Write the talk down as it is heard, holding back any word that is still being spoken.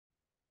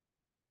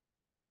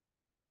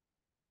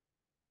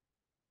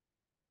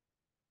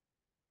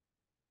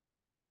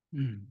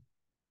Mm.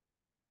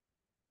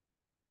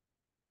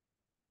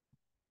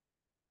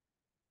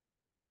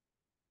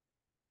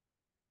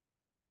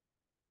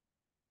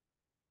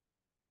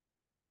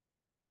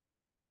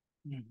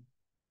 Mm.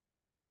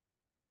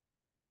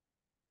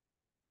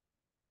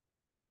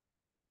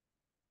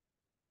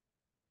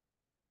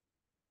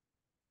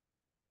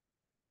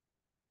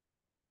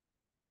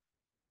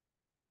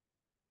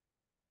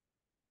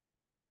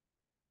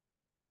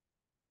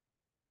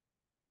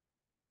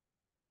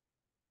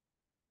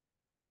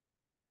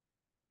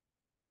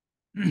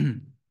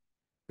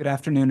 Good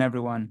afternoon,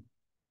 everyone.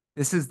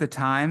 This is the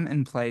time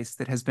and place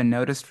that has been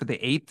noticed for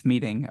the eighth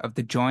meeting of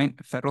the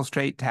Joint Federal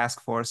State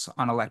Task Force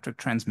on Electric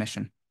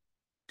Transmission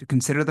to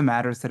consider the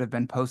matters that have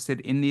been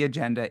posted in the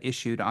agenda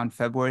issued on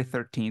February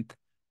 13th,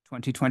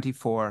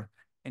 2024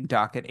 in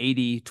docket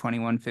AD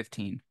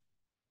 2115.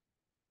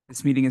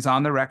 This meeting is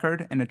on the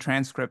record and a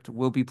transcript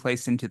will be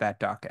placed into that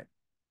docket.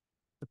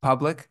 The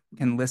public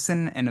can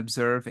listen and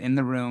observe in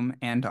the room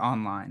and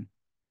online.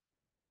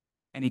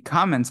 Any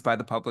comments by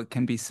the public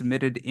can be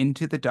submitted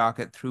into the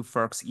docket through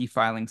FERC's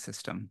e-filing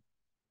system.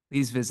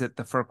 Please visit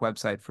the FERC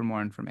website for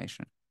more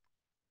information.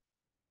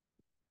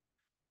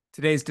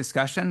 Today's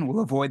discussion will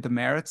avoid the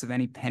merits of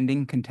any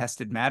pending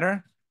contested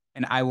matter,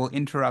 and I will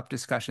interrupt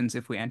discussions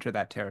if we enter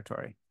that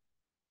territory.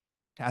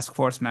 Task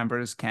force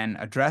members can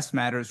address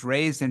matters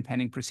raised in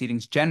pending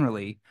proceedings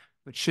generally,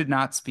 but should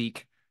not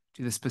speak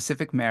to the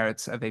specific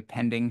merits of a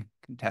pending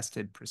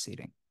contested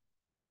proceeding.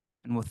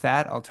 And with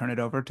that, I'll turn it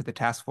over to the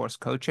task force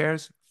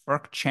co-chairs,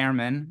 FERC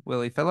Chairman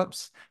Willie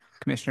Phillips,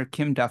 Commissioner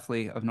Kim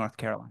Duffley of North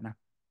Carolina.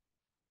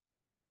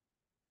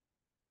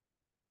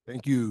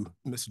 Thank you,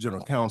 Mr.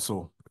 General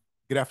Counsel.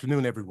 Good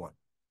afternoon, everyone.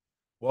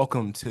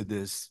 Welcome to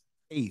this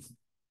eighth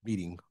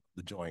meeting of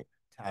the Joint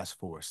Task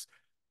Force.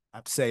 I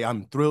have to say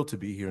I'm thrilled to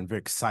be here and very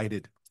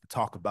excited to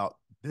talk about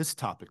this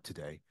topic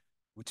today,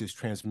 which is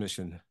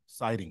transmission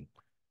siting.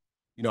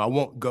 You know, I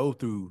won't go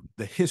through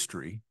the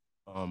history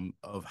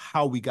of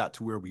how we got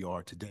to where we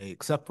are today,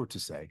 except for to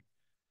say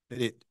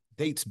that it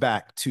dates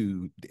back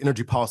to the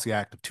Energy Policy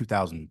Act of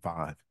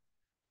 2005,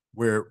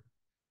 where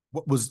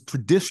what was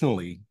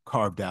traditionally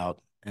carved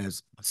out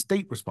as a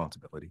state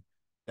responsibility,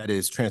 that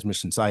is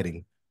transmission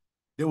siting,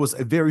 there was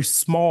a very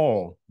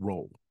small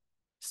role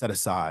set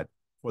aside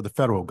for the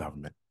federal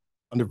government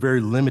under very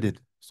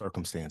limited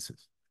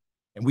circumstances.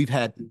 And we've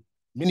had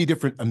many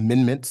different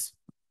amendments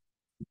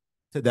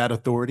to that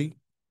authority,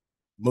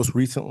 most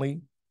recently,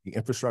 the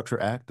Infrastructure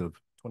Act of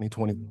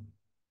 2021.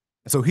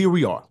 And so here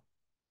we are.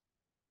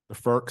 The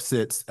FERC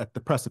sits at the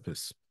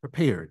precipice,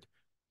 prepared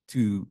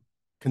to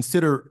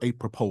consider a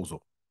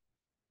proposal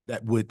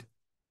that would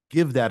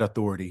give that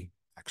authority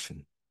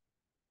action.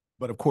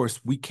 But of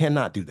course, we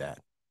cannot do that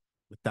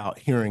without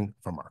hearing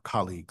from our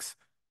colleagues,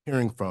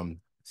 hearing from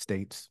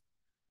states.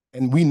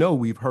 And we know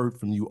we've heard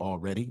from you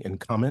already in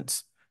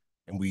comments,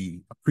 and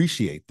we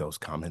appreciate those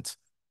comments.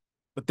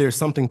 But there's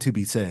something to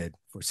be said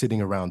for sitting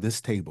around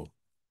this table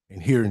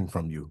and hearing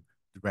from you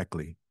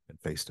directly and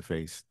face to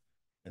face.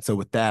 And so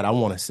with that, I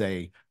want to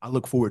say, I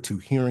look forward to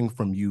hearing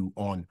from you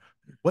on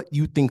what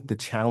you think the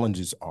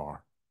challenges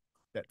are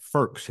that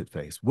FERC should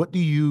face. What do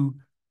you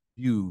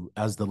view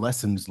as the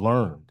lessons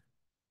learned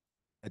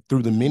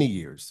through the many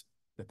years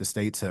that the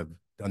states have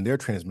done their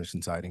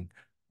transmission siting?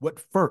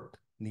 What FERC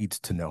needs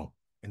to know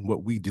and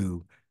what we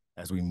do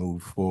as we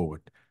move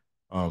forward.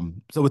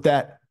 So with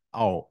that,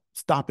 I'll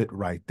stop it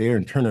right there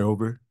and turn it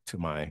over to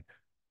my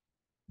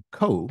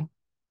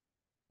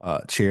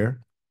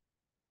co-chair,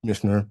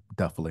 Commissioner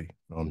Duffley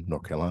from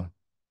North Carolina.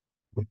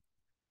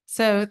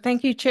 So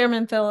thank you,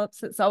 Chairman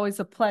Phillips. It's always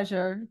a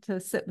pleasure to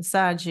sit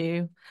beside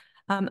you.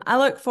 I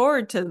look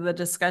forward to the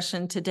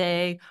discussion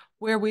today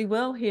where we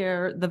will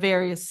hear the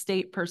various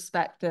state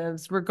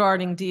perspectives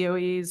regarding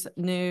DOE's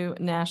new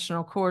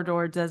National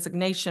Corridor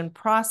designation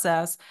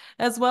process,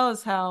 as well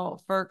as how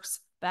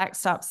FERC's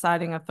backstop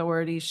siting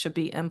authorities should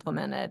be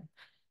implemented.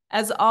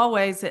 As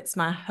always, it's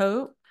my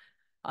hope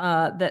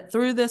that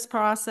through this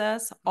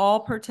process,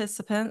 all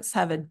participants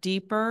have a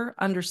deeper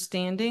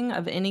understanding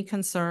of any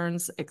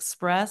concerns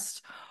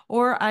expressed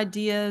or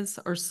ideas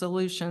or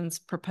solutions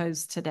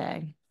proposed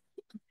today.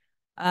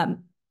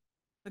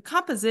 The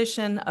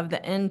composition of the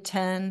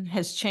N10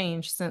 has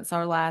changed since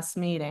our last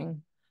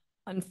meeting.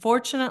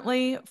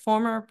 Unfortunately,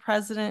 former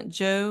President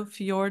Joe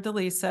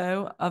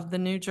Fiordaliso of the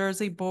New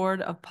Jersey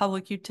Board of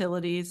Public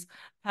Utilities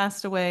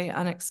passed away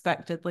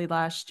unexpectedly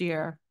last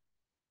year.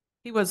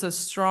 He was a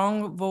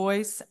strong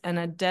voice and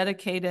a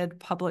dedicated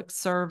public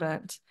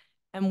servant,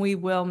 and we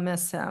will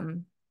miss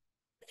him.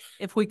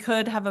 If we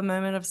could have a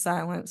moment of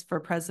silence for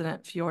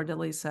President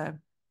Fiordaliso.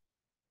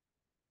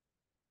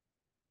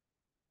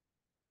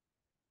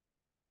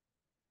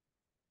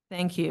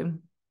 Thank you.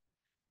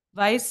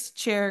 Vice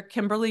Chair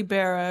Kimberly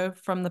Barrow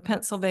from the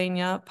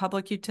Pennsylvania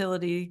Public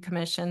Utility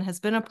Commission has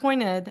been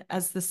appointed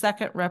as the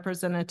second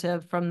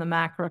representative from the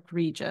MACRC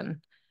region.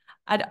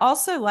 I'd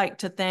also like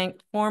to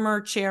thank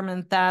former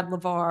Chairman Thad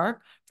LeVar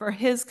for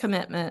his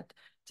commitment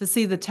to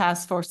see the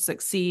task force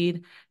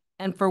succeed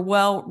and for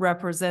well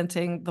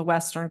representing the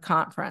Western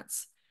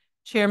Conference.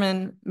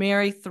 Chairman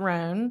Mary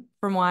Throne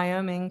from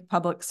Wyoming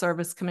Public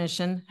Service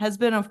Commission has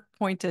been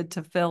appointed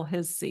to fill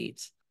his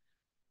seat.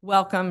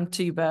 Welcome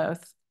to you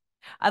both.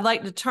 I'd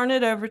like to turn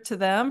it over to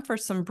them for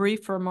some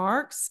brief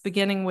remarks,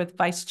 beginning with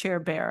Vice Chair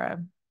Barrow.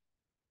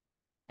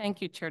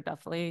 Thank you, Chair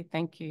Duffley.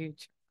 Thank you,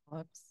 Chair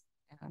Phillips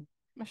and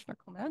Commissioner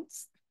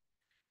Clements.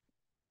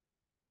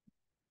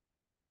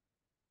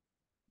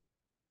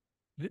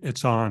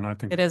 It's on, I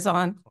think. It is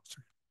on.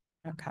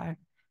 Okay.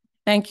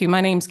 Thank you.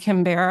 My name's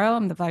Kim Barrow.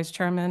 I'm the Vice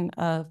Chairman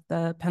of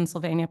the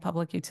Pennsylvania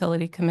Public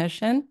Utility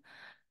Commission.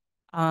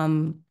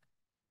 I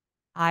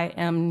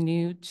am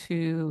new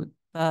to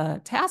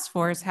the task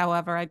force.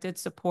 However, I did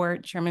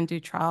support Chairman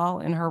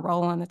Dutrell in her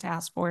role on the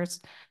task force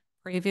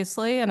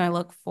previously, and I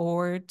look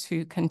forward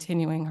to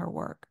continuing her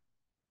work.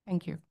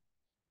 Thank you.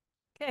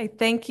 Okay,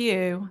 thank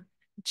you.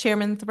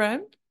 Chairman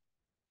Throne.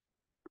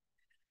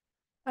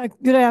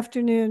 Good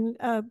afternoon.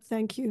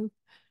 Thank you,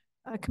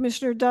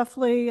 Commissioner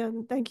Duffley,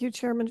 and thank you,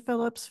 Chairman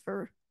Phillips,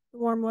 for the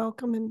warm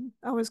welcome, and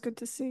always good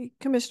to see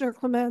Commissioner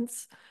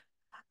Clements.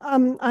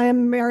 I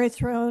am Mary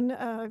Throne.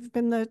 I've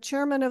been the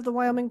chairman of the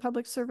Wyoming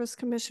Public Service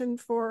Commission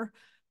for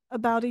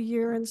about a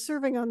year and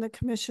serving on the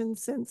commission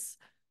since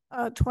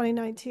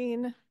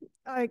 2019.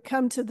 I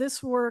come to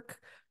this work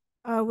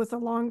with a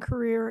long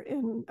career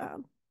in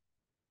the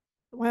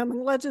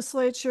Wyoming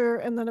legislature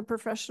and then a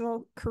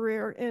professional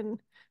career in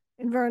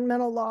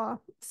environmental law.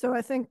 So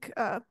I think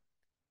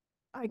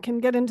I can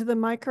get into the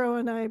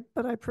micro,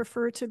 but I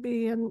prefer to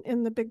be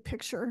in the big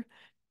picture.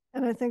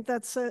 And I think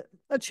that's a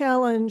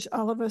challenge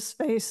all of us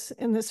face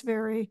in this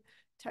very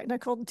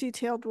technical,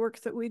 detailed work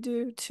that we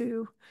do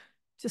to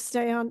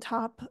stay on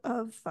top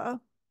of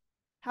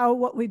how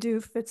what we do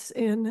fits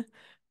in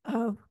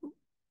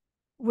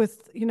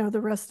with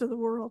the rest of the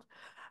world.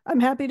 I'm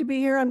happy to be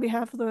here on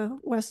behalf of the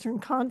Western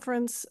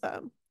Conference.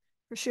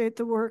 Appreciate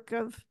the work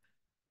of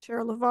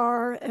Chair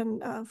LeVar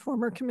and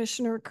former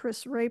Commissioner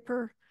Chris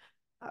Raper.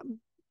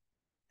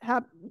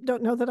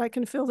 Don't know that I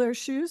can fill their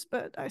shoes,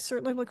 but I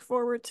certainly look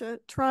forward to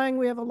trying.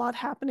 We have a lot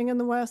happening in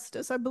the West.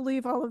 As I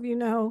believe all of you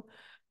know,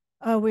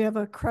 we have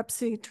a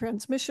CREPC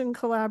transmission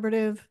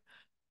collaborative.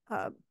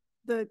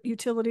 The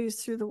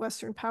utilities through the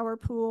Western Power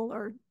Pool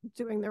are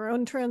doing their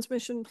own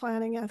transmission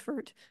planning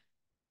effort.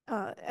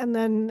 And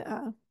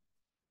then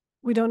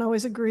we don't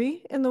always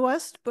agree in the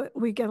West, but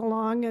we get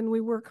along and we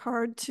work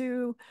hard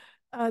to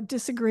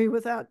disagree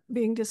without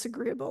being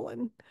disagreeable.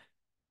 And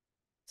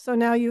so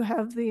now you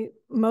have the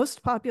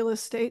most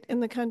populous state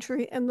in the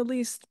country and the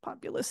least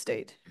populous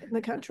state in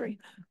the country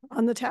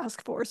on the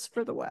task force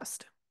for the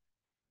West.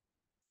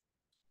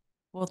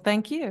 Well,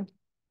 thank you.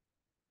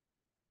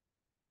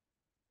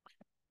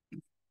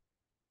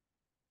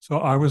 So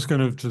I was going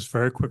to just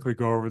very quickly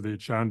go over the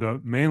agenda,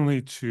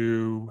 mainly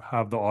to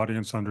have the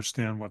audience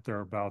understand what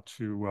they're about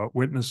to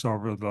witness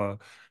over the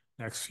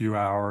next few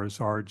hours.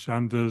 Our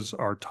agendas,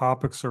 our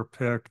topics are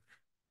picked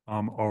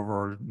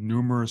over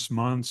numerous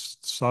months,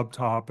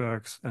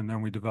 subtopics, and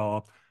then we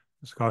develop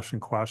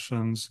discussion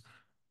questions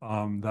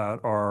that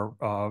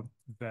are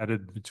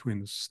vetted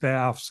between the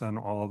staffs and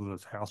all of the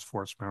task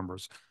force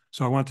members.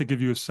 So I want to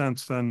give you a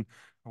sense then,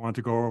 I want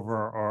to go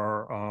over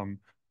our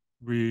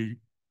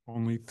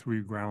only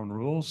three ground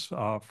rules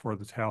for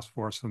the task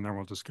force, and then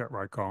we'll just get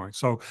right going.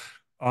 So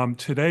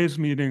today's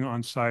meeting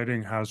on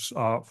siting has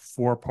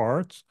 4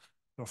 parts.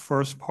 The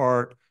first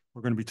part,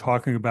 we're going to be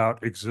talking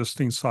about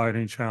existing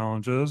siting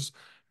challenges,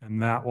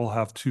 and that will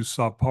have 2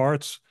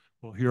 subparts.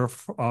 We'll hear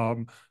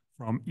from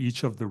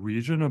each of the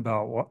regions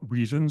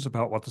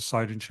about what the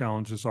siting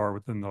challenges are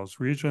within those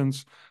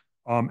regions.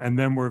 And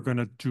then we're going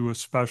to do a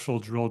special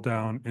drill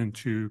down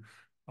into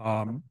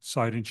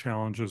siting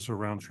challenges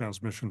around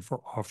transmission for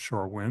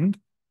offshore wind.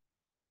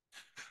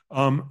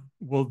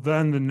 Well,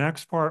 then the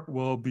next part,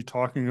 we'll be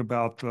talking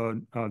about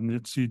the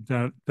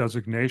NHTSA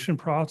designation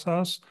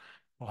process.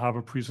 We'll have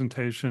a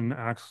presentation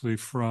actually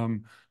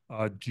from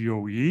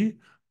DOE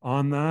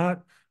on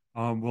that.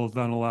 We'll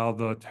then allow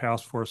the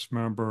task force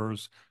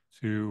members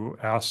to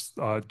ask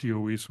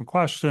DOE some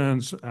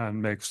questions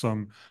and make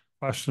some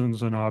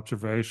questions and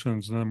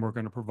observations. And then we're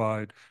going to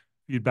provide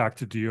feedback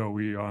to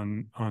DOE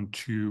on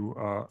two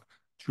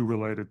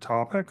related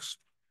topics.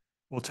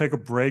 We'll take a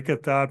break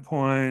at that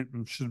point.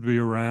 It should be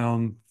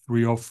around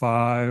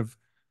 3:05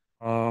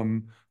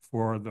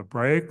 for the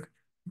break.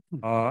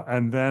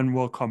 And then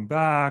we'll come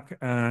back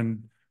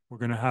and we're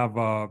going to have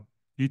a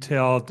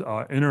detailed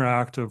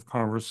interactive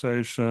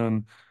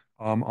conversation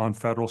on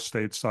federal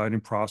state siting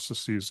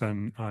processes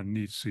and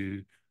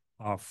NHTSA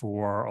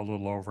for a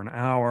little over an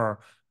hour.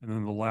 And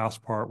then the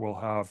last part we'll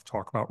have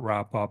talk about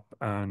wrap up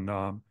and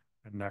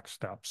next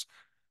steps.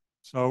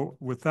 So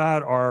with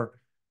that, our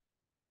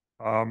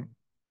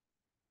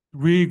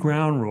 3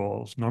 ground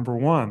rules. Number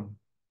 1,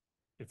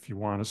 if you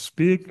want to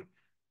speak,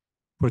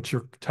 put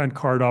your 10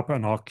 card up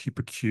and I'll keep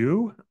a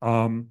queue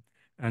and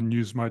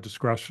use my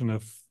discretion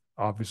if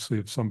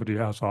somebody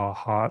has a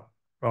hot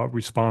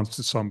response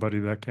to somebody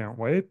that can't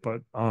wait,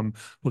 but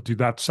we'll do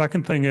that.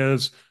 Second thing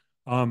is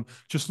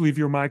just leave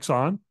your mics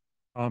on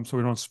so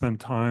we don't spend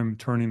time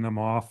turning them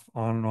off,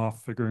 on and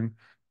off, figuring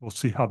We'll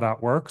see how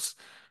that works.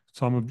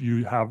 Some of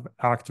you have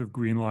active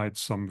green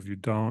lights, some of you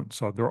don't.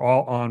 So they're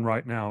all on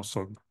right now,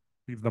 so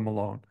leave them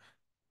alone.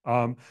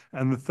 And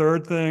the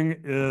third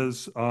thing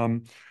is,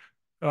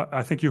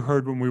 I think you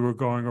heard when we were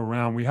going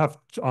around, we have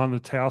on the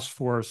task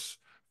force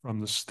from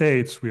the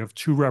states, we have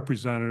 2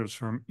 representatives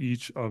from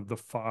each of the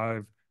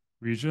 5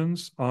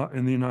 regions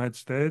in the United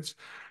States.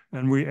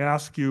 And we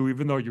ask you,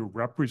 even though you're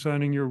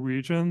representing your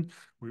region,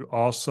 we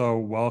also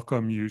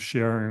welcome you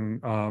sharing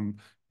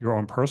your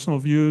own personal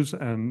views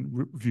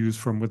and views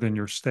from within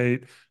your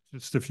state.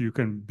 Just if you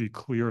can be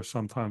clear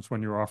sometimes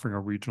when you're offering a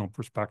regional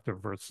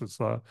perspective versus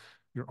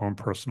your own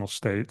personal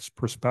state's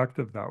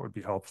perspective, that would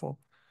be helpful.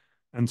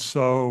 And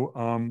so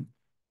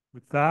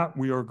with that,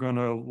 we are going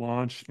to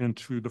launch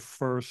into the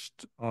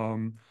first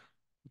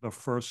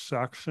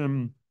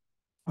section.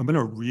 I'm going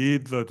to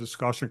read the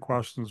discussion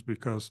questions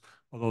because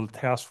although the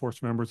task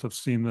force members have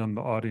seen them,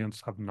 the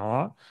audience have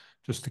not,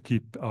 just to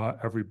keep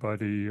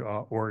everybody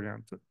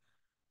oriented.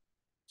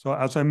 So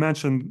as I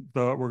mentioned,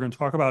 we're going to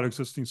talk about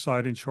existing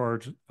siting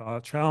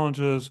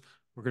challenges.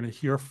 We're going to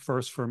hear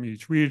first from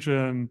each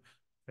region,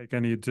 take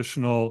any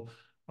additional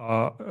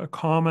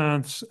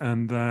comments,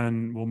 and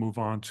then we'll move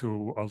on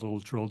to a little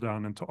drill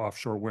down into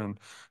offshore wind.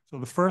 So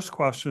the first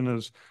question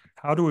is,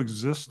 how do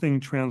existing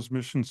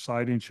transmission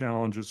siting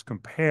challenges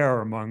compare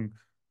among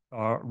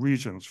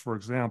regions? For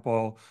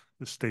example,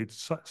 the state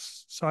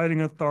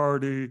siting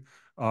authority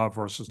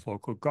versus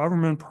local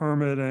government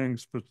permitting,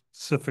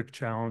 specific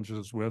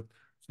challenges with,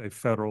 say,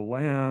 federal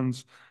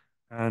lands,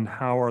 and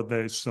how are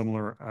they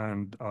similar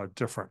and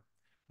different?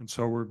 And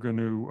so we're going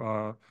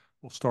to,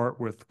 we'll start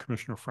with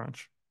Commissioner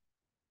French.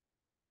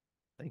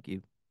 Thank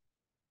you.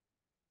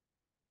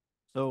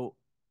 So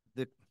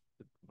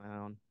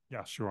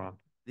Yes, you're on.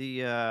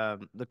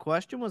 The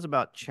question was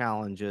about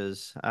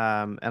challenges,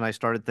 and I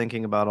started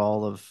thinking about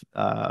all of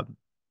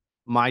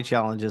my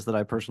challenges that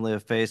I personally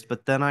have faced.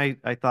 But then I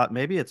thought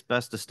maybe it's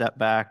best to step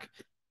back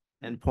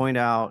and point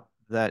out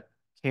that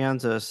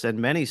Kansas and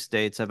many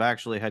states have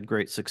actually had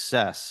great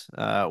success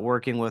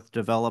working with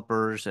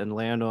developers and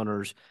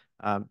landowners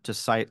to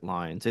sight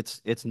lines.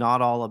 It's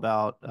not all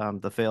about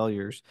the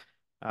failures.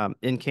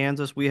 In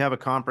Kansas, we have a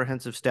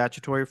comprehensive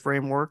statutory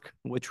framework,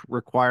 which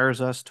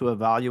requires us to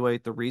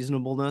evaluate the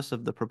reasonableness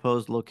of the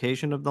proposed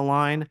location of the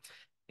line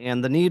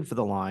and the need for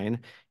the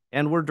line.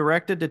 And we're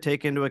directed to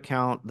take into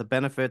account the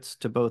benefits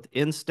to both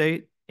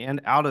in-state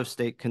and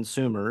out-of-state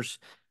consumers.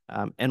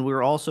 And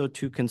we're also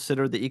to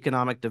consider the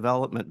economic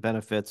development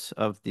benefits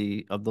of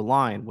the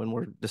line when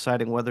we're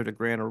deciding whether to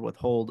grant or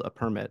withhold a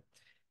permit.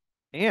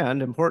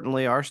 And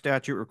importantly, our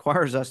statute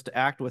requires us to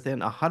act within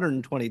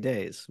 120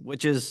 days,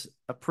 which is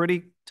a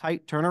pretty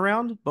tight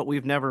turnaround, but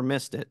we've never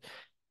missed it.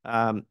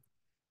 The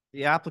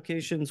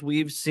applications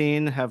we've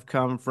seen have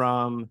come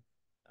from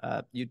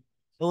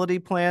utility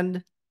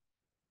plan.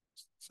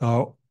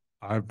 So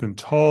I've been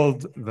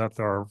told that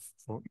they're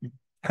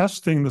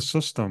testing the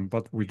system,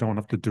 but we don't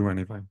have to do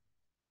anything.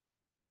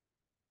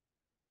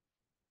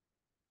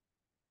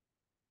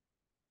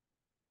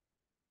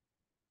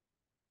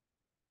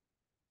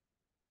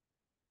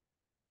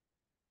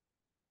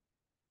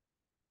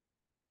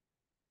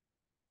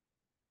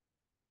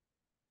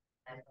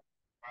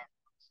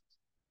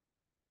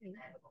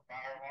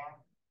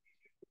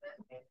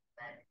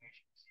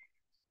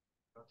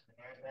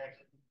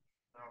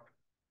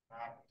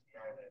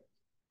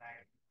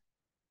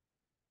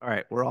 All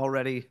right, we're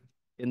already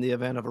in the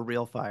event of a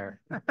real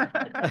fire.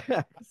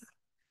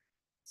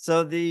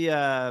 So the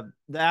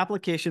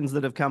applications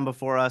that have come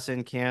before us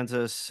in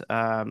Kansas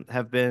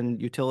have been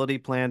utility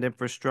planned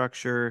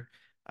infrastructure.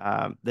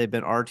 They've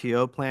been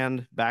RTO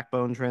planned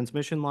backbone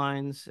transmission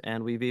lines,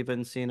 and we've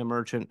even seen a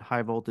merchant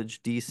high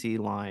voltage DC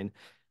line.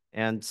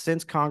 And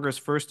since Congress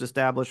first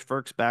established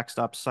FERC's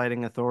backstop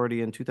siting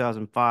authority in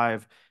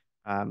 2005,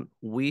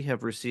 we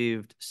have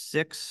received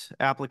 6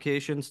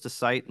 applications to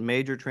site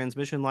major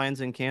transmission lines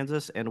in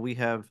Kansas, and we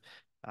have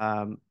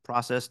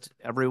processed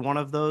every one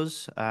of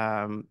those.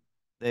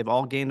 They've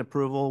all gained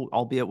approval,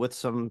 albeit with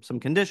some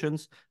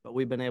conditions, but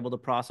we've been able to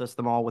process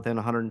them all within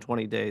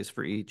 120 days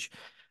for each.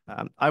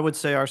 I would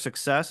say our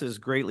success is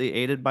greatly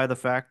aided by the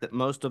fact that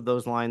most of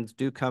those lines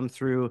do come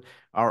through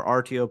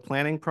our RTO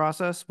planning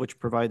process, which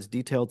provides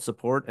detailed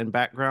support and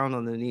background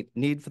on the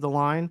need for the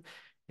line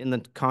in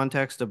the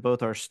context of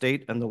both our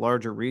state and the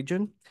larger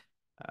region.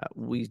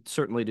 We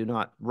certainly do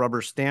not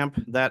rubber stamp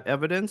that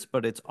evidence,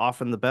 but it's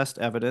often the best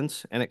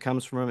evidence, and it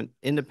comes from an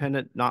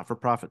independent,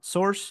 not-for-profit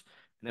source,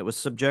 and it was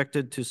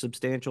subjected to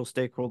substantial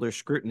stakeholder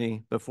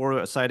scrutiny before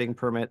a siting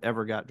permit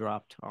ever got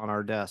dropped on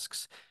our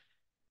desks.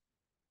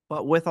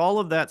 But with all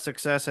of that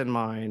success in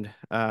mind,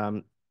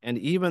 and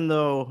even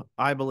though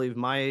I believe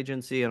my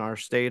agency and our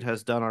state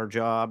has done our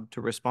job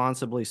to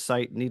responsibly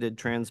site needed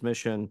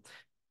transmission,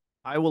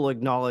 I will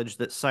acknowledge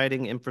that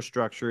siting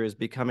infrastructure is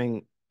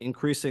becoming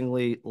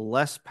increasingly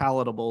less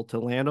palatable to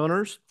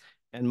landowners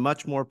and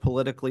much more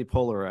politically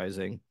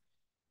polarizing.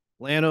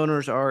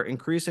 Landowners are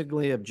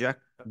increasingly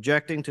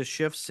objecting to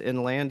shifts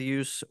in land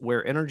use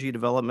where energy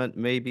development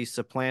may be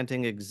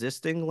supplanting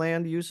existing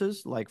land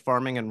uses, like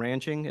farming and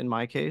ranching in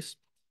my case.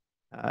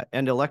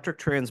 And electric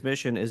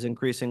transmission is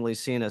increasingly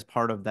seen as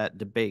part of that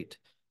debate.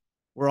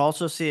 We're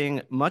also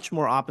seeing much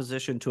more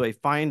opposition to a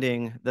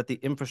finding that the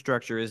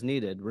infrastructure is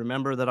needed.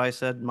 Remember that I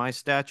said my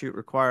statute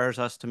requires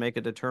us to make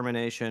a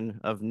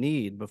determination of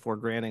need before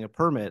granting a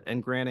permit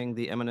and granting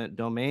the eminent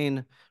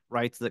domain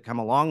rights that come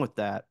along with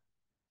that.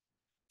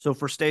 So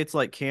for states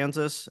like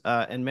Kansas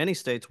and many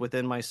states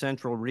within my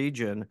central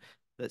region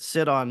that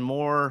sit on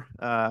more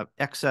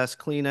excess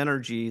clean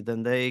energy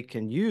than they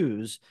can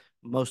use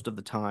most of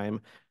the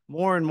time,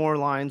 more and more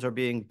lines are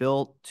being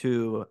built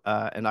to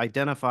and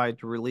identified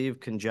to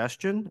relieve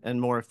congestion and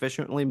more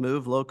efficiently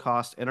move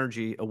low-cost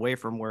energy away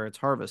from where it's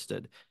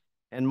harvested.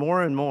 And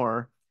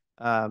more,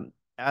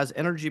 as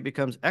energy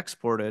becomes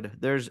exported,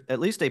 there's at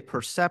least a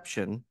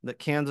perception that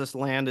Kansas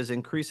land is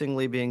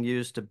increasingly being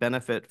used to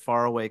benefit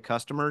faraway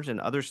customers in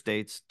other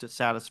states to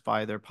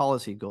satisfy their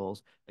policy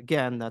goals.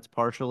 Again, that's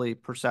partially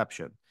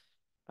perception.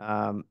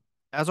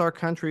 As our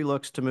country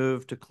looks to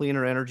move to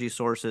cleaner energy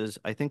sources,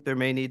 I think there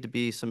may need to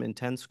be some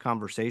intense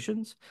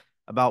conversations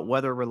about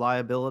whether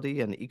reliability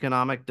and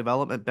economic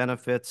development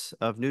benefits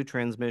of new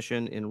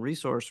transmission in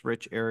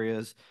resource-rich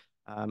areas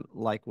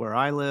like where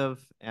I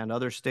live and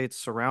other states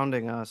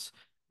surrounding us,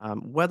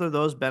 whether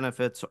those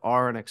benefits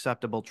are an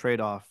acceptable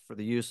trade-off for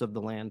the use of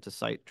the land to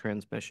site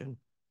transmission.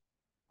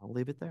 I'll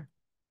leave it there.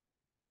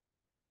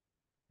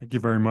 Thank you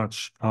very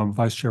much.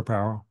 Vice Chair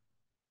Powell.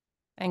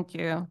 Thank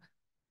you.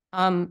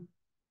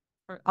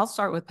 I'll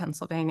start with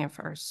Pennsylvania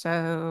first.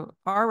 So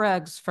our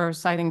regs for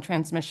siting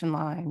transmission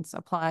lines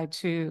apply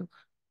to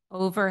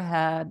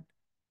overhead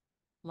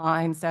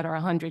lines that are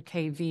 100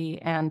 kV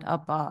and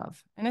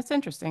above. And it's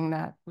interesting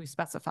that we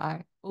specify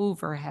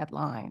overhead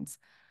lines.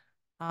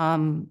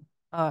 So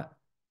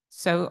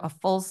a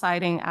full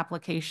siting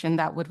application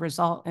that would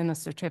result in a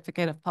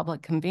certificate of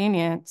public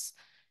convenience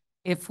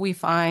if we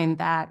find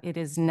that it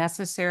is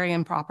necessary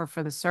and proper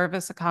for the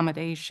service,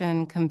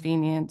 accommodation,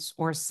 convenience,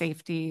 or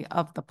safety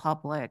of the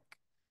public,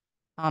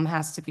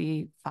 has to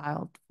be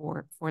filed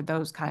for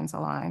those kinds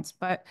of lines.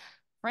 But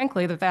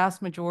frankly, the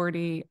vast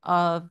majority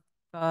of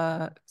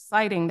the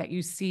siting that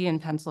you see in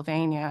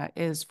Pennsylvania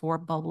is for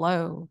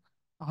below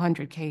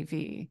 100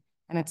 kV,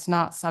 and it's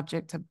not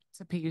subject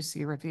to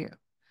PUC review.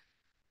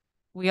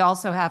 We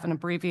also have an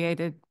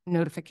abbreviated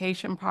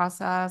notification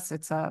process.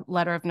 It's a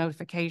letter of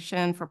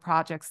notification for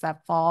projects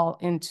that fall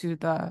into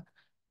the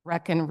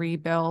wreck and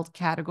rebuild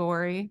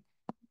category.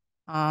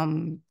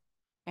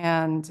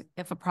 And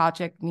if a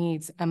project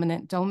needs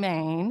eminent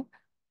domain,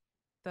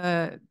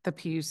 the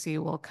PUC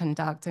will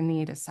conduct a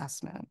need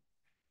assessment.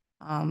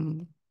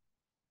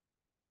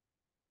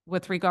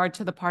 With regard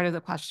to the part of the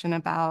question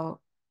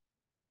about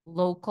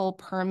local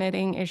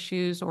permitting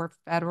issues or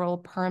federal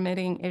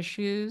permitting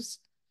issues,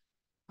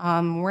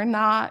 we're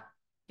not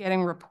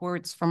getting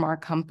reports from our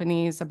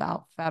companies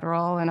about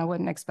federal, and I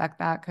wouldn't expect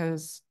that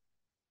because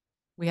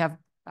we have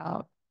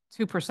about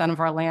 2% of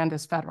our land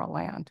is federal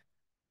land.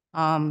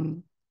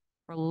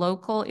 For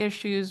local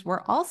issues,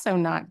 we're also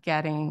not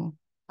getting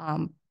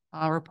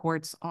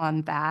reports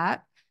on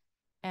that.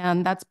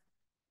 And that's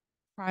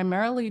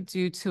primarily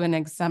due to an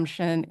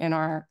exemption in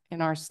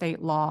our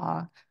state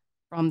law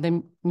from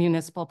the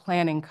municipal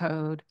planning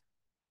code.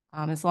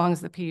 As long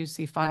as the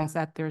PUC finds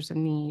that there's a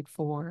need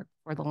for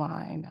the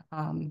line,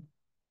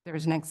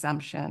 there's an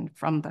exemption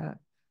from the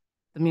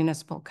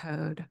municipal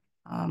code.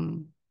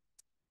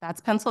 That's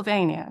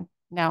Pennsylvania.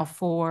 Now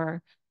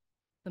for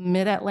the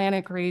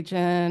Mid-Atlantic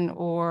region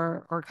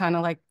or kind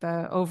of like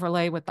the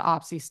overlay with the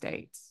OPSI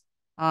states.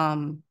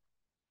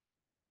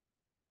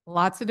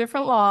 Lots of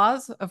different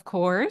laws, of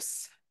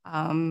course,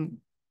 and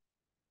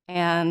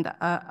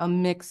a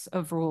mix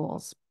of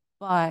rules.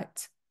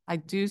 But I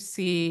do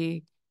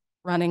see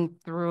running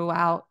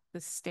throughout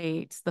the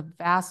states, the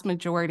vast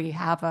majority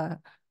have a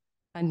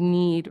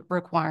need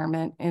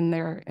requirement in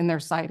their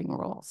siting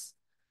rules.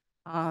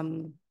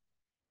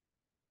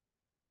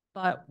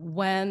 But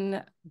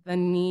when the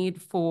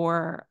need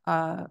for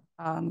a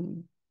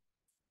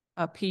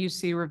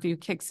PUC review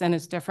kicks in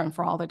is different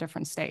for all the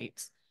different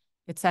states.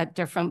 It's at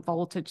different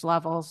voltage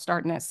levels,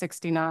 starting at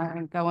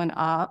 69, going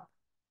up.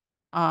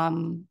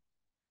 And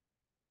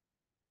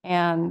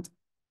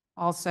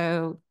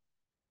also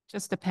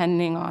just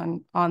depending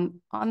on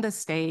the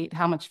state,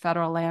 how much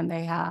federal land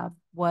they have,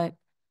 what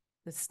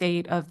the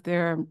state of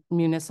their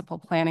municipal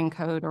planning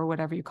code or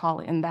whatever you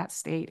call it in that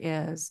state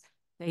is,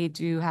 they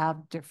do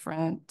have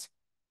different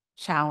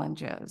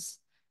challenges.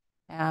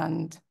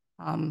 And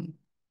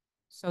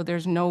so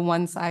there's no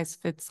one size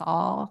fits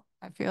all,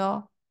 I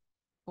feel,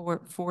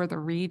 for the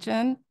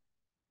region.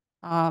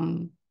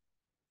 I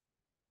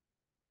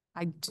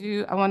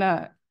want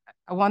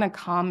to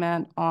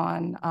comment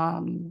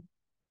on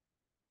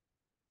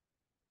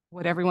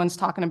what everyone's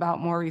talking about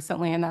more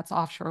recently, and that's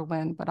offshore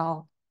wind, but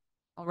I'll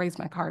raise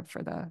my card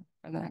for the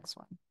next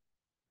one.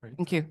 Great.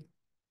 Thank you.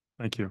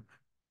 Thank you.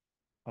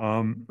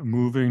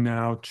 Moving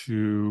now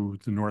to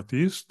the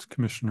Northeast,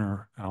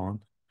 Commissioner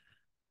Allen.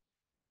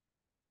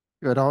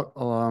 Good.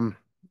 I'll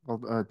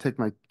take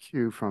my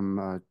cue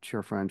from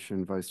Chair French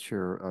and Vice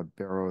Chair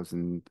Barrows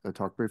and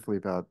talk briefly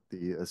about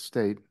the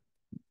state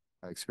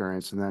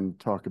experience and then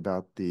talk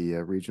about the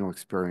regional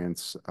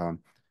experience. And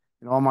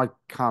all my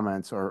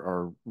comments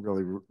are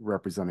really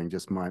representing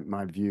just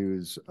my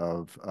views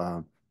of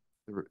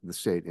the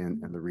state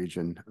and the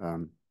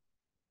region.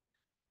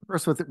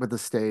 First, with the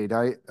state,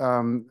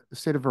 the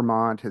state of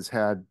Vermont has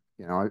had,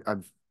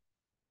 I'm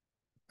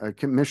a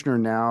commissioner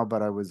now,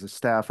 but I was a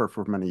staffer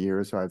for many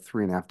years, so I have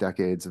 3.5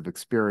 decades of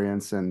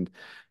experience. And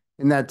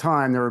in that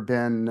time, there have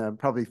been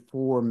probably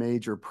 4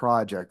 major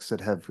projects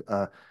that have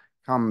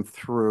come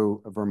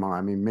through Vermont.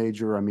 I mean,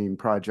 major,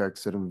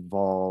 projects that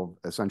involve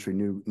essentially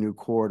new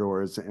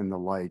corridors and the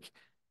like.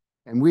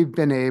 And we've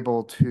been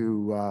able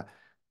to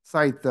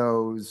cite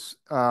those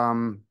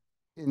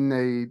in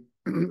the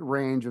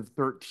range of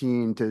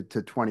 13 to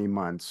 20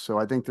 months. So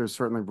I think there's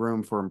certainly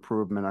room for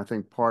improvement. I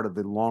think part of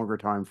the longer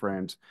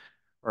timeframes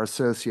are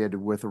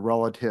associated with the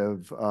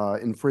relative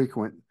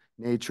infrequent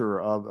nature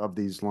of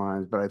these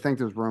lines, but I think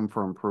there's room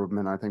for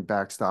improvement. I think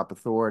backstop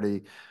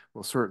authority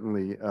will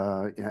certainly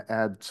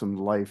add some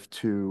life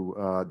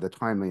to the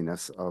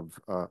timeliness of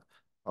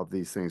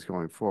these things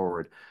going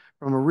forward.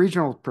 From a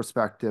regional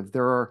perspective,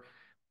 there are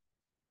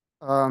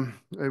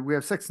we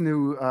have 6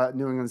 New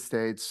England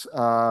states.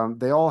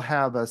 They all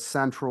have a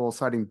central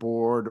siting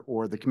board,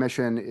 or the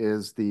commission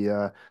is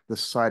the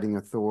siting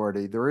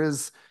authority. There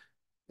is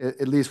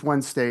at least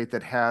one state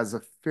that has a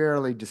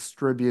fairly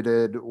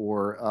distributed,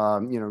 or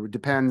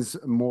depends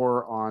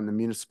more on the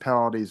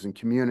municipalities and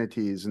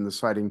communities in the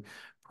siting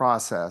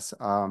process.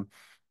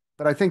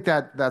 But I think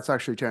that's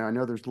actually changing. I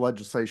know there's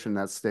legislation in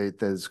that state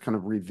that is kind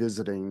of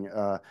revisiting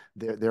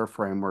their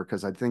framework,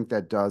 because I think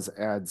that does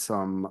add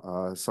some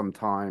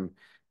time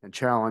and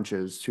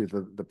challenges to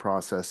the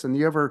process. And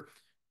the over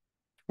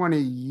 20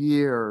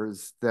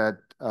 years that,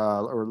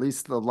 or at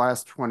least the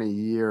last 20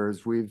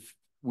 years, we've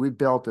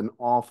built an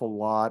awful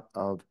lot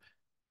of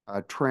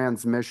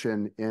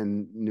transmission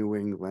in New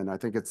England. I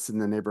think it's in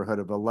the neighborhood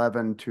of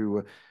 11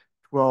 to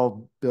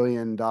 $12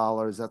 billion.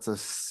 That's a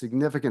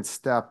significant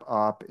step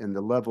up in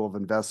the level of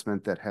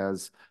investment that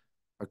has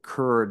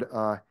occurred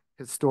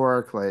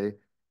historically.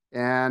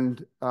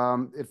 And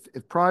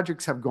if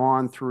projects have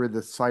gone through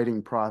the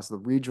siting process, the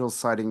regional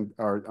siting,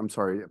 or I'm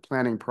sorry,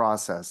 planning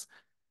process,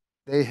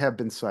 they have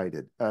been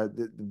cited.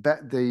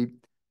 The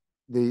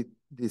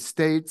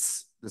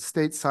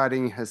state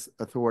siting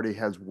authority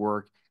has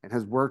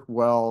worked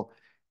well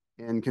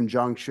in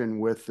conjunction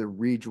with the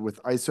region,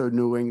 with ISO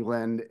New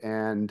England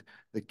and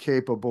the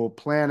capable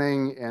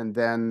planning and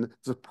then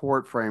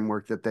support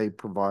framework that they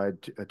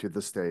provide to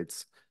the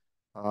states.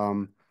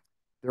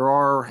 There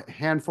are a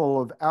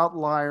handful of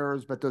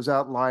outliers, but those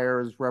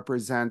outliers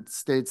represent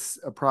states'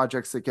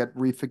 projects that get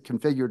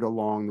reconfigured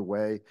along the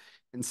way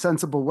in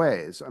sensible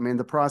ways. I mean,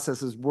 the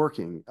process is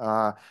working.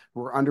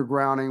 We're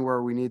undergrounding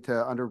where we need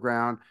to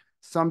underground.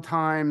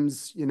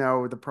 Sometimes,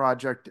 the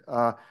project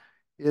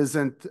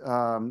isn't,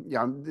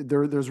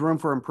 there's room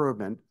for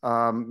improvement.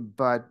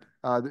 But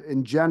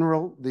in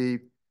general, the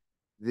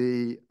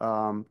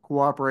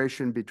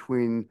cooperation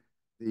between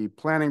the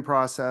planning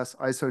process,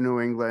 ISO New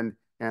England,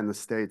 and the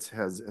states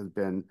has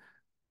been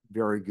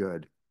very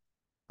good.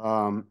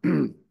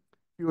 Few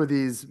of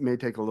these may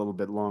take a little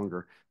bit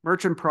longer.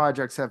 Merchant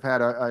projects have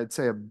had, I'd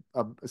say,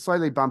 a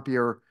slightly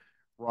bumpier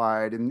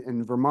ride.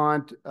 In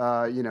Vermont,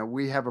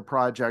 we have a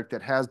project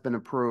that has been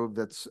approved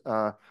that's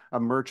a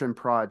merchant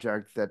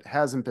project that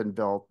hasn't been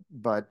built,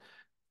 but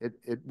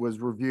it was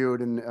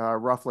reviewed in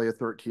roughly a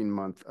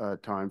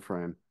 13-month time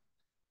frame.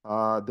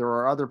 There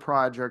are other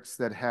projects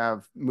that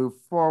have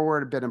moved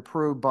forward, been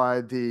approved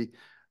by the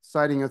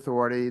siting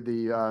authority,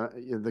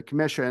 the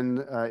commission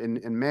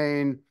in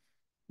Maine,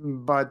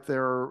 but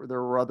there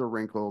were other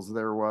wrinkles.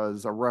 There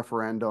was a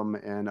referendum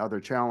and other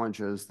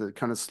challenges that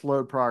kind of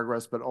slowed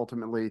progress, but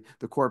ultimately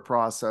the court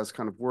process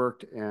kind of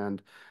worked,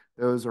 and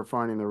those are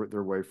finding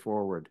their way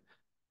forward.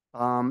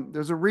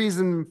 There's a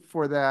reason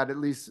for that, at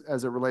least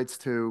as it relates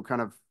to kind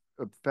of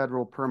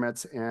federal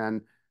permits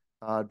and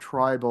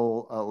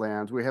tribal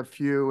lands. We have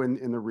few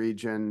in the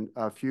region,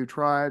 few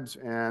tribes,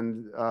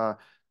 and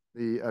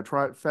the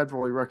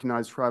federally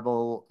recognized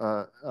tribal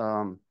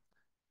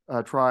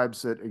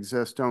tribes that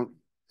exist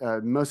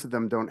most of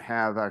them don't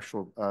have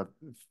actual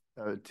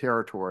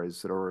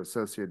territories that are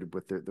associated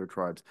with their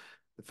tribes.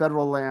 The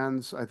federal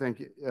lands, I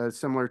think,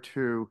 similar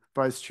to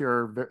Vice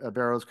Chair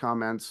Barrow's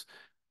comments,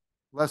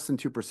 less than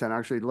 2%,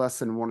 actually less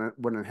than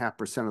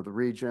 1.5% of the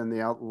region.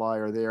 The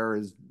outlier there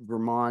is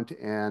Vermont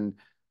and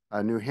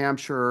New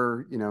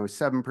Hampshire,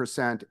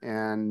 7%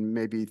 and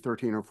maybe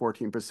 13 or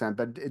 14%,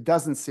 but it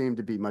doesn't seem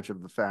to be much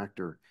of a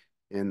factor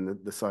in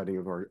the siting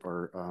of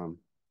our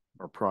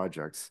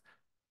projects.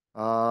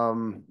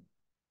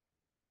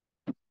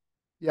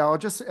 Yeah, I'll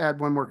just add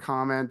one more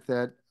comment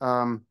that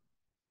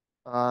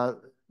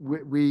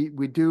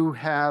we do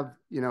have,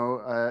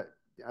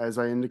 as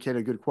I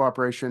indicated, good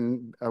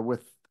cooperation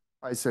with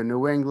ISO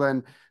New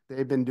England.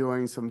 they've been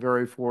doing some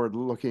very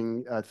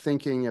forward-looking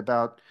thinking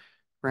about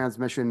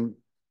transmission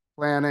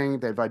planning.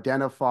 They've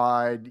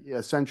identified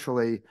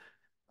essentially,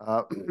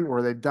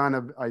 or they've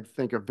done, I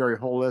think, a very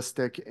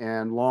holistic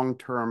and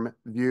long-term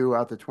view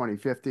out to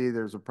 2050.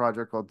 There's a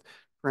project called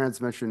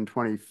Transmission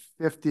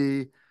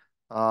 2050,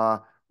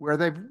 where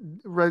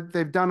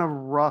they've done a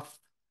rough,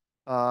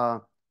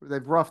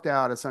 they've roughed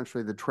out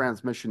essentially the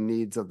transmission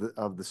needs of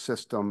the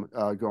system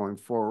going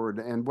forward.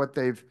 And what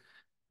they've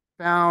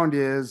found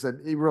is that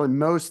really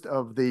most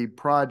of the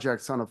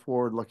projects on a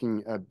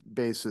forward-looking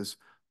basis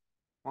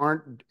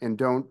aren't and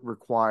don't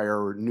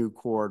require new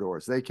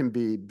corridors. They can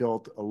be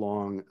built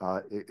along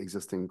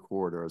existing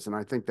corridors. And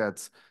I think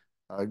that's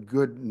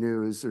good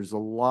news. There's a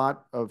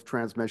lot of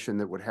transmission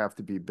that would have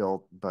to be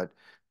built, but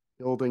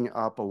building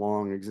up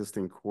along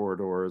existing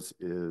corridors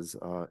is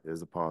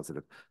a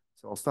positive.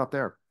 So I'll stop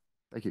there.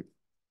 Thank you.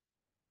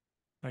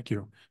 Thank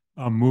you.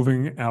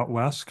 Moving out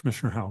west,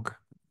 Commissioner Hauk.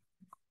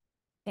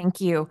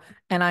 Thank you.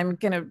 And I'm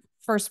going to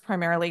first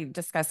primarily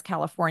discuss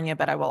California,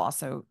 but I will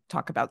also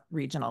talk about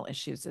regional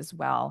issues as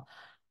well.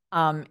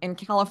 In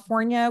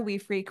California, we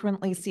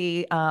frequently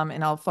see,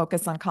 and I'll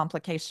focus on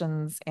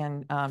complications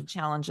and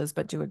challenges,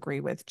 but do agree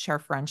with Chair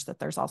French that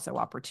there's also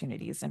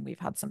opportunities, and we've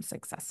had some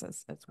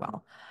successes as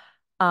well.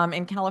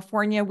 In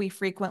California, we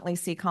frequently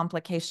see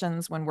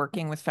complications when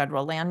working with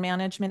federal land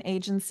management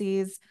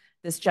agencies.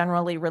 This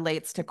generally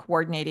relates to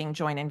coordinating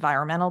joint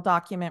environmental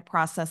document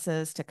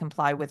processes to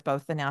comply with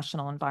both the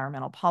National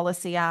Environmental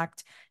Policy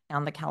Act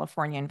and the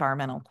California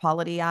Environmental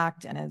Quality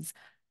Act. And as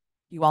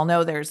you all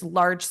know, there's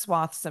large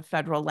swaths of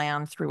federal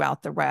land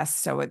throughout the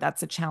West. So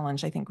that's a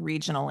challenge, I think,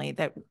 regionally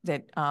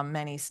that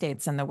many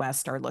states in the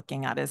West are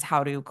looking at, is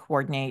how to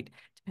coordinate,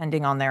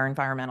 depending on their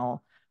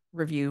environmental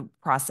review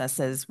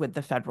processes, with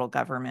the federal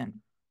government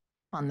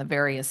on the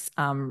various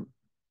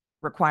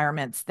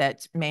requirements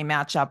that may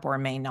match up or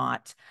may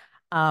not.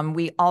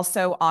 We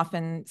also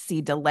often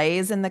see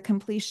delays in the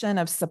completion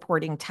of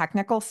supporting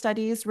technical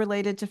studies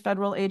related to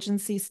federal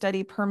agency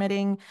study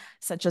permitting,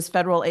 such as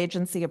federal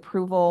agency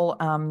approval,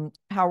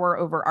 power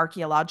over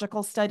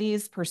archaeological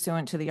studies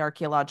pursuant to the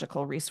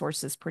Archaeological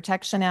Resources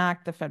Protection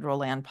Act, the Federal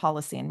Land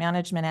Policy and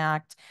Management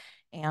Act,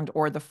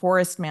 or the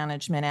Forest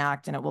Management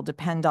Act. And it will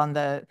depend on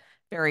the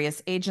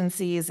various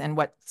agencies and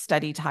what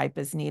study type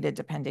is needed,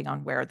 depending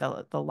on where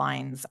the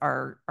lines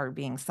are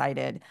being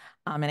sited.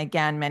 And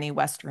again, many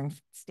Western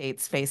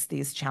states face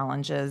these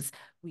challenges.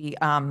 We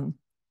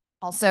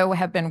also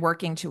have been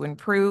working to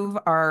improve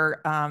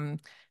our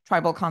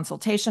tribal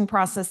consultation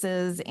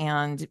processes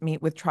and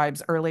meet with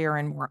tribes earlier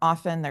and more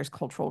often. There's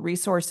cultural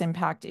resource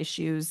impact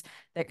issues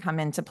that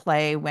come into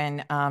play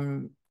when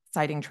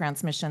siting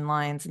transmission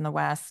lines in the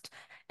West.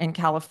 In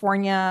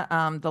California,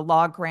 the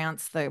law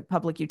grants the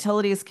Public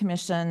Utilities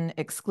Commission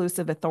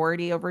exclusive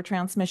authority over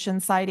transmission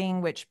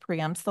siting, which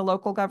preempts the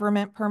local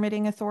government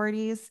permitting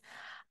authorities.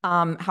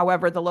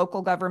 However, the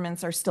local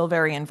governments are still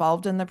very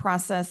involved in the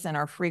process and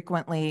are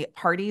frequently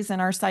parties in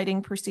our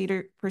siting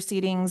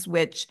proceedings,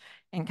 which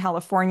in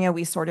California,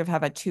 we sort of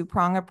have a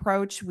two-prong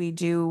approach. We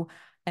do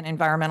an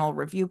environmental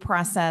review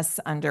process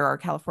under our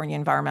California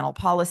Environmental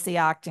Policy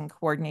Act in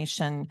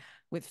coordination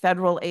with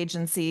federal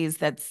agencies.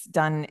 That's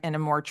done in a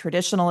more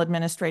traditional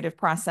administrative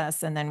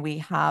process. And then we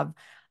have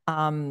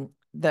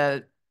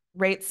the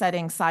rate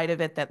setting side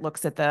of it that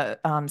looks at the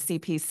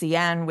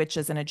CPCN, which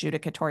is an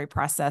adjudicatory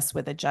process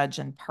with a judge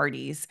and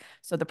parties.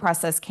 So the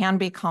process can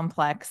be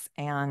complex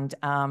and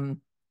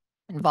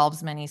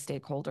involves many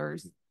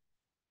stakeholders.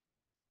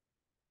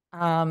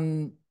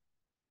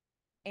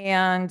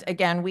 And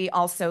again, we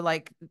also,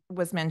 like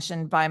was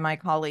mentioned by my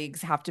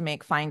colleagues, have to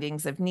make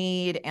findings of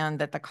need and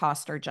that the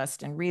costs are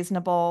just and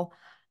reasonable.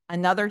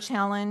 Another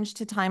challenge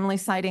to timely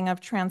siting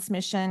of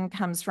transmission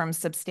comes from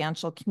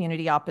substantial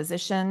community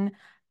opposition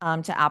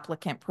to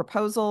applicant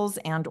proposals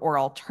or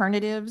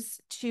alternatives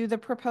to the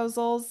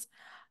proposals.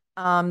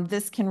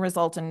 This can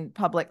result in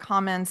public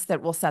comments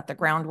that will set the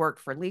groundwork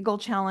for legal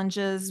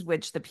challenges,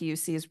 which the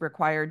PUC is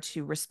required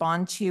to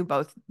respond to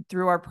both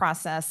through our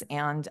process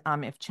and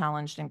if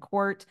challenged in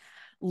court.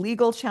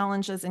 Legal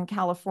challenges in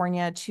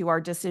California to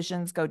our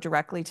decisions go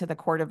directly to the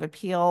Court of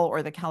Appeal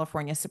or the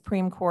California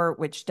Supreme Court,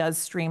 which does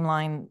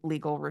streamline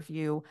legal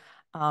review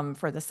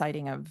for the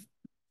siting of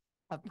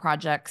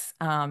projects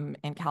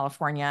in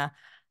California.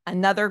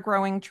 Another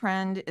growing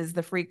trend is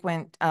the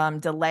frequent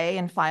delay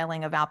in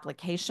filing of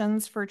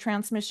applications for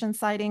transmission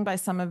siting by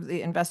some of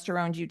the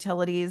investor-owned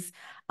utilities.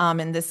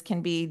 And this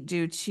can be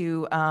due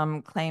to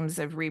claims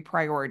of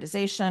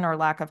reprioritization or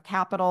lack of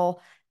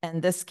capital.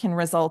 And this can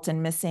result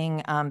in missing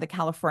the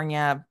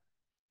California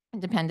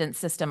Independent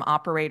System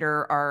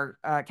Operator,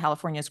 our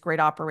California's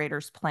grid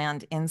operators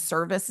planned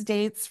in-service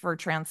dates for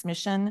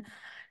transmission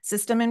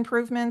system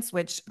improvements,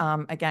 which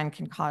again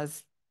can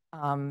cause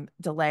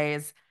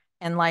delays.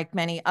 And like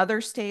many other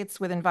states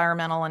with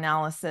environmental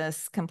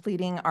analysis,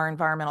 completing our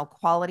Environmental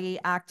Quality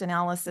Act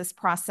analysis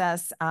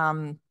process,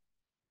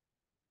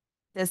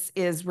 this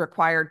is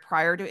required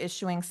prior to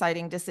issuing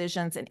siting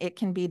decisions, and it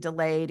can be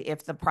delayed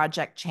if the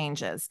project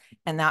changes.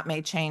 And that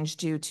may change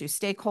due to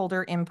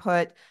stakeholder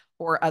input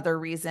or other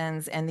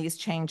reasons, and these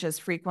changes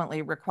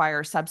frequently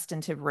require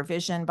substantive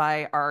revision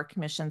by our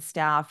commission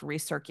staff,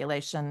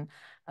 recirculation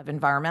of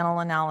environmental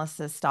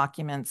analysis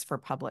documents for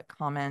public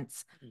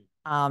comments.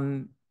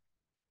 And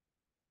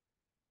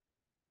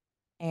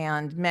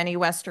many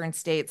Western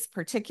states,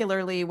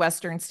 particularly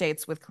Western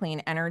states with clean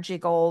energy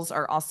goals,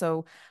 are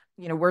also,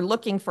 we're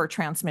looking for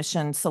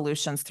transmission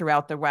solutions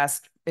throughout the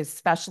West,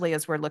 especially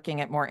as we're looking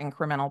at more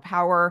incremental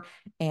power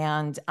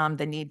and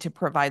the need to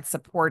provide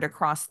support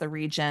across the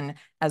region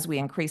as we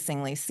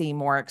increasingly see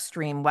more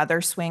extreme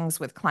weather swings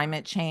with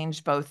climate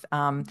change, both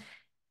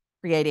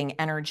creating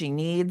energy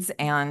needs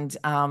and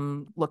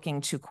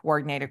looking to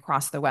coordinate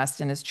across the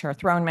West. And as Chair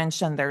Throne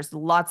mentioned, there's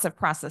lots of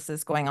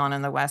processes going on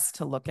in the West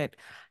to look at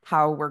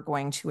how we're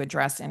going to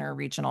address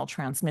interregional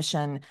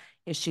transmission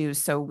issues.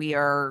 So we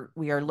are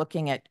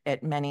looking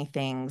at many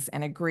things,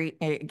 and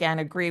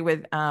agree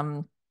with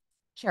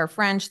Chair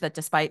French that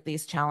despite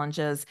these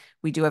challenges,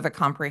 we do have a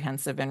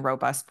comprehensive and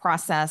robust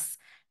process,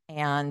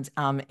 and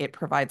it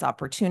provides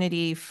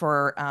opportunity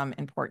for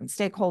important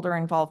stakeholder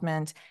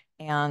involvement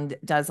and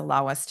does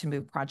allow us to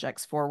move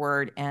projects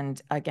forward. And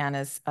again,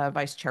 as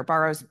Vice Chair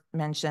Barrows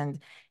mentioned,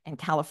 in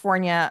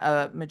California,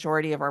 a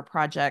majority of our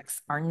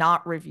projects are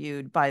not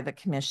reviewed by the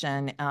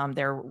commission.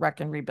 They're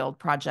wreck and rebuild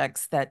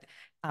projects that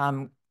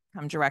come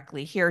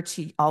directly here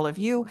to all of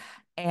you.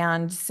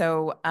 And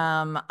so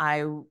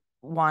I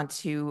want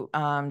to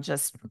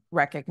just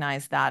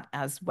recognize that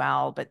as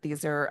well. But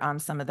these are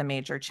some of the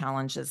major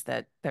challenges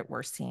that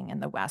we're seeing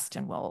in the West,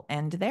 and we'll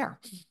end there.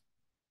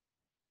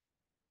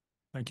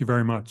 Thank you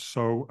very much.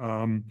 So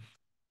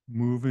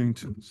moving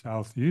to the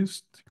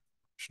Southeast,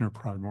 Commissioner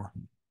Pridemore.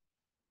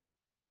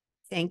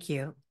 Thank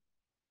you.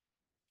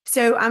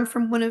 So I'm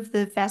from one of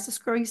the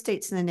fastest growing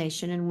states in the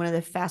nation and one of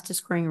the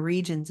fastest growing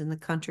regions in the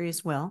country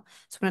as well.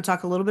 So I'm going to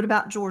talk a little bit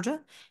about Georgia,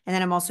 and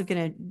then I'm also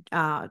going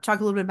to talk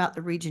a little bit about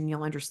the region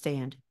you'll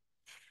understand.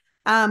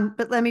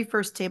 But let me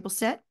first table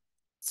set.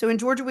 So in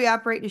Georgia, we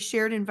operate in a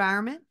shared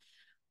environment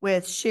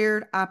with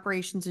shared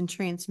operations and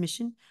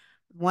transmission,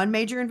 one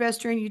major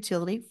investor in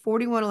utility,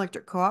 41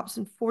 electric co-ops,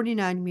 and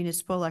 49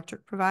 municipal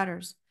electric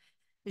providers.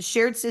 The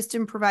shared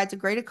system provides a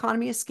great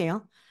economy of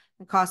scale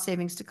and cost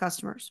savings to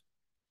customers.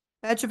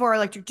 Much of our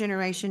electric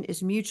generation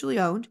is mutually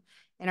owned,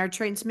 and our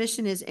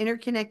transmission is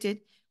interconnected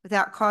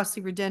without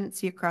costly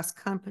redundancy across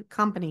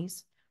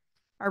companies.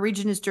 Our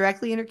region is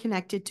directly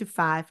interconnected to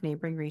 5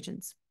 neighboring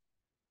regions.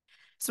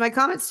 So my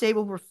comments today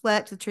will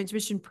reflect the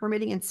transmission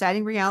permitting and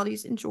siting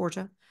realities in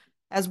Georgia,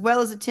 as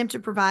well as attempt to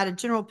provide a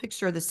general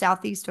picture of the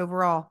Southeast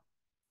overall.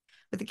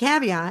 With the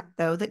caveat,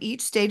 though, that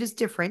each state is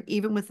different,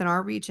 even within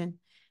our region.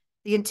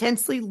 The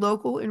intensely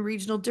local and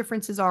regional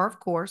differences are, of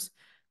course,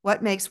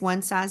 what makes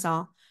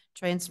one-size-all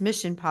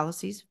transmission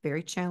policies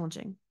very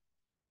challenging.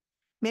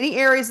 Many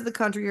areas of the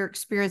country are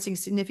experiencing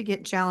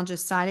significant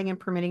challenges siting and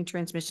permitting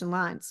transmission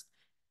lines.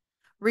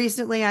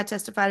 Recently, I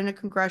testified in a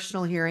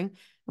congressional hearing,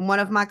 and one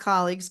of my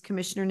colleagues,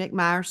 Commissioner Nick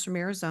Myers from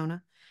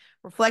Arizona,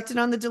 reflected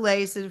on the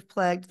delays that have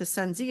plagued the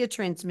SunZia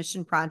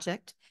transmission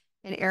project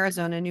in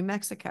Arizona and New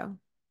Mexico.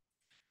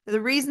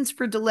 The reasons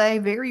for delay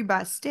vary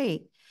by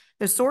state.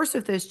 The source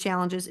of those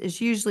challenges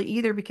is usually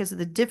either because of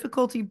the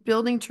difficulty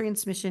building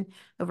transmission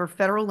over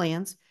federal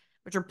lands,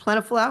 which are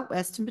plentiful out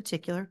west in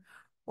particular,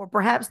 or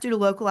perhaps due to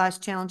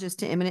localized challenges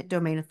to eminent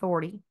domain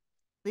authority,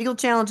 legal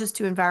challenges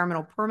to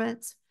environmental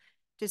permits,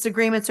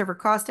 disagreements over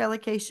cost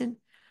allocation,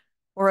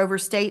 or over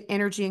state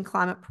energy and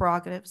climate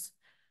prerogatives,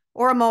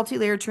 or a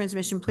multi-layered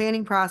transmission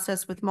planning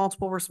process with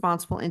multiple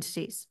responsible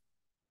entities.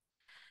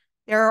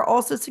 There are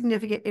also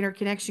significant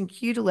interconnection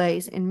queue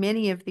delays in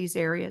many of these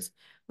areas,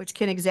 which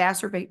can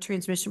exacerbate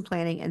transmission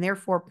planning and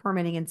therefore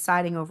permitting and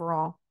siting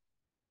overall.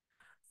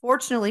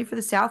 Fortunately for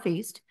the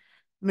Southeast,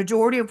 the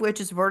majority of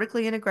which is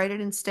vertically integrated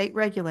and state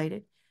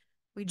regulated,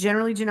 we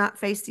generally do not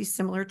face these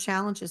similar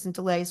challenges and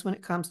delays when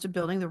it comes to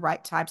building the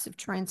right types of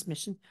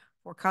transmission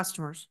for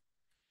customers.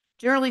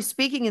 Generally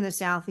speaking, in the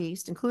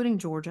Southeast, including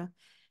Georgia,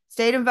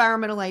 state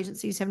environmental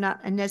agencies have not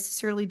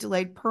unnecessarily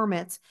delayed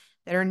permits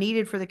that are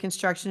needed for the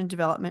construction and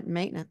development and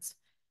maintenance.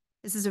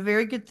 This is a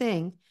very good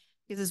thing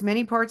because as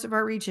many parts of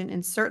our region,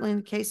 and certainly in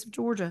the case of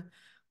Georgia,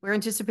 we're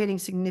anticipating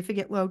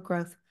significant load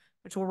growth,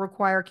 which will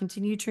require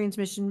continued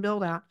transmission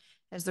build out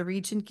as the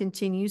region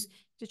continues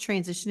to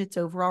transition its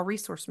overall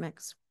resource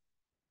mix.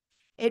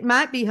 It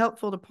might be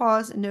helpful to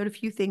pause and note a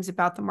few things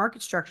about the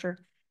market structure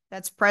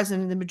that's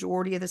present in the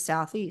majority of the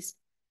Southeast.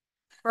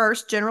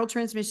 First, general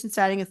transmission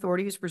siting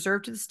authority is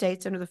reserved to the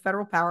states under the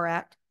Federal Power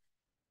Act,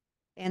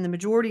 and the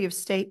majority of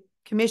state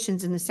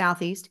commissions in the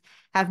Southeast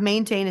have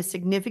maintained a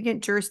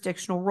significant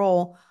jurisdictional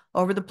role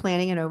over the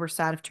planning and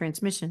oversight of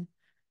transmission.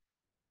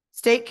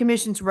 State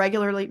commissions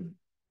regularly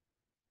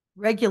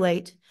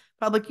regulate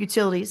public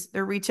utilities,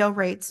 their retail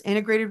rates,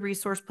 integrated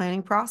resource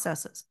planning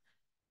processes.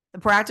 The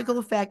practical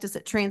effect is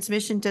that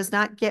transmission does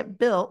not get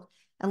built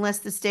unless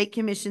the state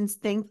commissions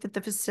think that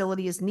the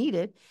facility is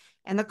needed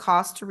and the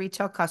cost to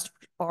retail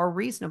customers are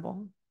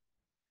reasonable.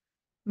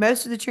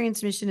 Most of the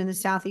transmission in the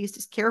Southeast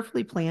is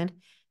carefully planned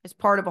as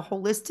part of a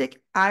holistic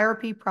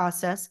IRP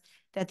process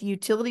that the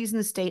utilities in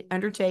the state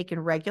undertake in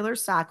regular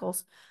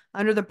cycles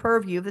under the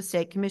purview of the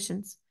state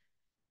commissions.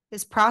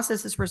 This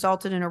process has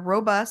resulted in a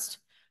robust,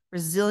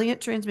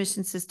 resilient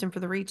transmission system for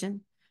the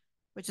region,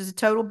 which is a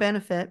total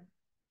benefit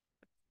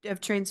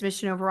of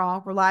transmission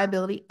overall,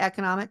 reliability,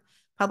 economic,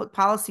 public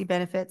policy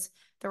benefits.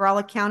 They're all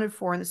accounted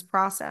for in this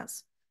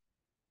process.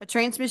 But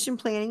transmission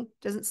planning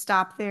doesn't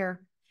stop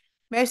there.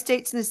 Most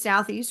states in the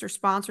Southeast are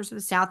sponsors of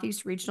the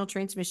Southeast Regional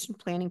Transmission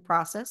Planning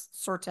Process,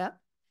 CRTP.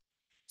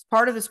 As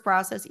part of this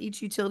process,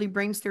 each utility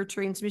brings their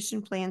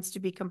transmission plans to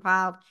be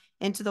compiled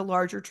into the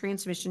larger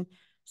transmission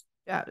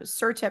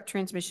CRTP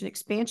transmission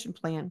expansion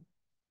plan.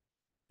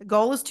 The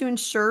goal is to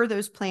ensure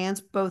those plans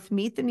both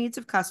meet the needs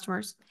of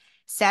customers,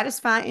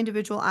 satisfy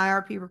individual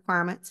IRP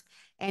requirements,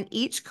 and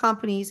each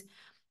company's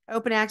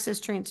open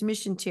access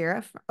transmission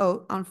tariff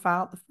on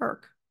file at the FERC.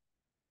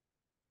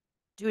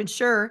 To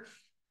ensure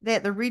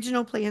that the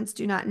regional plans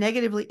do not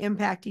negatively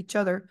impact each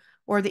other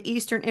or the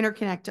Eastern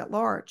Interconnect at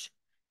large.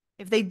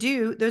 If they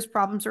do, those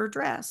problems are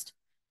addressed.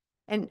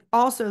 And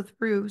also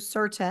through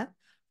CRTP,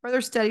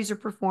 further studies are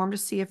performed to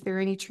see if there are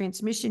any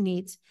transmission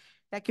needs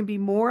that can be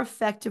more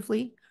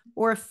effectively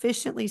or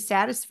efficiently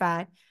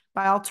satisfied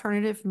by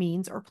alternative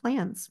means or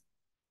plans.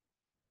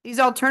 These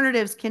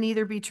alternatives can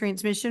either be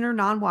transmission or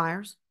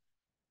non-wires,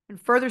 and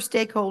further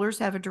stakeholders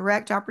have a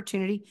direct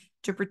opportunity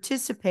to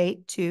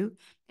participate to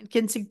and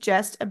can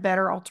suggest a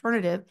better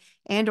alternative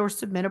and or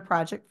submit a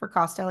project for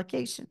cost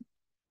allocation.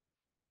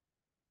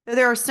 Though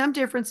there are some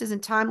differences in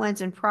timelines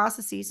and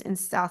processes in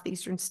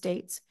southeastern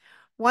states,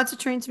 once a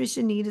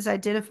transmission need is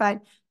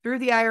identified through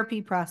the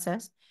IRP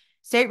process,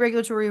 state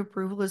regulatory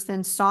approval is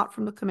then sought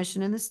from the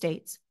commission in the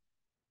states.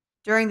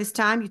 During this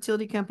time,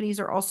 utility companies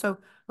are also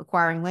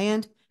acquiring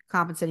land,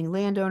 compensating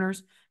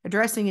landowners,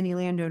 addressing any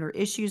landowner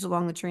issues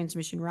along the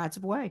transmission rights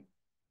of way.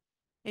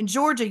 In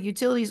Georgia,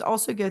 utilities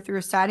also go through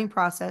a siting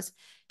process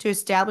to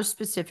establish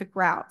specific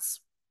routes.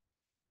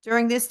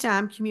 During this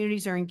time,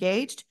 communities are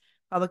engaged,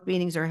 public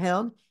meetings are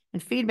held,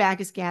 and feedback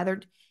is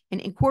gathered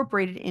and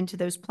incorporated into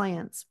those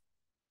plans.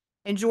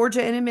 In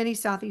Georgia and in many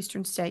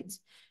southeastern states,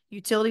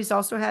 utilities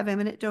also have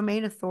eminent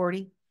domain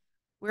authority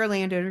where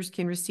landowners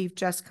can receive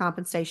just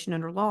compensation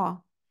under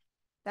law.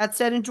 That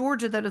said, in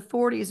Georgia, that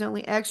authority is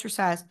only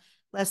exercised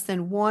less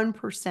than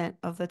 1%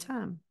 of the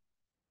time.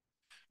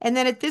 And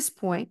then at this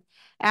point,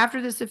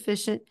 after this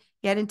efficient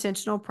yet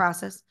intentional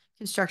process,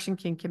 construction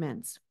can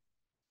commence.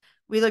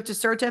 We look to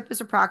CRTP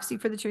as a proxy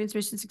for the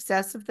transmission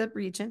success of the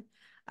region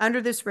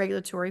under this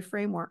regulatory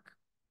framework.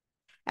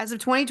 As of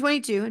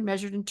 2022, and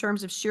measured in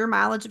terms of sheer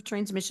mileage of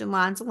transmission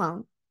lines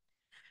alone,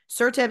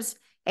 CRTP's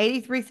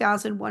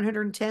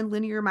 83,110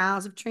 linear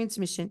miles of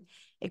transmission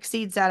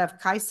exceeds that of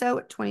CAISO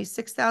at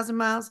 26,000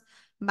 miles,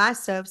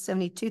 MISO of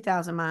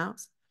 72,000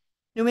 miles,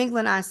 New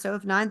England ISO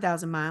of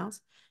 9,000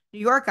 miles, New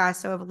York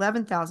ISO of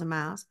 11,000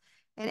 miles,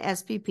 and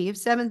SPP of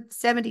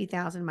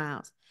 70,000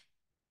 miles.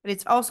 But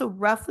it's also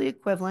roughly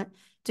equivalent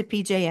to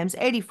PJM's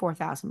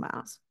 84,000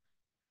 miles.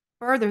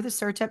 Further, the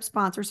CRTP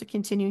sponsors are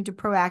continuing to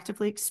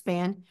proactively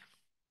expand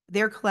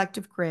their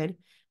collective grid,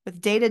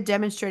 with data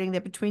demonstrating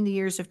that between the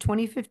years of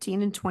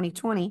 2015 and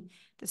 2020,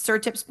 the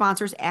CRTP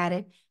sponsors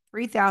added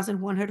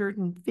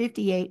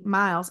 3,158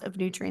 miles of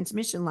new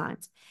transmission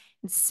lines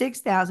and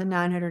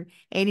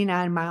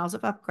 6,989 miles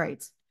of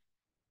upgrades.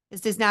 This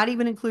does not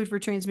even include for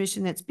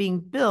transmission that's being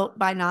built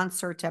by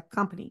non-CRTP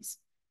companies.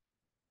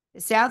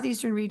 The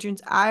Southeastern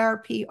region's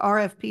IRP,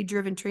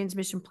 RFP-driven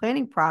transmission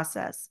planning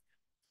process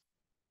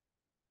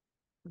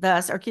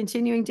thus are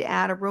continuing to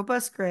add a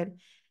robust grid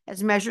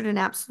as measured in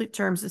absolute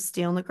terms of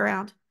steel in the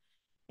ground.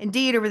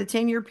 Indeed, over the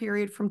 10-year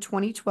period from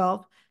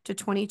 2012 to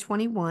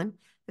 2021,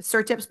 the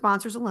CRTP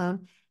sponsors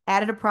alone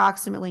added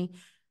approximately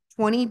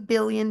 $20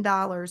 billion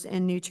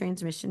in new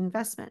transmission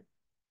investment.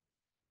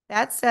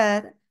 That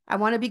said, I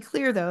want to be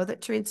clear, though,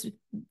 that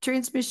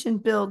transmission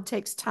build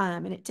takes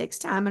time, and it takes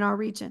time in our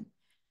region.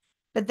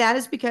 But that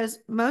is because,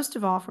 most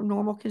of all, from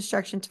normal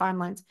construction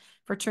timelines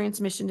for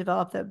transmission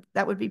development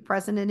that would be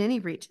present in any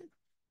region.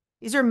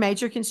 These are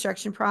major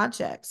construction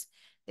projects.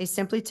 They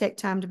simply take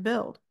time to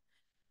build.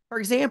 For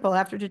example,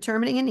 after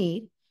determining a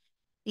need,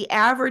 the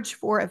average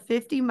for a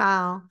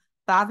 50-mile,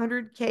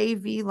 500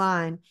 kV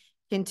line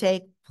can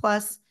take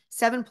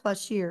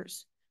 7+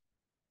 years.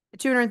 A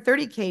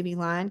 230 kV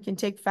line can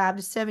take 5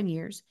 to 7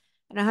 years,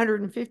 and a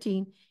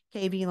 115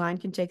 kV line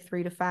can take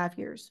 3 to 5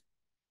 years.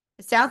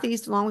 The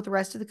Southeast, along with the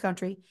rest of the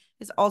country,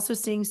 is also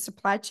seeing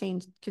supply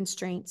chain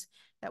constraints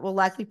that will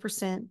likely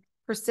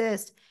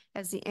persist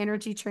as the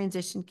energy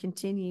transition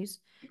continues,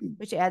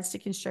 which adds to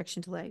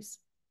construction delays.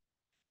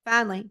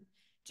 Finally,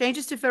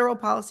 changes to federal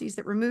policies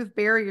that remove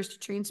barriers to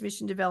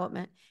transmission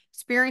development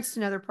experienced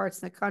in other parts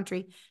of the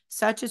country,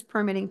 such as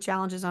permitting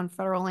challenges on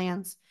federal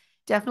lands,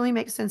 definitely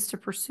make sense to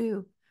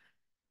pursue.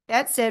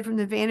 That said, from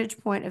the vantage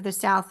point of the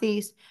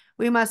Southeast,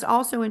 we must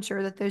also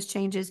ensure that those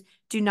changes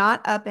do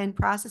not upend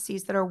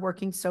processes that are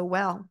working so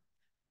well.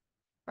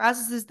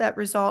 Processes that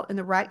result in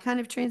the right kind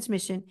of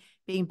transmission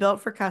being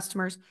built for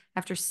customers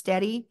after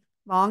steady,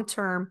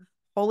 long-term,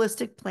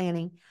 holistic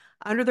planning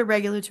under the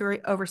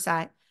regulatory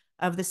oversight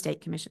of the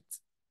state commissions.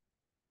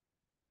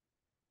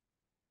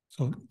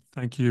 So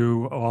thank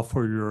you all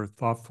for your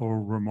thoughtful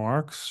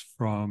remarks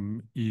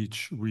from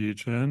each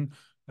region.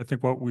 I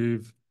think what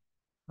we've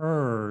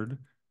heard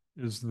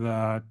is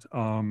that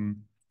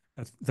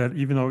that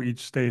even though each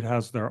state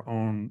has their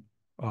own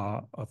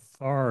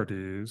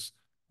authorities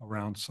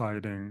around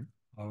siting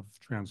of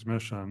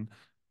transmission,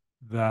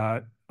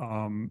 that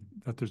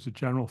that there's a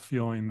general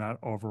feeling that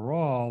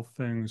overall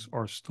things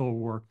are still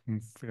working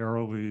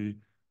fairly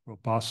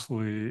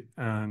robustly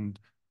and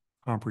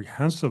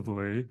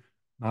comprehensively,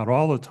 not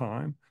all the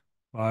time,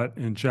 but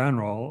in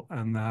general,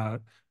 and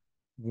that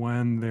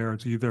when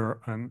there's either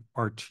an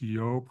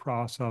RTO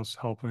process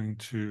helping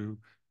to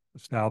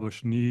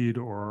establish need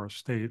or a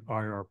state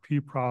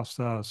IRP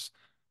process,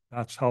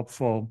 that's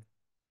helpful,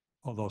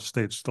 although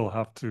states still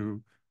have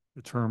to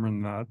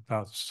determine that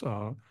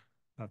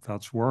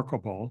that's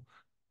workable.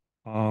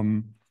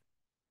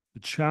 The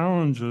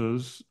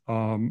challenges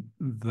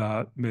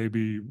that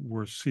maybe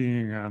we're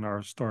seeing and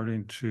are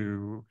starting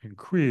to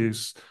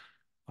increase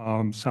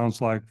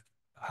sounds like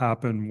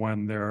happen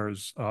when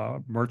there's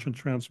merchant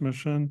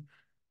transmission,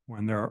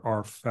 when there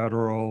are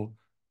federal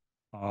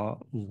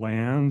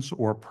lands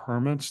or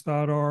permits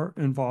that are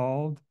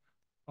involved,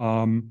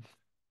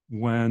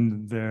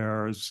 when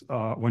there's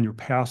when you're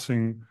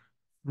passing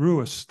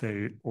through a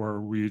state or a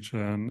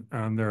region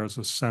and there's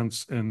a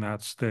sense in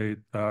that state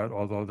that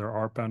although there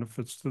are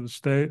benefits to the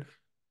state,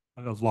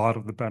 a lot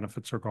of the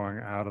benefits are going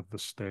out of the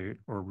state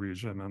or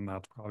region, and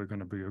that's probably going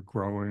to be a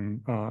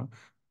growing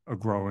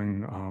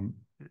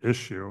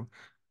issue.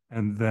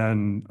 And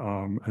then,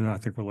 and I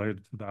think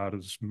related to that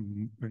is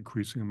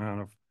increasing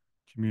amount of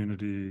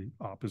community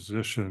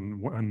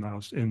opposition when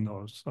in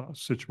those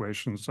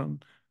situations.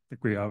 And I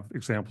think we have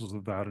examples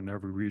of that in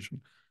every region.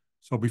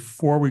 So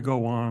before we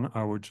go on,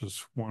 I would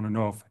just want to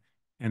know if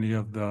any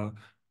of the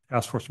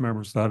task force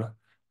members that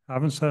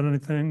haven't said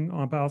anything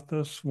about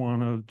this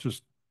want to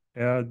just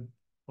add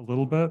a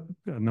little bit,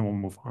 and then we'll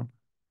move on.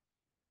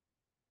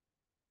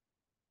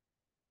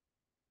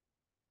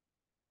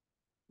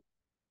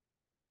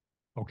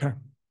 Okay.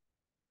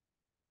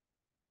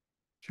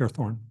 Chair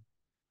Thorne.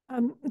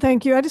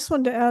 Thank you. I just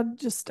wanted to add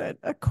just a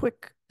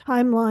quick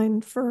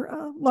timeline for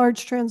a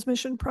large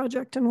transmission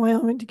project in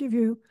Wyoming to give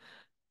you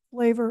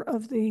flavor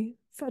of the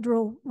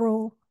federal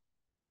role.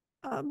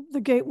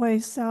 The Gateway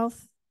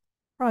South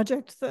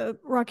project, the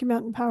Rocky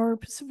Mountain Power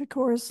Pacific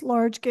Course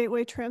large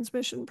gateway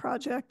transmission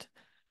project,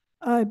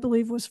 I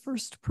believe was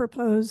first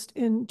proposed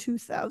in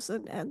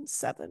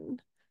 2007.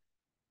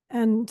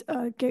 And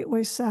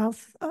Gateway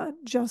South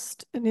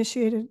just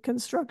initiated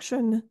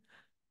construction,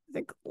 I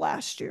think,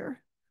 last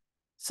year.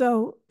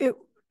 So it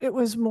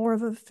was more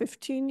of a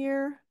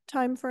 15-year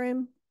time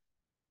frame,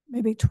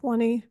 maybe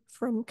 20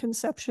 from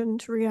conception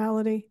to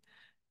reality.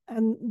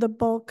 And the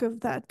bulk of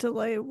that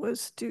delay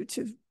was due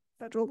to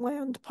federal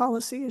land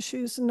policy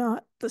issues,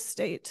 not the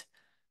state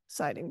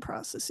siting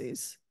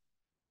processes.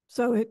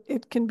 So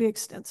it can be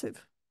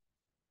extensive.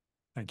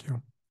 Thank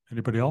you.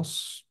 Anybody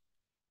else?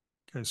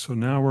 Okay, so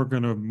now we're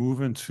going to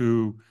move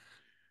into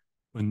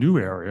a new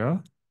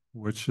area,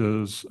 which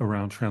is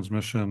around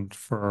transmission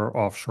for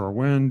offshore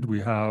wind.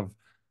 We have,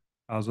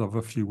 as of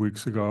a few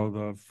weeks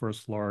ago,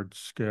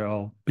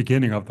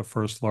 beginning of the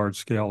first large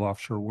scale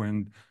offshore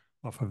wind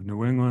off of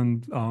New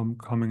England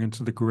coming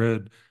into the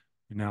grid.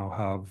 We now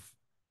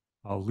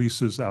have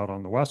leases out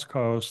on the West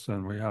Coast,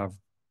 and we have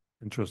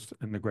interest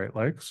in the Great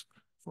Lakes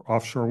for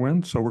offshore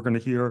wind. So we're going to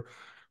hear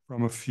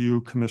from a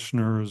few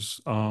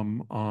commissioners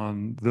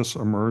on this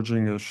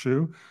emerging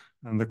issue.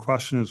 And the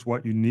question is,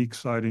 what unique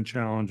siting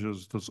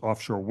challenges does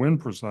offshore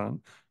wind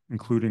present,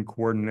 including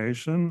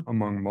coordination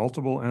among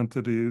multiple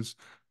entities,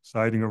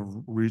 siting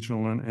of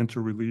regional and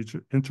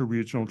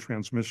interregional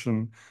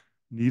transmission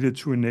needed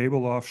to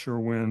enable offshore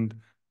wind,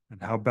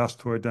 and how best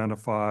to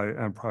identify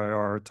and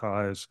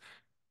prioritize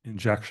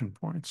injection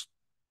points?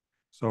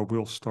 So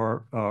we'll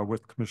start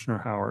with Commissioner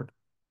Howard.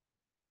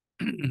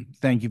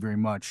 Thank you very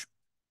much.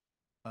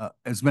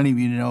 As many of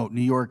you know,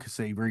 New York has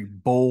a very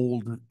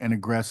bold and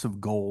aggressive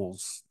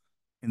goals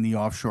in the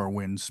offshore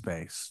wind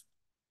space.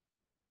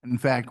 In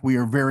fact, we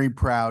are very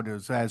proud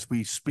as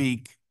we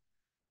speak,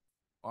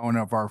 one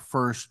of our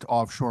first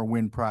offshore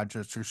wind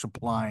projects are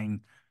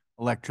supplying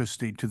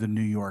electricity to the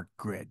New York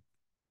grid.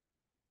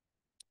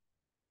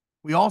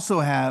 We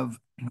also have,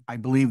 I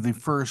believe, the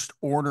first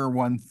Order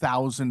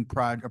 1000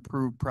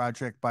 approved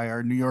project by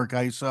our New York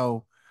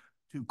ISO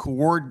to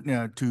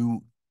coordinate,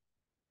 to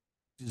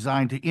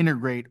design to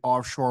integrate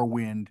offshore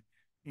wind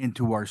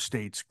into our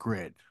state's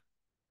grid.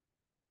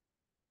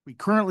 We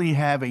currently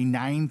have a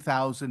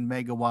 9,000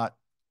 megawatt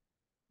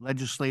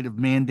legislative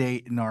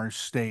mandate in our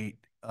state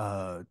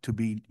to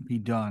be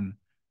done.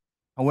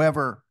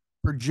 However,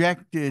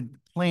 projected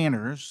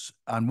planners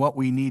on what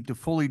we need to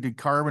fully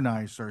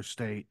decarbonize our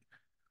state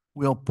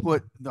will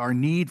put our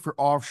need for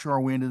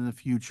offshore wind in the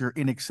future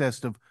in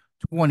excess of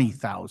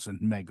 20,000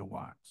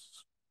 megawatts.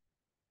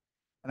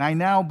 And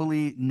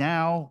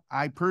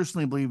I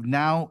personally believe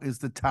now is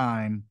the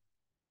time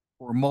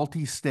for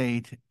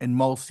multi-state and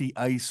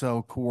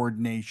multi-ISO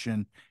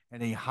coordination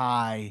at a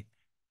high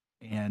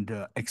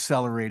and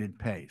accelerated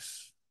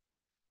pace.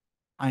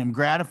 I am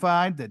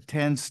gratified that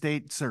 10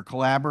 states are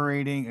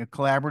collaborating. A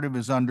collaborative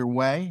is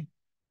underway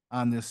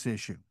on this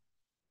issue.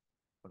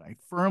 But I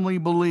firmly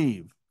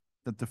believe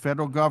that the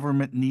federal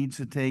government needs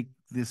to take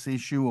this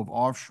issue of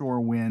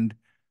offshore wind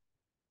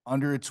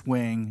under its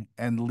wing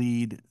and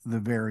lead the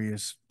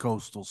various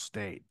coastal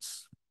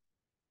states.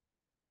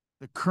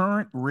 The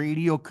current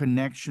radio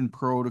connection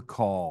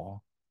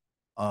protocol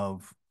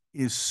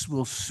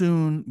will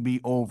soon be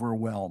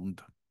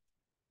overwhelmed,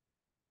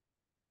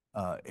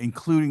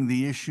 including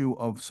the issue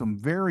of some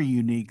very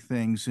unique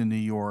things in New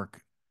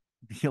York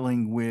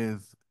dealing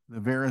with the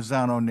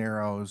Verrazano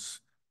Narrows,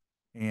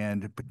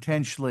 and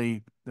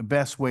potentially the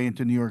best way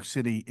into New York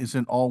City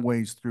isn't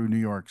always through New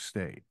York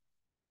State.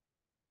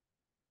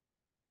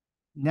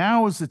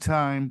 Now is the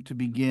time to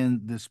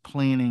begin this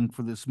planning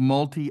for this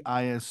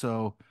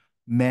multi-ISO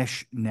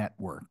mesh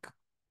network.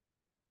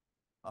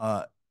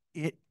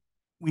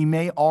 We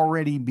may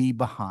already be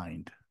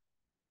behind.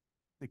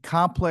 The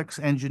complex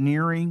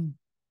engineering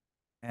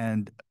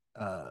and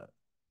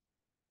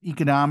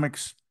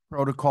economics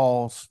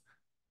protocols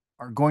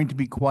are going to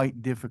be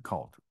quite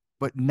difficult,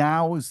 but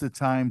now is the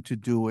time to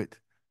do it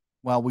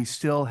while we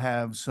still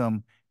have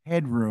some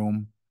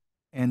headroom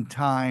and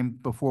time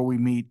before we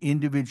meet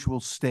individual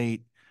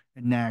state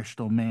and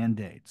national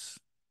mandates.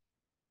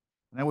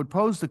 And I would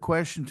pose the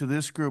question to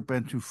this group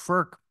and to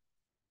FERC,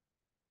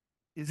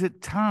 is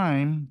it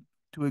time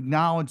to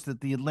acknowledge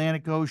that the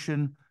Atlantic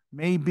Ocean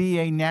may be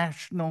a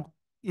national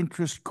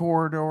interest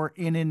corridor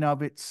in and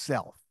of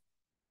itself?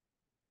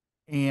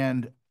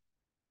 And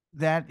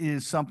that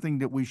is something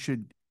that we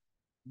should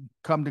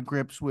come to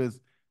grips with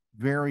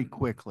very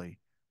quickly.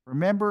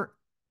 Remember,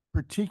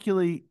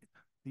 particularly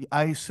the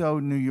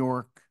ISO New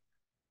York,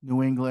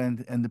 New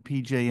England, and the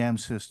PJM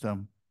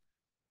system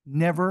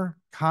never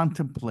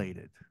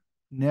contemplated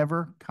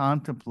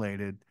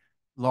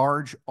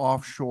large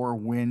offshore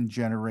wind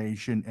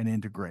generation and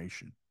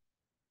integration.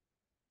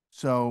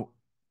 So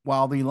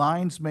while the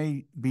lines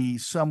may be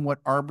somewhat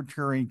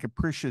arbitrary and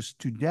capricious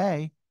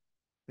today,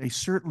 they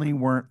certainly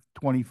weren't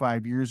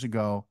 25 years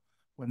ago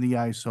when the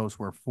ISOs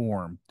were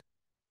formed.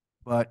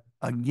 But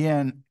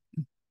again,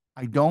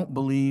 I don't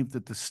believe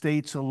that the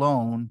states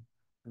alone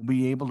will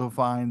be able to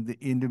find the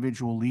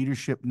individual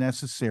leadership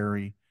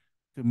necessary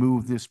to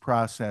move this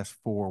process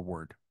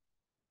forward.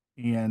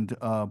 And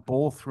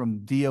both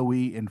from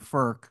DOE and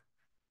FERC,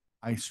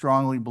 I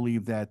strongly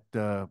believe that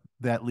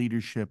that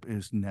leadership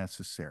is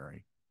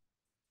necessary.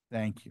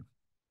 Thank you.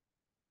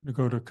 We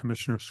go to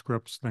Commissioner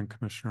Scripps, then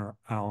Commissioner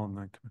Allen,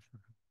 then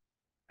Commissioner.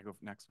 I go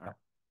next. All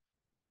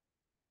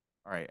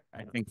right.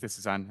 I think this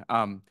is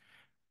on.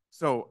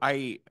 So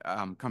I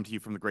come to you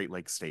from the Great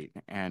Lakes State,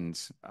 and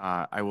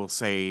I will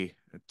say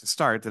to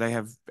start that I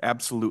have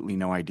absolutely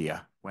no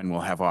idea when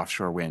we'll have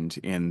offshore wind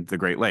in the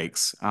Great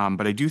Lakes.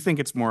 But I do think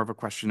it's more of a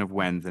question of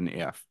when than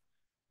if.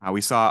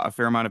 We saw a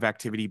fair amount of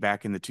activity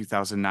back in the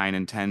 2009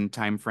 and 10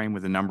 timeframe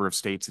with a number of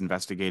states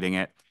investigating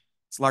it.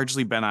 It's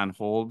largely been on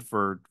hold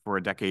for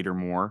a decade or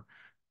more.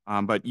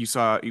 But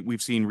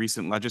we've seen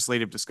recent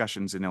legislative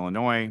discussions in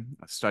Illinois,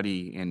 a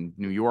study in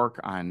New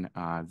York on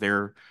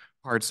their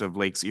parts of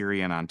Lakes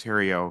Erie and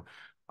Ontario,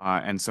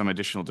 and some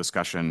additional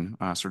discussion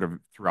sort of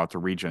throughout the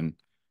region.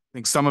 I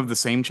think some of the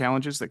same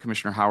challenges that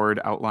Commissioner Howard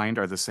outlined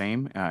are the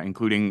same,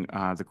 including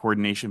the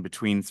coordination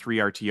between 3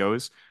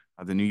 RTOs,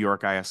 the New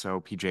York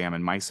ISO, PJM,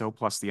 and MISO,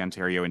 plus the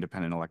Ontario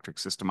Independent Electric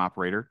System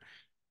Operator.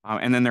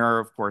 And then there are,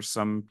 of course,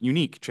 some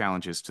unique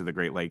challenges to the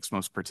Great Lakes,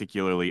 most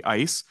particularly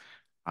ice.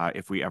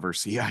 If we ever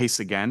see ice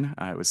again,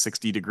 it was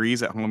 60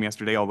 degrees at home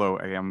yesterday, although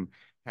I am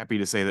happy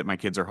to say that my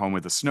kids are home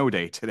with a snow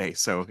day today,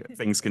 so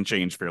things can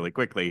change fairly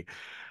quickly.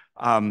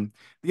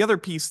 The other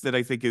piece that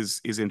I think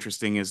is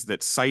interesting is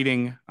that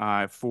siting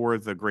for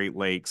the Great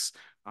Lakes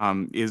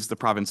is the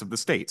province of the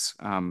states,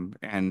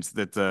 and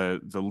that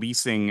the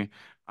leasing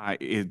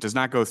it does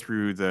not go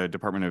through the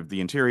Department of the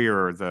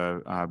Interior or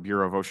the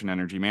Bureau of Ocean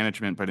Energy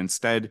Management, but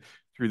instead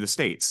through the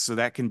states. So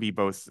that can be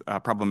both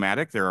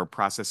problematic. There are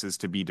processes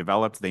to be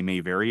developed. They may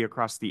vary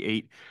across the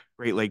 8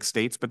 Great Lakes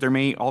states, but there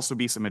may also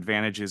be some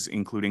advantages,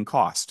 including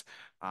cost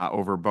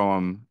over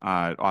BOEM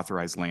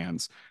authorized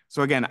lands.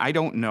 So again, I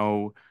don't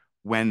know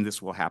when this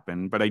will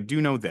happen, but I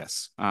do know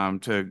this.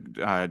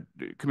 To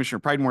Commissioner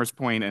Pridemore's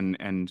point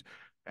and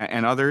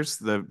others,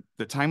 the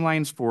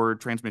timelines for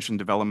transmission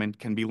development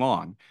can be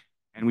long.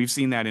 And we've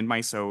seen that in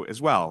MISO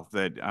as well,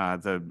 that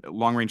the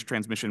long-range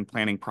transmission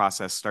planning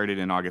process started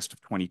in August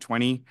of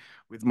 2020,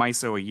 with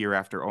MISO a year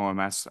after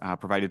OMS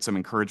provided some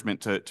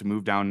encouragement to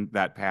move down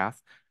that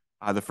path.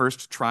 The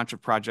first tranche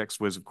of projects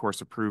was, of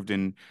course, approved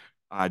in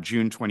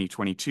June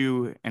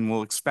 2022, and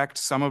we'll expect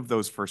some of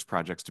those first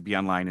projects to be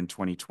online in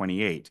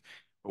 2028.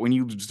 But when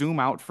you zoom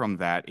out from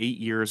that, 8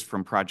 years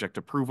from project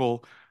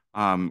approval,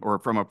 or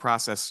from a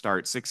process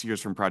start, 6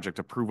 years from project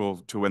approval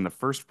to when the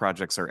first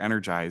projects are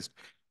energized,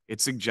 it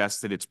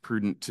suggests that it's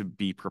prudent to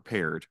be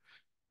prepared.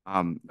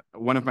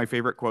 One of my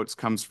favorite quotes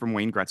comes from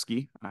Wayne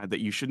Gretzky, that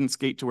you shouldn't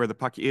skate to where the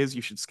puck is,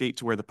 you should skate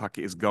to where the puck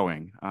is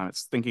going.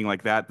 It's thinking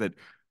like that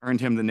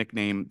earned him the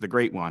nickname the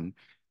Great One.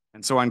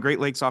 And so on Great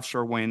Lakes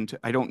Offshore Wind,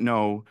 I don't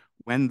know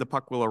when the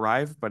puck will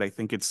arrive, but I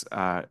think it's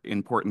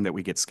important that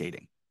we get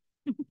skating.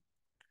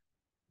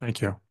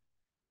 Thank you.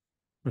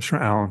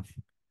 Commissioner Allen.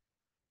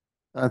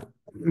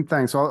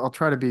 Thanks. I'll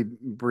try to be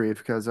brief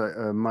because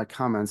my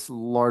comments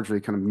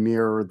largely kind of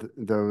mirror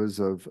those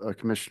of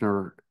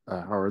Commissioner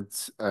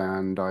Howard's,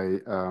 and I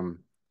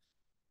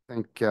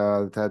think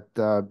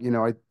that you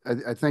know,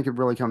 I think it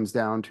really comes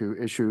down to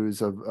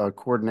issues of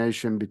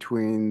coordination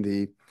between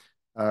the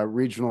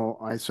regional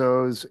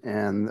ISOs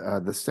and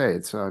the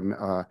states.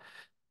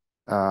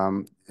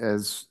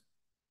 As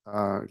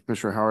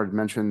Commissioner Howard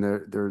mentioned,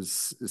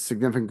 there's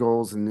significant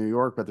goals in New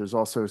York, but there's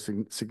also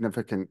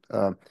significant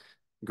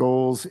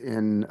goals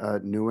in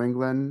New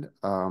England.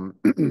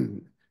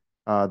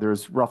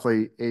 There's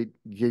roughly 8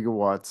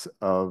 gigawatts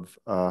of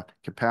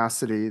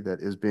capacity that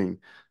is being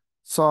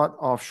sought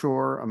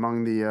offshore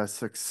among the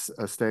 6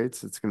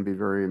 states. It's going to be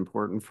very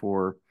important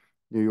for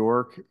New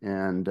York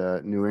and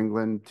New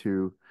England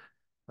to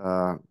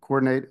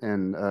coordinate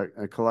and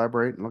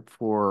collaborate and look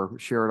for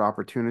shared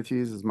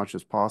opportunities as much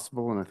as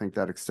possible. And I think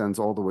that extends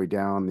all the way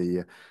down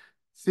the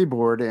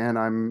seaboard. And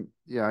I'm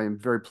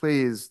very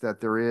pleased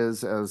that there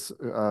is, as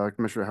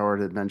Commissioner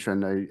Howard had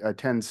mentioned, a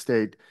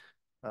 10-state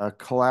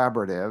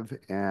collaborative.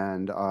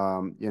 And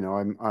you know,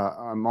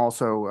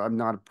 I'm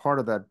not a part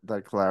of that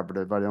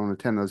collaborative. I don't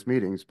attend those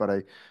meetings, but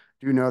I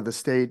do know the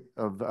state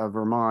of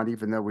Vermont,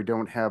 even though we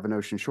don't have an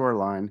ocean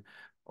shoreline,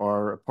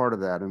 are a part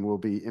of that and will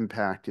be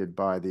impacted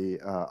by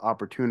the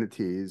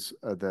opportunities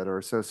that are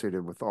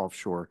associated with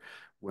offshore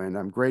wind.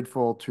 I'm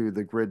grateful to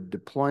the Grid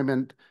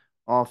Deployment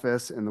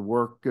Office and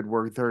the good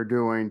work they're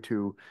doing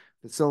to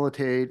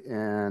facilitate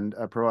and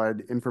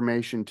provide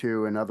information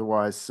to and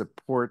otherwise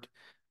support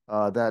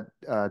that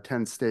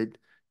 10-state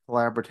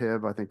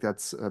collaborative. I think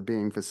that's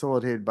being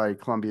facilitated by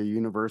Columbia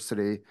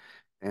University,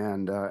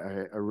 and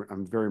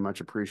I'm very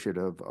much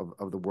appreciative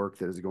of the work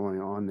that is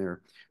going on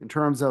there. In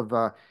terms of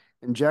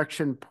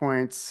injection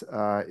points,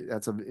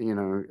 that's a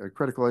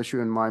critical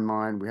issue in my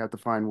mind. We have to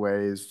find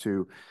ways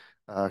to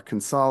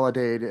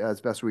consolidate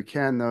as best we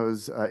can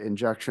those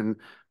injection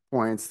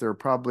points. There are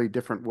probably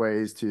different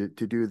ways to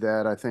do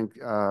that. I think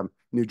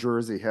New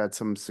Jersey had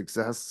some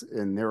success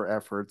in their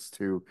efforts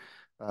to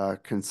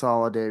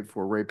consolidate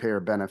for ratepayer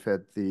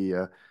benefit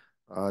the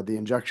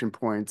injection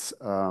points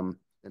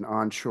and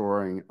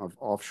onshoring of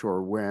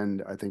offshore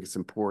wind. I think it's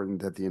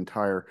important that the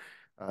entire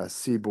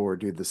seaboard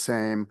do the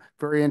same.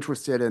 Very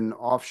interested in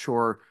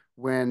offshore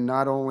wind,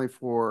 not only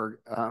for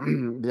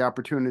the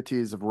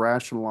opportunities of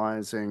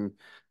rationalizing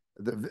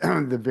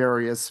the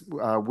various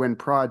wind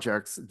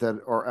projects that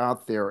are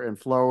out there and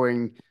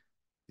flowing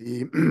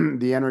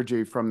the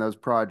energy from those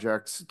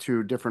projects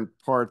to different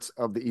parts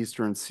of the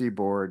eastern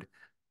seaboard.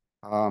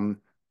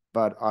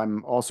 But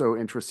I'm also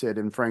interested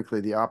in,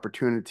 frankly, the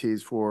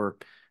opportunities for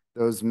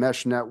those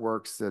mesh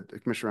networks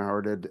that Commissioner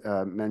Howard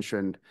had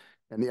mentioned,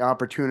 and the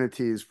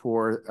opportunities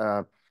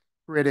for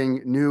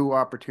creating new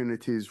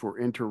opportunities for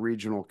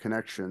interregional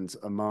connections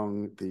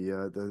among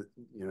the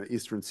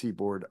eastern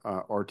seaboard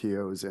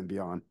RTOs and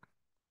beyond.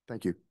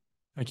 Thank you.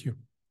 Thank you.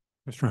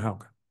 Commissioner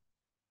Houck.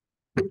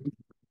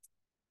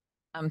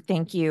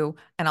 Thank you.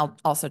 And I'll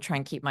also try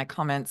and keep my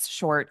comments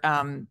short,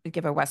 to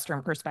give a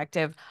Western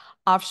perspective.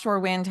 Offshore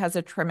wind has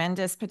a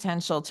tremendous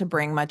potential to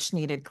bring much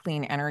needed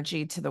clean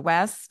energy to the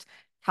West.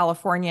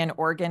 California and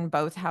Oregon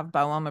both have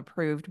BOEM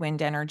approved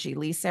wind energy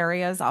lease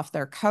areas off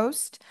their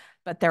coast,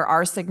 but there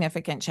are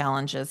significant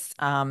challenges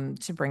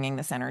to bringing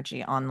this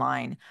energy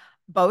online.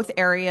 Both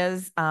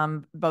areas,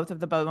 both of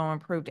the BOEM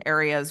approved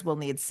areas will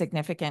need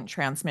significant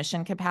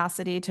transmission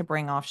capacity to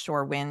bring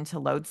offshore wind to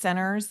load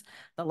centers.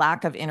 The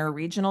lack of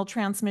interregional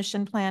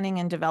transmission planning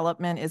and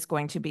development is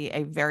going to be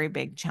a very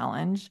big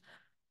challenge.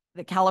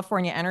 The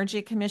California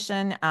Energy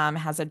Commission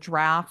has a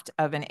draft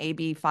of an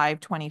AB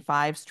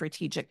 525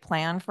 strategic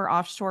plan for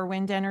offshore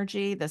wind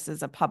energy. This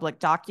is a public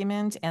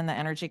document, and the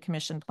Energy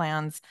Commission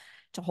plans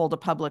to hold a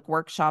public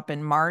workshop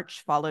in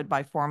March, followed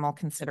by formal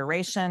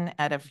consideration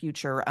at a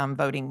future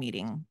voting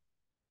meeting.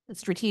 The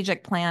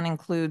strategic plan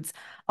includes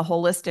a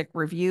holistic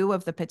review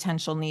of the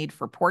potential need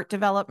for port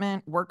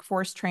development,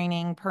 workforce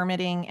training,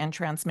 permitting, and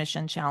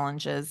transmission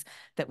challenges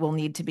that will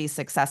need to be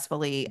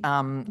successfully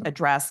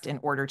addressed in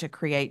order to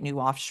create new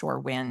offshore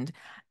wind.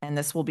 And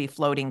this will be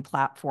floating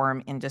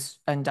platform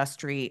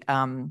industry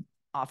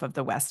off of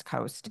the West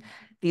Coast.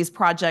 These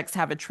projects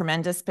have a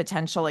tremendous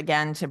potential,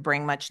 again, to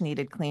bring much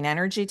needed clean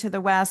energy to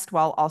the West,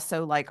 while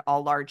also, like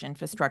all large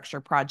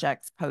infrastructure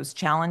projects, pose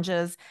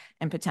challenges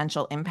and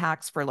potential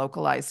impacts for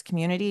localized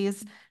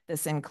communities.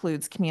 This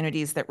includes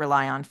communities that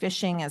rely on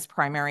fishing as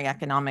primary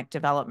economic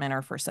development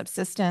or for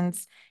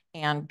subsistence,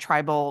 and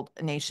tribal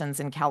nations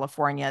in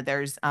California.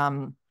 There's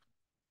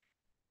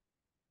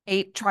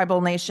 8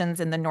 tribal nations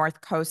in the north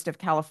coast of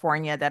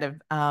California that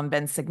have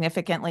been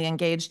significantly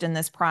engaged in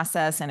this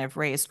process and have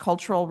raised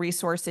cultural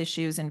resource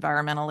issues,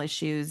 environmental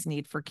issues,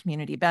 need for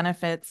community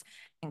benefits,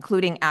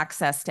 including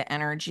access to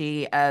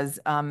energy, as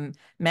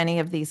many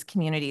of these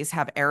communities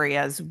have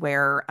areas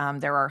where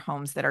there are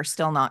homes that are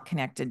still not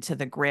connected to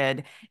the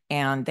grid,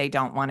 and they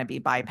don't want to be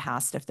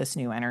bypassed if this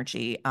new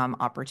energy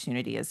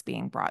opportunity is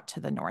being brought to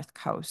the North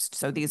Coast.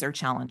 So these are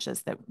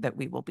challenges that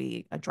we will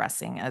be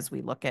addressing as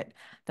we look at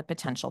the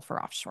potential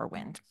for offshore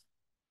wind.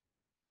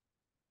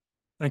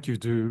 Thank you.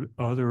 Do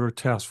other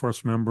task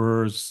force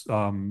members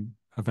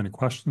have any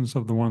questions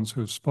of the ones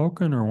who have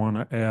spoken, or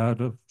want to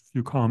add a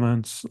few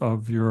comments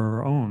of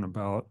your own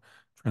about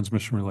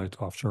transmission related to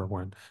offshore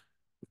wind?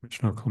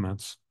 Commissioner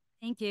Clements.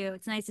 Thank you.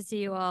 It's nice to see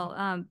you all.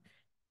 I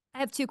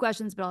have two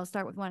questions, but I'll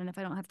start with one. And if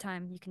I don't have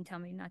time, you can tell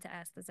me not to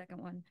ask the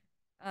second one.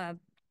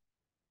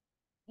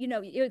 You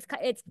know,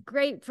 it's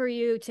great for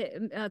you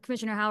to,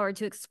 Commissioner Howard,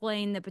 to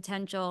explain the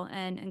potential,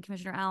 and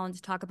Commissioner Allen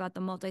to talk about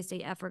the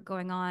multi-state effort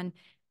going on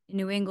in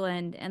New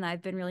England. And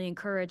I've been really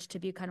encouraged to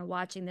be kind of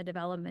watching the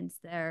developments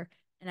there.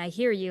 And I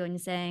hear you in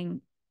saying,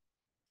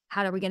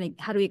 how do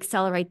we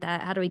accelerate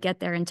that? How do we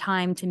get there in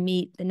time to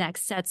meet the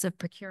next sets of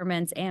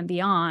procurements and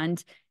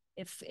beyond,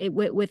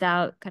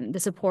 without kind of the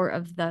support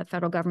of the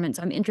federal government?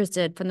 So I'm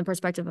interested from the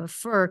perspective of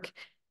FERC. Do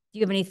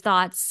you have any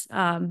thoughts,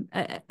 and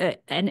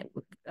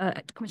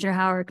Commissioner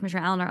Howard,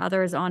 Commissioner Allen, or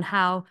others, on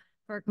how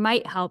FERC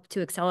might help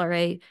to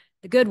accelerate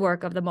the good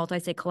work of the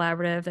multi-state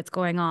collaborative that's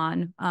going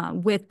on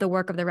with the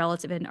work of the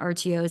relative and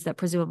RTOs that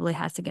presumably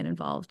has to get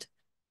involved,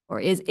 or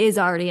is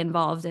already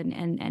involved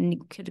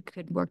and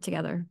could work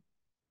together?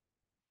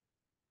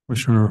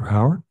 Commissioner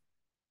Howard?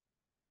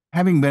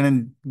 Having been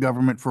in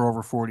government for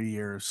over 40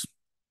 years,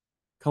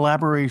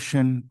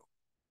 collaboration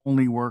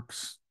only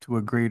works to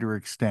a greater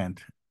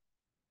extent.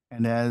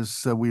 And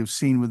as we have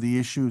seen with the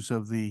issues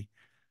of the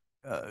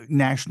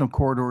national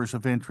corridors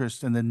of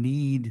interest and the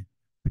need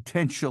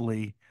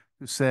potentially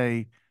to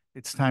say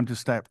it's time to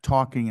stop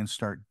talking and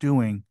start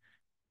doing,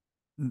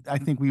 I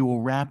think we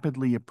will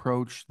rapidly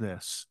approach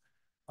this.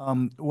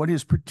 What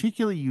is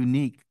particularly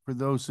unique for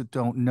those that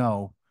don't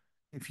know,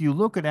 if you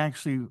look at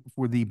actually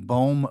where the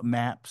BOEM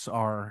maps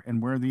are and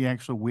where the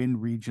actual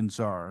wind regions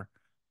are,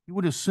 you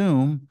would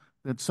assume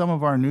that some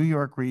of our New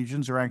York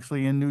regions are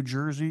actually in New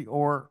Jersey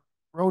or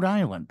Rhode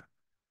Island,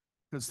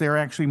 because they're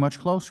actually much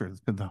closer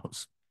to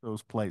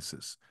those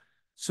places.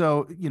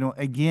 So, you know,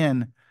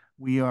 again,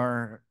 we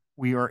are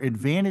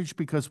advantaged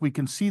because we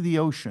can see the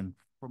ocean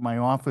from my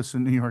office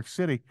in New York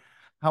City.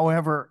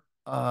 However,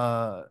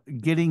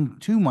 getting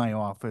to my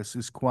office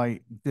is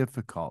quite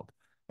difficult.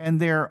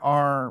 And there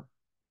are,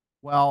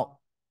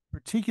 well,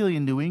 particularly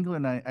in New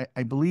England,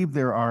 I believe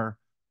there are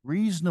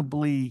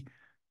reasonably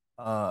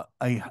a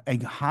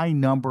high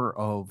number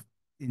of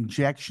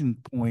injection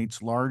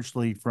points,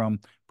 largely from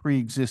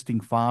pre-existing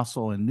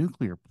fossil and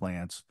nuclear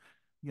plants.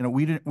 You know,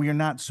 we are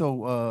not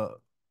so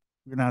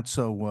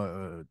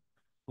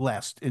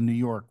blessed in New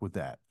York with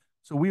that.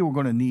 So we were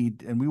going to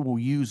need, and we will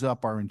use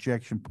up our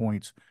injection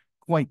points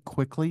quite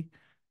quickly.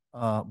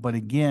 But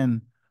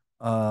again,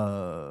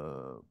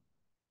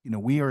 you know,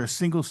 we are a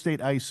single state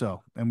ISO,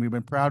 and we've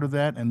been proud of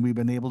that, and we've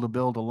been able to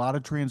build a lot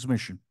of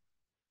transmission,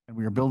 and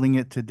we are building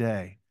it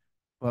today.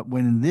 But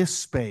when in this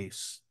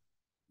space,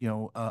 you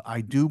know,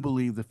 I do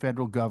believe the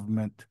federal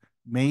government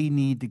may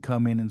need to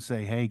come in and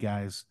say, hey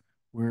guys,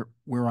 we're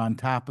on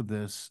top of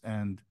this,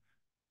 and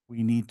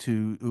we need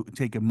to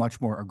take a much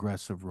more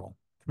aggressive role.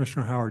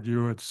 Commissioner Howard,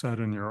 you had said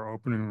in your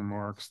opening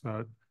remarks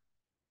that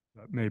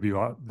maybe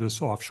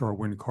this offshore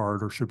wind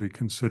corridor should be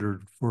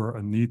considered for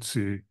a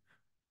NETC,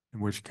 in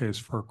which case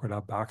FERC would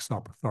have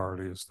backstop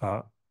authority. Is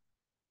that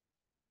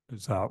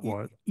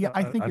what? Yeah,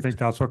 I think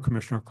that's what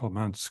Commissioner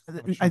Clements.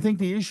 I think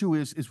the issue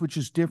is which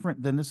is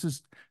different than this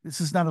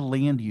is not a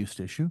land use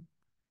issue.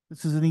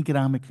 This is an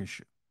economic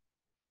issue.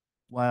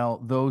 While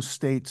those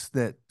states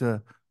that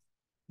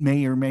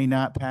may or may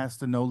not pass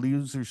the no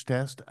losers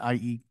test,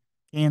 i.e.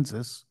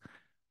 Kansas,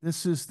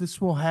 this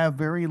will have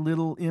very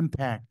little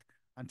impact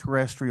on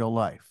terrestrial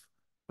life,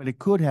 but it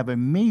could have a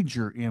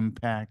major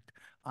impact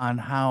on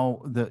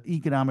how the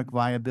economic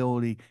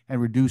viability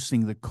and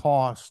reducing the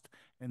cost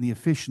and the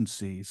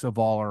efficiencies of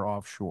all our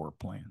offshore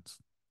plans.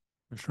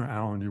 Commissioner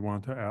Allen, you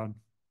want to add?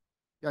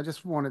 Yeah, I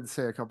just wanted to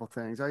say a couple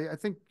things. I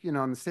think, you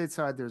know, on the state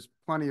side, there's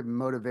plenty of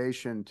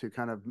motivation to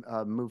kind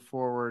of move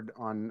forward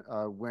on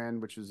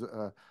wind, which is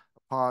a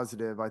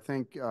positive. I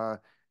think, you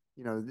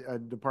know, the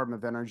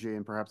Department of Energy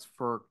and perhaps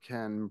FERC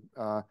can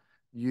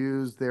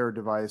use their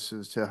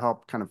devices to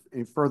help kind of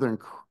further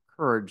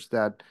encourage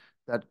that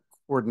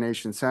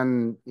coordination,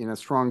 send, you know,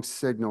 strong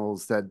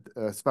signals that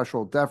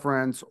special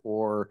deference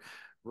or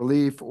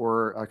relief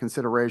or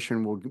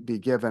consideration will be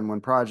given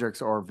when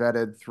projects are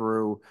vetted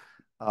through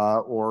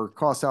or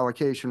cost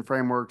allocation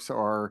frameworks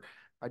are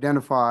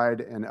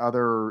identified and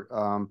other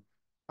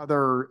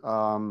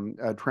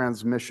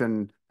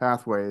transmission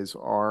pathways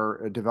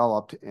are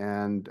developed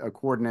and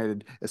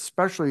coordinated,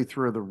 especially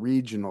through the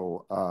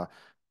regional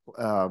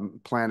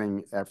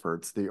planning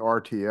efforts, the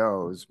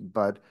RTOs,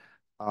 but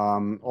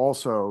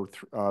also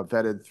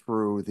vetted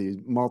through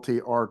the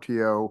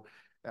multi-RTO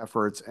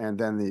efforts and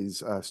then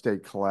these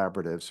state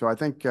collaboratives. So I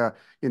think,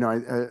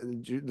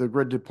 the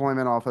grid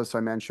deployment office I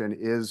mentioned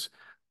is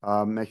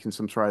making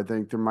some strides. I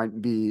think there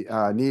might be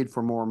a need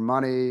for more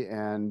money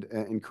and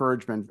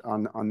encouragement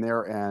on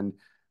their end.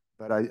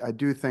 But I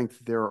do think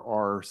there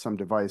are some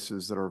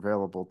devices that are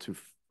available to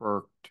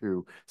FERC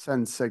to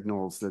send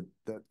signals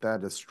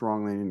that is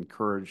strongly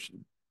encouraged,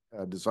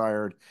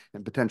 desired,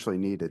 and potentially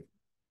needed.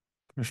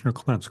 Commissioner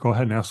Clance, go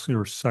ahead and ask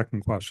your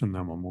second question,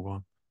 then we'll move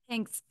on.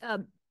 Thanks.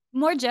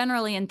 More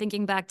generally, and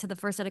thinking back to the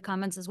first set of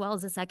comments as well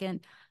as the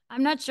second,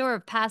 I'm not sure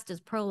if past is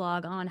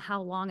prologue on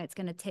how long it's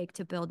going to take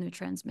to build new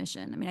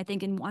transmission. I mean, I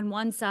think on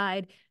one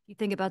side, you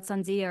think about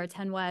SunZia or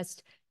 10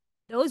 West,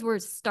 those were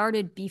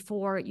started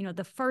before,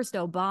 the first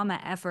Obama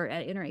effort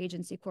at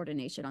interagency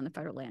coordination on the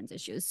federal lands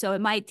issues. So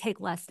it might take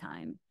less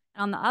time.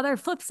 On the other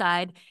flip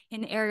side,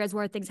 in areas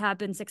where things have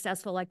been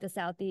successful, like the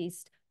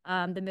Southeast,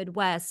 the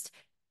Midwest,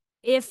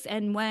 if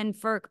and when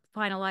FERC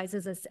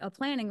finalizes a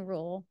planning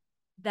rule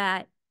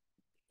that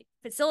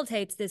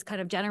facilitates this kind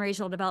of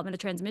generational development of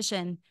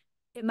transmission,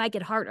 it might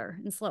get harder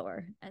and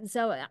slower. And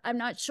so I'm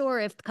not sure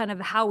if kind of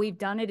how we've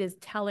done it is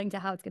telling to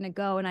how it's going to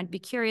go. And I'd be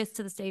curious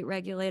to the state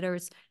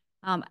regulators,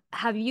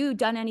 have you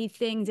done any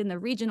things in the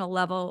regional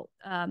level,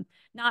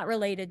 not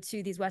related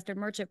to these Western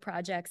Merchant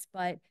projects,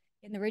 but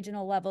in the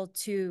regional level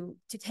to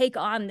take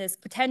on this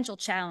potential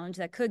challenge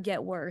that could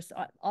get worse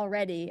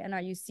already? And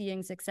are you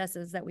seeing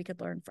successes that we could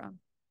learn from?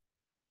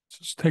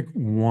 Just take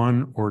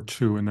one or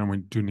two, and then we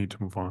do need to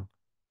move on.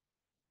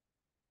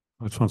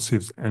 I just want to see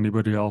if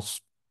anybody else,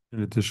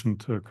 in addition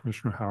to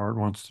Commissioner Howard,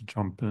 wants to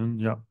jump in.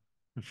 Yeah,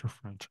 Commissioner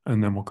French,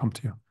 and then we'll come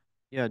to you.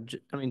 Yeah,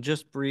 I mean,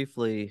 just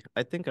briefly,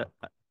 I think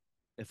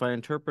if I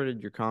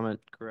interpreted your comment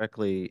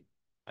correctly,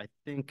 I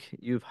think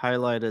you've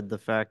highlighted the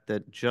fact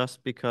that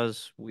just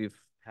because we've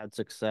had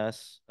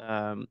success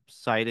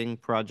citing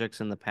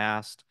projects in the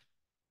past,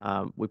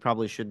 we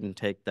probably shouldn't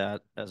take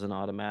that as an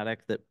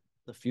automatic, that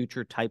the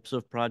future types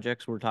of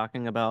projects we're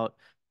talking about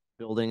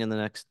building in the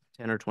next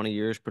 10 or 20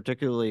 years,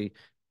 particularly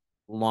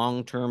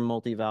long-term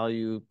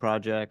multi-value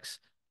projects,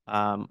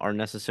 are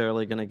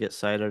necessarily going to get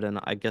cited. And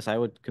I guess I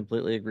would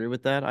completely agree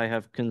with that. I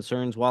have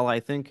concerns. While I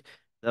think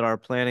that our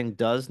planning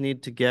does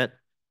need to get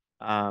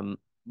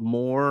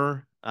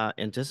more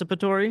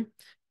anticipatory,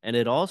 and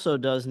it also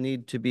does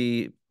need to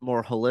be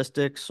more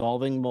holistic,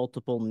 solving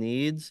multiple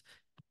needs,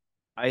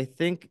 I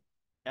think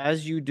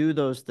as you do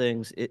those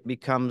things, it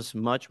becomes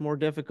much more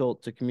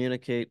difficult to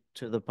communicate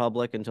to the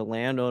public and to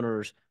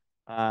landowners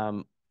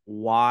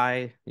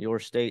why your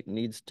state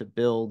needs to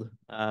build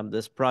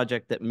this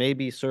project that may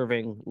be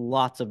serving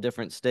lots of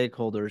different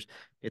stakeholders.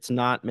 It's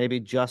not maybe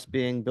just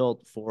being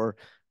built for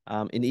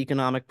an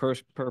economic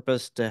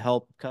purpose to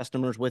help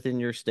customers within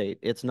your state.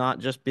 It's not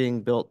just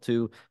being built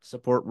to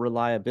support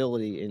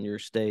reliability in your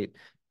state.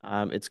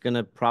 It's going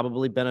to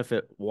probably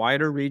benefit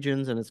wider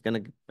regions, and it's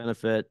going to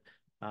benefit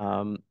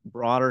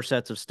broader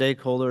sets of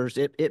stakeholders.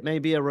 It may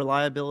be a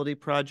reliability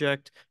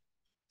project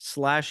 /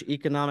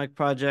 economic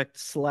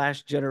project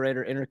 /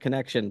 generator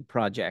interconnection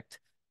project.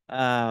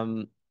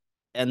 And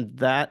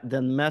that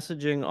the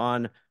messaging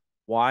on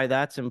why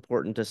that's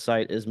important to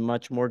cite is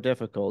much more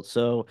difficult.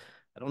 So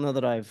I don't know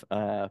that I've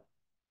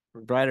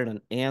provided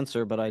an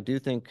answer, but I do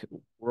think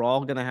we're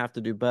all going to have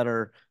to do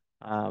better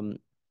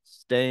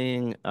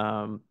staying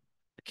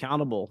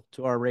accountable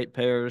to our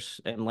ratepayers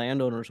and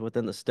landowners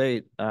within the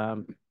state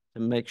to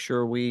make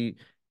sure we,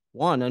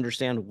 one,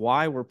 understand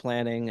why we're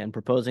planning and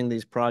proposing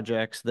these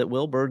projects that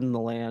will burden the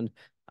land,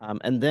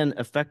 and then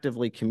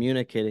effectively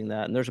communicating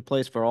that. And there's a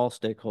place for all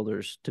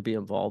stakeholders to be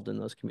involved in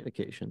those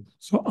communications.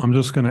 So I'm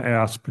just going to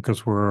ask,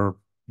 because we're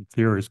in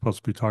theory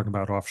supposed to be talking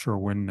about offshore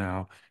wind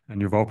now,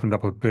 and you've opened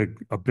up a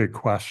big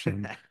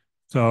question.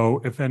 So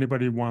if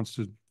anybody wants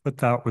to put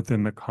that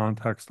within the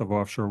context of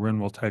offshore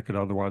wind, we'll take it.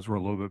 Otherwise, we're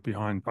a little bit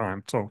behind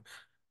time. So,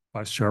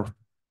 Vice Chair.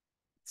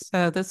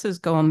 So this is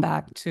going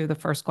back to the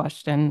first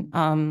question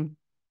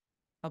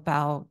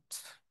about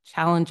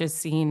challenges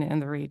seen in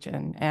the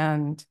region.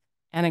 And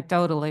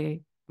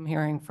anecdotally, I'm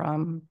hearing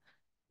from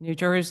New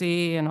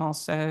Jersey and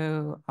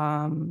also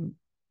from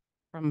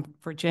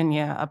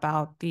Virginia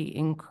about the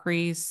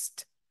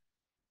increased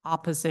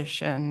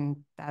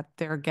opposition that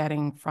they're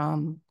getting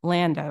from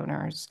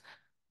landowners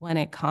when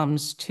it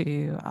comes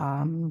to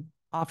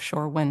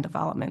offshore wind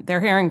development. They're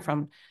hearing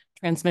from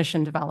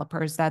transmission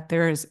developers that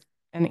there is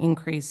an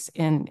increase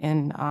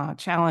in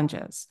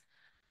challenges.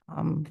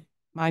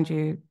 Mind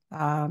you,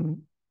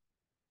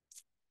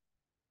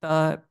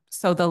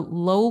 so the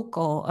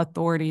local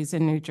authorities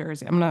in New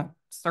Jersey, I'm going to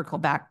circle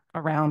back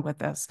around with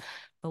this.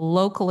 The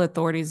local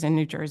authorities in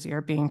New Jersey are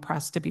being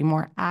pressed to be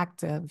more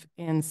active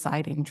in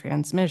siting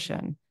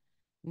transmission.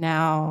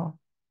 Now,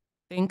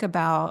 think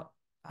about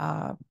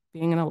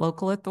being in a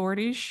local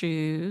authority's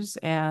shoes,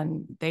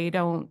 and they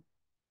don't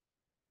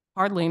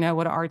hardly know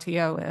what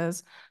RTO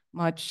is,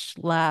 much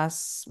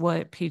less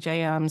what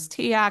PJM's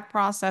TAC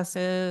process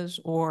is,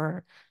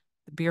 or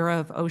the Bureau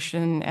of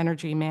Ocean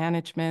Energy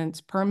Management's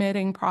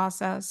permitting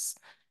process.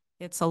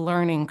 It's a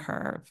learning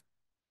curve.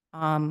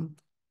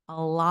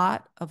 A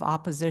lot of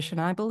opposition,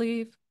 I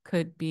believe,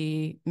 could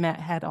be met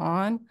head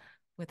on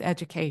with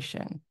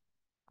education.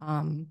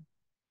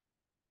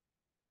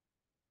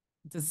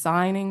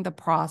 Designing the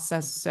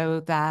process so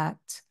that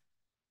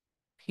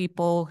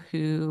people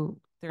who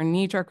their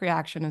knee-jerk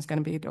reaction is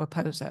going to be to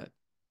oppose it,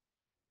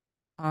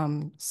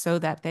 so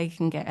that they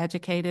can get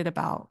educated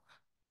about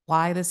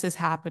why this is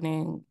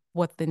happening,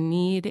 what the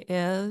need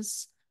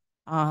is.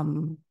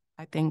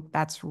 I think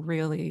that's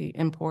really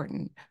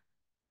important.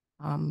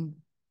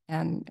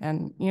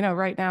 And you know,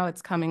 right now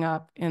it's coming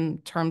up in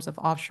terms of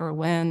offshore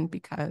wind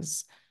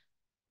because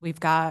we've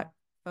got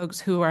folks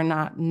who are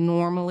not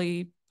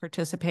normally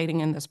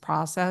participating in this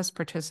process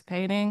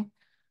participating.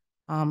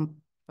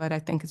 But I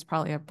think it's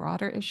probably a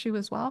broader issue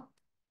as well.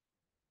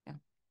 Yeah.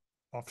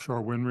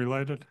 Offshore wind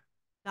related?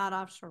 Not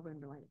offshore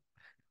wind related.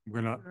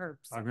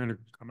 I'm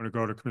gonna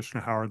go to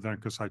Commissioner Howard then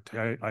because I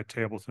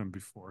tabled him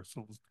before.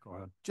 So let's go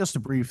ahead. Just a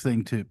brief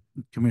thing to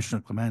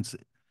Commissioner Clements.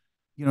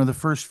 You know, the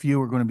first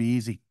few are going to be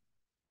easy.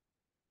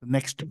 The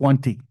next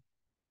 20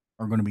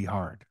 are going to be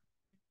hard.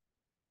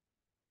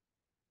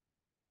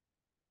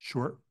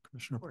 Sure,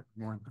 Commissioner.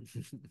 More.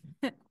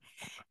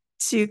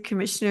 To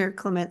Commissioner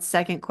Clement's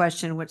second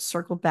question, which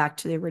circled back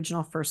to the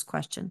original first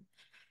question.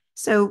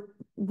 So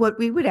what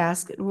we would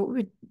ask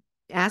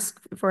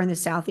for in the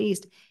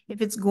Southeast,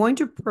 if it's going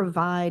to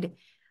provide,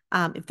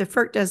 if the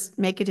FERC does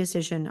make a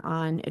decision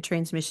on a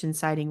transmission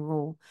siting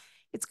rule,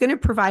 it's going to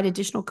provide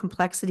additional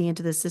complexity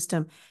into the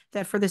system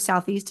that for the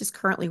Southeast is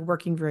currently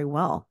working very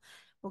well.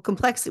 Well,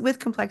 with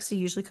complexity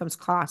usually comes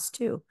cost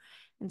too.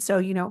 And so,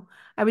 you know,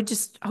 I would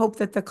just hope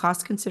that the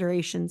cost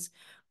considerations,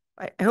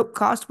 I hope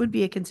cost would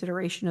be a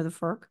consideration of the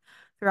FERC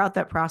throughout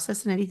that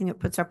process and anything that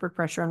puts upward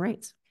pressure on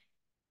rates.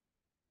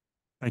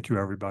 Thank you,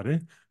 everybody.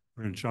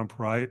 We're going to jump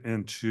right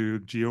into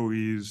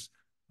DOE's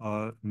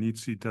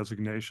NHTSA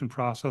designation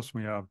process.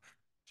 We have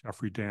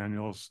Jeffrey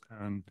Daniels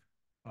and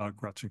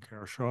Gretchen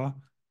Kershaw.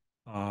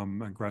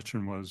 And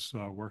Gretchen was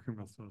working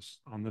with us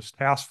on this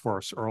task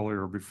force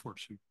earlier before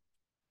she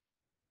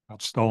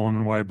got stolen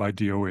away by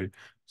DOE.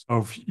 So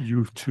if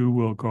you two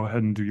will go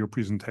ahead and do your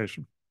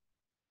presentation.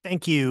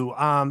 Thank you.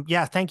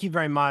 Yeah, thank you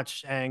very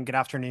much. And good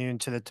afternoon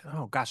to the,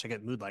 oh gosh, I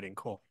get mood lighting.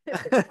 Cool.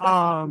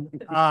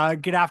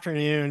 Good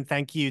afternoon.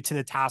 Thank you to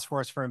the task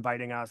force for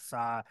inviting us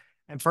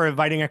and for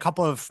inviting a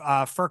couple of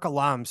FERC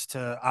alums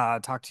to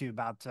talk to you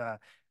about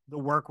the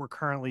work we're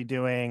currently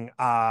doing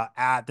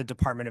at the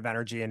Department of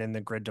Energy and in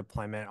the Grid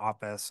Deployment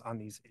Office on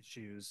these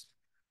issues.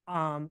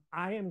 I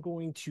am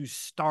going to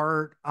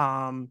start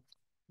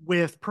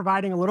with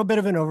providing a little bit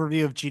of an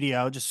overview of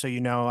GDO, just so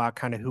you know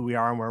kind of who we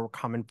are and where we're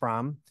coming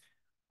from.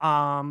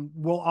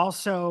 We'll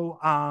also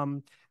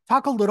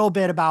talk a little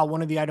bit about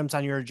one of the items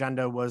on your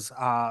agenda was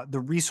the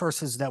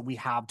resources that we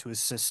have to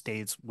assist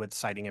states with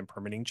siting and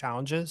permitting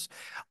challenges.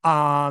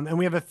 And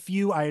we have a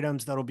few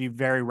items that'll be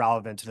very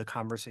relevant to the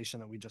conversation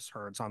that we just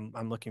heard. So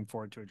I'm looking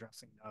forward to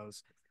addressing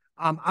those.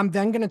 I'm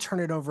then going to turn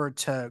it over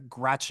to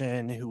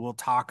Gretchen, who will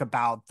talk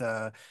about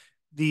the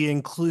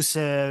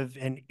inclusive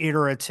and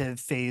iterative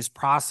phase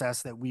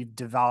process that we've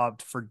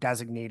developed for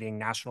designating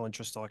national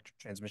interest electric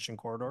transmission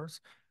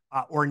corridors.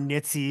 Or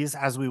NHTSAs,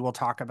 as we will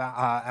talk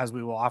about, as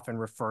we will often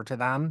refer to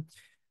them,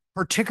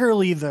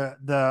 particularly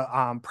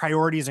the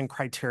priorities and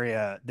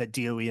criteria that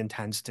DOE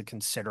intends to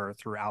consider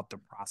throughout the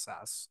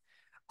process.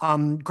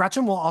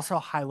 Gretchen will also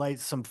highlight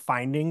some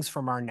findings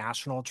from our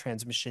National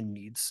Transmission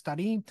Needs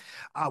Study,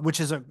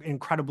 which is an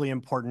incredibly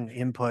important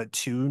input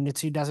to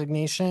NHTSA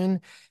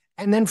designation.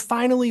 And then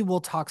finally, we'll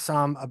talk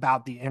some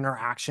about the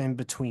interaction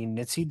between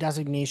NHTSA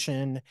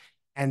designation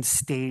and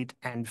state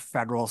and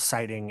federal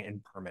siting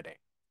and permitting.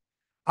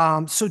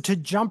 So to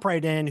jump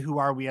right in, who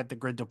are we at the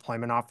Grid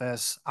Deployment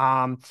Office?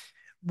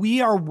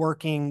 We are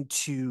working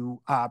to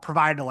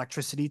provide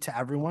electricity to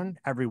everyone,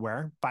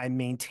 everywhere, by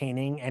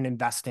maintaining and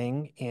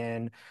investing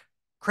in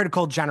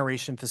critical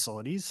generation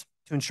facilities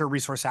to ensure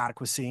resource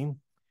adequacy,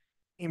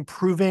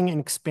 improving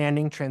and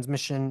expanding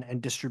transmission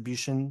and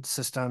distribution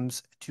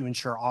systems to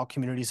ensure all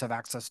communities have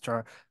access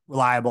to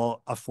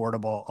reliable,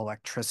 affordable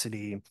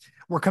electricity.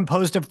 We're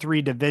composed of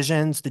 3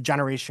 divisions. The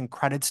Generation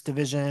Credits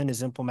Division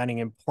is implementing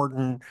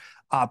important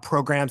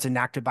programs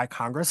enacted by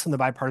Congress in the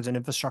Bipartisan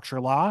Infrastructure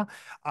Law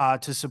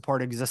to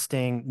support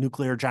existing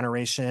nuclear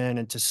generation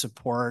and to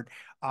support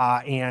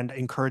and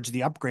encourage the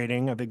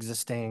upgrading of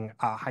existing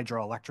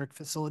hydroelectric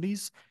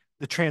facilities.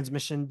 The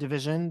Transmission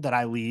Division that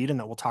I lead and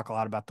that we'll talk a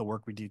lot about the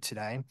work we do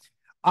today,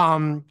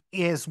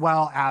 as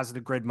well as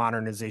the Grid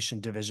Modernization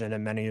Division,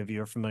 and many of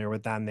you are familiar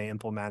with them. They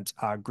implement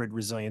grid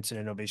resilience and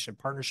innovation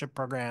partnership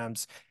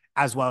programs,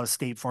 as well as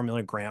state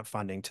formula grant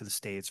funding to the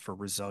states for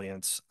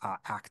resilience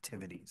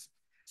activities.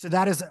 So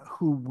that is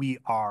who we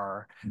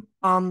are.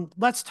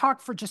 Let's talk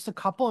for just a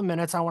couple of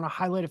minutes. I want to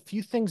highlight a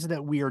few things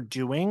that we are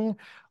doing,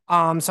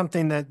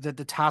 something that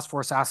the task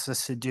force asked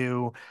us to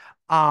do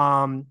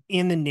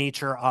in the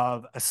nature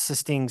of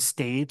assisting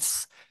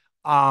states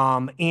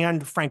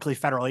and frankly,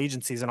 federal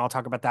agencies, and I'll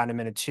talk about that in a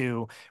minute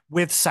too,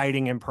 with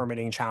siting and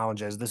permitting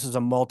challenges. This is a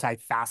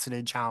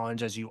multifaceted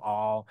challenge, as you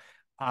all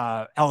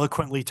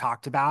eloquently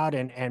talked about,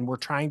 and we're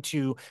trying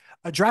to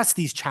address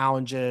these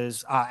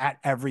challenges at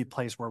every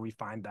place where we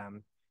find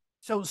them.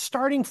 So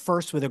starting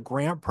first with a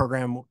grant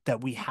program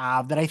that we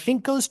have that I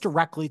think goes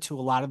directly to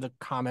a lot of the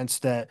comments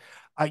that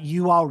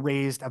you all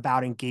raised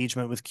about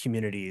engagement with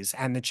communities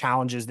and the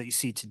challenges that you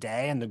see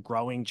today and the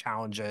growing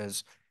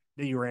challenges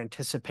that you were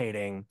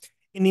anticipating.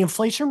 In the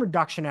Inflation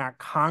Reduction Act,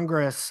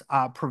 Congress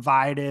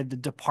provided the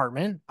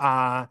department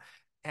and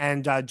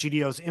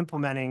GDO's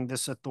implementing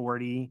this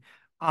authority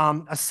a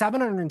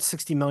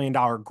 $760 million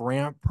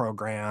grant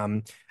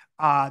program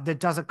that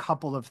does a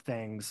couple of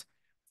things.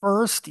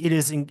 First, it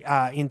is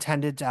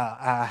intended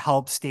to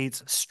help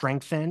states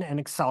strengthen and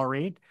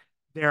accelerate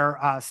their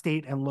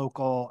state and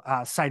local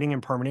siting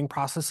and permitting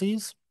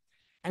processes.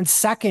 And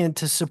second,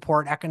 to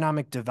support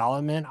economic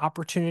development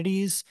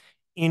opportunities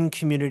in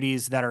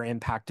communities that are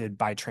impacted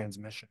by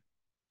transmission.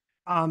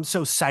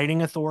 So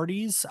siting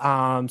authorities,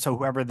 so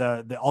whoever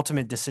the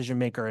ultimate decision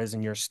maker is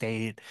in your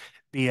state,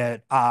 be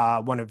it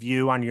one of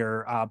you on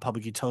your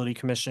Public Utility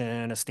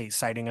Commission, a state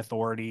siting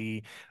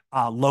authority,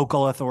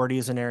 local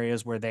authorities in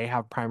areas where they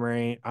have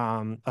primary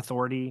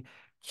authority,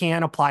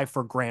 can apply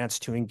for grants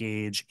to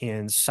engage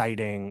in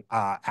siting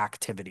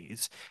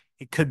activities.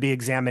 It could be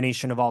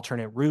examination of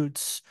alternate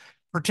routes,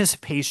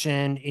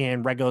 participation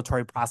in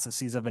regulatory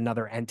processes of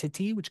another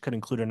entity, which could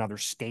include another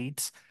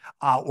state,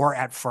 or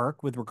at FERC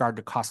with regard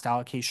to cost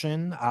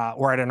allocation,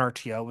 or at an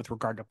RTO with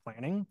regard to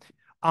planning.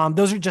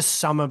 Those are just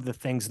some of the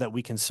things that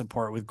we can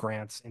support with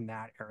grants in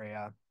that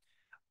area.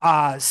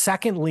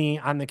 Secondly,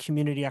 on the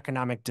community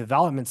economic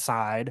development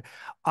side,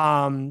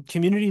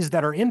 communities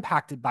that are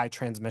impacted by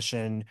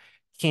transmission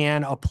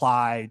can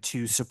apply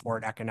to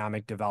support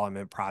economic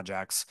development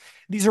projects.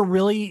 These are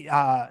really,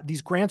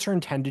 these grants are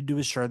intended to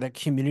ensure that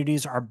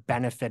communities are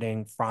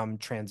benefiting from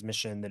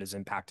transmission that is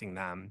impacting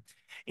them.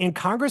 And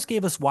Congress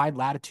gave us wide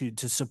latitude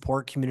to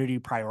support community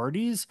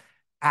priorities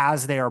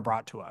as they are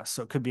brought to us.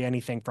 So it could be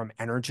anything from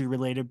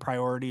energy-related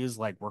priorities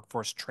like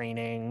workforce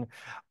training,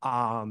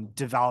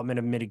 development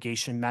of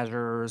mitigation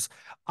measures,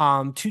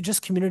 to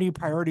just community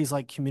priorities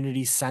like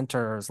community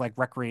centers, like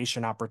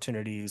recreation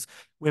opportunities.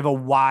 We have a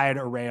wide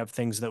array of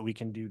things that we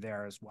can do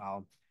there as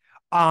well.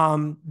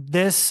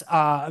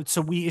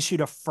 So we issued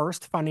a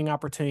first funding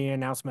opportunity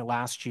announcement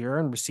last year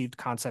and received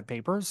concept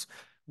papers.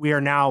 We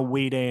are now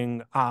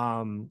waiting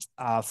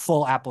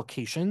full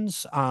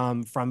applications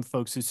from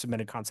folks who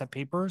submitted concept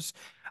papers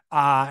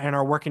and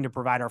are working to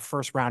provide our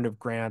first round of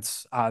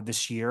grants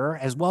this year,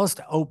 as well as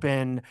to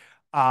open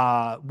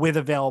with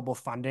available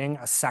funding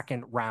a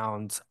second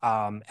round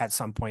at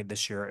some point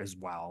this year as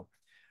well.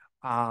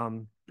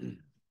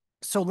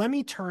 So let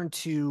me turn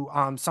to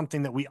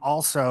something that we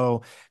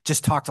also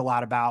just talked a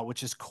lot about,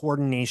 which is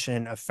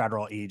coordination of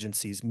federal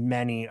agencies.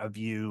 Many of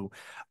you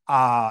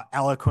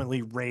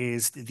eloquently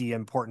raised the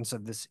importance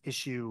of this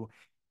issue.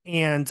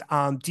 And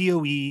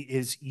DOE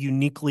is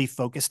uniquely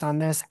focused on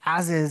this,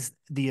 as is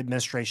the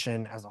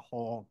administration as a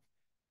whole.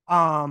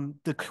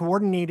 The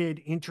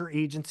Coordinated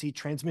Interagency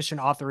Transmission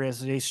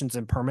Authorizations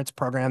and Permits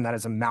Program, that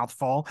is a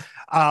mouthful.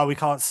 We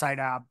call it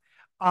CITAP.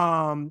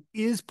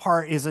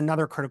 Is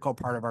another critical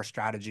part of our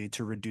strategy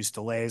to reduce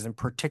delays, and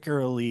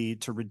particularly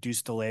to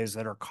reduce delays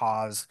that are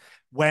caused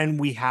when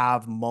we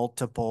have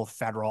multiple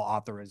federal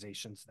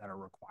authorizations that are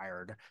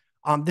required.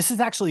 This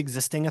is actually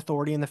existing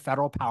authority in the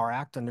Federal Power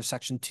Act under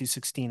Section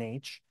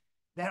 216H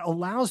that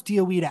allows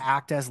DOE to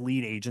act as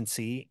lead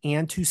agency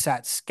and to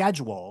set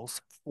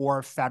schedules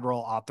for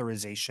federal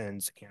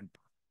authorizations and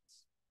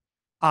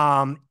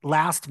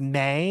last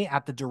May,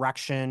 at the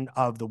direction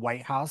of the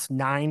White House,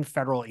 9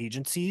 federal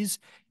agencies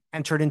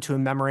entered into a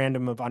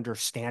memorandum of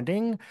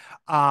understanding,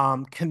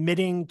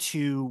 committing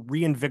to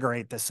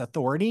reinvigorate this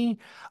authority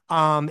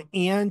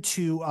and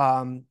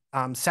to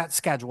set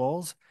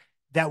schedules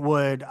that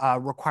would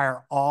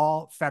require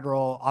all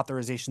federal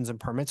authorizations and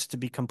permits to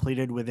be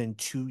completed within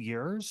 2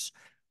 years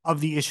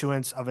of the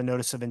issuance of a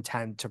notice of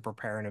intent to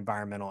prepare an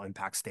environmental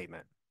impact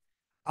statement.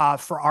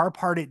 For our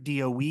part at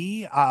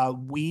DOE,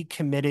 we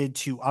committed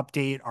to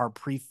update our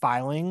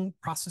pre-filing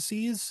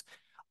processes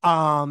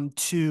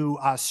to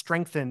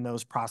strengthen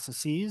those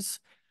processes,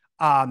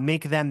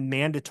 make them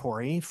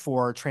mandatory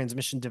for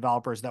transmission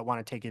developers that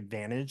want to take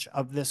advantage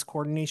of this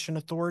coordination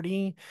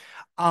authority,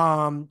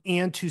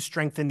 and to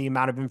strengthen the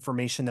amount of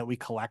information that we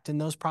collect in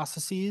those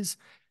processes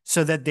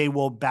so that they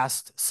will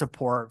best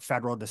support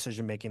federal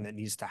decision-making that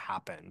needs to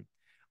happen.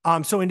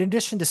 So in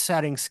addition to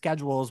setting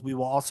schedules, we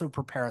will also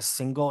prepare a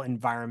single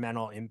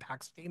environmental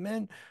impact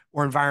statement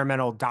or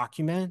environmental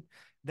document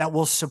that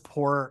will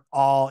support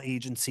all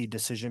agency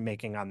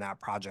decision-making on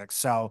that project.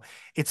 So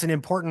it's an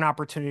important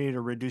opportunity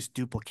to reduce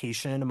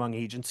duplication among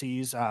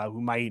agencies who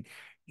might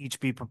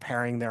each be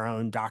preparing their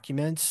own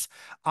documents,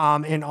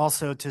 and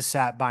also to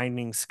set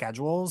binding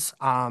schedules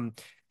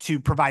to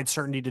provide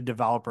certainty to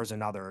developers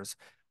and others.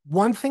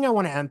 One thing I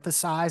want to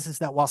emphasize is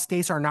that while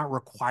states are not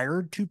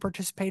required to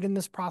participate in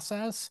this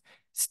process,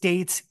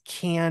 states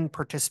can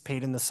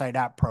participate in the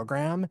CITAP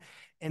program,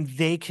 and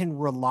they can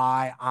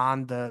rely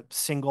on the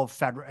single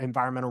federal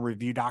environmental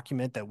review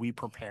document that we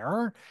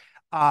prepare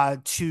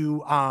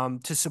to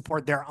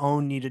support their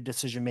own needed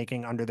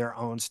decision-making under their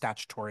own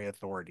statutory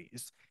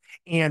authorities.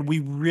 And we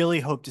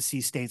really hope to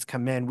see states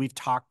come in. We've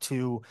talked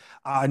to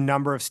a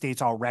number of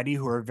states already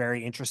who are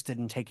very interested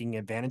in taking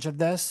advantage of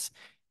this.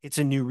 It's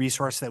a new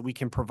resource that we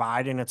can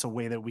provide, and it's a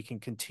way that we can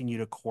continue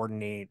to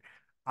coordinate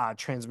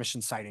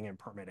transmission siting and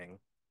permitting.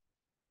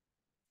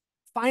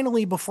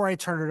 Finally, before I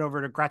turn it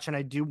over to Gretchen,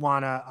 I do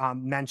want to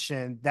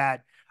mention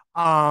that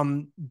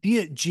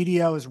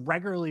GDO is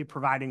regularly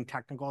providing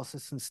technical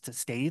assistance to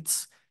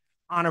states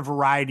on a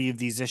variety of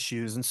these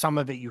issues. And some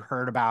of it you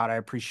heard about. I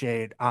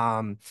appreciate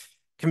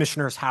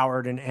Commissioners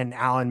Howard and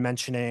Allen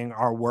mentioning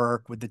our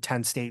work with the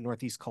 10-state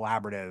Northeast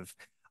Collaborative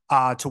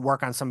to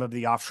work on some of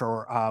the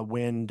offshore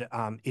wind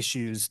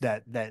issues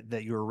that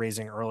you were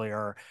raising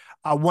earlier.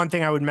 One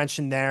thing I would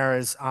mention there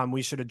is we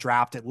issued a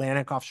draft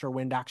Atlantic Offshore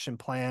Wind Action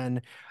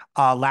Plan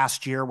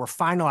last year. We're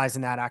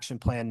finalizing that action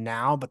plan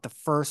now, but the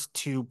first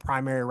two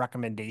primary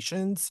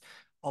recommendations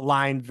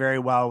aligned very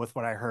well with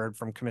what I heard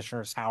from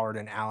Commissioners Howard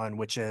and Allen,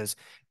 which is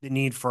the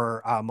need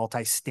for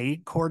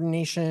multi-state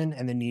coordination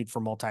and the need for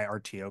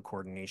multi-RTO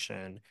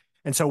coordination.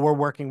 And so we're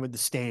working with the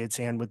states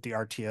and with the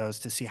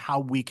RTOs to see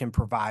how we can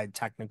provide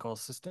technical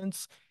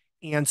assistance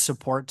and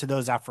support to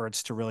those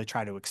efforts to really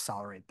try to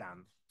accelerate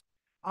them.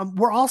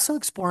 We're also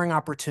exploring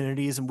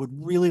opportunities and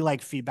would really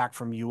like feedback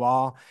from you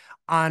all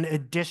on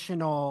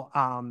additional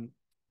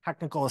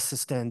technical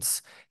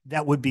assistance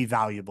that would be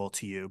valuable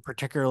to you,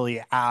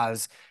 particularly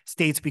as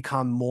states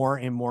become more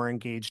and more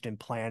engaged in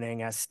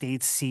planning, as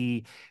states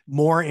see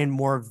more and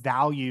more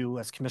value,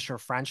 as Commissioner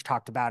French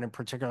talked about, in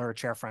particular,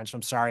 Chair French,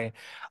 I'm sorry,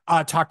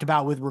 talked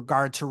about with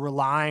regard to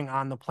relying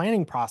on the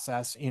planning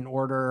process in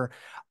order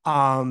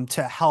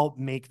to help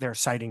make their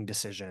siting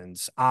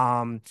decisions.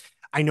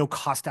 I know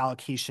cost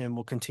allocation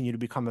will continue to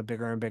become a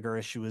bigger and bigger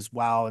issue as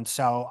well. And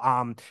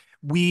so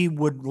we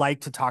would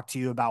like to talk to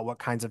you about what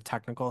kinds of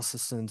technical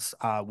assistance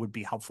would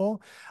be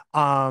helpful.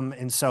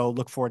 And so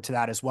look forward to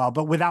that as well.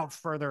 But without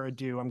further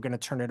ado, I'm going to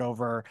turn it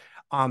over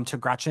to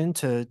Gretchen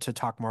to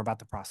talk more about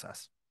the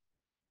process.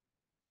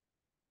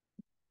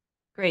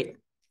 Great.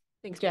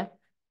 Thanks, Jeff.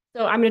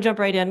 So I'm going to jump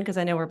right in because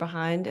I know we're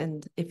behind.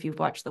 And if you've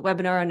watched the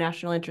webinar on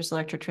national interest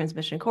electric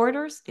transmission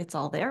corridors, it's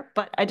all there.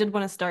 But I did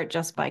want to start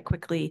just by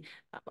quickly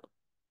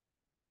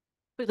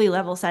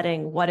level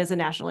setting what is a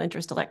national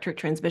interest electric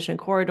transmission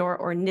corridor,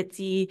 or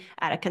NITSE,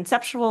 at a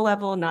conceptual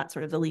level, not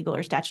sort of the legal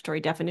or statutory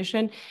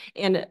definition.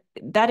 And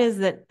that is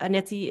that a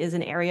NITSE is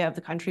an area of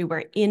the country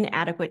where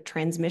inadequate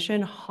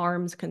transmission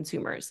harms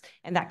consumers.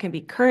 And that can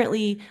be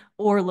currently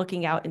or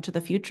looking out into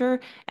the future.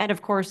 And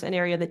of course, an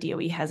area that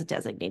DOE has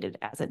designated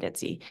as a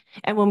NITSE.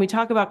 And when we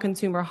talk about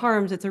consumer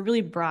harms, it's a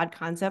really broad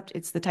concept.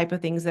 It's the type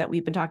of things that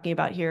we've been talking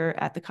about here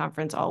at the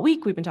conference all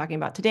week. We've been talking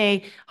about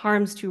today: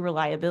 harms to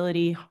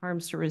reliability,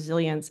 harms to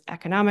resilience,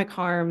 economic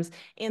harms,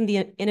 and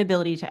the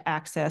inability to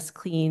access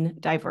clean,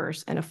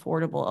 diverse, and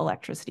affordable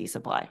electricity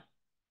supply.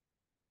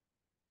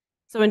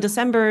 So in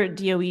December,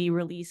 DOE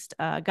released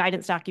a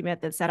guidance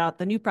document that set out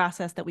the new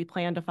process that we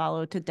plan to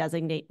follow to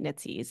designate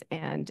NITSEs.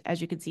 And as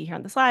you can see here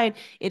on the slide,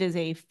 it is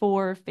a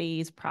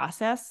 4-phase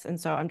process.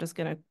 And so I'm just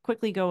going to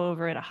quickly go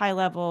over at a high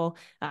level.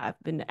 I've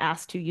been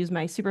asked to use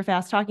my super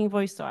fast talking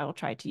voice, so I will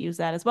try to use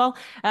that as well.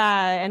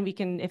 And we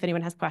can, if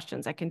anyone has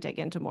questions, I can dig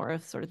into more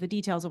of sort of the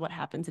details of what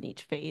happens in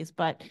each phase.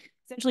 But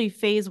essentially,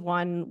 phase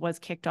 1 was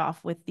kicked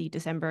off with the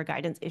December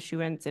guidance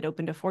issuance. It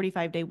opened a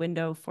 45-day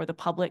window for the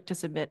public to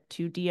submit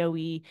to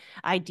DOE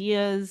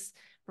ideas,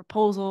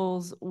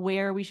 proposals,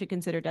 where we should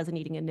consider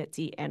designating a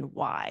NITSE and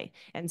why.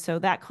 And so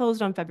that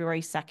closed on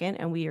February 2nd,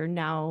 and we are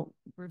now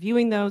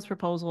reviewing those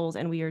proposals,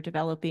 and we are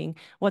developing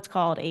what's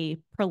called a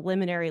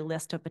preliminary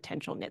list of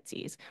potential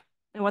NITSEs.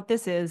 And what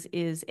this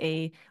is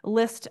a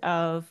list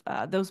of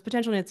those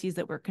potential NITSEs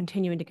that we're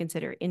continuing to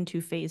consider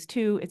into phase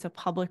 2. It's a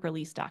public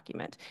release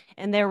document.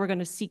 And there we're going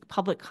to seek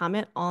public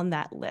comment on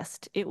that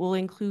list. It will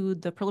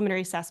include the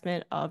preliminary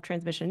assessment of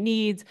transmission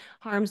needs,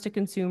 harms to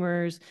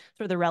consumers,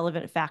 sort of the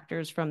relevant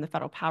factors from the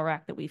Federal Power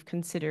Act that we've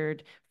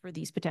considered for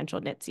these potential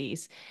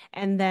NITSEs.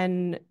 And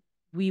then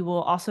we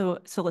will also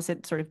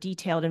solicit sort of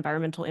detailed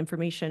environmental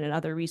information and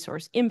other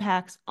resource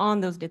impacts on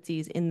those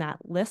NITSEs in that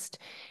list.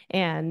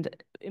 And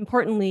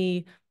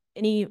importantly,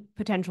 any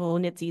potential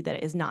NITSE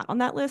that is not on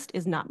that list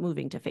is not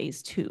moving to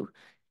phase 2.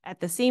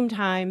 At the same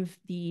time,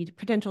 the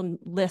potential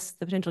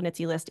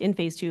NITSE list in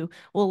phase 2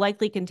 will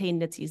likely contain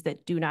NITSEs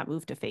that do not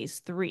move to phase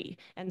 3.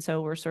 And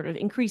so we're sort of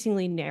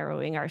increasingly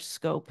narrowing our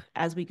scope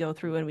as we go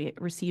through and we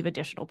receive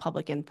additional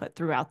public input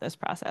throughout this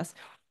process.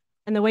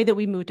 And the way that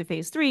we move to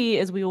phase 3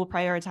 is we will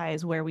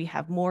prioritize where we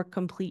have more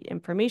complete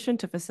information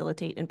to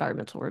facilitate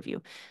environmental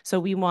review. So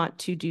we want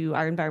to do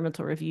our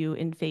environmental review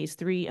in phase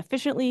 3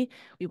 efficiently.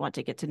 We want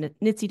to get to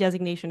NITSE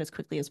designation as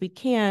quickly as we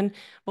can,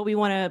 but we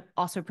want to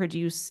also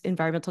produce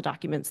environmental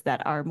documents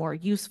that are more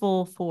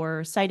useful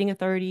for siting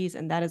authorities,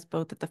 and that is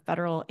both at the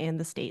federal and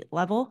the state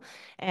level.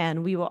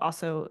 And we will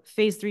also,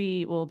 phase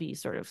 3 will be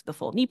sort of the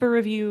full NEPA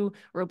review,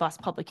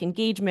 robust public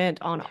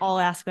engagement on all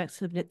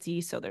aspects of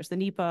NITSE. So there's the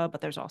NEPA, but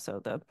there's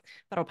also the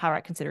Federal Power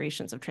Act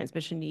considerations of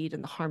transmission need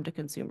and the harm to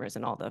consumers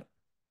and all the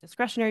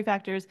discretionary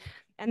factors.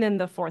 And then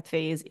the fourth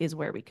phase is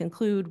where we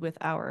conclude with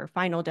our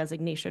final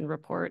designation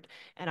report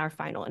and our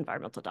final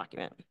environmental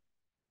document.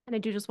 And I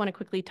do just want to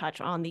quickly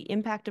touch on the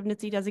impact of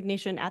NHTSA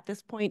designation at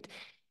this point.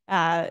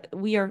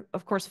 We are,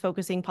 of course,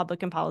 focusing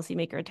public and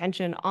policymaker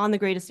attention on the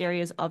greatest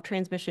areas of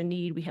transmission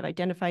need. We have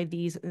identified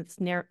these in this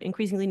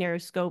increasingly narrow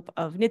scope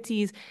of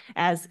NHTSAs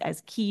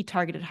as key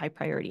targeted high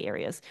priority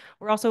areas.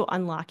 We're also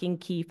unlocking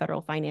key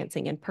federal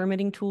financing and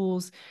permitting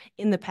tools.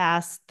 In the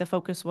past, the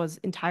focus was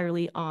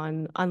entirely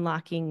on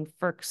unlocking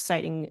FERC's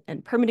siting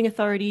and permitting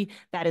authority.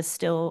 That is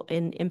still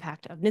an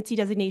impact of NHTSA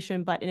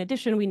designation, but in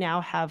addition, we now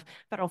have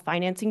federal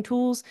financing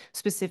tools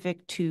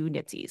specific to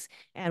NHTSAs.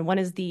 And one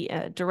is the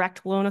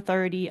direct loan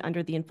authority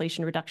under the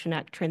Inflation Reduction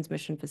Act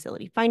Transmission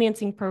Facility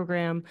Financing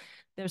Program.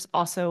 There's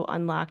also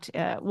unlocked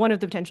one of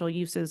the potential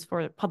uses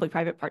for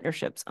public-private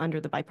partnerships under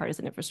the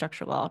Bipartisan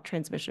Infrastructure Law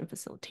Transmission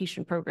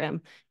Facilitation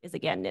Program is,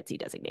 again, NHTSA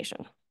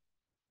designation.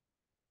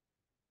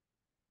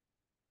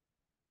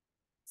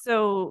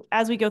 So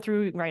as we go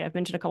through, right, I've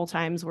mentioned a couple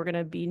times, we're going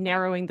to be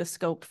narrowing the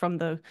scope from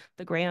the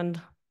grand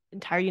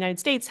entire United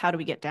States. How do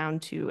we get down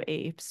to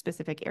a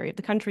specific area of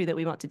the country that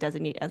we want to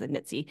designate as a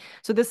NHTSA?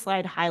 So this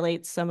slide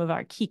highlights some of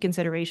our key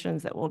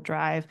considerations that will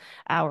drive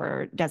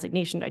our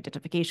designation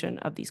identification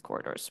of these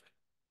corridors.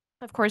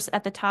 Of course,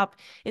 at the top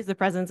is the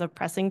presence of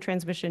pressing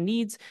transmission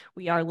needs.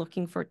 We are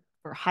looking for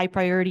high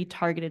priority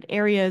targeted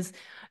areas.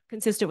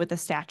 Consistent with the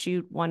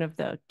statute, one of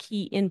the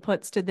key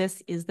inputs to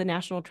this is the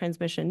National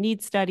Transmission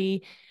Needs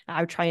Study,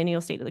 our triennial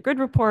State of the Grid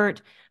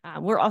report.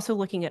 We're also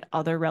looking at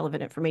other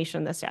relevant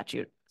information. The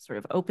statute sort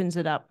of opens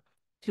it up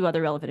to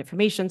other relevant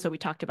information. So we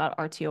talked about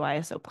RTO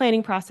ISO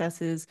planning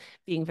processes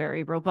being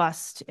very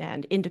robust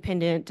and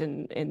independent,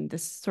 and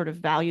this sort of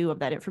value of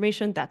that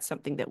information. That's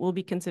something that we'll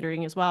be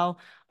considering as well.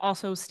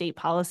 Also, state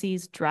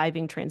policies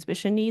driving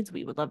transmission needs.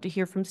 We would love to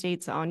hear from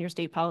states on your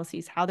state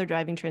policies, how they're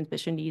driving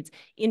transmission needs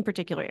in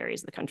particular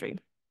areas of the country.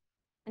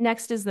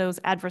 Next is those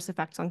adverse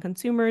effects on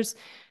consumers.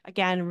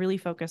 Again, really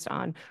focused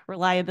on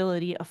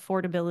reliability,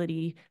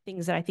 affordability,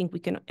 things that I think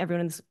everyone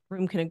in this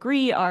room can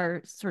agree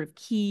are sort of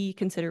key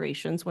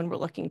considerations when we're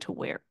looking to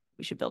where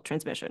we should build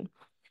transmission.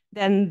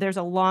 Then there's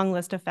a long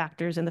list of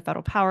factors in the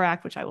Federal Power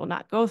Act, which I will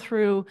not go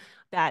through,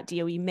 that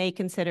DOE may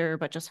consider,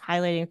 but just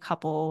highlighting a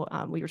couple.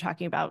 We were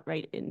talking about,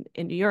 right, in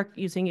New York,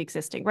 using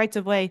existing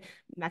rights-of-way,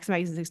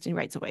 maximizing existing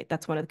rights-of-way.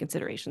 That's one of the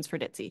considerations for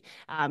NHTSA.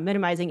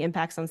 Minimizing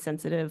impacts on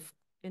sensitive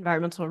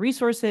environmental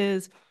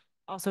resources,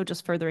 also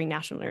just furthering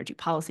national energy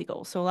policy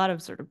goals. So a lot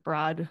of sort of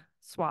broad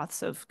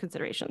swaths of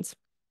considerations.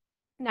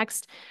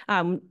 Next,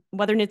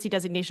 whether NHTSA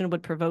designation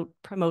would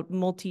promote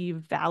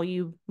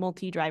multi-value,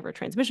 multi-driver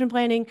transmission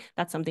planning.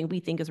 That's something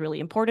we think is really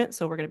important.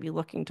 So we're going to be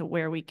looking to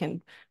where we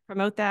can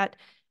promote that.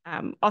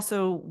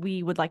 Also,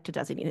 we would like to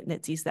designate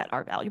NHTSAs that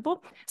are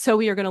valuable. So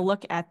we are going to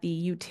look at the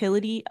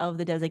utility of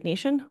the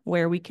designation,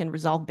 where we can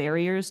resolve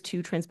barriers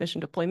to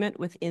transmission deployment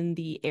within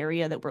the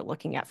area that we're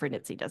looking at for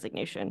NHTSA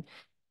designation.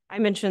 I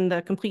mentioned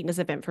the completeness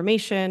of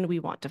information. We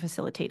want to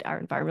facilitate our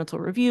environmental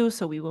review,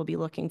 so we will be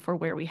looking for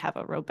where we have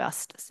a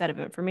robust set of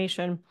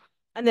information.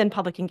 And then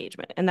public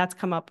engagement, and that's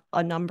come up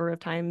a number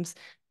of times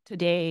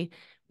today.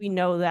 We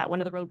know that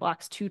one of the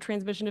roadblocks to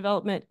transmission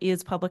development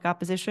is public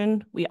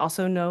opposition. We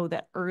also know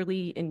that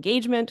early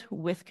engagement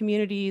with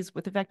communities,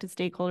 with affected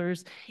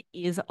stakeholders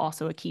is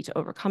also a key to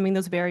overcoming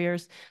those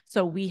barriers.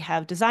 So we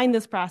have designed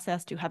this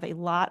process to have a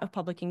lot of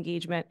public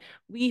engagement.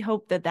 We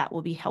hope that that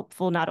will be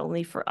helpful not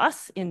only for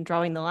us in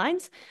drawing the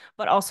lines,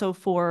 but also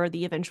for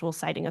the eventual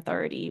siting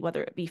authority,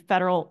 whether it be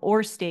federal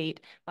or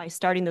state, by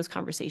starting those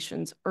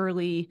conversations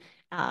early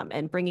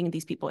and bringing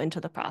these people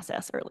into the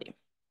process early.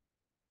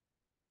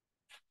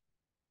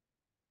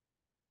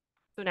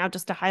 So now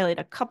just to highlight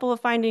a couple of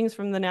findings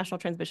from the National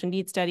Transmission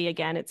Needs Study.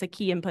 Again, it's a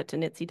key input to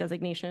NHTSA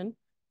designation.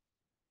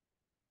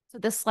 So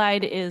this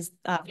slide is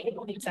the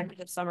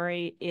executive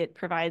summary. It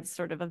provides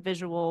sort of a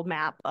visual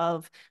map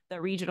of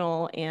the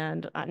regional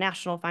and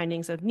national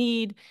findings of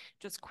need.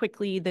 Just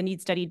quickly, the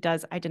need study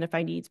does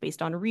identify needs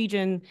based on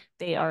region.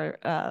 They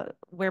are,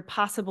 where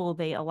possible,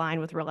 they align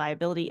with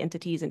reliability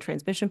entities and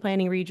transmission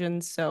planning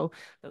regions. So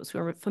those who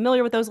are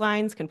familiar with those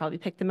lines can probably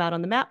pick them out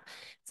on the map.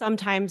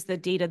 Sometimes the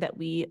data that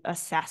we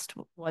assessed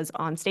was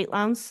on state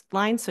lines,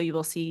 so you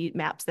will see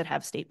maps that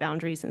have state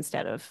boundaries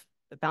instead of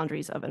the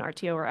boundaries of an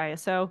RTO or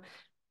ISO.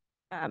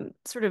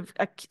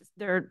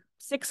 There are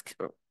six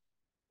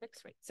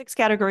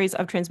categories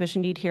of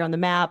transmission need here on the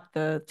map.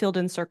 The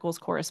filled-in circles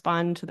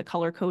correspond to the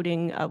color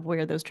coding of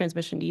where those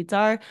transmission needs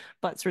are,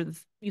 but sort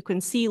of you can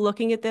see,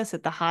 looking at this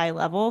at the high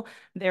level,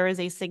 there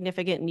is a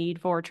significant need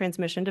for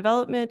transmission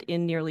development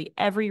in nearly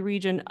every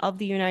region of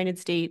the United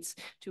States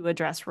to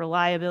address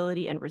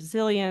reliability and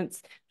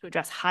resilience, to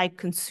address high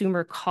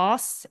consumer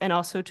costs, and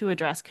also to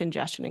address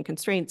congestion and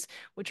constraints,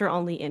 which are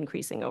only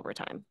increasing over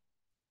time.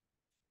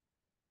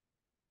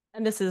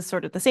 And this is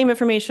sort of the same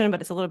information,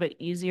 but it's a little bit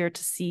easier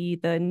to see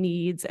the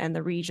needs and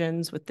the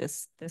regions with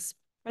this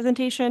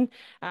presentation.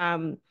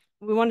 We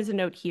wanted to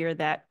note here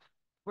that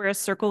Where a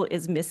circle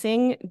is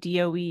missing,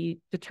 DOE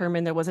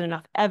determined there wasn't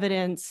enough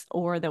evidence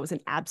or there was an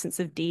absence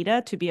of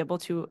data to be able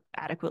to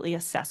adequately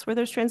assess where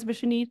there's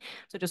transmission need.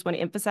 So just want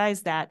to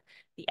emphasize that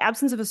the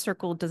absence of a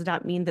circle does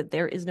not mean that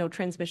there is no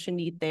transmission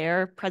need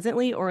there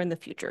presently or in the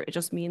future. It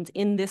just means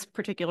in this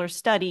particular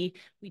study,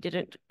 we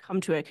didn't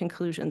come to a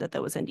conclusion that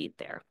there was a need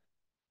there.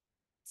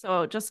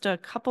 So just a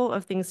couple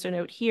of things to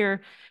note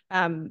here.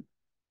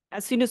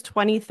 As soon as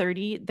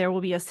 2030, there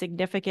will be a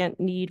significant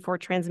need for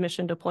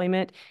transmission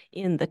deployment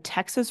in the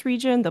Texas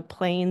region, the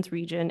Plains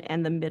region,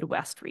 and the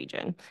Midwest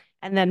region.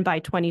 And then by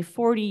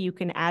 2040, you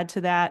can add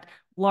to that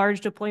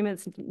large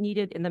deployments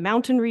needed in the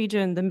mountain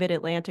region, the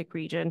Mid-Atlantic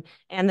region,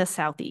 and the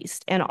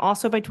Southeast. And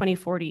also by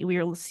 2040, we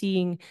are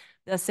seeing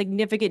a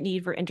significant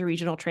need for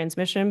interregional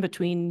transmission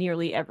between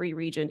nearly every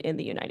region in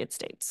the United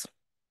States.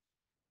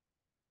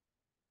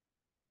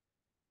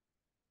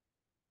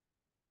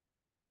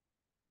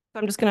 So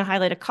I'm just going to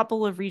highlight a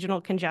couple of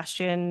regional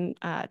congestion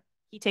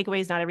key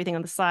takeaways, not everything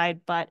on the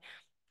slide, but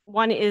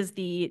one is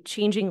the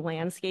changing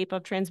landscape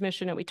of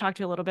transmission. And we talked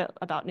to you a little bit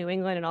about New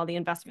England and all the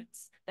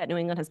investments that New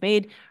England has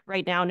made.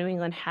 Right now, New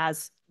England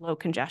has low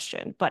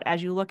congestion. But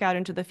as you look out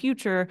into the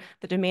future,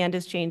 the demand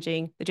is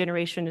changing, the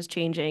generation is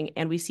changing,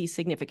 and we see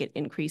significant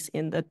increase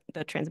in the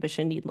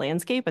transmission need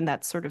landscape. And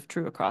that's sort of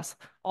true across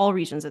all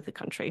regions of the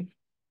country.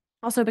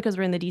 Also, because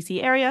we're in the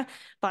DC area,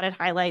 thought I'd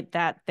highlight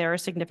that there are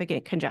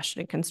significant congestion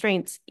and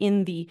constraints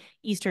in the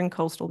eastern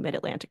coastal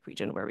mid-Atlantic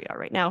region where we are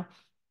right now.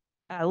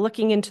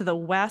 Looking into the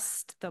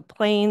west, the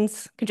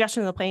plains,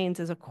 congestion in the plains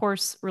is of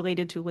course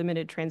related to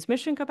limited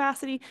transmission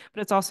capacity,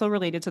 but it's also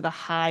related to the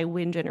high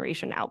wind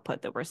generation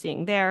output that we're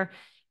seeing there.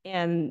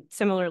 And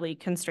similarly,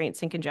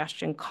 constraints and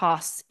congestion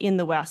costs in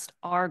the west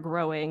are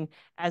growing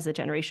as the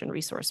generation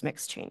resource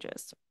mix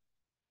changes.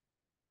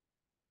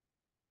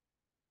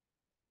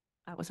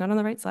 I was not on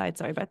the right slide,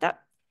 sorry about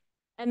that.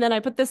 And then I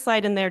put this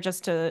slide in there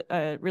just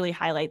to really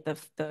highlight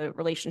the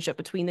relationship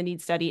between the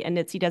need study and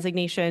NHTSA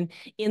designation.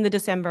 In the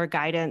December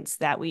guidance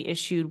that we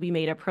issued, we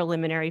made a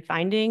preliminary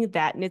finding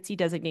that NHTSA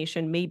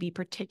designation may be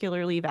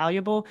particularly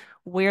valuable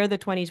where the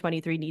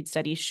 2023 need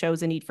study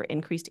shows a need for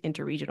increased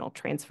interregional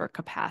transfer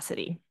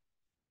capacity.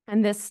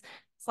 And this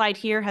slide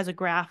here has a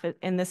graph,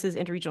 and this is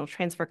interregional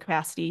transfer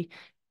capacity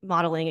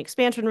modeling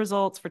expansion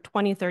results for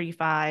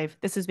 2035.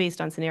 This is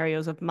based on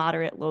scenarios of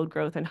moderate load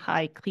growth and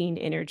high clean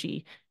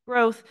energy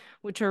growth,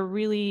 which are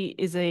really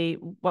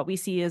what we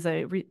see as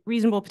a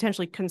reasonable,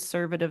 potentially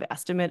conservative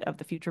estimate of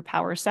the future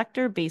power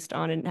sector based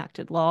on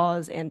enacted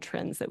laws and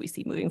trends that we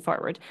see moving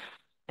forward.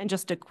 And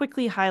just to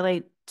quickly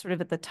highlight sort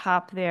of at the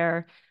top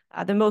there,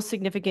 the most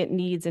significant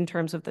needs in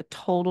terms of the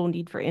total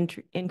need for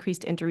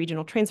increased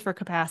interregional transfer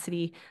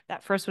capacity.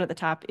 That first one at the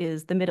top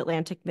is the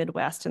Mid-Atlantic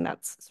Midwest, and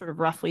that's sort of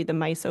roughly the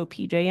MISO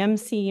PJM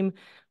seam,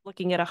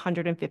 looking at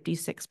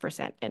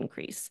 156%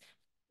 increase.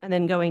 And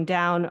then going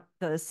down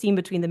the seam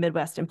between the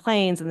Midwest and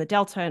Plains and the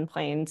Delta and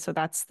Plains, so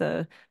that's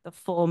the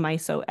full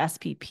MISO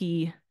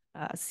SPP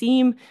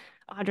seam,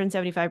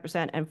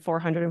 175% and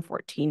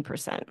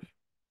 414%.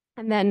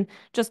 And then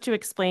just to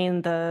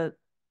explain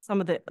some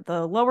of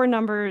the lower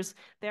numbers,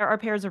 there are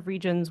pairs of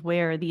regions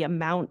where the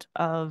amount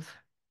of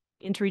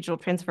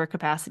interregional transfer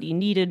capacity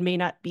needed may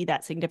not be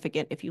that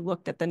significant if you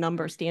looked at the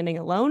number standing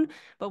alone,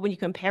 but when you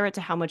compare it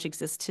to how much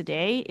exists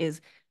today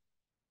is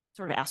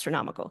sort of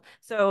astronomical.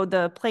 So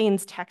the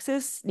Plains,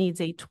 Texas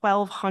needs a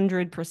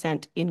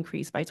 1,200%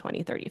 increase by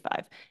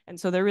 2035. And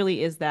so there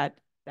really is that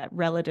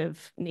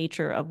relative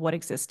nature of what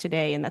exists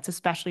today. And that's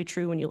especially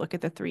true when you look at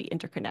the three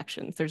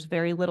interconnections. There's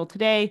very little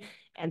today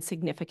and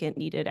significant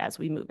needed as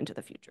we move into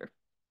the future.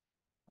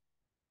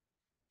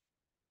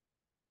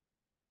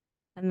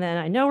 And then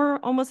I know we're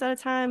almost out of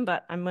time,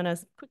 but I'm going to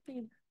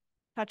quickly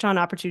touch on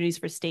opportunities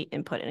for state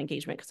input and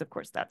engagement, because of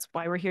course that's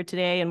why we're here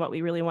today and what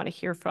we really want to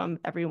hear from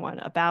everyone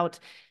about.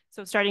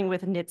 So starting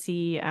with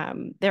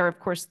NHTSA, there are, of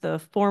course, the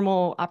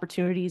formal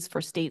opportunities for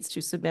states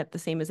to submit the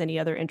same as any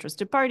other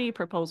interested party,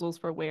 proposals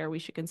for where we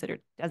should consider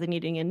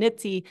designating a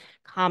NHTSA,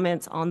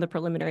 comments on the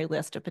preliminary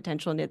list of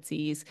potential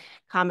NHTSAs,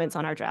 comments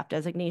on our draft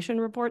designation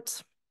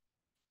reports.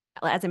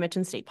 As I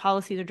mentioned, state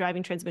policies are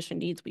driving transmission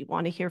needs. We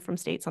want to hear from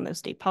states on those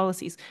state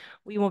policies.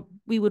 We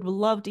would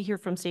love to hear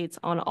from states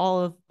on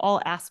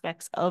all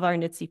aspects of our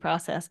NHTSA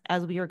process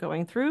as we are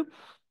going through.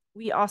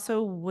 We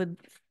also would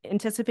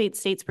anticipate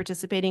states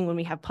participating when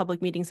we have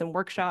public meetings and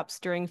workshops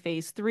during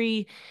phase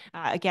 3.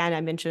 Again,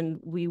 I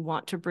mentioned we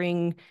want to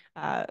bring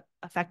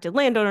affected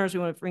landowners, we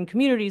want to bring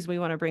communities, we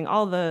want to bring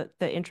all the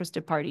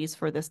interested parties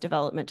for this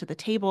development to the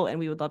table, and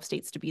we would love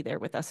states to be there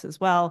with us as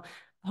well,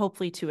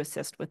 hopefully to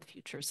assist with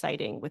future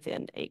siting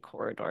within a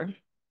corridor.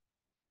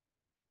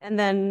 And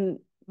then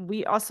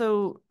we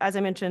also, as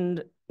I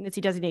mentioned,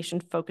 NHTSA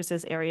designation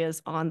focuses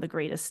areas on the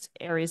greatest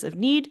areas of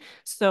need.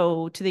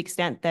 So to the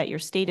extent that your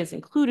state is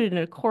included in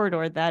a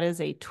corridor, that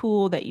is a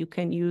tool that you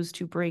can use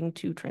to bring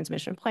to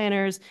transmission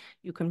planners.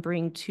 You can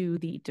bring to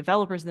the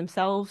developers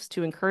themselves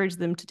to encourage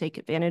them to take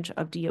advantage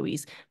of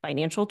DOE's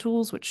financial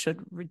tools, which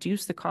should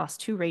reduce the cost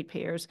to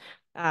ratepayers.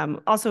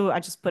 Also, I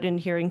just put in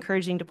here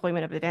encouraging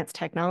deployment of advanced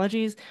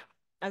technologies.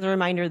 as a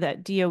reminder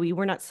that DOE,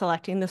 we're not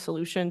selecting the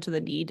solution to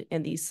the need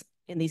in these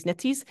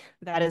NTIs.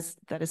 That is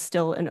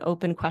still an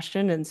open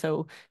question. And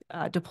so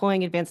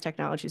deploying advanced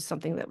technology is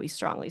something that we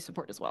strongly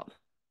support as well.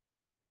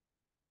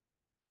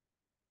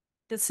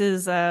 This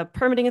is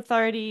permitting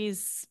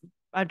authorities.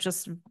 I'll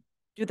just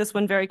do this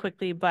one very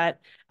quickly, but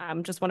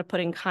just want to put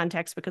in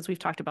context because we've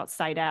talked about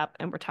SITAP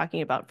and we're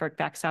talking about FERC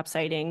backstop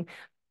siting.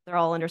 They're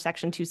all under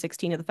Section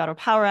 216 of the Federal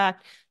Power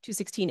Act.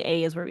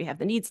 216A is where we have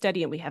the need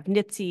study and we have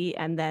NHTSA.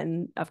 And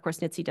then, of course,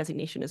 NHTSA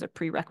designation is a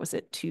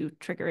prerequisite to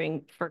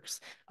triggering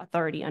FERC's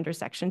authority under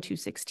Section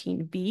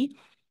 216B.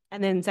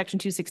 And then Section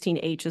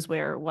 216H is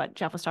where what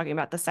Jeff was talking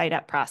about, the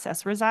SITAP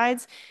process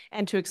resides.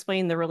 And to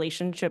explain the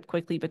relationship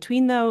quickly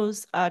between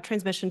those, a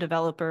transmission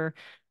developer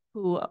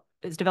who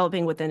is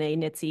developing within a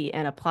NHTSA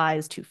and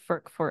applies to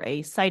FERC for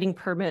a siting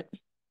permit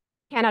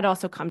cannot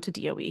also come to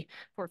DOE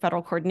for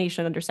federal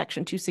coordination under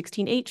Section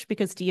 216H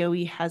because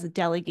DOE has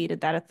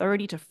delegated that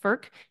authority to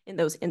FERC in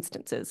those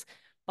instances.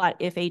 But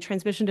if a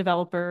transmission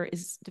developer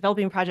is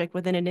developing a project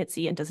within a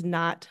NHTSA and does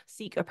not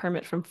seek a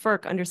permit from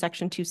FERC under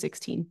Section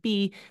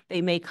 216B,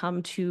 they may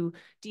come to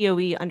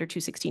DOE under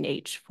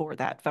 216H for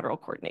that federal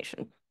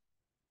coordination.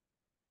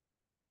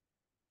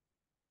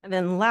 And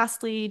then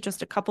lastly,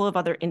 just a couple of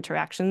other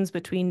interactions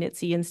between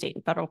NHTSA and state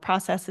and federal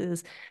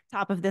processes.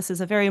 Top of this is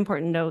a very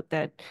important note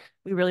that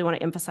we really want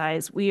to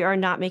emphasize. We are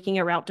not making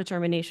a route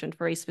determination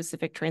for a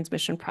specific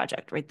transmission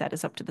project, right? That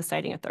is up to the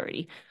siting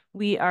authority.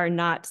 We are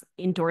not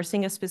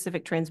endorsing a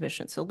specific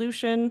transmission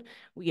solution.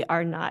 We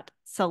are not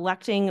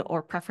selecting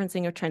or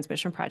preferencing a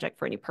transmission project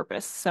for any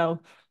purpose. So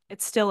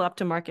it's still up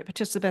to market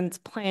participants,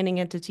 planning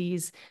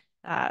entities,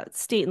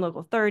 state and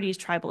local authorities,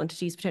 tribal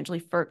entities, potentially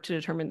FERC to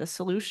determine the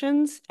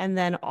solutions. And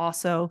then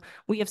also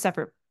we have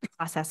separate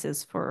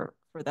processes for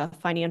the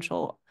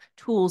financial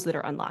tools that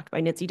are unlocked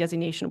by NHTSA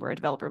designation where a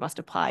developer must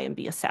apply and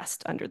be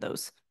assessed under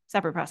those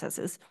separate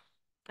processes.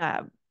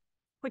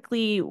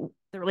 Quickly,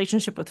 the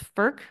relationship with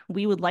FERC,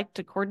 we would like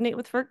to coordinate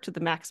with FERC to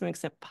the maximum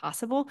extent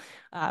possible.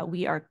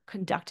 We are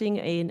conducting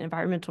an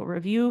environmental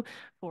review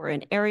for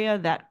an area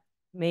that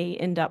may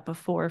end up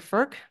before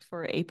FERC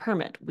for a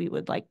permit. We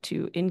would like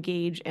to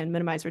engage and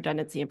minimize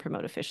redundancy and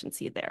promote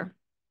efficiency there.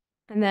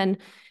 And then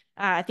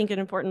I think an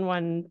important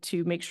one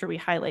to make sure we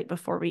highlight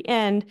before we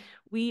end,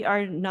 we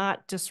are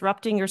not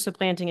disrupting or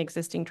supplanting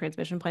existing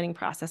transmission planning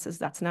processes.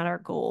 That's not our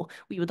goal.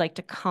 We would like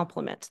to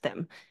complement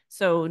them.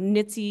 So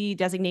NHTSA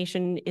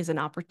designation is an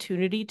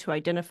opportunity to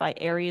identify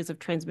areas of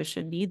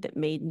transmission need that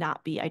may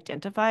not be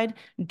identified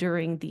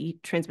during the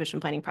transmission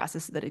planning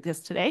process that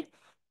exists today.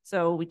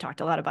 So we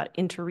talked a lot about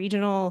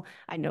interregional.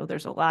 I know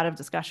there's a lot of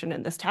discussion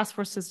and this task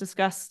force has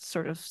discussed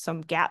sort of some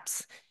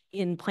gaps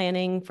in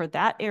planning for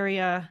that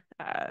area.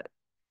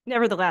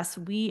 Nevertheless,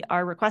 we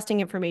are requesting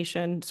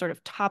information sort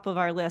of top of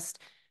our list.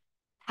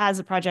 Has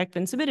a project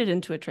been submitted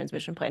into a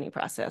transmission planning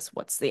process?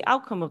 What's the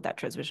outcome of that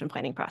transmission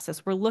planning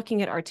process? We're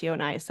looking at RTO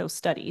and ISO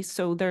studies.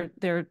 So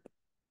they're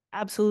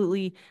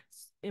absolutely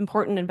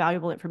important and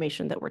valuable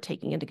information that we're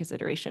taking into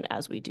consideration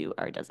as we do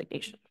our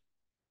designation.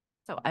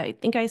 So I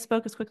think I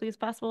spoke as quickly as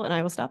possible and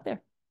I will stop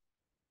there.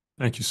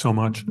 Thank you so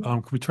much.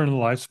 Can we turn the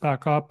lights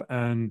back up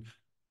and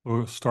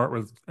we'll start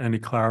with any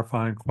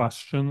clarifying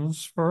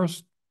questions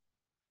first?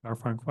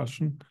 Clarifying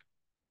question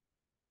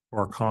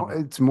or a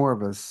comment? It's more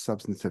of a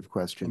substantive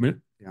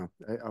question. Yeah,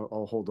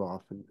 I'll hold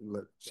off and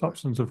let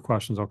substantive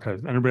questions. Okay.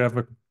 Anybody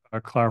have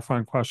a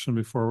clarifying question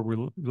before we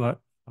let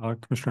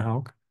Commissioner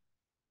Houck?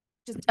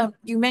 Just,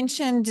 you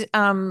mentioned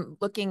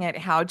looking at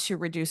how to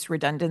reduce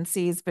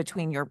redundancies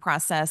between your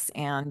process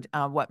and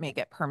what may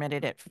get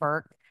permitted at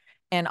FERC,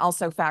 and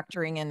also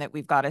factoring in that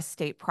we've got a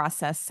state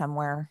process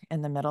somewhere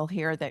in the middle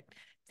here that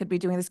could be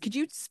doing this. Could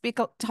you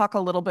talk a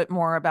little bit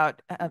more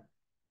about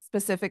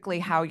specifically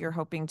how you're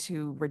hoping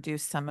to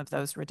reduce some of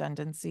those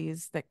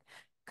redundancies that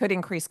could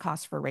increase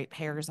costs for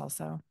ratepayers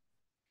also?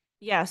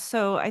 Yeah,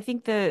 so I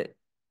think to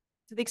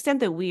the extent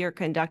that we are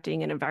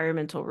conducting an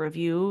environmental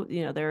review,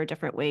 there are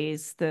different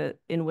ways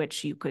in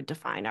which you could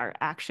define our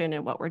action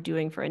and what we're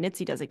doing for a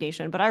NHTSA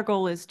designation. But our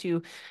goal is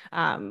to,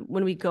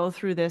 when we go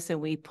through this and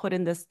we put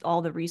in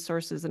all the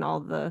resources and all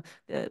the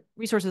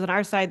resources on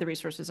our side, the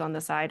resources on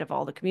the side of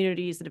all the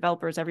communities, the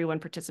developers, everyone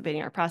participating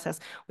in our process,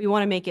 we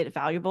want to make it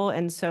valuable.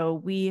 And so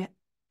we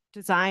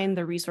design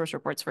the resource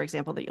reports, for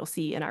example, that you'll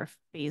see in our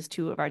phase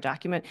 2 of our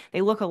document. They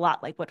look a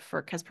lot like what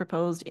FERC has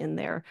proposed in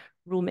their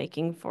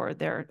rulemaking for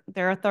their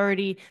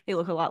authority. They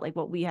look a lot like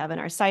what we have in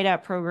our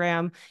SITAP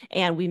program,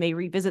 and we may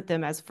revisit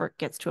them as FERC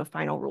gets to a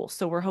final rule.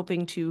 So we're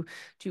hoping to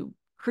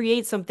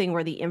create something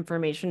where the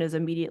information is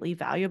immediately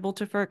valuable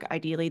to FERC.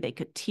 Ideally, they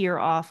could tier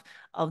off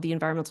of the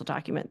environmental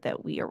document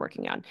that we are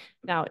working on.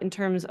 Now, in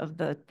terms of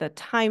the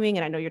timing,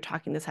 and I know you're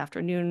talking this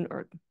afternoon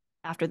or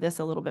after this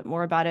a little bit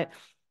more about it,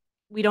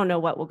 we don't know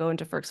what will go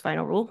into FERC's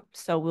final rule,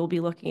 so we'll be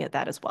looking at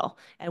that as well.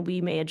 And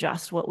we may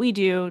adjust what we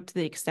do to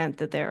the extent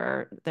that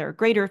there are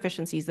greater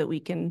efficiencies that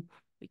we can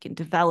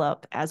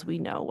develop as we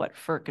know what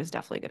FERC is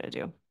definitely going to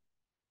do.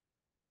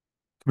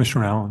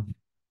 Commissioner Allen.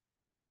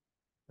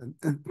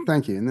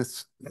 Thank you. And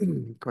this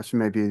question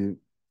may be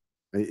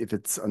If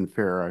it's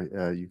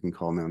unfair, you can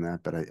call me on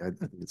that, but I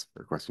think it's a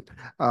fair question.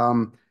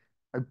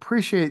 I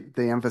appreciate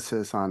the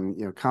emphasis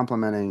on,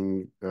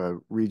 complementing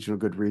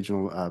good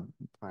regional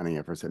planning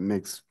efforts. It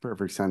makes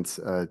perfect sense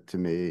to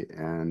me,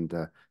 and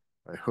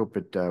I hope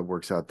it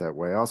works out that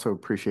way. I also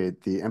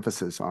appreciate the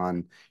emphasis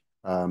on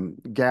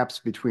gaps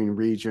between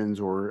regions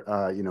or,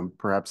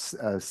 perhaps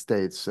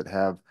states that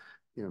have,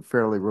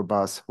 fairly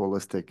robust,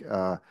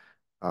 holistic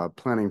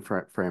planning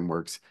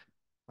frameworks.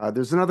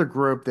 There's another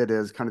group that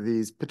is kind of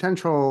these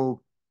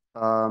potential,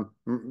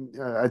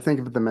 I think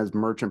of them as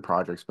merchant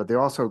projects, but they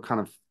also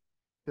kind of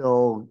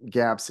fill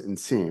gaps and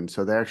seams.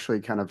 So they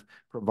actually kind of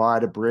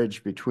provide a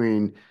bridge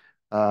between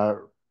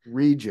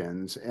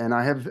regions. And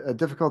I have a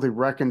difficulty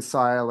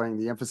reconciling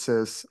the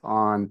emphasis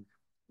on,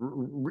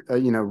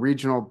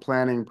 regional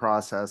planning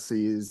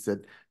processes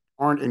that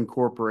aren't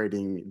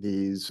incorporating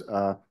these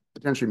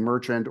potentially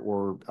merchant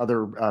or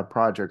other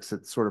projects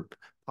that sort of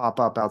pop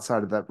up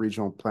outside of that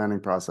regional planning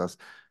process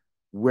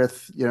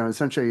with,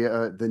 essentially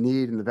the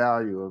need and the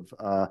value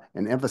of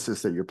an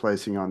emphasis that you're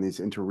placing on these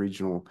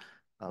interregional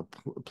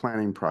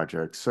planning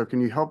projects. So can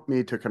you help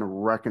me to kind of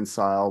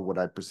reconcile what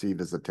I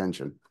perceive as a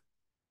tension?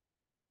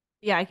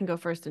 Yeah, I can go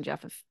first, and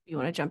Jeff, if you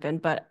want to jump in.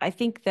 But I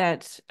think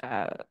that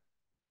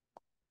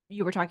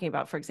you were talking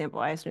about, for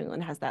example, IS New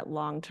England has that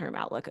long-term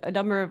outlook. A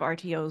number of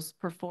RTOs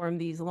perform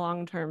these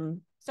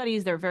long-term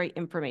studies. They're very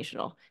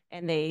informational,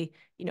 and they,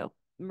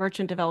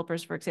 merchant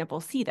developers, for example,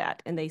 see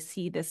that, and they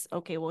see this,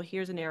 okay, well,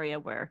 here's an area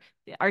where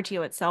the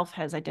RTO itself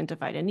has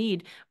identified a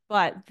need,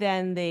 but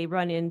then they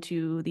run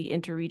into the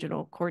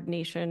interregional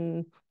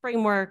coordination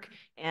framework,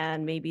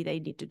 and maybe they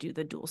need to do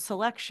the dual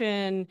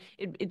selection.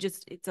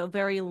 It's a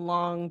very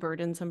long,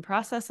 burdensome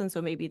process. And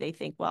so maybe they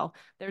think, well,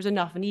 there's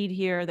enough need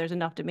here, there's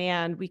enough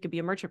demand, we could be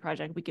a merchant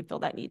project, we could fill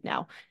that need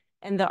now.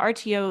 And the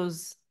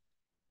RTOs,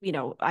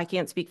 I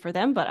can't speak for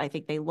them, but I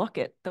think they look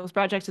at those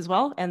projects as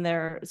well, and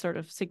their sort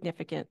of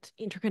significant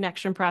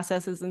interconnection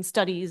processes and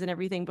studies and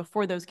everything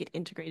before those get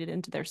integrated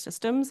into their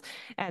systems.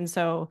 And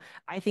so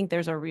I think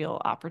there's a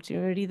real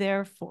opportunity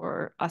there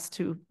for us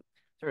to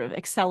sort of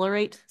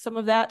accelerate some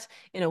of that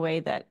in a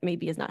way that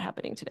maybe is not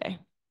happening today.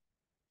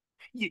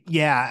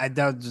 Yeah,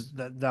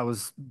 that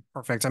was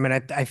perfect. I mean,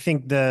 I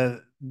think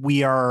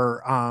we're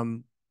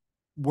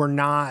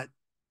not,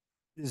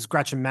 as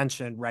Gretchen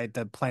mentioned, right,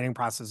 the planning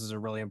process is a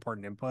really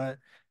important input,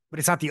 but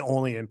it's not the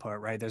only input,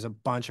 right? There's a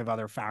bunch of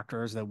other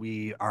factors that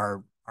we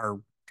are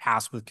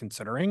tasked with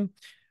considering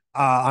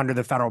under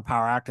the Federal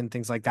Power Act and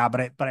things like that.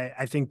 But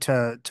I think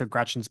to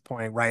Gretchen's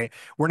point, right,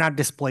 we're not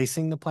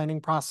displacing the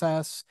planning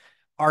process.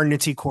 Our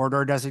NHTSA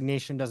corridor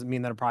designation doesn't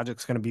mean that a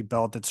project's going to be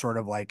built that sort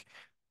of like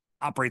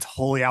operates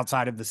wholly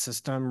outside of the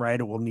system, right?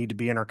 It will need to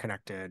be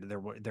interconnected.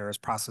 There's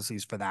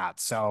processes for that.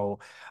 So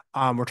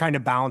we're trying to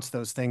balance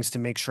those things to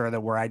make sure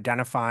that we're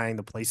identifying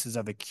the places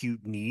of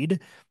acute need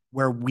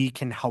where we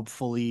can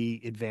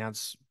helpfully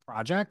advance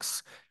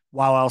projects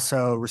while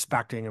also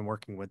respecting and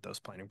working with those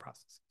planning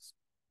processes.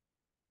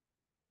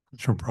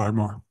 Commissioner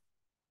Pridemore.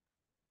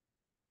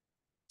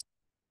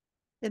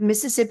 The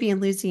Mississippi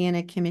and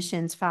Louisiana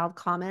Commissions filed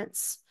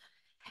comments,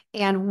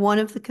 and one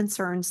of the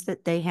concerns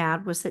that they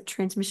had was that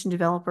transmission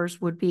developers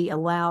would be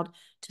allowed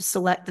to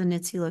select the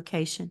NHTSA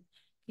location.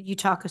 Could you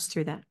talk us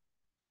through that?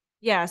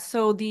 Yeah,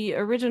 so the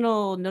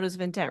original notice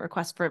of intent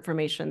request for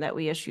information that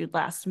we issued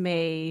last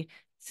May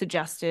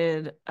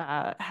suggested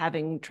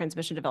having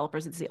transmission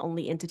developers as the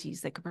only entities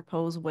that could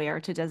propose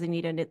where to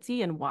designate a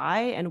NHTSA and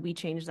why, and we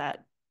changed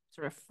that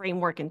sort of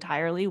framework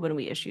entirely when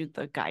we issued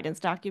the guidance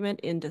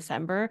document in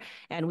December.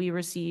 And we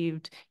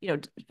received,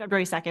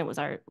 February 2nd was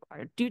our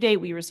due date.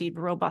 We received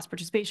robust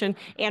participation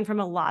and from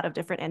a lot of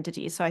different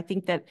entities. So I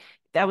think that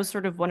was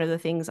sort of one of the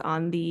things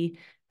on the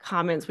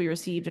comments we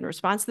received in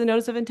response to the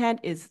notice of intent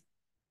is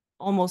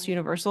almost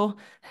universal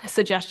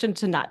suggestion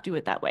to not do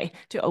it that way,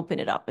 to open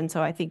it up. And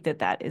so I think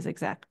that is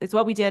it's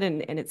what we did,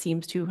 and it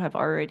seems to have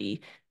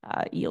already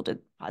yielded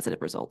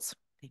positive results.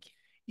 Thank you.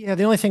 Yeah,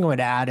 the only thing I would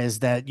add is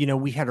that,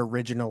 we had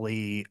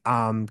originally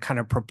kind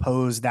of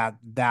proposed that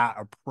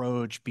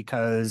approach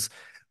because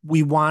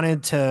we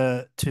wanted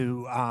to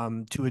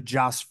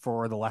adjust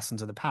for the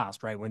lessons of the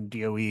past, right? When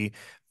DOE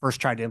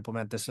first tried to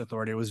implement this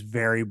authority, it was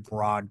very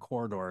broad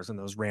corridors, and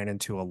those ran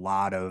into a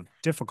lot of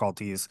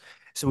difficulties.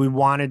 So we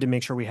wanted to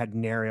make sure we had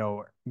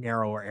narrower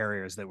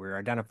areas that we were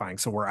identifying.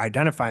 So we're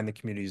identifying the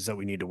communities that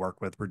we need to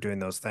work with. We're doing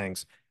those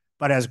things.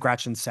 But as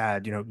Gretchen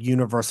said,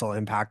 universal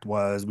impact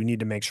was we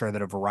need to make sure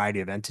that a variety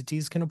of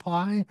entities can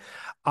apply,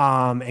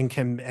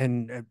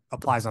 and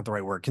apply is not the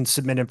right word, can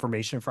submit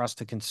information for us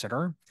to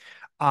consider.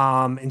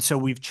 And so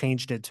we've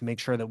changed it to make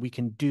sure that we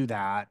can do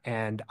that.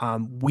 And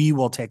we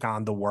will take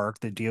on the work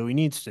that DOE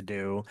needs to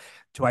do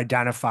to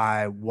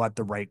identify what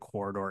the right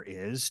corridor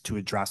is to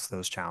address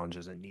those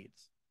challenges and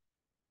needs.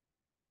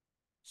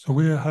 So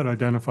we had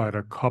identified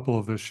a couple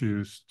of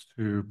issues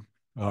to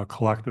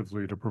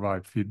collectively to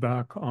provide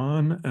feedback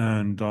on.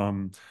 And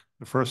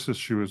the first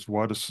issue is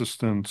what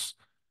assistance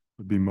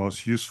would be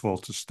most useful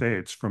to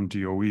states from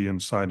DOE in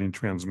siting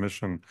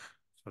transmission,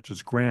 such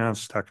as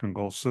grants,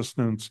 technical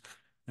assistance,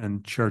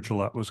 and Chair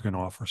Gillette was going to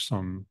offer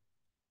some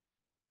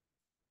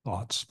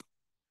thoughts.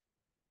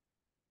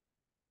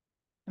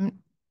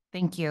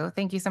 Thank you.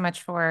 Thank you so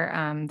much for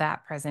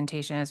that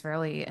presentation. It's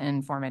really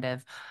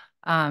informative.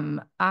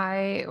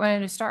 I wanted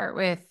to start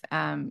with,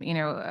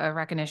 a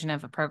recognition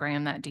of a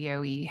program that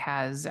DOE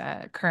has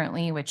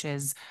currently, which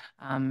is,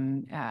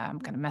 I'm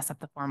going to mess up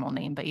the formal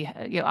name, but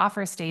you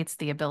offer states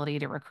the ability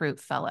to recruit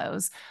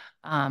fellows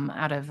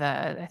out of,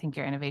 I think,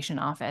 your innovation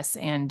office.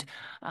 And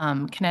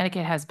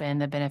Connecticut has been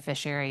the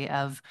beneficiary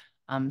of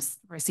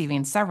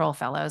receiving several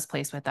fellows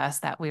placed with us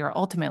that we were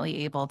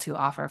ultimately able to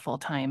offer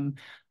full-time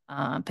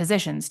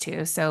positions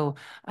to. So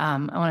I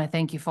want to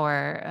thank you for,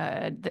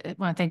 I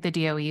want to thank the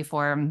DOE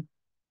for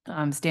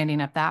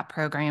standing up that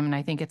program. And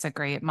I think it's a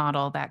great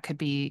model that could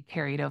be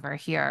carried over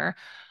here.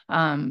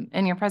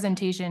 In your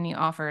presentation, you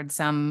offered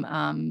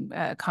some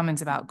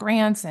comments about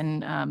grants,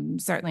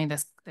 and certainly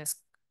this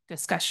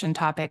discussion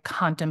topic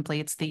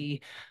contemplates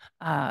the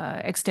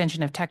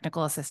extension of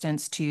technical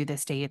assistance to the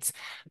states.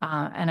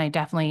 And I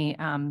definitely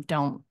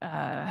don't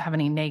have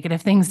any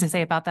negative things to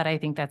say about that. I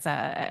think that's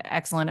an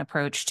excellent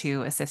approach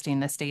to assisting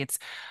the states.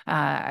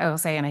 I will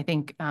say, and I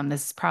think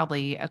this is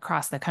probably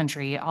across the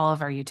country, all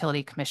of our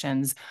utility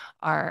commissions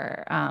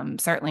are,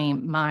 certainly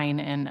mine,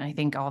 and I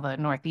think all the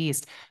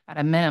Northeast at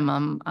a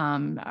minimum,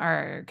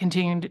 are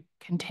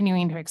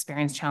continuing to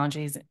experience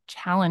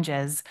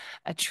challenges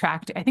I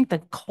think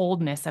the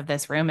coldness of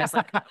this room is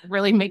like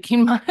really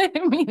making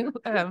me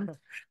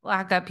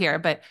lock up here.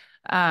 But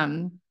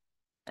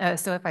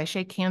so if I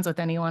shake hands with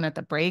anyone at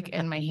the break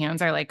and my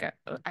hands are like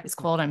ice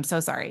cold, I'm so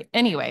sorry.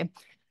 Anyway,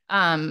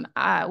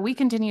 we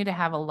continue to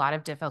have a lot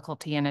of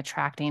difficulty in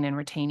attracting and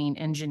retaining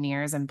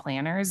engineers and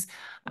planners.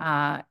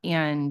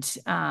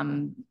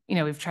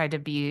 We've tried to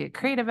be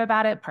creative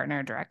about it,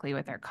 partner directly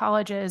with our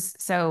colleges.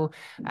 So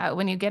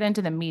when you get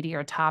into the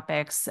meatier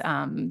topics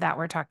that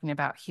we're talking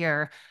about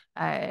here,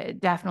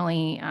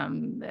 definitely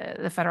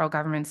the federal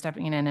government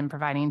stepping in and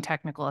providing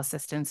technical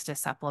assistance to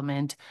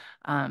supplement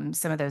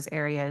some of those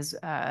areas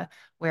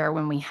where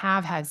when we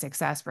have had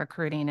success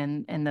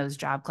recruiting in those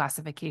job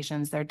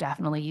classifications, they're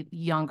definitely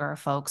younger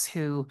folks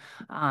who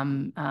are,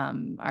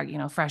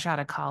 fresh out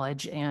of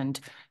college and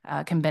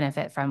can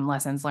benefit from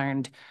lessons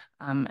learned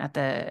at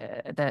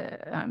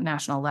the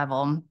national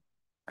level.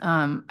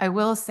 I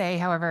will say,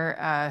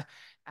 however,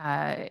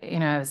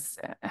 as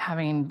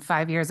having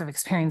 5 years of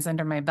experience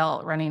under my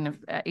belt running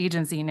an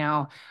agency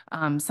now,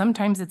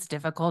 sometimes it's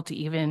difficult to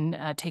even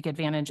take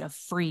advantage of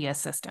free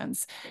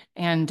assistance.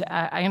 And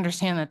I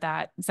understand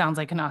that sounds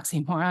like an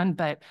oxymoron,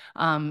 but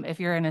if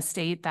you're in a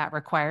state that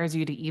requires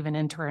you to even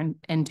enter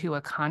into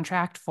a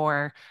contract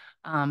for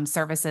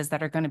services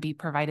that are going to be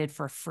provided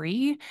for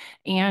free,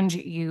 and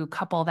you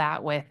couple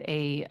that with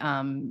a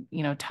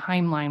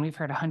timeline. We've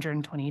heard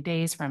 120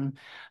 days from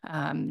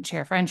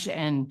Chair French,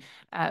 and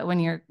when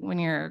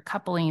you're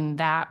coupling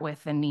that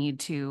with the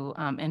need to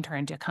enter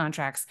into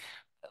contracts,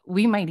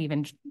 we might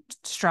even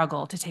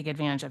struggle to take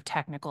advantage of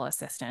technical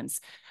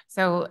assistance.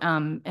 So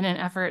in an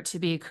effort to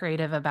be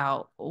creative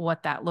about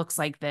what that looks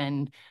like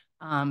then,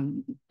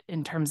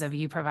 in terms of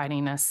you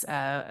providing us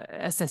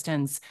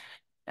assistance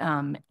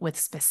with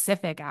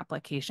specific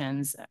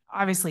applications,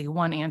 obviously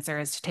one answer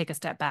is to take a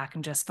step back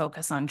and just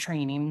focus on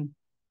training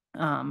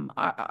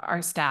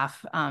our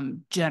staff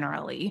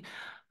generally.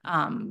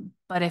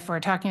 But if we're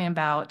talking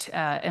about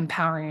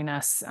empowering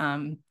us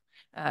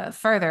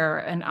further,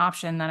 an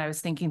option that I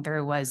was thinking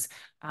through was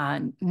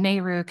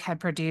NARUC had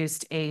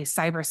produced a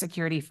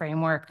cybersecurity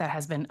framework that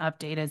has been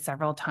updated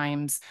several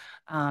times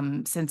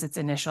since its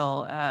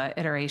initial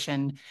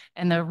iteration.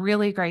 And the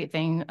really great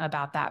thing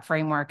about that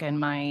framework, in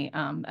my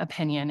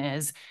opinion,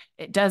 is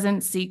it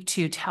doesn't seek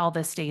to tell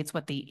the states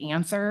what the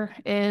answer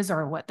is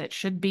or what that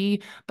should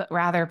be, but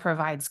rather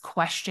provides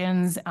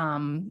questions,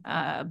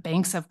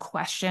 banks of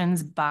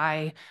questions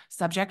by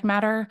subject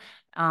matter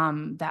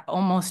that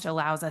almost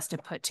allows us to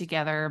put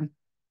together,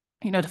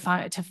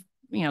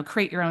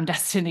 create your own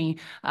destiny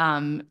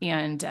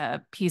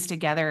and piece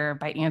together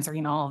by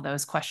answering all of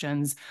those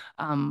questions,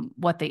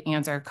 what the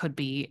answer could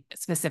be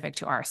specific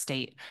to our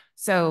state.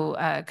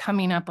 So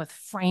coming up with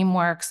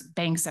frameworks,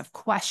 banks of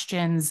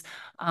questions,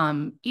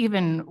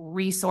 even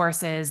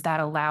resources that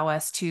allow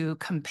us to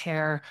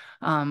compare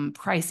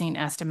pricing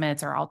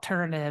estimates or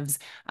alternatives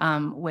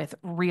with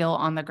real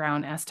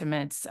on-the-ground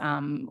estimates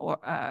or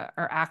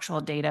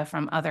actual data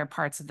from other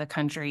parts of the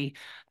country.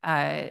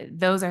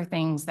 Those are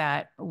things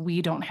that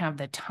we don't have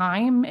the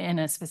time in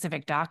a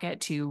specific docket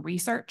to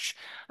research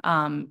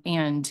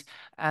and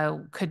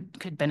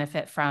could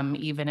benefit from,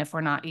 even if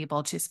we're not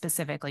able to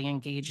specifically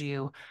engage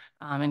you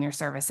in your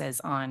services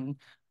on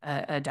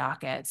a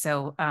docket.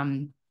 So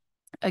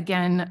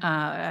again,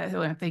 I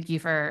want to thank you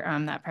for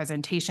that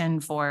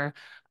presentation, for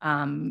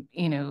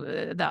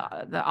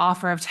the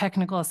offer of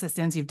technical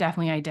assistance. You've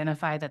definitely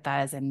identified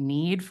that is a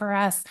need for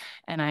us,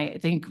 and I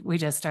think we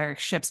just are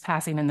ships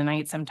passing in the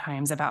night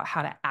sometimes about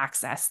how to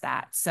access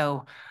that.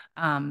 So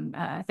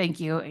thank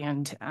you,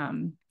 and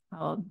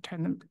I'll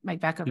turn the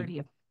mic back over to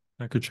you.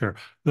 Thank you, Chair.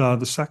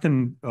 The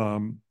second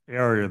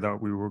area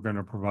that we were going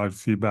to provide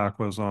feedback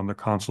was on the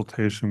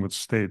consultation with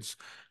states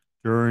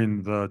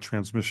during the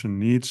transmission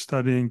needs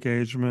study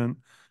engagement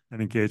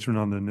and engagement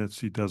on the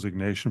NHTSA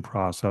designation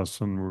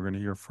process. And we're going to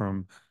hear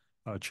from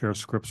Chair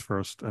Scripps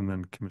first and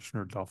then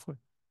Commissioner Duffley.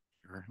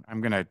 Sure.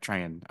 I'm going to try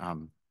and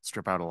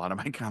strip out a lot of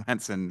my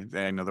comments, and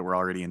I know that we're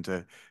already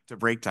into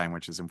break time,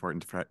 which is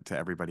important to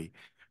everybody.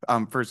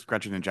 First,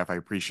 Gretchen and Jeff, I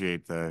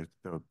appreciate the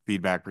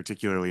feedback,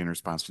 particularly in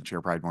response to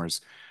Chair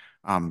Pridemore's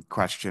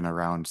question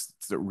around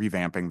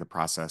revamping the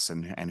process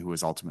and who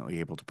was ultimately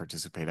able to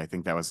participate. I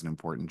think that was an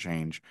important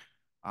change.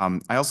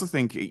 I also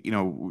think, you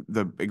know,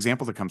 the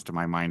example that comes to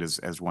my mind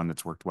as one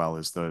that's worked well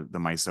is the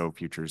MISO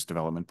futures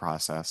development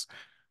process,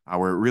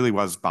 where it really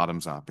was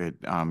bottoms up. It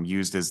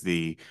used as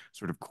the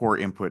sort of core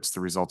inputs the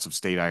results of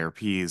state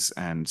IRPs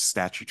and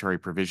statutory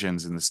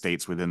provisions in the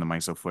states within the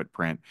MISO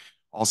footprint.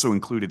 Also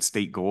included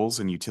state goals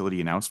and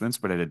utility announcements,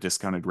 but at a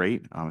discounted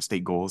rate. A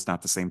state goal is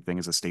not the same thing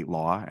as a state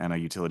law, and a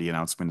utility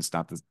announcement is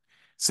not the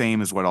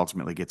same as what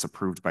ultimately gets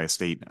approved by a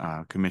state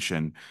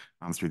commission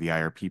through the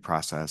IRP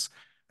process.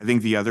 I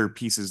think the other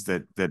pieces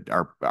that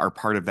are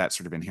part of that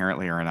sort of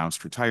inherently are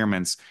announced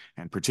retirements,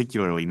 and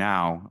particularly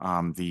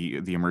now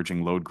the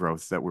emerging load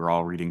growth that we're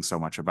all reading so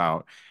much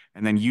about,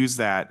 and then use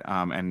that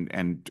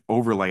and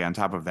overlay on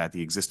top of that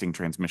the existing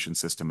transmission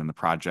system and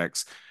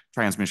the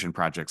transmission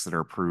projects that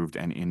are approved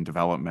and in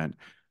development.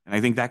 And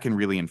I think that can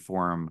really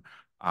inform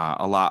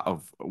a lot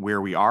of where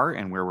we are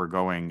and where we're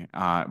going,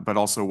 but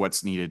also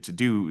what's needed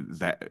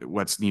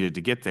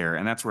to get there.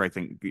 And that's where I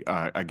think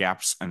a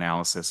gaps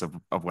analysis of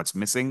what's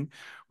missing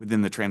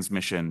within the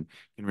transmission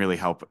can really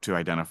help to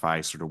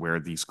identify sort of where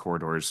these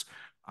corridors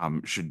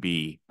should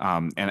be.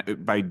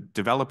 And by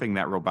developing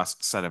that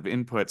robust set of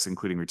inputs,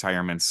 including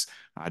retirements,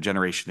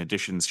 generation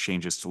additions,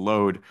 changes to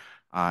load,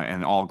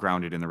 and all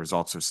grounded in the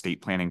results of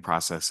state planning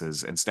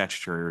processes and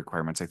statutory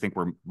requirements, I think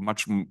we're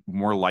much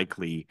more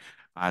likely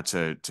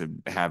to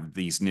have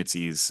these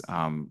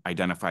NHTSAs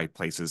identify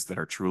places that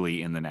are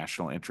truly in the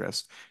national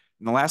interest.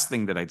 And the last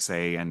thing that I'd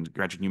say, and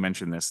Gretchen, you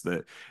mentioned this,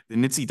 the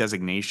NHTSA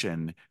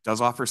designation does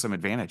offer some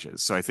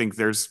advantages. So I think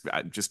there's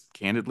just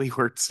candidly,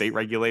 we're state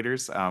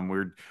regulators.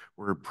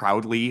 We're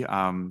proudly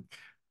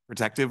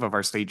protective of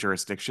our state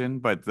jurisdiction,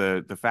 but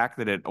the fact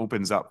that it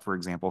opens up, for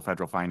example,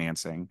 federal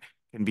financing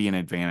can be an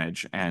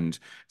advantage. And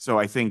so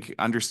I think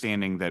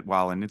understanding that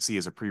while a NHTSA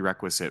is a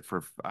prerequisite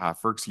for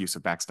FERC's use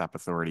of backstop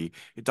authority,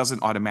 it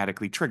doesn't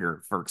automatically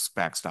trigger FERC's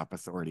backstop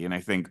authority. And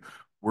I think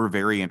we're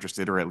very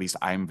interested, or at least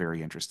I'm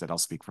very interested, I'll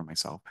speak for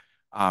myself,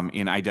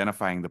 in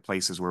identifying the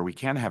places where we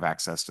can have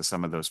access to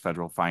some of those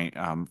federal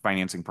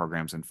financing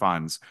programs and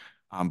funds,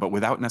 but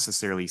without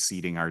necessarily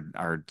ceding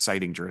our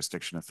siting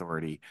jurisdiction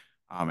authority.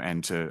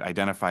 And to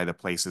identify the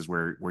places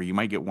where you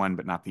might get one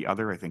but not the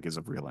other, I think is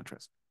of real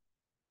interest.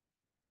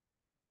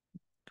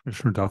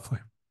 Commissioner Duffley.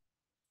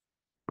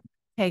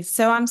 Okay,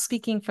 so I'm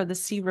speaking for the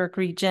Seabrook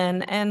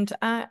region, and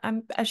I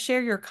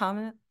share your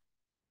comment.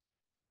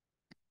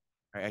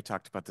 I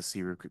talked about the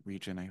Seabrook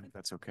region. I hope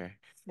that's okay.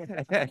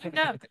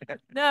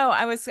 No,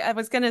 I was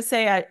going to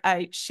say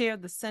I share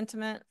the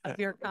sentiment of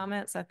your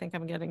comments. I think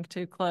I'm getting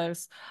too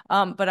close,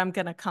 but I'm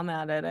going to come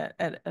at it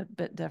a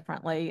bit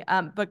differently.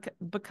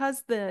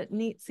 Because the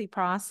NHTSA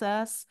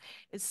process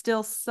is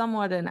still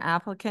somewhat an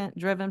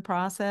applicant-driven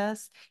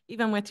process,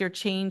 even with your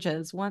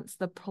changes, once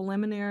the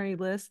preliminary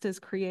list is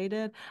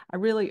created, I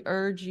really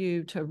urge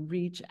you to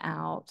reach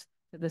out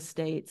to the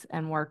states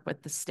and work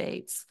with the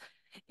states.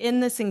 In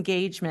this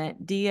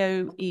engagement,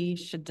 DOE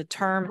should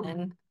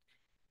determine,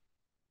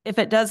 if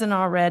it doesn't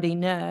already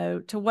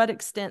know, to what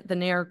extent the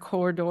narrow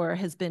corridor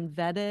has been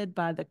vetted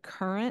by the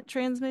current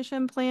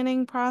transmission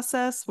planning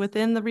process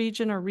within the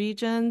region or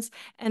regions,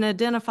 and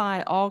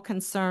identify all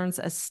concerns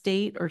a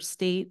state or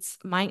states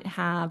might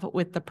have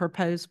with the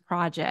proposed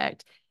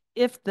project,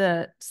 if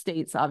the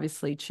states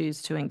obviously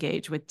choose to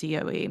engage with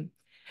DOE.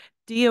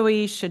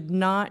 DOE should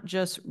not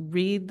just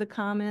read the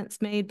comments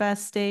made by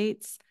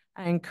states.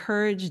 I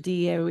encourage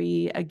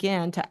DOE,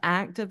 again, to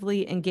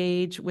actively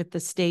engage with the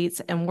states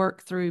and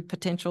work through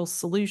potential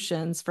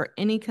solutions for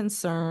any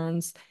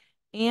concerns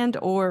and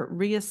or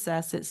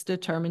reassess its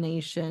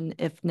determination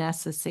if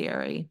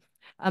necessary.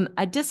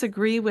 I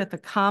disagree with a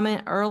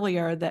comment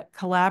earlier that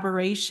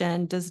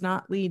collaboration does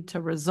not lead to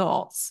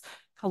results.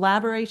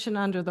 Collaboration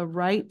under the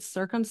right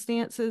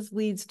circumstances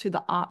leads to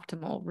the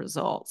optimal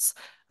results.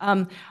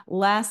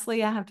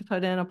 Lastly, I have to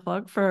put in a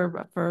plug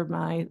for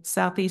my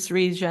Southeast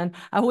region.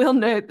 I will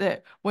note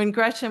that when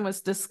Gretchen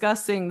was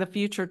discussing the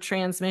future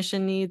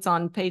transmission needs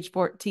on page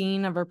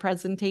 14 of her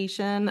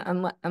presentation,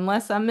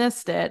 unless I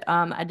missed it,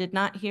 I did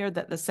not hear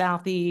that the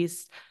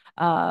Southeast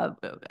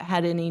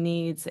had any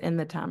needs in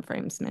the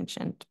timeframes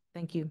mentioned.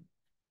 Thank you.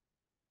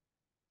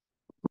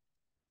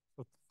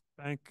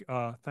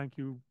 Thank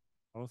you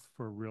both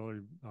for really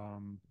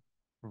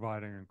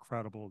providing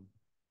incredible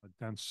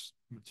dense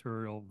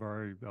material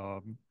very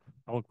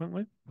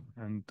eloquently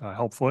and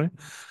helpfully.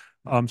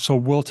 So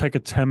we'll take a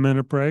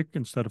 10-minute break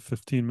instead of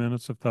 15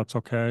 minutes, if that's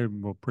okay.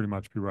 We'll pretty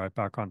much be right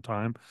back on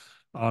time.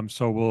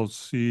 So we'll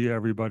see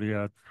everybody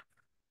at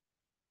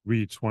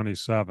read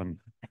 27.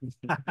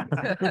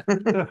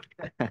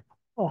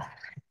 Oh.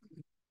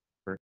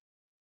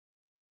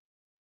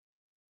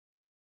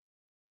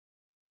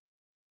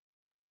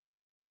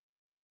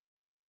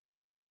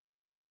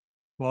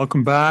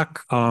 Welcome back.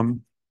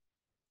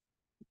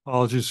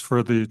 Apologies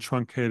for the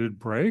truncated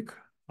break.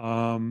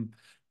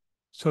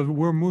 So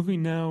we're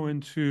moving now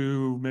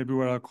into maybe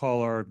what I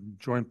call our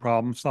joint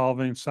problem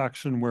solving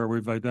section, where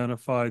we've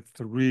identified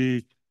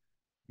 3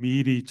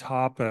 meaty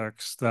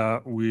topics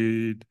that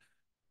we'd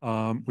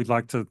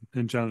like to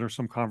engender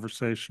some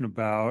conversation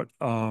about.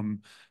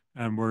 And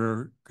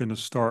we're going to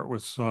start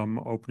with some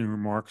opening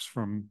remarks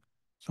from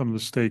some of the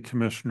state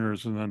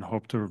commissioners, and then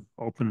hope to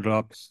open it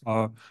up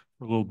for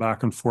a little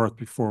back and forth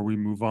before we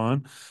move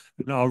on.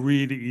 And I'll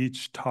read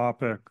each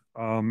topic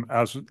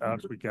as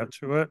we get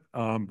to it,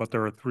 but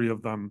there are 3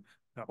 of them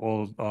that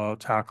we'll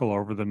tackle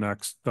over the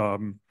next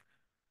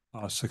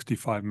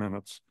 65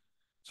 minutes.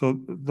 So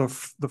the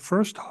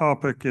first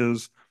topic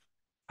is,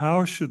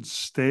 how should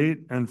state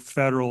and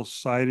federal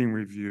siting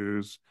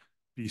reviews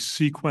be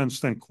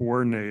sequenced and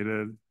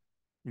coordinated,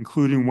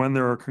 including when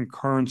there are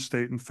concurrent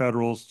state and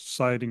federal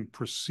siting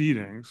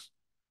proceedings?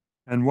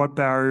 And what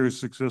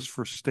barriers exist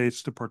for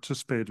states to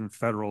participate in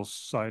federal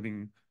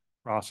siting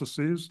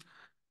processes?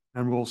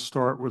 And we'll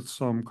start with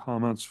some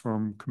comments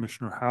from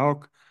Commissioner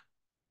Houck,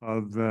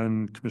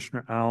 then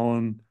Commissioner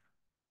Allen,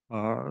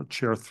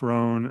 Chair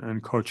Throne,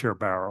 and Co-Chair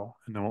Barrow,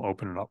 and then we'll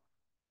open it up.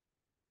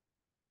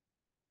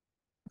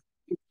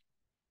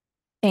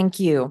 Thank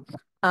you.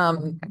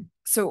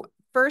 So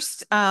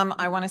first,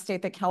 I want to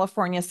state that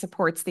California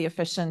supports the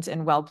efficient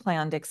and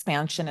well-planned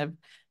expansion of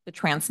the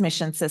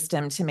transmission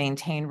system to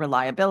maintain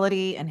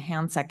reliability,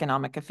 enhance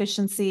economic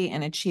efficiency,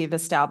 and achieve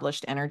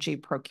established energy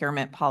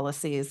procurement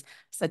policies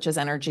such as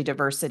energy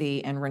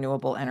diversity and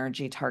renewable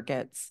energy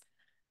targets.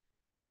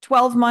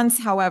 12 months,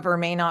 however,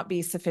 may not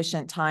be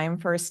sufficient time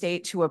for a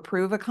state to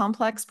approve a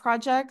complex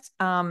project.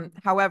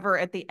 However,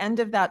 at the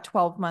end of that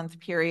 12-month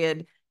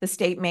period, the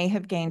state may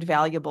have gained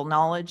valuable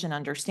knowledge and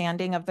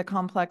understanding of the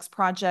complex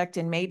project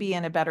and may be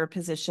in a better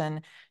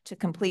position to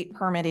complete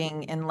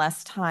permitting in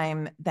less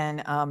time than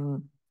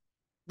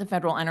the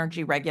Federal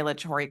Energy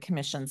Regulatory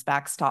Commission's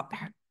backstop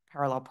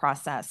parallel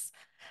process.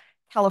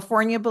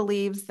 California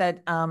believes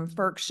that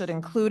FERC should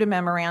include a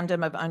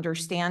memorandum of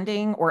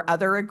understanding or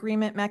other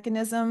agreement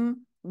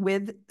mechanism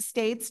with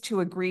states to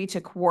agree to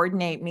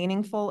coordinate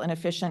meaningful and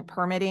efficient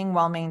permitting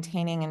while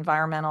maintaining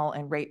environmental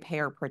and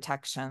ratepayer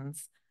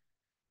protections.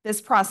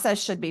 This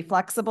process should be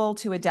flexible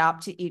to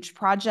adapt to each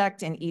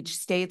project and each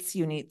state's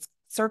unique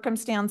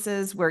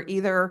circumstances, where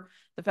either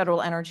the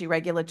Federal Energy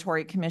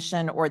Regulatory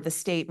Commission or the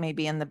state may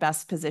be in the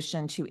best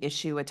position to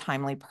issue a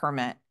timely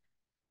permit.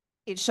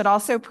 It should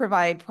also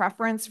provide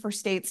preference for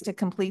states to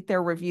complete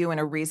their review in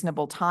a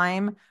reasonable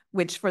time,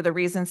 which for the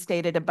reasons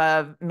stated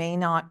above may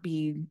not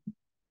be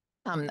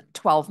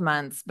 12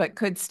 months, but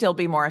could still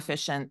be more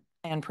efficient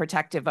and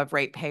protective of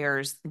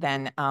ratepayers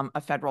than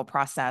a federal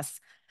process.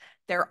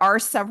 There are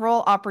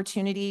several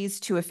opportunities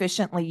to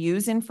efficiently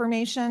use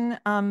information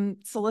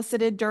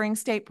solicited during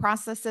state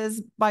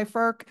processes by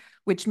FERC,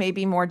 which may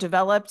be more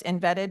developed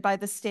and vetted by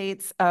the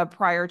states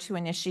prior to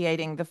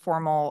initiating the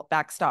formal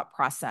backstop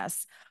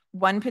process.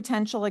 One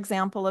potential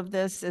example of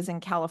this is in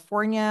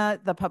California,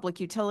 the Public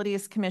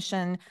Utilities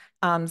Commission's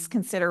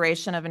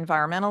consideration of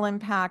environmental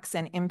impacts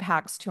and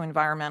impacts to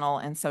environmental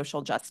and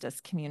social justice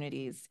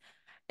communities.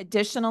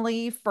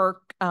 Additionally,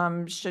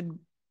 FERC should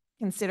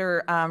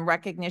consider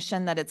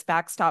recognition that its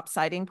backstop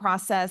siting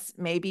process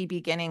may be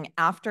beginning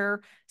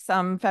after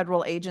some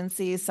federal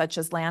agencies, such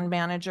as land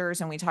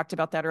managers, and we talked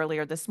about that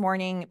earlier this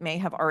morning, may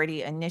have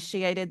already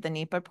initiated the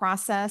NEPA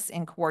process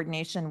in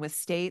coordination with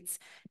states,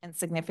 and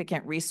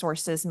significant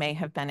resources may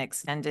have been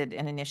expended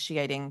in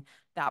initiating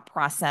that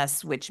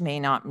process, which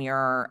may not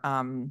mirror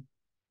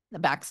the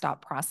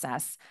backstop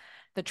process.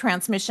 The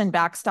transmission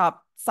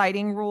backstop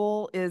siting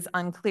rule is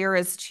unclear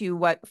as to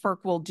what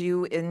FERC will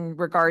do in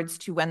regards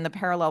to when the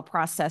parallel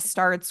process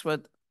starts.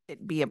 Would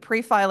it be a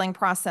pre-filing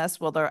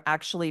process? Will there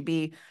actually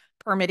be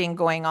permitting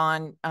going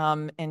on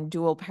in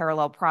dual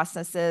parallel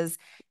processes?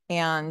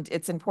 And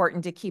it's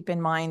important to keep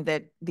in mind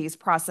that these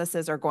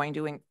processes are going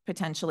to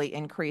potentially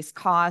increase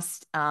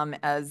cost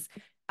as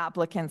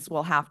applicants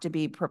will have to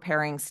be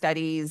preparing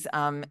studies,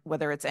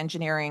 whether it's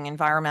engineering,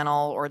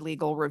 environmental, or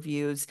legal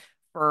reviews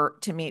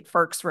to meet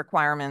FERC's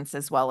requirements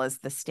as well as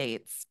the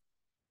states.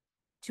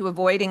 To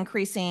avoid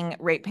increasing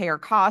ratepayer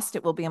cost,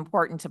 it will be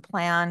important to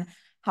plan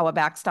how a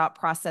backstop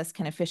process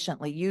can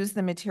efficiently use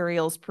the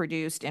materials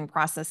produced in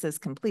processes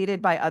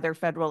completed by other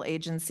federal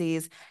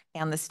agencies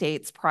and the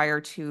states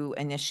prior to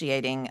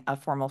initiating a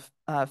formal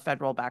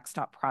federal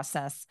backstop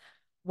process.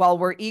 While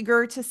we're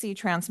eager to see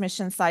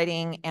transmission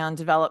siting and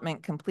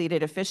development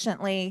completed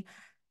efficiently,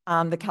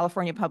 the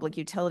California Public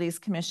Utilities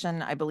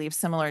Commission, I believe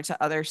similar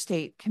to other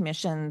state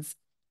commissions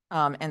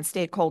and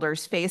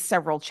stakeholders, face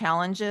several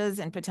challenges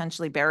and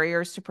potentially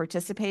barriers to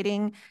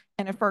participating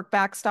in a FERC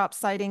backstop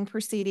siting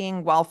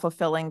proceeding while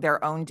fulfilling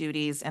their own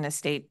duties in a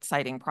state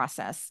siting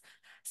process.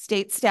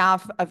 State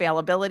staff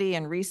availability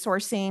and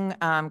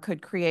resourcing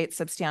could create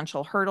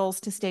substantial hurdles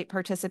to state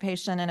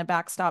participation in a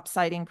backstop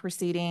siting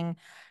proceeding.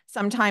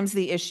 Sometimes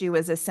the issue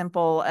is as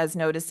simple as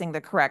noticing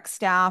the correct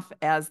staff,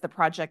 as the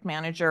project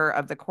manager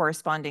of the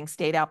corresponding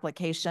state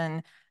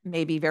application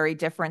may be very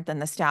different than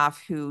the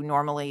staff who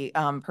normally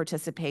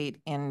participate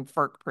in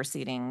FERC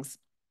proceedings.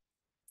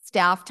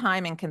 Staff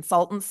time and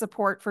consultant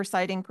support for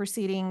siting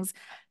proceedings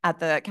at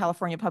the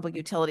California Public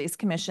Utilities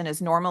Commission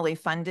is normally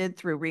funded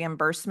through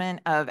reimbursement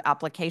of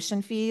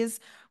application fees,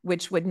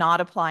 which would not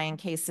apply in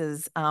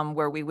cases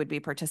where we would be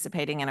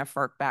participating in a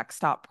FERC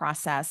backstop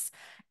process.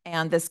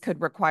 And this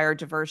could require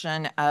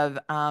diversion of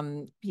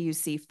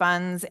PUC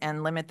funds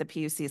and limit the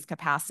PUC's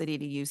capacity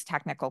to use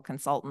technical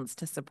consultants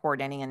to support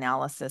any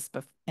analysis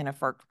in a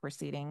FERC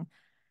proceeding.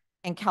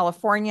 In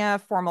California,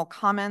 formal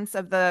comments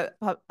of the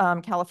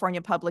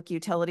California Public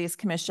Utilities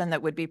Commission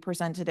that would be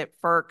presented at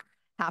FERC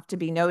have to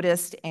be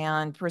noticed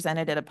and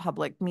presented at a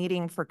public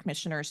meeting for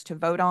commissioners to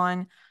vote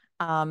on.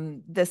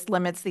 This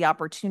limits the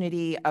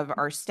opportunity of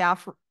our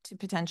staff to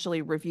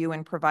potentially review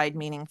and provide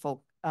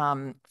meaningful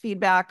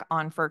feedback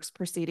on FERC's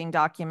proceeding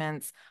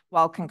documents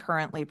while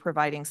concurrently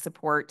providing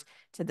support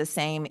to the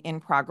same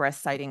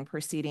in-progress siting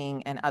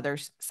proceeding and other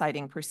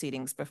siting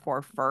proceedings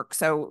before FERC.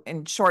 So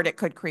in short, it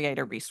could create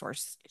a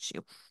resource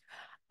issue.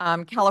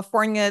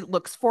 California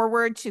looks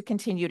forward to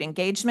continued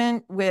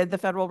engagement with the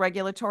Federal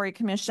Regulatory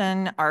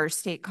Commission, our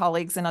state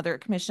colleagues and other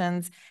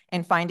commissions,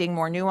 in finding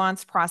more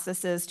nuanced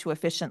processes to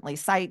efficiently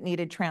site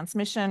needed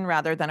transmission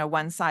rather than a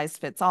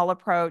one-size-fits-all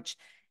approach.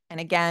 And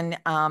again,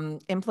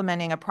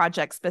 implementing a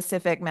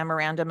project-specific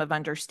memorandum of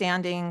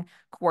understanding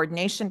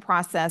coordination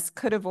process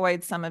could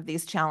avoid some of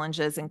these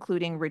challenges,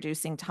 including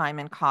reducing time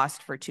and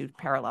cost for two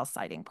parallel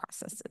siting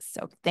processes.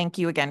 So thank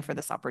you again for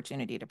this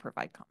opportunity to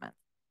provide comment.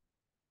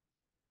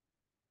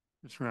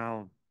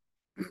 Mr.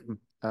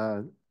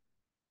 Allen.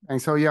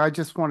 And so, yeah, I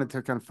just wanted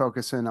to kind of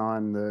focus in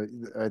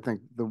on I think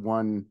the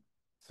one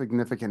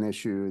significant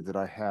issue that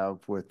I have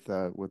with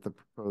the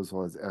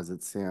proposal as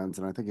it stands.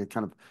 And I think it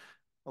kind of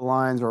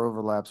aligns or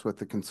overlaps with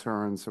the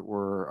concerns that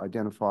were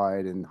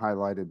identified and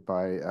highlighted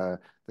by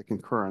the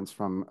concurrence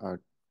from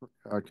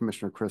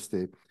Commissioner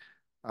Christie.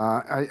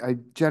 I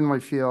generally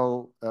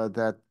feel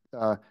that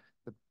the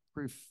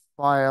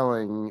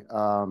pre-filing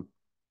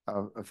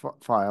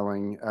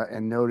filing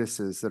and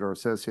notices that are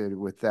associated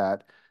with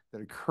that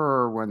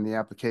occur when the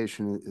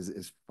application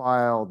is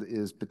filed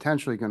is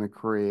potentially going to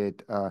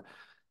create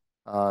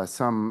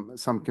some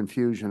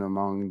confusion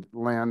among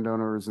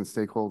landowners and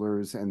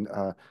stakeholders and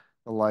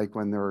like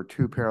when there are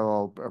two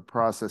parallel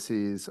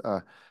processes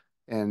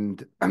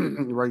and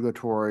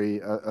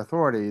regulatory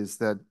authorities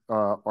that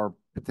are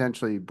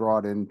potentially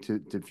brought into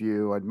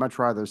view. I'd much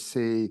rather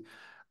see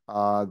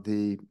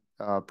the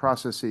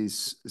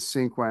processes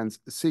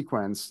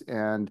sequenced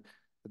and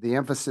the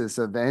emphasis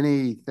of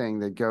anything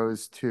that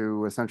goes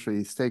to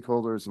essentially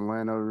stakeholders and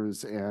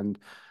landowners and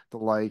the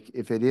like,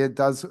 if it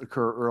does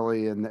occur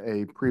early in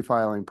a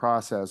pre-filing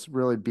process,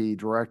 really be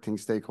directing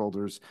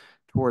stakeholders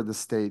toward the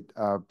state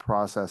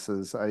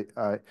processes.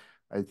 I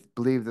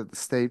believe that the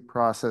state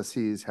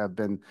processes have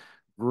been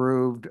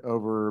grooved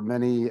over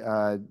many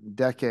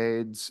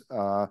decades.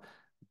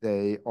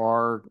 They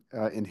are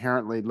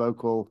inherently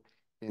local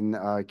in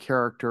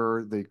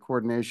character. The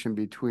coordination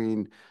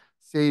between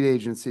state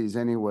agencies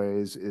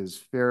anyways is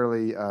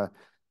fairly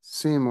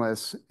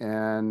seamless,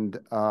 and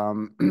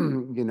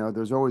you know,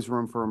 there's always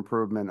room for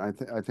improvement.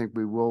 I think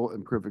we will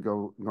improve it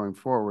going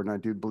forward, and I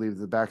do believe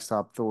the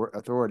backstop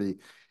authority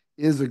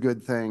is a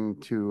good thing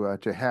to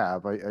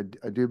have. I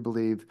do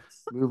believe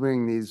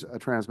moving these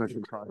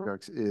transmission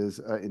projects is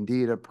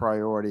indeed a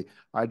priority.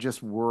 I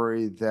just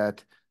worry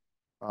that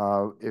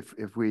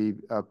if we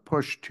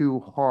push too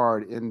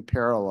hard in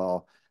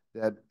parallel,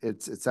 that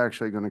it's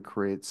actually going to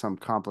create some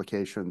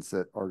complications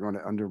that are going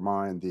to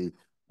undermine the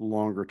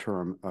longer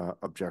term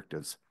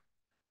objectives.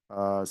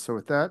 So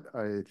with that,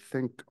 I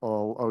think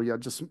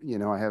just, you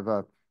know, I have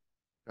a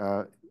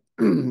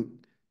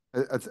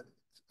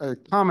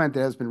comment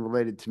that has been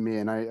related to me,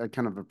 and I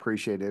kind of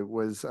appreciate it,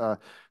 was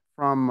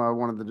from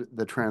one of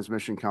the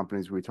transmission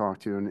companies we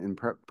talked to in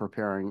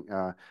preparing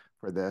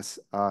for this.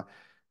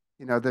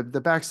 You know, the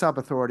backstop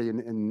authority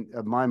in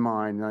my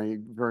mind, and I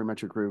very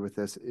much agree with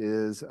this,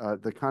 is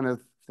the kind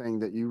of thing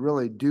that you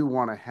really do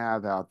want to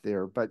have out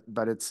there, but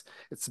it's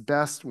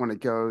best when it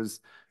goes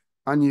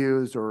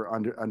unused or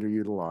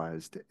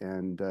underutilized,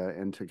 and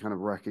to kind of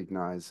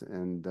recognize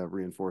and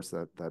reinforce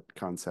that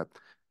concept.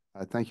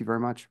 Thank you very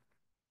much.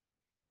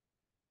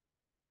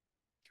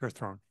 Chair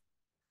Throne.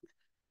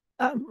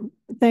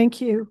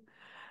 Thank you.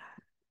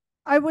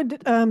 I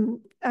would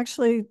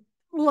actually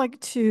like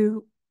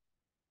to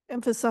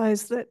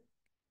emphasize that,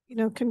 you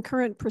know,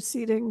 concurrent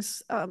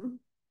proceedings are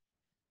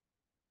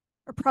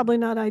probably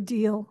not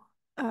ideal.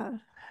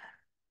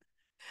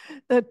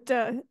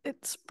 That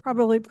it's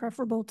probably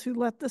preferable to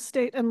let the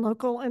state and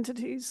local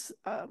entities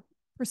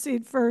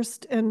proceed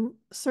first, and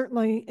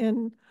certainly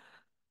in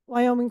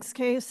Wyoming's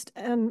case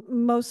and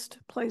most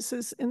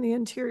places in the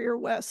interior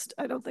West,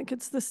 I don't think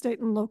it's the state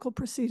and local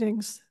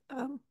proceedings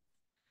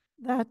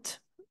that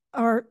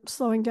are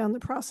slowing down the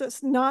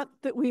process. Not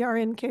that we are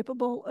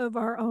incapable of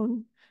our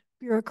own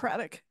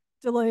bureaucratic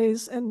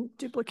delays and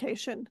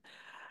duplication.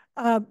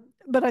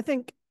 But I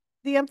think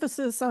the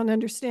emphasis on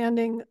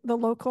understanding the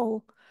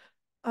local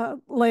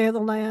lay of the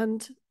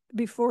land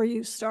before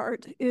you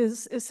start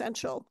is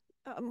essential.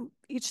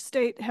 Each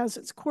state has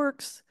its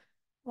quirks.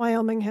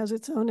 Wyoming has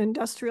its own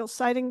industrial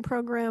siting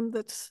program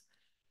that's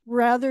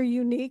rather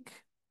unique.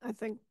 I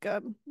think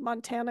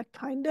Montana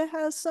kind of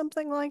has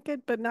something like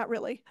it, but not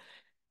really.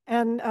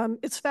 And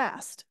it's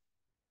fast.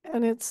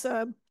 And it's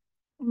a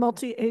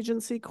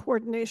multi-agency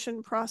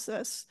coordination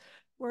process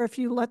where if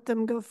you let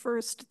them go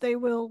first, they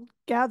will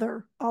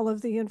gather all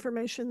of the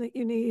information that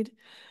you need.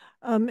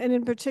 And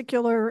in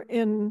particular,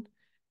 in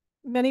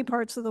many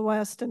parts of the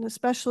West, and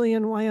especially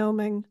in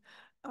Wyoming,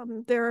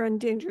 there are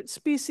endangered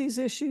species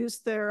issues.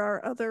 There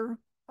are other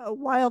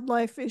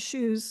wildlife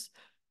issues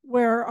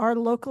where our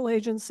local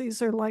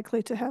agencies are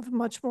likely to have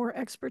much more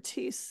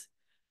expertise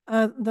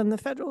than the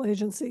federal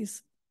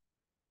agencies.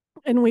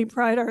 And we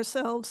pride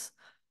ourselves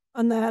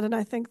on that. And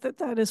I think that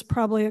that is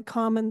probably a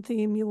common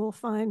theme you will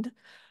find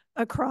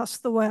across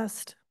the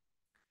West.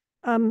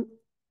 In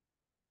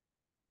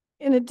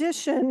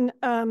addition,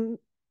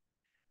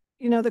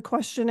 you know, the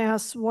question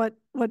asks what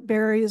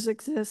barriers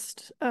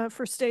exist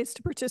for states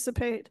to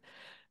participate.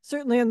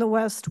 Certainly in the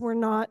West, we're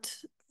not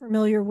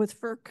familiar with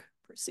FERC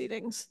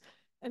proceedings,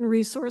 and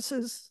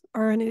resources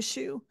are an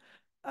issue.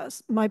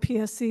 My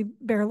PSC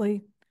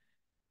barely,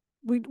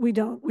 we'd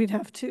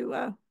have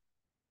to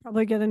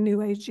probably get a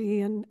new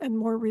AG and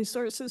more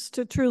resources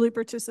to truly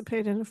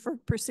participate in a FERC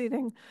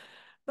proceeding.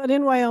 But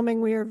in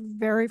Wyoming, we are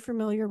very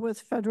familiar with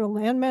federal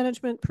land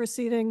management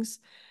proceedings.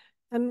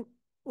 And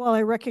while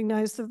I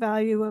recognize the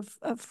value of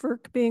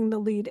FERC being the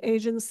lead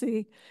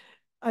agency,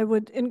 I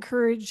would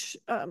encourage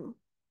and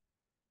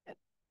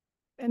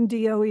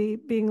DOE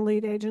being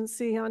lead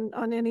agency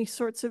on any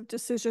sorts of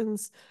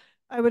decisions.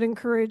 I would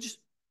encourage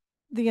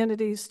the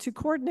entities to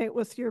coordinate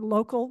with your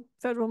local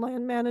federal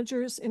land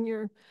managers in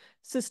your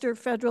sister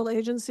federal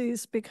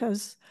agencies,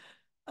 because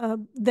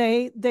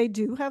they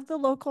do have the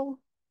local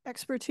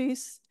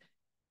expertise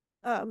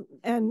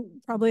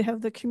and probably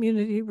have the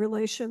community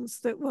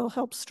relations that will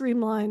help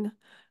streamline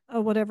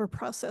whatever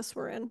process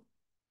we're in.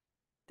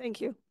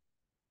 Thank you.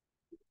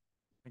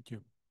 Thank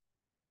you.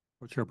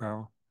 Co-Chair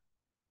Barrow.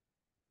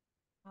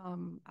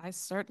 I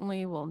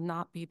certainly will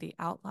not be the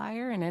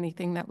outlier in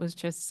anything that was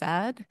just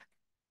said.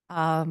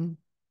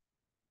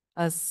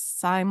 A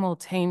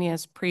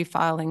simultaneous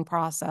pre-filing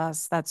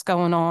process that's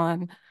going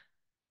on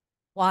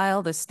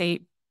while the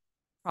state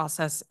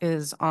process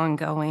is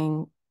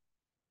ongoing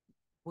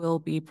will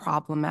be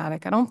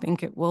problematic. I don't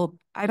think it will,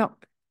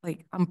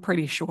 I'm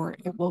pretty sure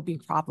it will be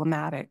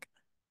problematic.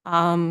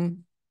 The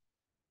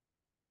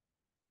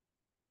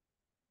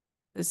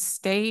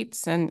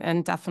states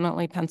and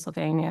definitely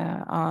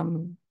Pennsylvania,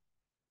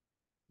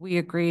 we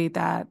agree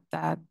that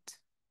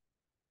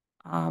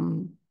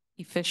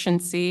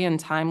efficiency and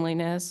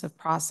timeliness of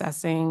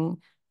processing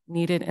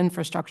needed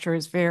infrastructure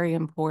is very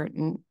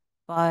important,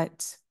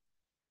 but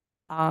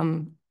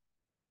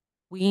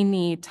we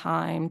need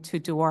time to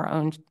do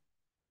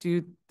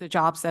the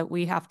jobs that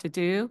we have to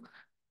do.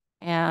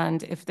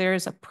 And if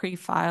there's a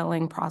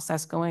pre-filing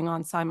process going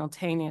on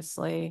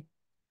simultaneously,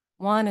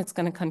 one, it's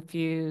going to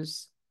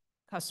confuse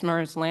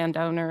customers,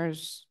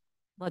 landowners,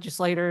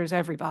 legislators,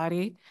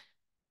 everybody.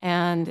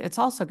 And it's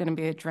also going to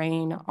be a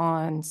drain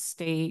on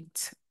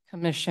state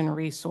commission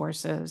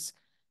resources.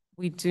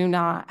 We do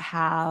not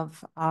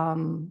have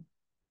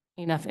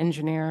enough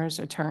engineers,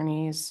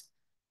 attorneys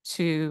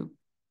to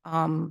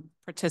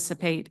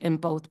participate in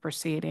both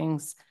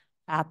proceedings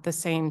at the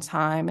same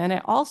time. And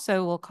it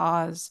also will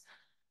cause,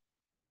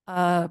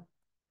 it's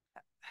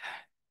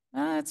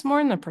more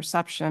in the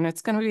perception.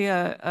 It's going to be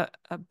a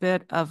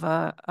bit of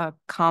a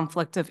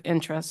conflict of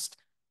interest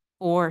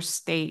for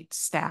state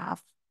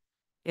staff.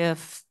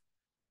 If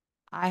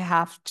I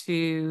have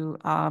to,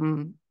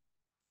 I'm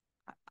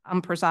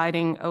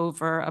presiding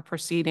over a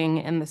proceeding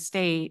in the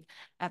state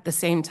at the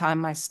same time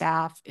my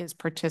staff is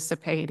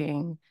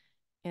participating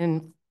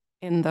in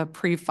the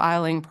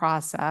pre-filing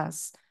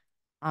process,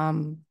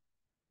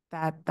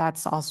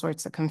 that's all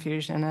sorts of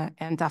confusion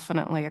and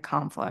definitely a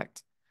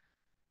conflict.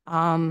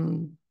 I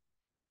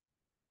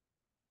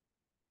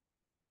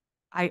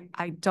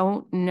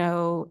don't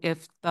know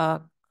if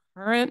the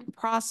current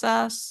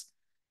process,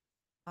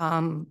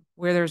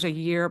 where there's a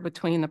year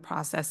between the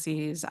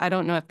processes, I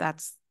don't know if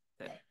that's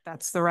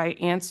the right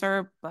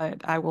answer,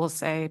 but I will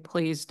say,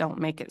 please don't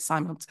make it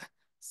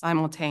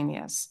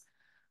simultaneous.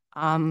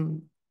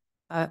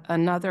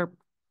 Another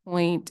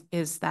point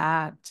is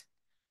that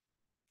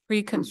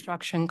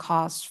pre-construction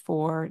costs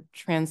for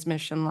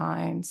transmission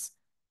lines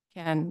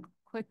can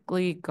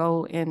quickly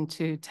go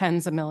into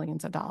tens of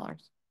millions of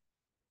dollars.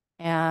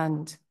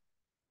 And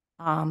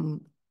the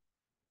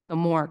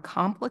more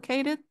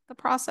complicated the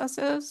process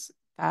is,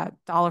 that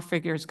dollar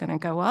figure is going to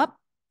go up,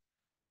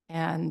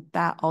 and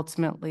that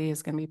ultimately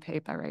is going to be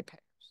paid by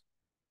ratepayers.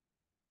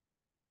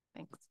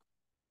 Thanks.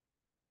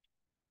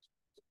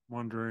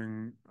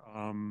 wondering,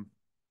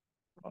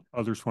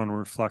 others want to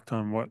reflect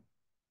on what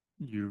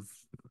you've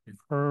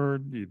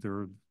heard,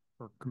 either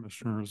for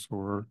commissioners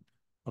or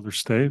other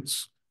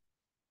states.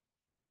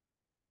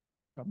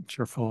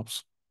 Chair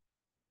Phillips.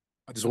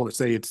 I just want to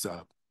say it's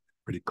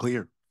pretty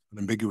clear and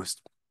ambiguous.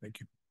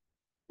 Thank you.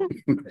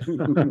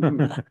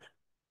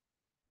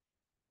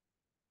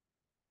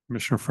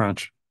 Commissioner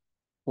French.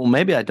 Well,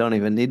 maybe I don't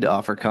even need to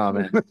offer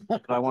comment,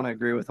 but I want to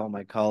agree with all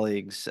my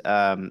colleagues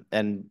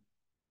and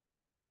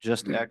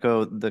just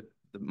echo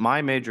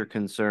my major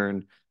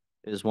concern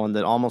is one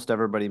that almost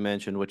everybody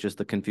mentioned, which is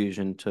the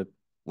confusion to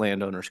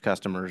landowners,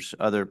 customers,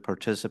 other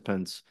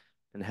participants,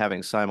 and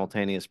having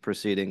simultaneous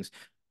proceedings.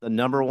 The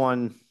number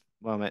one,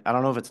 well, I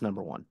don't know if it's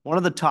number one. One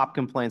of the top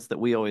complaints that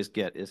we always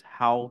get is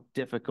how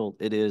difficult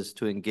it is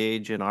to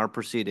engage in our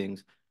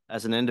proceedings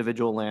as an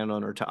individual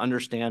landowner, to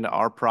understand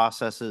our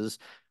processes,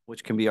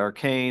 which can be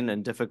arcane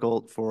and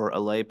difficult for a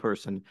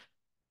layperson.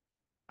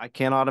 I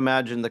cannot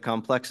imagine the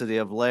complexity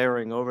of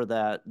layering over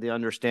that, the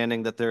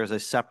understanding that there is a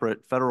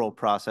separate federal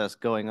process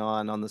going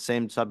on the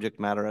same subject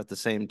matter at the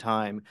same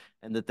time,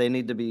 and that they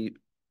need to be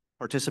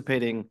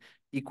participating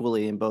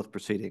equally in both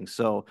proceedings.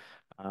 So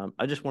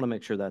I just want to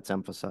make sure that's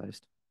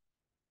emphasized.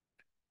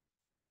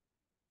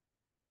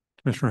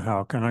 Commissioner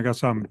Houck, and I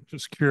guess I'm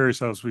just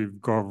curious, as we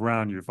go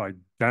around, you've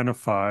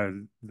identified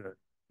the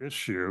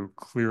issue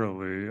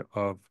clearly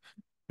of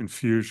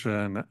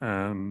confusion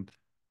and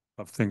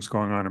of things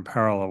going on in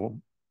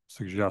parallel,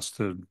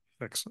 suggested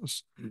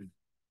fixes.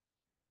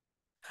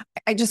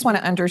 I just want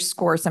to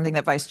underscore something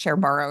that Vice Chair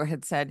Morrow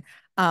had said,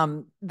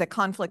 the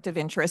conflict of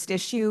interest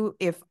issue.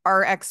 If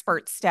our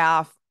expert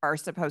staff are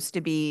supposed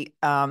to be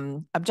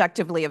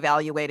objectively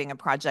evaluating a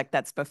project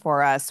that's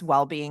before us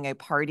while being a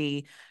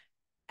party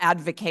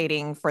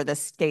advocating for the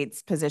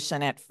state's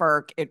position at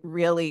FERC, it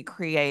really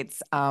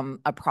creates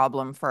a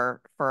problem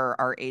for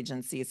our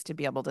agencies to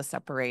be able to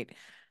separate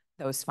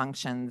those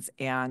functions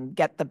and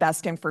get the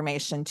best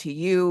information to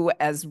you,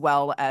 as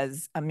well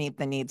as meet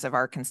the needs of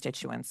our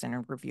constituents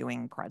in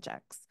reviewing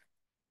projects.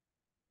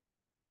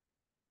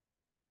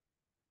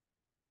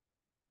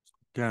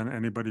 Again,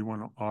 anybody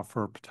want to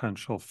offer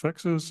potential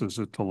fixes? Is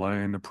it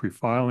delaying the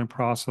pre-filing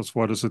process?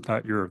 What is it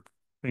that you're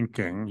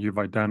thinking? You've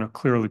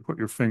clearly put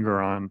your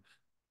finger on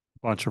a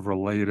bunch of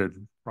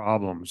related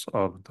problems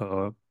of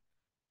the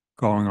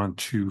going on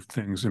two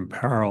things in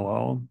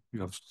parallel.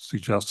 You have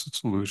suggested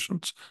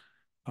solutions.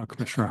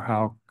 Commissioner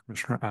Houck,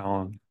 Commissioner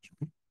Allen.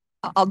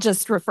 I'll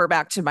just refer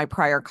back to my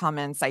prior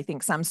comments. I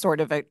think some sort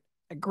of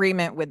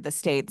agreement with the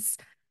states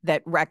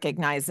that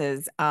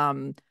recognizes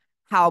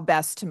how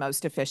best to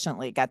most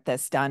efficiently get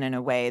this done in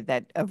a way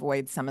that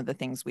avoids some of the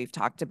things we've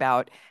talked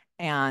about.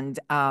 And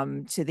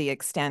to the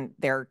extent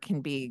there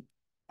can be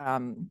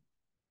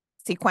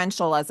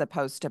sequential as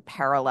opposed to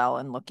parallel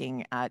in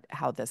looking at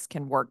how this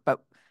can work,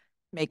 but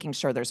making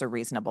sure there's a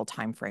reasonable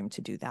time frame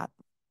to do that.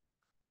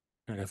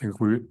 I think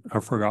I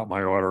forgot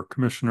my order.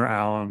 Commissioner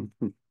Allen,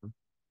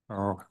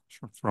 or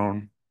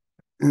Throne.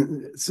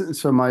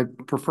 So my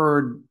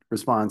preferred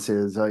response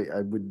is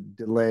I would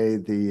delay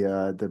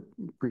the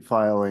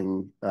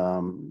pre-filing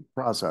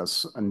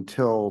process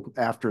until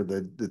after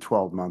the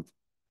 12-month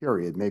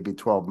period, maybe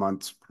 12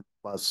 months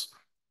plus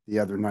the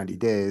other 90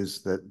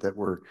 days that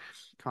we're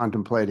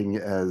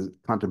contemplated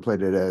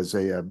as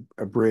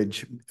a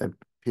bridge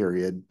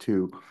period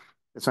to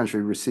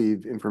essentially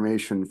receive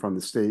information from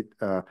the state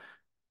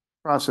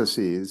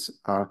processes.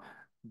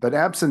 But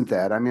absent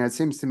that, I mean, it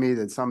seems to me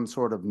that some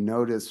sort of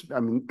notice, I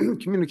mean,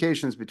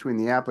 communications between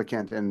the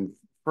applicant and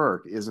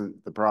FERC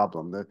isn't the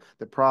problem.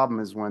 The problem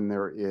is when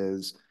there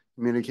is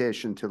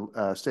communication to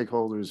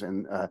stakeholders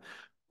and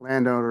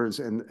landowners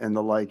and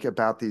the like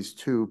about these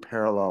two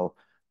parallel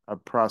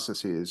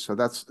processes. So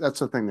that's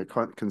the thing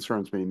that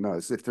concerns me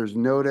most. If there's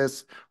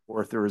notice,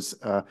 or if there's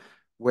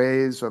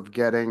ways of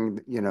getting,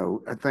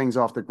 things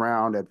off the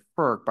ground at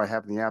FERC by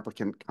having the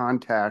applicant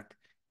contact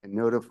and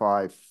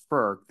notify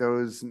FERC,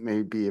 those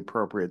may be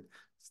appropriate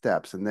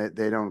steps, and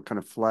they don't kind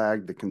of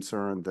flag the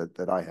concern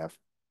that I have.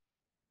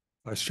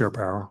 Vice Chair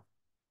Barrow.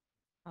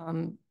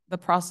 The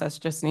process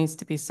just needs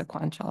to be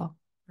sequential.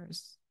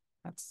 That's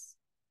as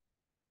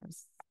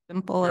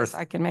simple as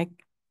I can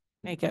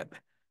make it.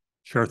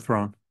 Chair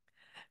Throne.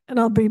 And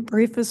I'll be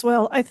brief as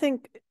well. I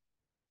think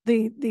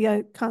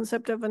the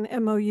concept of an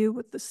MOU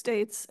with the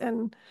states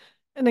and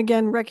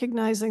again,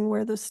 recognizing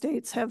where the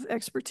states have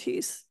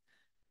expertise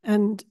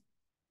and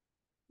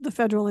the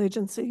federal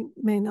agency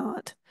may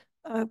not,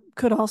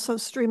 could also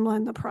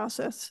streamline the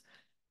process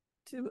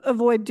to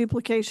avoid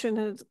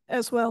duplication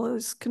as well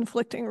as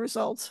conflicting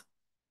results.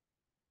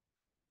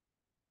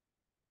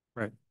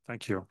 Great,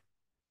 thank you.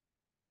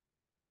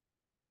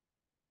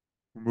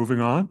 Moving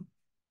on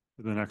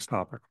to the next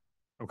topic.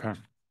 Okay.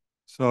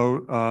 So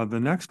the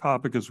next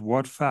topic is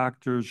what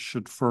factors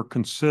should FERC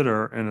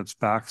consider in its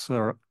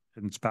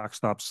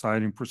backstop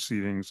siting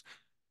proceedings,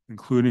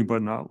 including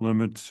but not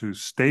limited to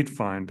state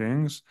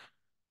findings,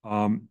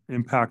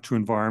 impact to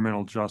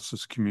environmental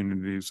justice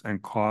communities,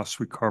 and cost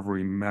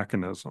recovery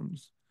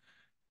mechanisms.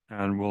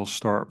 And we'll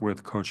start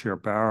with Co-Chair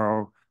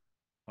Barrow.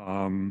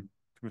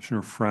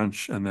 Commissioner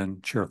French, and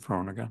then Chair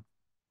Throne again.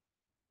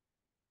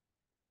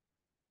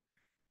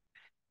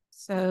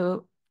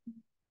 So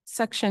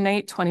Section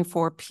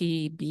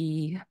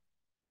 824PB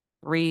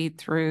 3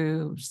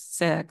 through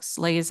 6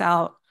 lays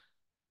out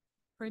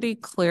pretty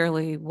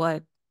clearly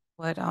what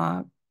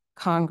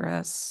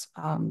Congress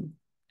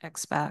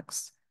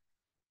expects.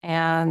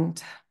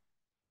 And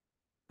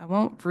I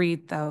won't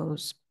read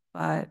those,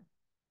 but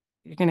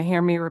you're going to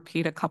hear me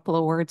repeat a couple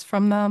of words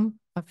from them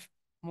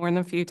more than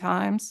a few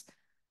times.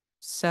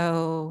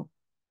 So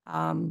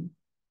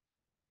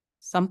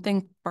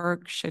something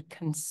FERC should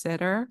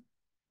consider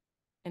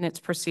in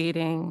its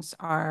proceedings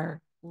are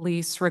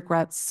least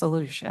regrets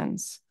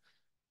solutions.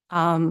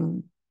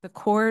 The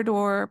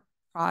corridor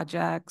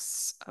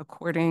projects,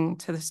 according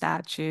to the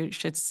statute,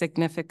 should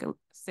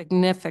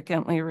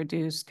significantly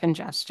reduce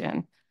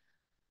congestion,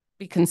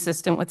 be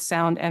consistent with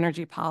sound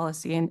energy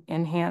policy, and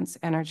enhance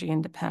energy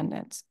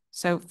independence.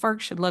 So FERC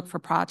should look for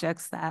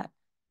projects that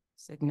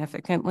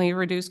significantly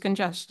reduce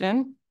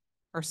congestion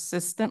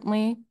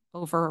persistently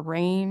over a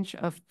range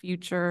of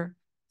future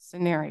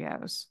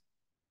scenarios.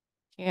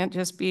 Can't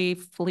just be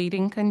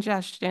fleeting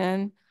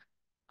congestion.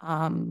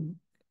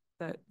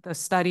 The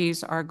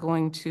studies are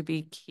going to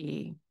be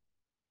key.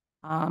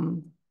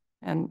 And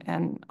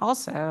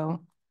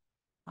also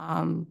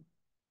a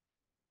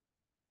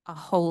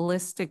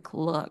holistic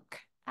look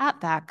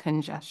at that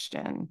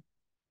congestion.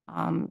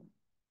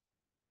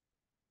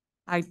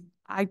 I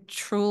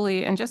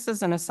truly, and just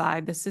as an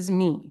aside, this is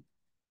me,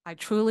 I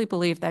truly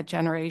believe that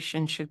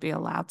generation should be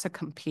allowed to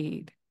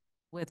compete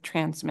with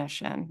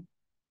transmission.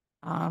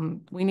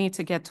 We need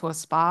to get to a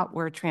spot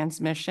where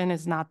transmission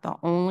is not the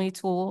only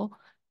tool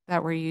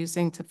that we're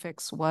using to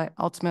fix what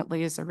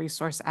ultimately is a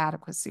resource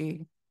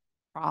adequacy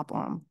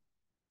problem.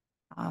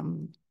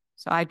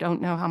 So I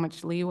don't know how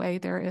much leeway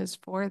there is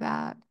for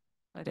that,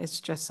 but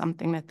it's just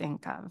something to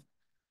think of.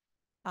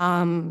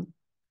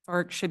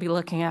 FERC should be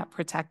looking at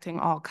protecting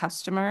all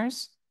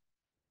customers,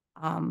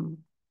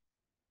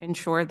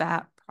 ensure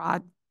that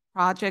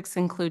projects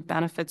include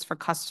benefits for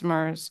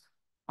customers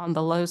on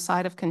the low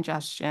side of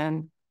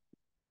congestion,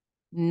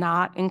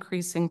 not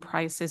increasing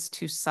prices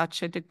to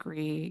such a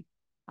degree.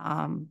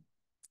 Let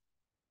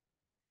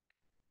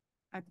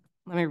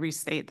me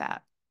restate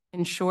that.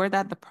 Ensure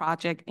that the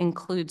project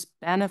includes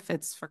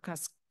benefits for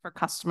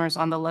customers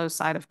on the low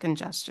side of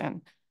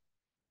congestion,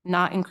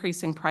 not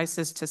increasing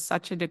prices to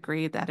such a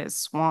degree that it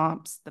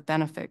swamps the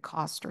benefit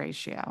cost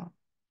ratio.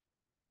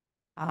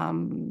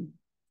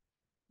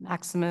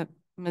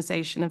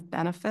 Maximization of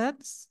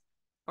benefits.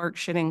 FERC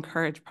should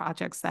encourage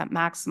projects that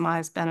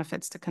maximize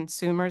benefits to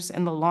consumers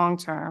in the long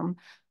term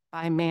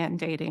by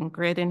mandating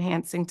grid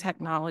enhancing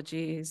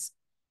technologies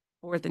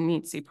for the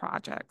NETC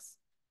projects.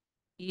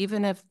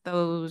 Even if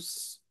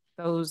those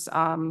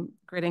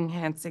grid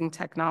enhancing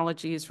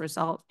technologies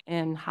result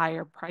in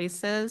higher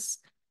prices,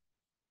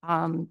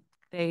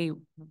 they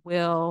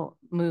will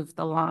move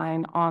the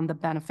line on the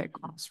benefit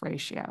cost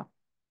ratio.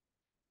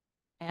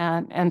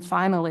 And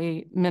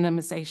finally,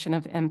 minimization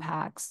of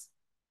impacts.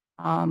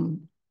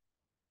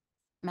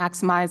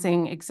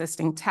 Maximizing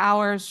existing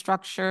towers,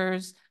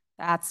 structures,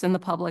 that's in the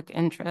public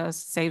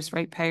interest, saves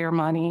ratepayer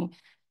money.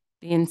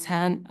 The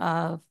intent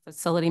of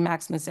facility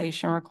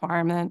maximization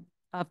requirement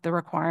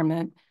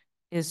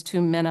is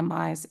to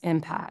minimize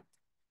impact.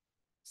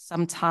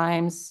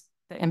 Sometimes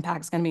the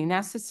impact is going to be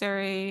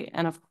necessary,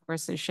 and of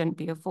course it shouldn't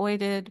be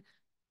avoided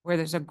where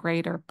there's a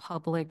greater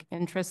public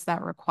interest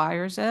that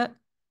requires it,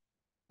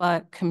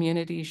 but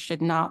communities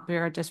should not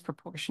bear a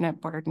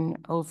disproportionate burden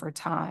over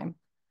time.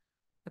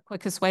 The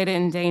quickest way to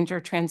endanger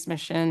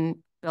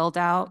transmission build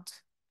out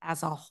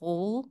as a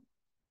whole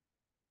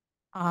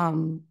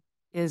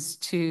is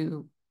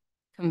to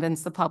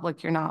convince the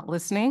public you're not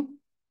listening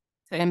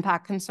to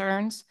impact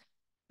concerns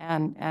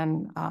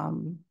and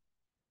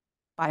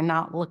by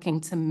not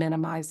looking to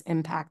minimize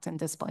impact and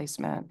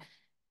displacement.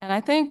 And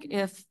I think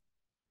if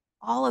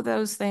all of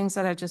those things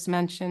that I just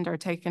mentioned are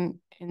taken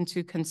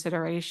into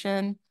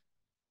consideration,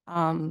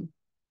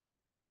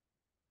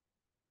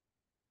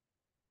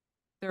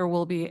 there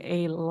will be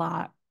a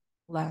lot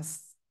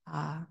less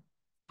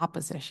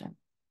opposition.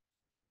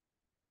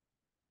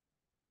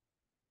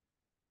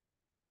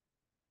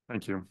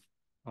 Thank you.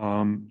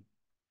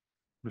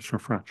 Commissioner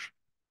French.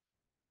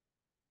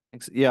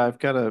 Thanks. Yeah, I've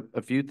got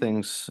a few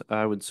things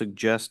I would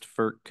suggest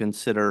FERC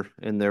consider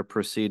in their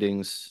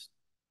proceedings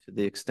to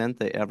the extent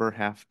they ever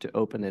have to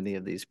open any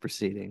of these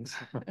proceedings.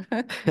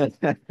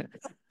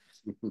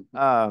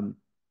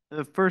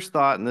 The first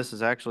thought, and this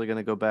is actually going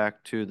to go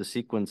back to the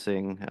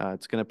sequencing,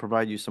 it's going to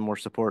provide you some more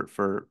support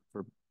for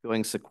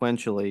going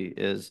sequentially,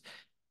 is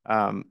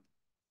I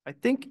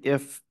think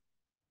if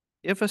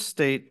a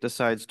state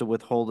decides to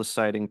withhold a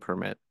siting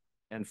permit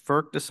and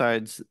FERC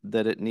decides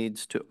that it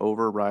needs to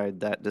override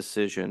that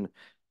decision,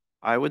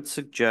 I would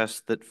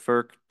suggest that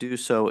FERC do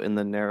so in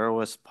the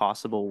narrowest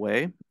possible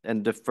way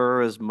and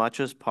defer as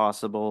much as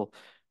possible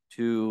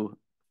to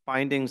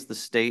findings the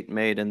state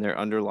made in their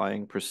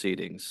underlying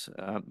proceedings,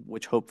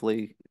 which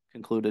hopefully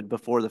concluded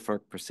before the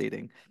FERC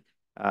proceeding.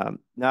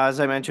 Now, as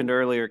I mentioned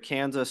earlier,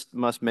 Kansas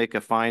must make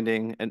a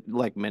finding, and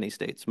like many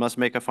states, must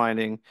make a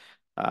finding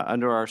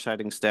under our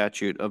siting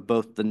statute of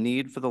both the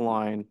need for the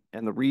line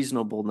and the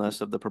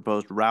reasonableness of the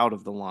proposed route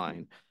of the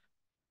line.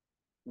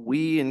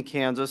 We in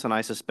Kansas, and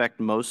I suspect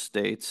most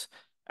states,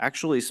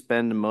 actually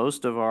spend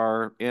most of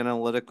our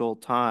analytical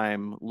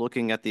time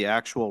looking at the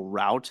actual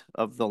route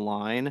of the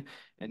line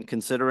and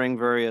considering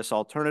various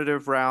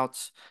alternative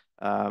routes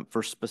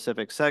for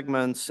specific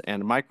segments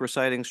and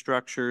micrositing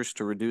structures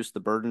to reduce the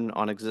burden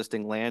on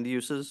existing land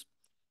uses.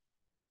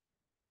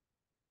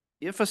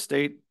 If a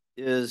state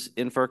is,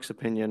 in FERC's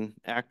opinion,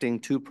 acting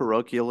too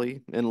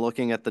parochially in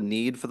looking at the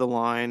need for the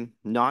line,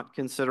 not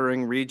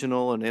considering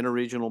regional and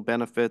interregional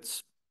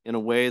benefits in a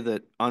way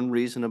that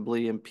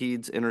unreasonably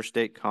impedes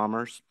interstate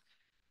commerce,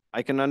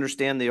 I can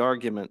understand the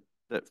argument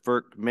that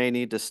FERC may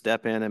need to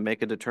step in and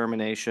make a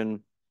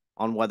determination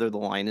on whether the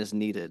line is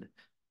needed.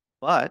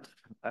 But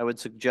I would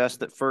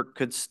suggest that FERC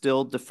could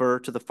still defer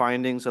to the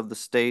findings of the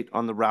state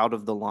on the route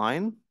of the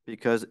line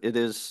because it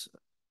is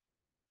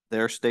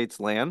their state's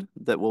land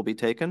that will be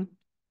taken.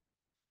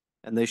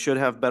 And they should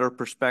have better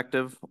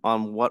perspective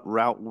on what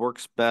route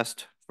works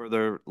best for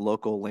their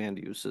local land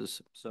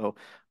uses. So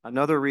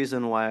another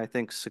reason why I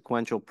think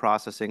sequential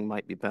processing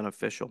might be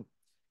beneficial.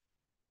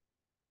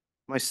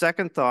 My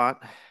second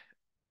thought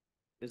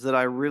is that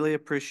I really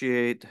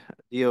appreciate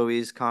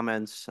DOE's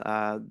comments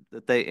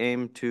that they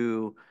aim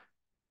to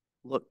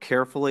look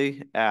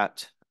carefully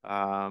at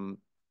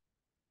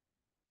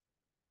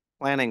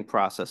planning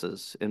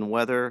processes and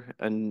whether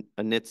a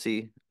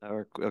NHTSA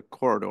or a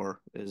corridor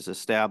is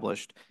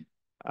established.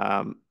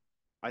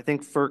 I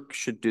think FERC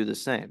should do the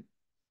same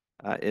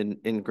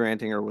in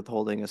granting or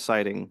withholding a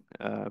siting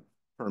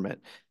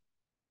permit.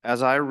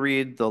 As I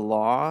read the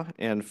law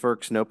and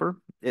FERC's NOPR,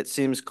 it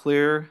seems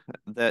clear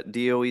that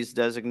DOE's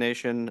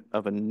designation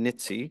of a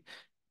NHTSA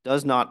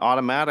does not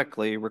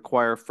automatically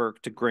require FERC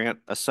to grant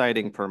a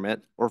siting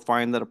permit or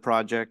find that a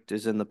project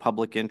is in the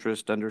public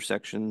interest under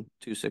Section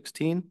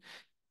 216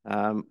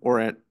 or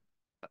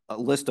a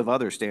list of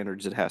other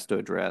standards it has to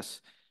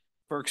address.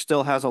 FERC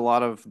still has a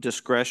lot of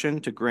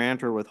discretion to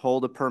grant or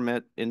withhold a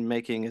permit in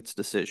making its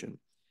decision.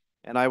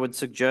 And I would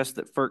suggest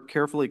that FERC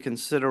carefully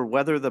consider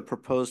whether the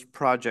proposed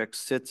project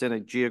sits in a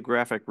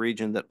geographic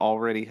region that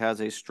already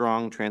has a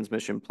strong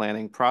transmission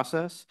planning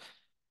process.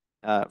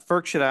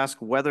 FERC should ask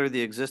whether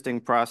the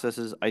existing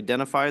processes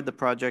identified the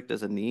project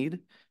as a need.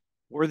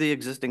 Were the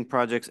existing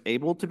projects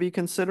able to be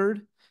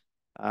considered?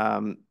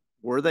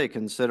 Were they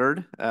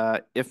considered?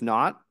 If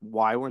not,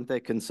 why weren't they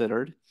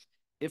considered?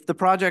 If the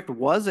project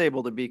was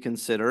able to be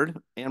considered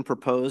and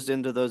proposed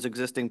into those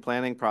existing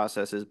planning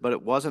processes, but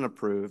it wasn't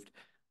approved,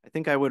 I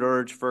think I would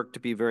urge FERC to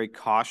be very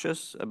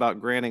cautious about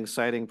granting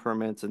siting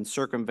permits and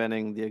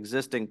circumventing the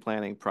existing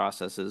planning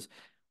processes,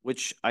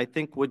 which I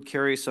think would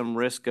carry some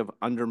risk of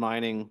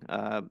undermining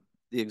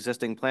the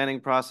existing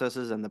planning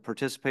processes and the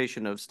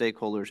participation of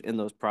stakeholders in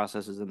those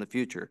processes in the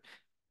future.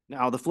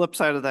 Now, the flip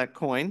side of that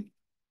coin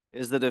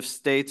is that if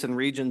states and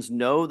regions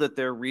know that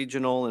their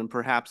regional and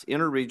perhaps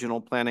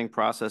interregional planning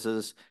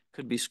processes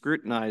could be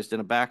scrutinized in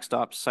a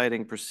backstop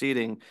siting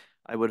proceeding,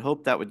 I would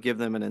hope that would give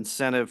them an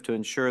incentive to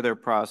ensure their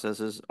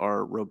processes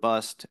are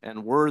robust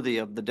and worthy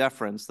of the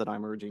deference that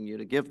I'm urging you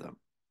to give them.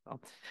 So,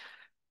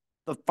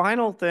 the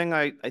final thing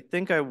I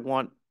think I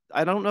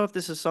don't know if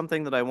this is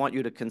something that I want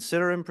you to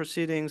consider in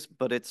proceedings,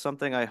 but it's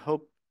something I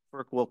hope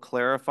FERC will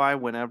clarify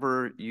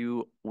whenever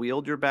you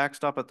wield your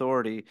backstop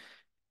authority.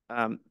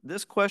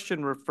 This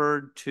question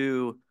referred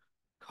to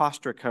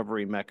cost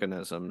recovery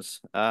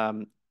mechanisms.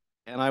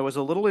 And I was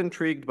a little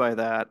intrigued by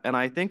that. And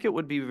I think it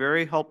would be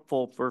very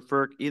helpful for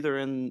FERC either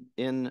in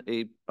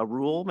a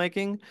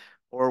rulemaking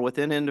or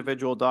within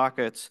individual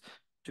dockets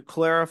to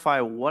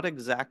clarify what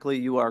exactly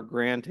you are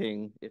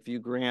granting if you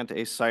grant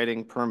a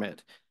siting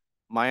permit.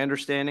 My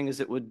understanding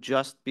is it would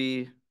just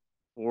be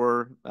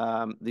for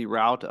the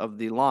route of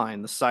the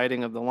line, the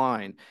siting of the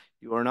line.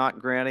 You are not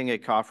granting a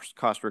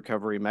cost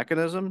recovery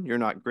mechanism. You're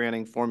not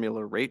granting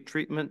formula rate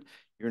treatment.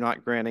 You're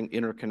not granting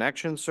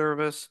interconnection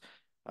service.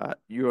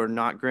 You are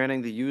not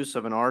granting the use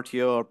of an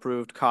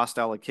RTO-approved cost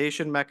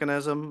allocation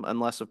mechanism,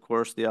 unless, of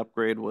course, the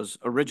upgrade was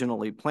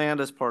originally planned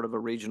as part of a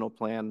regional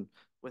plan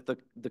with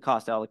the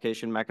cost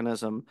allocation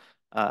mechanism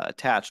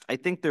attached. I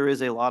think there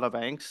is a lot of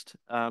angst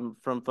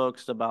from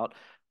folks about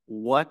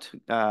what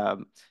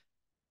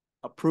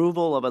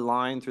approval of a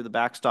line through the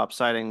backstop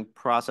siting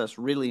process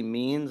really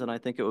means, and I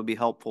think it would be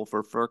helpful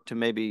for FERC to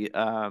maybe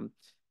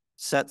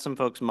set some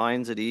folks'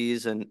 minds at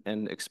ease and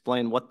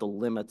explain what the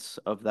limits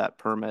of that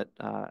permit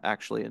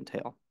actually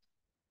entail.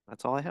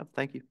 That's all I have.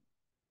 Thank you.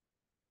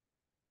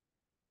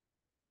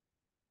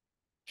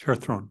 Chair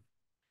Throne.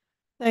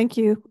 Thank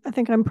you. I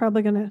think I'm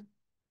probably going to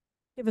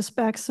give us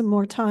back some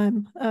more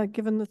time,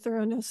 given the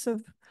thoroughness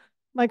of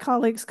my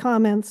colleagues'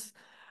 comments.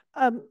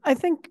 I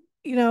think,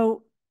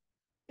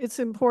 it's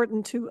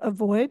important to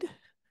avoid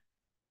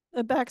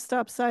a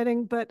backstop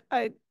siting, but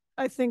I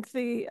think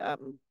the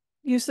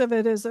use of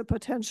it as a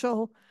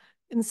potential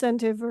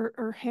incentive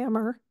or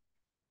hammer,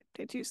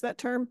 to use that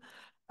term,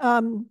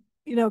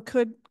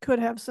 could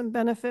have some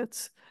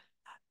benefits.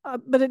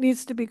 But it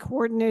needs to be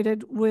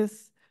coordinated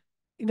with,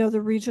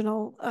 the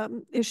regional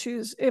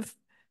issues. If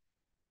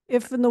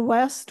in the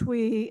West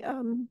we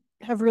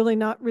have really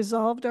not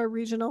resolved our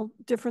regional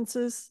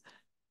differences,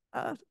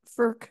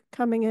 FERC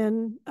coming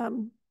in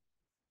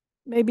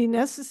may be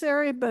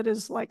necessary, but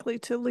is likely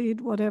to lead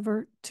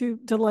to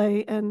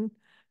delay and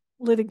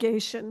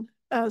litigation.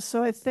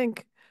 So I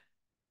think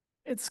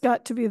it's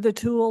got to be the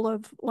tool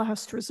of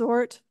last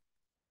resort.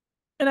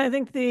 And I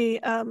think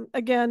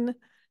again,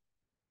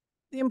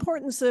 the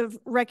importance of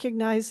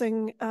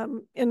recognizing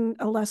in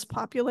a less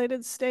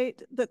populated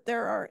state that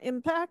there are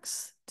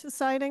impacts to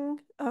siting,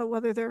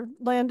 whether they're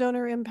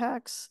landowner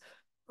impacts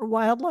or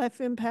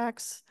wildlife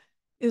impacts,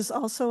 is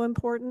also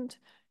important.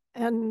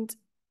 And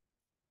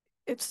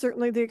it's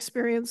certainly the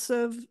experience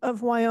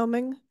of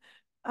Wyoming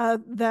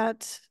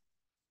that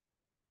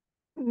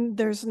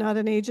there's not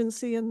an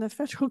agency in the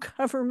federal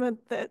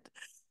government that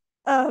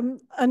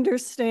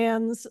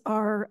understands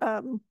our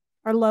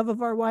love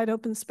of our wide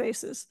open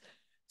spaces.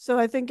 So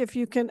I think if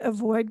you can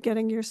avoid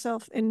getting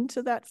yourself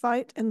into that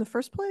fight in the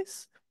first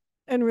place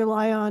and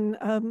rely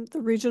on the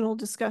regional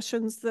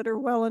discussions that are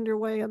well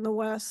underway in the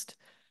West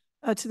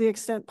to the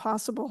extent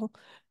possible,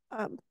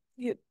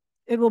 it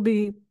will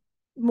be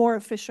more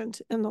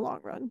efficient in the long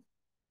run.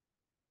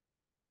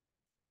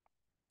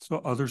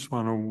 So others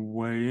want to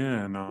weigh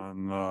in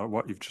on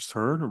what you've just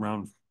heard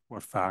around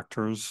what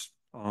factors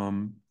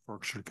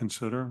FERC should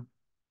consider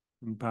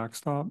in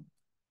backstop?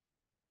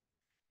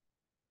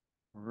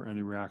 Or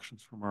any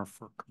reactions from our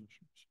FERC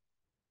commissioners?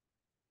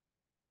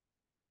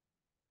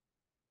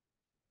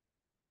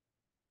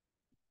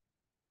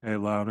 Okay,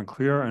 loud and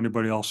clear.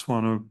 Anybody else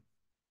want to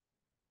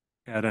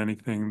add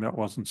anything that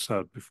wasn't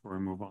said before we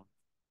move on?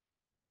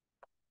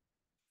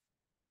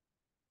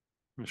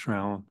 Commissioner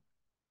Allen.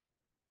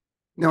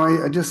 No,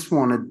 I just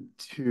wanted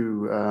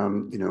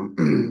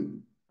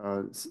to,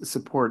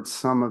 support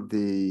some of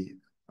the,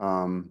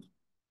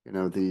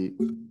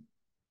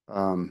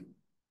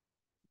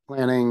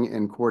 planning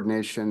and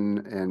coordination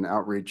and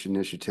outreach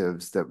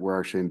initiatives that were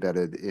actually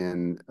embedded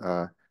in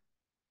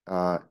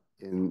the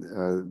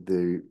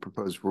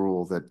proposed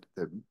rule that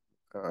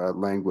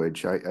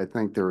language. I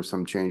think there were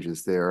some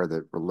changes there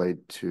that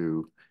relate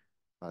to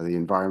the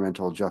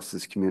environmental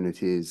justice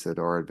communities that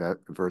are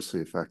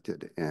adversely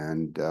affected,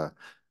 and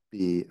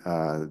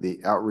the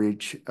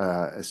outreach,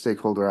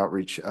 stakeholder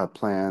outreach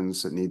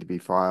plans that need to be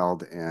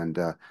filed, and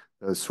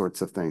those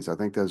sorts of things. I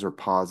think those are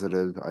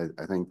positive.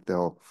 I think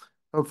they'll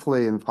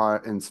hopefully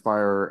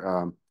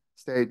inspire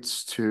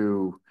states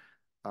to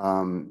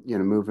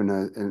move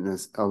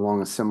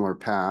along a similar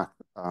path.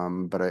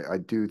 But I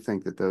do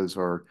think that those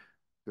are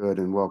good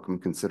and welcome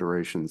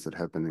considerations that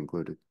have been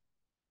included.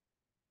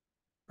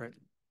 Right.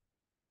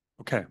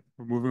 Okay,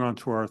 we're moving on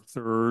to our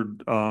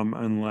third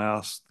and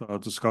last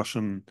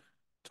discussion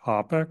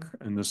topic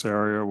in this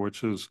area,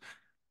 which is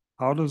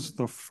how does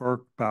the FERC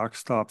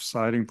backstop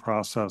siting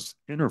process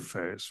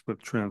interface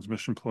with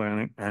transmission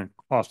planning and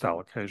cost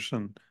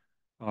allocation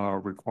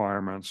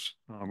requirements,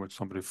 which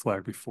somebody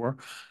flagged before,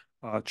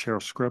 Chair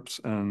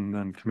Scripps and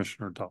then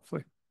Commissioner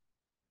Duffley.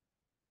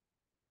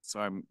 So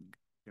I'm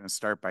going to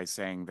start by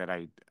saying that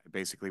I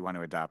basically want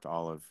to adopt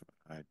all of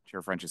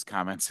Chair French's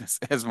comments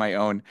as my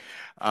own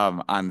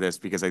on this,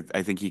 because I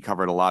think he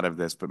covered a lot of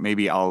this, but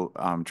maybe I'll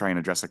try and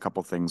address a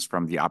couple things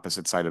from the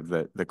opposite side of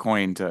the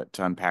coin to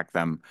unpack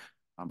them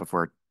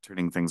before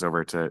turning things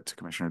over to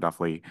Commissioner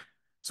Duffley.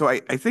 So I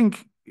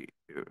think,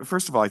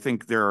 first of all, I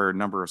think there are a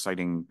number of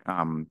siting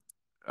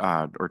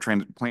or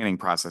planning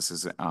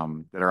processes that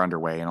are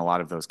underway, and a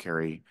lot of those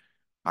carry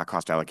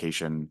cost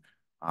allocation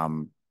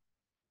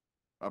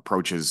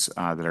approaches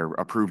that are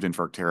approved in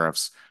FERC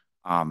tariffs,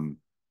 or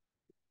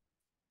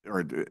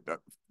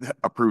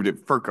approved,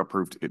 FERC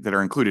approved, that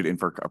are included in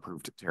FERC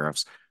approved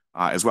tariffs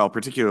as well,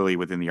 particularly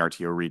within the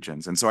RTO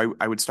regions. And so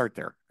I would start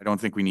there. I don't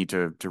think we need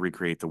to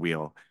recreate the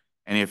wheel.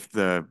 And if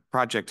the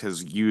project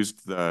has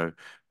used the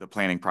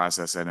planning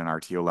process at an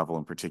RTO level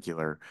in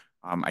particular,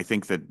 I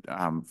think that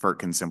FERC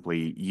can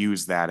simply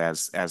use that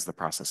as the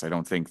process. I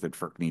don't think that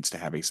FERC needs to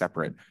have a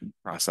separate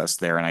process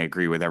there. And I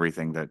agree with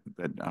everything that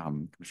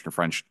Commissioner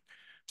French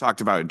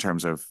talked about in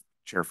terms of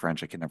Chair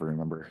French. I can never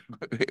remember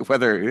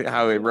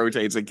how it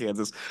rotates in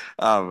Kansas.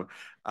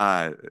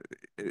 I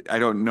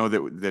don't know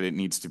that it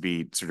needs to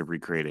be sort of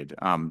recreated.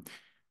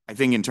 I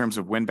think in terms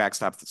of when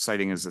backstop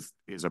siting is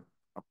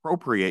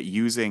appropriate,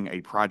 using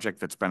a project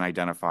that's been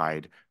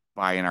identified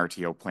by an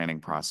RTO planning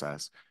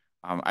process,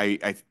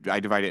 I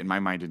divide it in my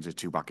mind into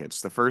two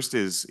buckets. The first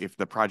is if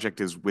the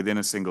project is within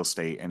a single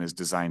state and is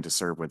designed to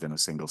serve within a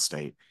single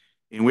state,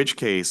 in which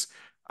case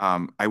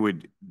I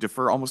would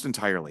defer almost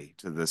entirely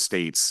to the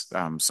state's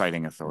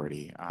siting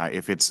authority.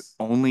 If it's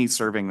only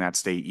serving that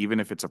state,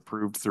 even if it's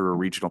approved through a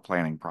regional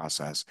planning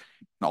process,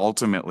 and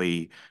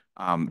ultimately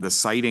the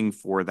siting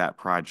for that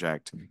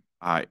project,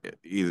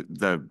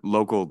 the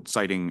local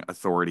siting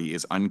authority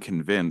is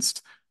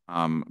unconvinced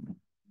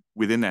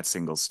within that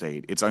single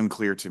state, it's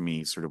unclear to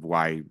me sort of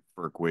why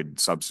FERC would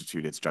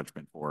substitute its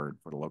judgment for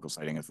the local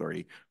siting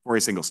authority for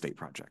a single state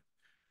project.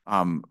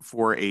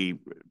 For a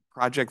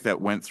project that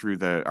went through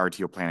the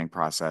RTO planning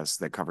process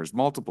that covers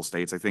multiple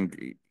states, I think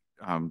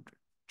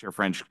Chair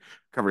French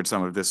covered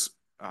some of this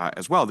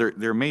as well.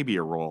 There may be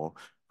a role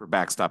for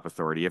backstop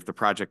authority if the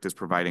project is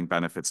providing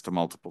benefits to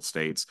multiple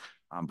states,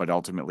 but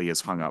ultimately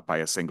is hung up by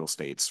a single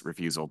state's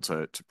refusal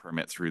to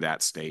permit through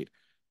that state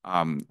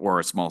or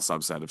a small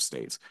subset of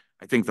states.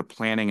 I think the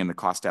planning and the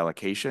cost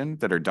allocation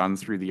that are done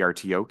through the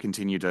RTO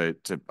continue to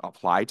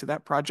apply to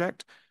that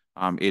project.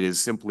 It is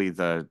simply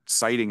the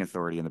siting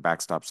authority and the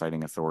backstop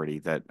siting authority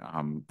that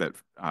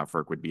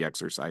FERC would be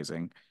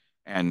exercising.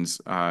 And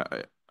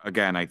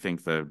again, I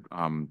think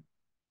and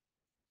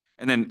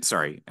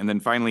then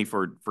finally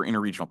for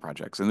interregional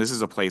projects, and this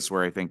is a place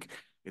where I think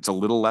it's a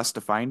little less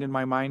defined in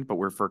my mind, but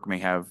where FERC may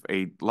have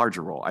a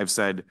larger role. I've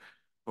said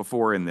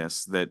before in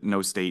this that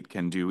no state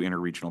can do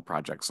interregional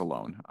projects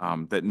alone,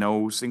 that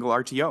no single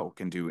RTO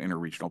can do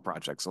interregional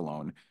projects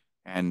alone.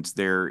 And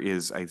there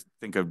is, I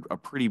think, a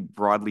pretty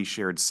broadly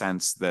shared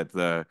sense that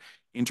the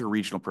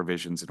interregional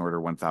provisions in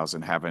Order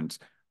 1000 haven't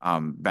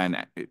been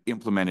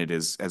implemented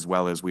as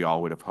well as we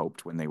all would have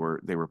hoped when they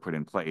were put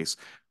in place,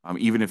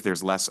 even if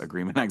there's less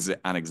agreement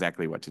on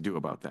exactly what to do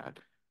about that.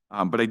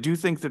 But I do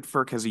think that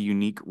FERC has a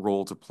unique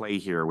role to play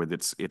here with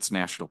its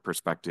national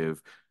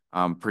perspective,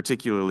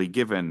 particularly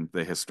given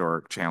the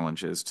historic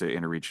challenges to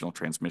interregional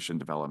transmission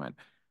development.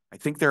 I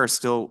think there are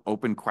still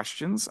open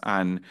questions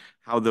on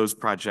how those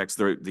projects,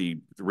 the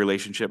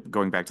relationship,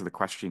 going back to the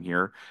question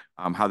here,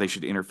 how they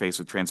should interface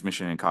with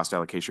transmission and cost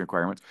allocation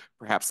requirements.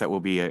 Perhaps that will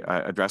be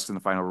addressed in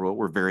the final rule.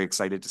 We're very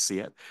excited to see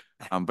it.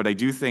 But I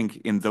do think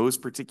in those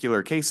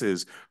particular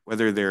cases,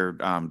 whether they're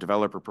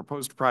developer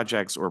proposed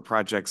projects or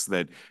projects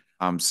that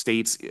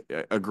states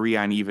agree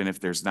on, even if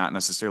there's not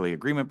necessarily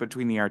agreement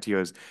between the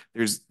RTOs,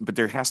 but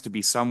there has to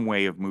be some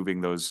way of moving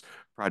those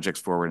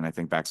projects forward. And I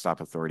think backstop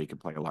authority can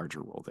play a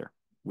larger role there.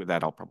 With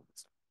that, I'll probably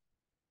stop.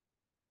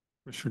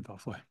 Commissioner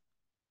Duffley.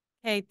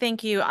 Hey,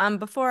 thank you.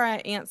 Before I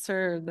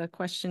answer the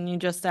question you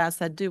just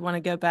asked, I do want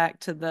to go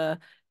back to the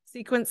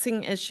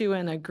sequencing issue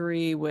and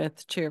agree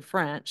with Chair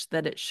French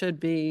that it should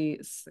be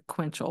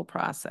sequential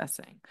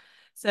processing.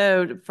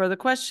 So for the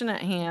question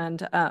at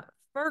hand,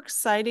 FERC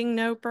citing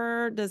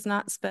NOPR does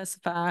not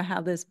specify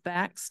how this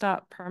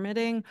backstop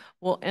permitting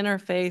will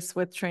interface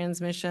with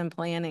transmission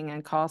planning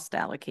and cost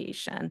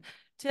allocation.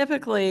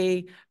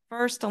 Typically,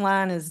 first, a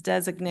line is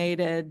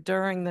designated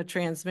during the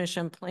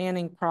transmission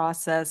planning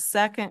process.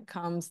 Second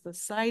comes the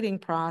siting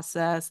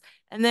process,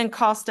 and then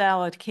cost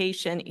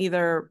allocation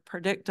either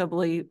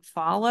predictably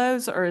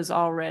follows or is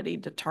already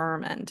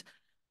determined.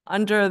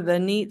 Under the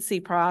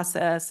NETC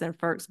process and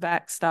FERC's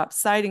backstop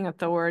siting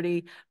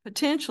authority,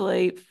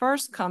 potentially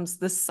first comes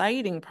the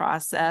siting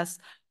process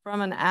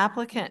from an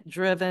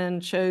applicant-driven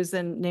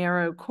chosen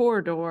narrow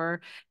corridor,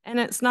 and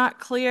it's not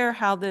clear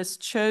how this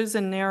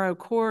chosen narrow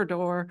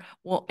corridor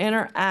will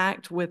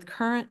interact with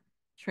current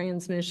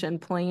transmission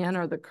plan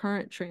or the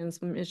current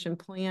transmission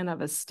plan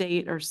of a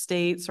state or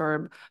states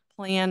or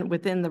plan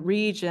within the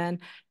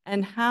region,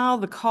 and how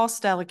the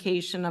cost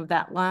allocation of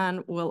that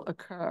line will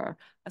occur,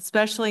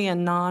 especially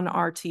in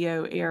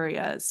non-RTO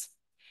areas.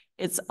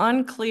 It's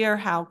unclear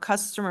how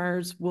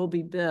customers will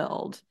be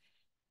billed.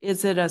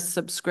 Is it a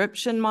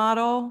subscription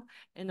model?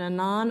 In a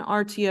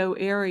non-RTO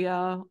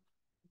area,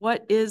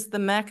 what is the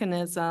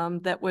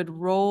mechanism that would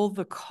roll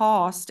the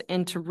cost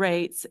into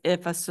rates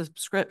if a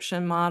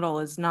subscription model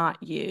is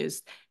not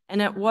used?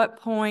 And at what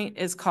point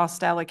is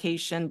cost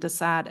allocation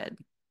decided?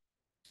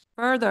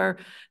 Further,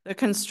 the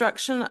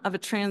construction of a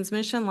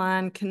transmission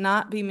line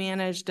cannot be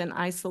managed in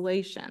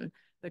isolation.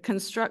 The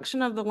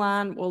construction of the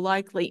line will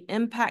likely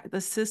impact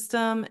the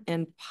system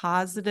in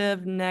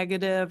positive,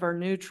 negative, or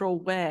neutral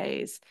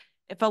ways.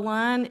 If a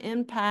line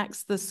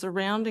impacts the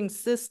surrounding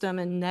system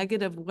in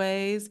negative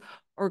ways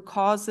or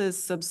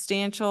causes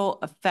substantial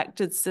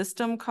affected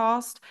system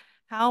cost,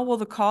 how will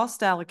the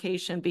cost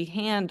allocation be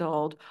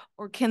handled,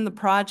 or can the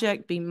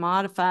project be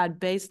modified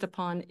based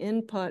upon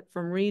input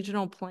from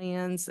regional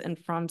plans and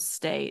from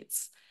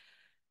states?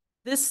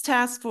 This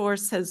task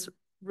force has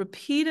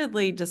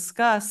repeatedly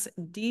discussed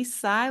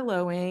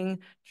de-siloing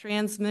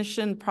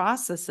transmission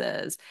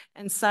processes,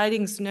 and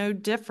siting's no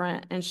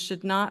different and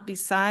should not be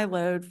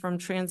siloed from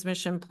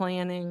transmission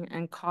planning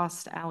and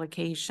cost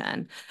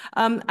allocation.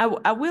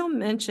 I will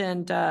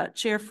mention,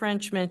 Chair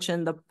French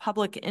mentioned the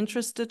public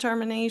interest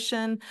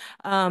determination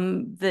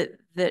that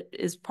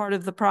is part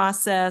of the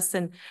process,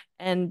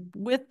 and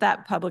with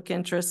that public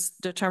interest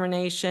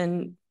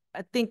determination,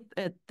 I think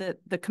that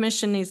the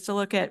commission needs to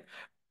look at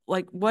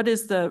what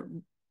is the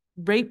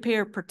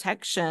ratepayer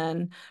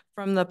protection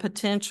from the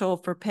potential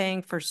for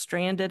paying for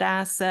stranded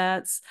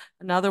assets.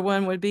 Another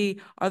one would be,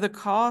 are the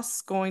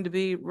costs going to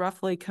be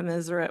roughly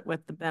commensurate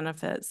with the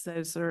benefits?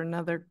 Those are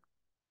another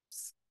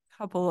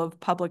couple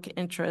of public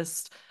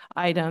interest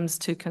items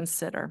to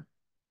consider.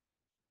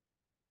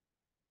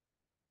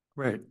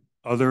 Great.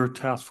 Other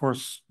task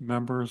force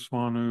members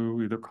want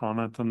to either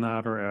comment on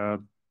that or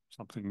add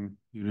something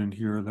you didn't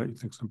hear that you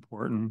think is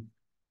important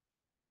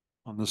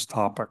on this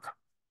topic,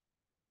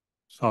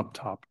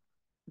 subtopic?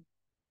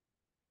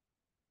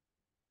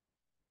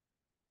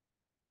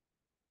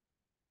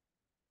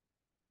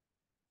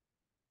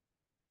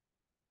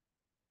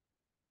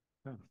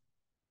 Okay.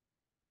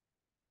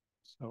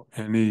 So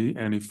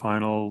any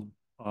final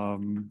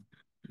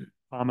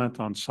comment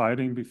on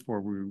citing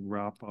before we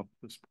wrap up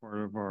this part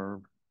of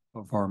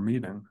our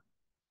meeting?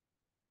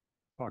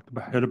 Talked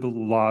about hit a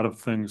lot of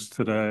things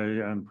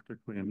today, and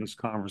particularly in this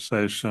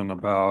conversation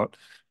about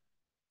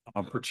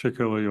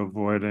particularly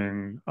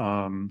avoiding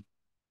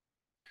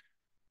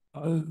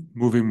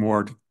moving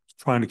more,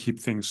 trying to keep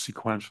things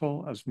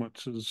sequential as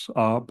much as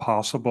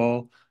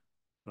possible.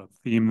 The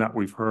theme that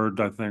we've heard,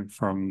 I think,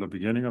 from the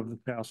beginning of the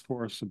task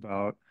force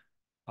about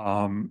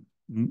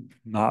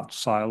not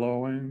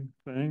siloing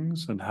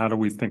things, and how do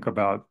we think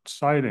about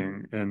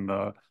citing in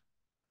the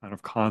kind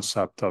of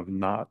concept of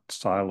not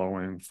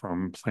siloing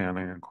from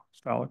planning and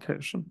cost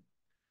allocation.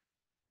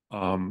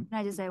 Can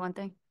I just say one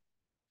thing?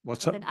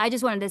 What's up? I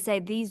just wanted to say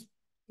these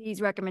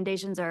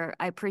recommendations I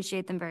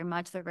appreciate them very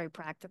much. They're very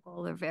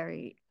practical. They're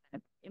very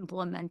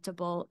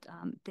implementable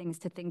things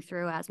to think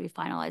through as we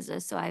finalize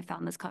this. So I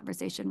found this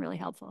conversation really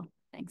helpful.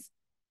 Thanks.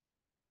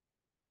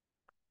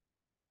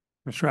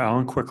 Mr.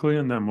 Allen, quickly,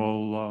 and then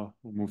we'll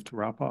move to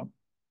wrap up.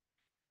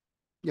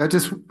 Yeah, I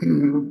just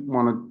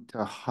wanted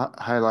to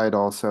highlight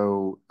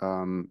also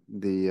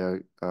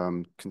the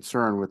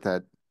concern with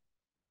that.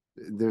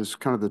 There's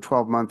kind of the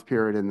 12-month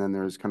period, and then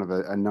there's kind of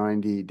a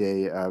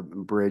 90-day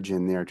bridge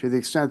in there. To the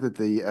extent that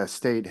the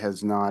state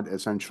has not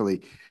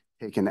essentially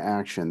taken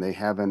action, they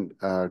haven't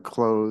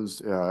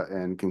closed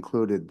and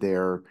concluded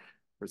their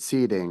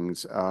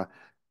proceedings,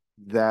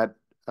 that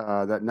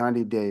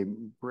 90-day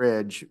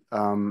bridge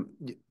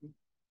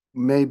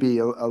may be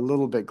a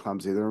little bit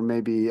clumsy. There may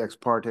be ex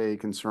parte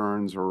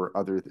concerns or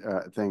other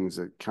things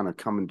that kind of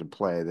come into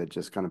play that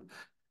just kind of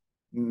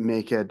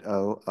make it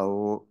a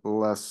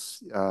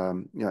less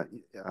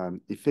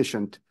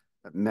efficient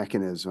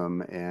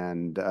mechanism.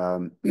 And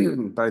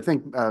but I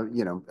think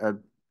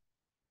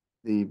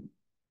the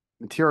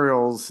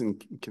materials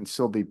can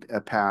still be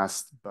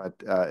passed, but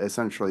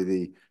essentially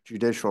the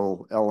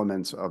judicial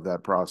elements of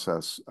that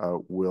process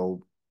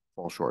will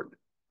fall short.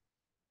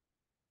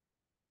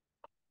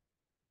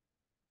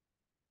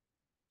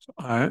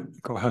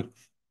 Go ahead.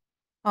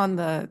 On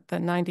the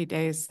 90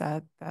 days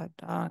that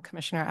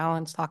Commissioner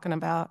Allen's talking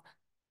about,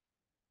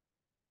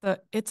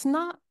 it's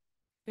not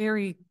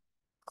very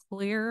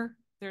clear.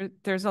 It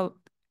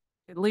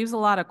leaves a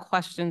lot of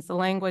questions. The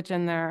language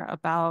in there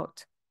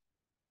about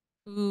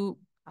who,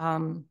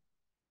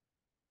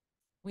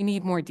 we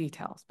need more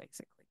details,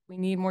 basically. We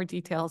need more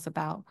details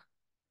about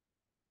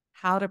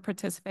how to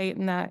participate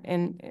in that,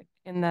 in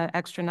the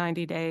extra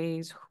 90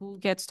 days, who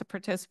gets to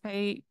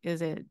participate?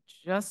 Is it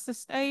just the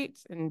state?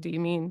 And do you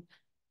mean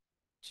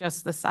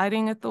just the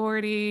siting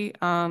authority?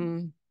 Are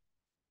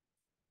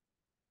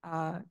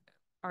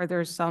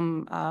there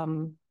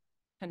some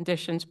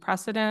conditions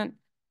precedent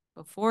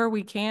before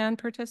we can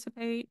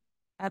participate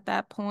at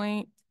that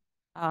point?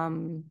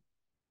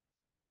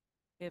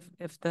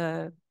 If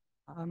the,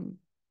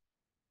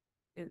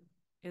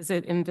 is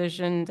it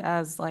envisioned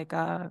as like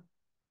a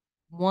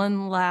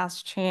one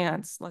last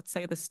chance? Let's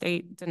say the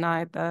state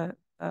denied the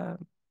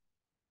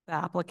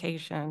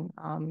application.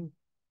 Can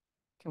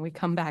we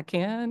come back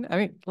in? I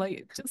mean,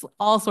 like, just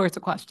all sorts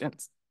of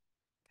questions.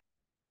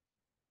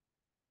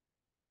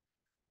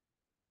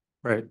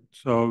 Right.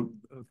 So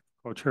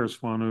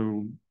co-chairs want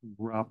to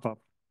wrap up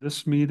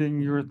this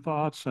meeting, your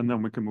thoughts, and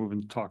then we can move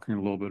into talking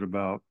a little bit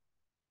about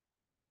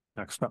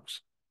next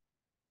steps.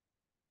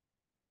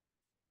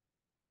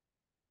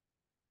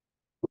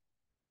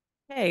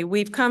 Hey,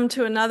 we've come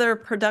to another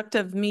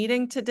productive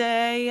meeting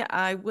today.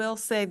 I will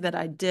say that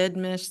I did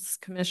miss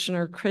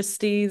Commissioner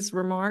Christie's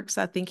remarks.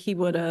 I think he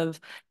would have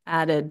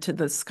added to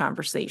this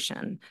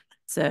conversation.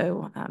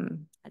 So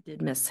I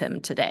did miss him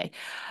today.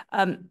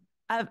 I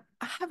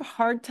have a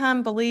hard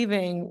time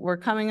believing we're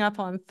coming up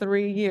on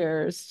 3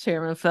 years,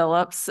 Chairman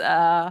Phillips,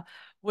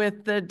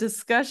 with the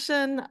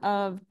discussion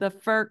of the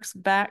FERC's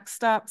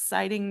backstop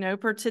citing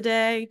NOPR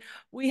today.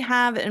 We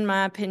have, in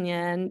my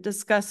opinion,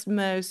 discussed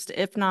most,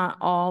 if not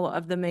all,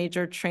 of the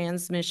major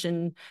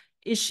transmission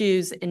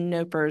issues in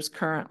NOPRs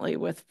currently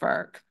with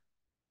FERC.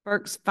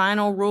 FERC's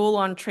final rule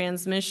on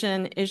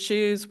transmission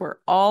issues, we're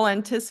all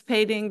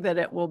anticipating that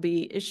it will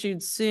be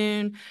issued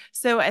soon.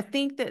 So I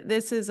think that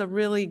this is a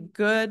really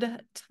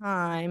good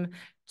time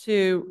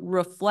to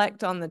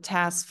reflect on the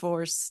task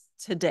force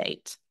to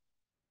date.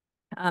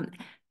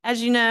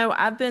 As you know,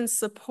 I've been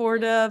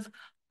supportive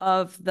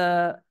of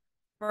the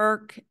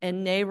FERC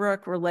and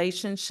NARUC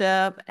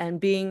relationship and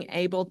being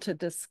able to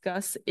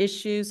discuss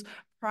issues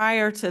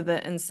prior to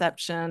the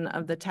inception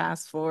of the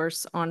task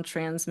force on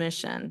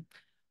transmission.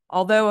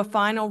 Although a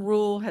final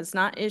rule has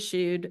not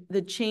issued,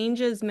 the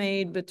changes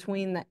made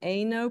between the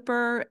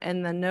ANOPR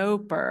and the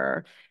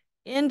NOPR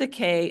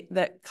indicate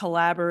that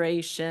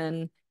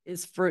collaboration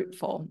is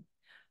fruitful.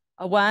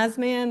 A wise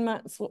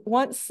man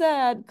once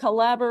said,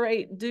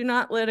 collaborate, do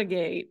not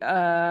litigate.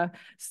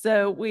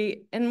 So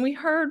we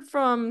heard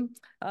from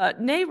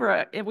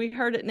NARUC, and we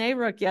heard at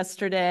NARUC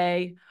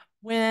yesterday,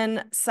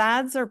 when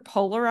sides are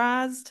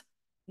polarized,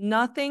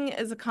 nothing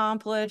is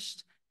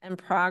accomplished and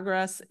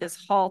progress is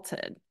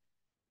halted.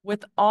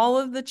 With all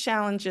of the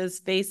challenges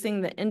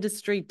facing the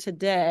industry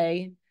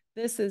today,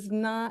 this is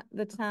not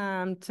the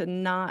time to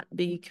not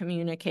be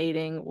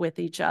communicating with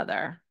each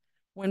other.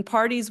 When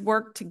parties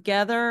work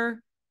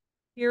together,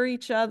 hear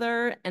each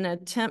other, and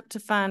attempt to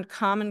find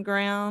common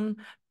ground,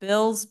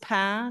 bills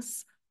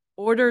pass,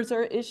 orders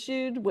are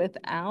issued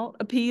without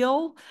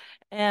appeal,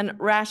 and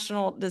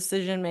rational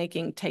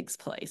decision-making takes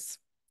place.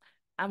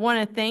 I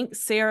want to thank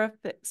Sarah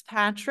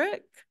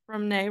Fitzpatrick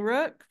from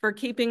NARUC for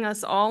keeping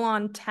us all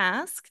on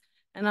task.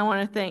 And I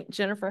want to thank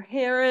Jennifer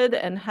Herod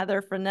and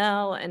Heather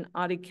Fresnel and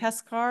Audie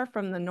Keskar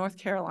from the North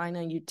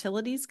Carolina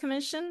Utilities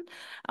Commission.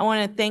 I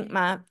want to thank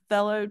my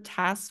fellow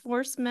task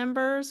force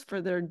members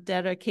for their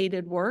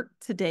dedicated work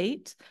to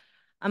date.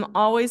 I'm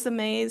always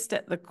amazed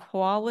at the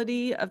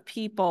quality of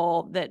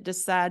people that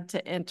decide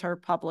to enter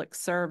public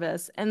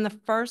service. And the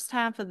first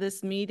half of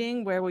this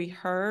meeting, where we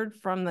heard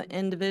from the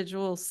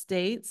individual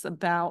states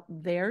about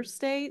their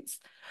states,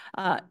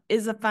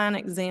 is a fine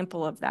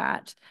example of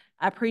that.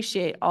 I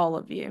appreciate all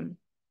of you.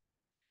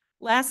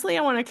 Lastly,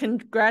 I want to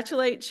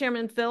congratulate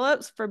Chairman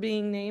Phillips for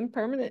being named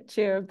permanent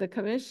chair of the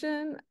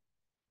commission.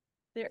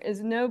 There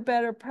is no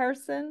better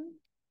person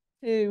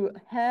to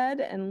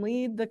head and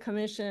lead the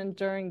commission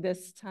during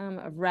this time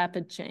of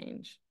rapid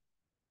change.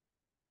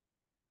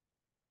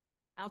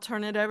 I'll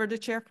turn it over to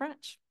Chair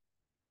French.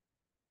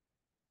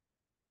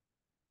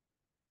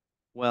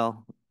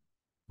 Well,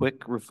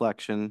 quick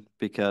reflection,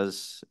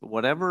 because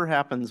whatever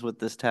happens with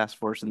this task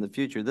force in the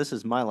future, this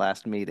is my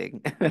last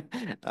meeting.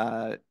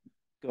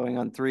 Going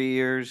on 3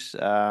 years.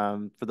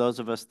 For those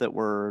of us that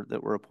were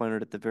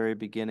appointed at the very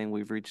beginning,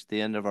 we've reached the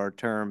end of our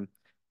term.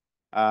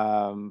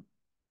 I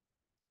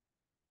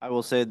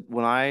will say,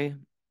 when I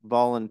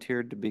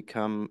volunteered to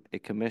become a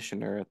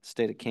commissioner at the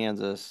state of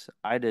Kansas,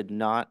 I did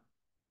not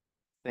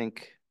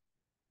think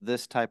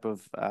this type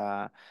of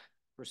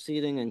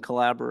proceeding and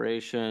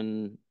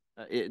collaboration,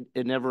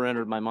 it never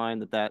entered my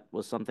mind that that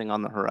was something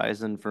on the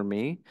horizon for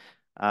me.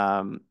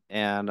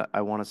 And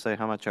I want to say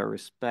how much I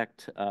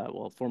respect,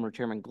 former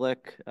Chairman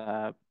Glick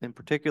in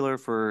particular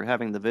for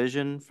having the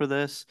vision for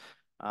this,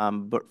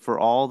 but for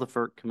all the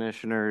FERC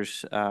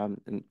commissioners,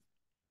 and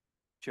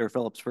Chair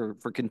Phillips for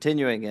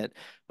continuing it,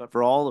 but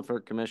for all the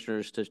FERC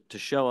commissioners to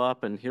show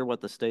up and hear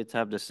what the states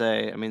have to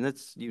say. I mean,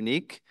 that's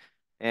unique,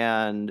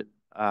 and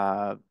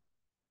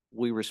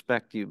we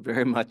respect you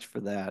very much for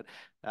that.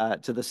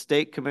 To the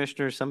state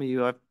commissioners, some of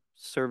you I've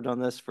served on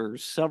this for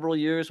several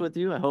years with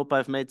you. I hope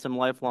I've made some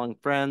lifelong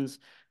friends.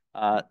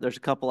 There's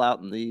a couple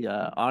out in the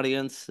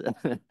audience.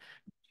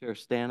 Chair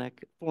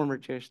Stanek, former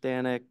Chair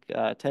Stanek,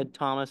 Ted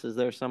Thomas is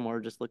there somewhere.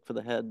 Just look for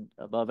the head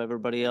above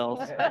everybody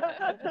else.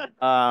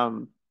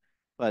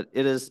 But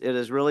it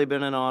has really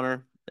been an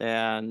honor,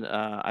 and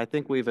I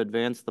think we've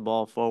advanced the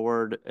ball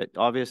forward.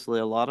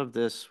 Obviously, a lot of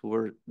this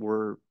were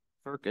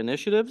FERC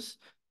initiatives,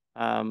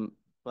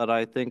 but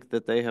I think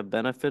that they have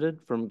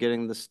benefited from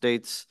getting the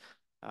states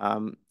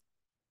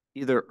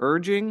either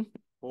urging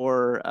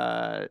or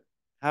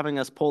having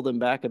us pull them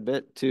back a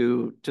bit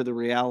to the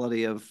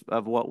reality of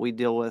what we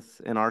deal with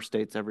in our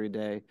states every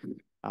day.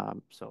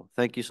 So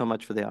thank you so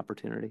much for the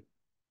opportunity.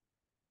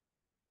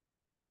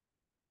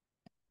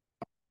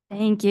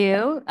 Thank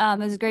you. It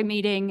was a great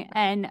meeting.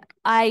 And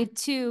I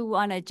too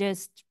want to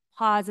just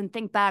pause and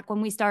think back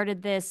when we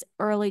started this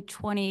early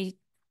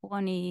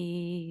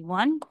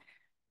 2021.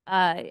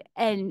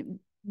 And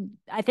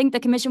I think the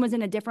commission was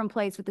in a different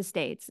place with the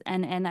states.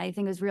 And I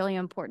think it was really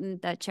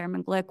important that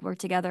Chairman Glick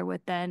worked together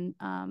with then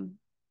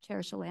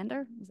Chair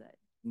Shalander. Is it?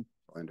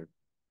 Shalander.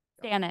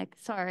 Stanek,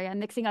 sorry, I'm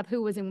mixing up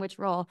who was in which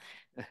role.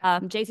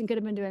 Jason could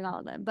have been doing all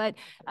of them, but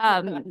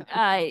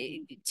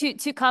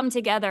to come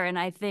together, and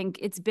I think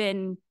it's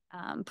been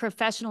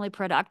professionally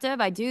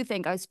productive. I do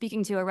think I was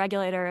speaking to a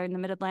regulator in the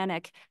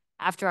Mid-Atlantic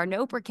after our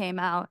NOPR came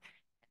out.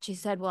 She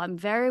said, well, I'm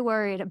very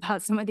worried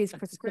about some of these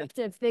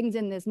prescriptive things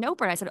in this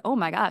NOPR. And I said, oh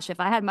my gosh,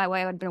 if I had my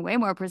way, I would have been way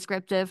more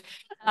prescriptive.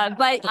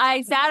 But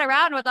I sat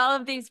around with all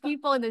of these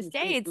people in the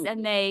States,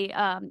 and they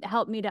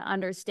helped me to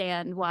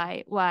understand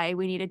why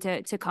we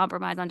needed to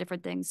compromise on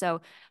different things.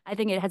 So I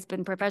think it has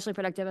been professionally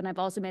productive. And I've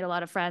also made a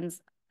lot of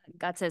friends,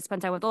 got to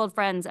spend time with old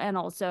friends, and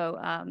also,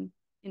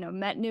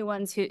 met new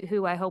ones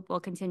who I hope will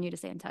continue to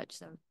stay in touch.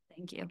 So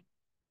thank you.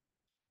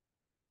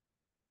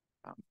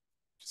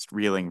 Just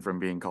reeling from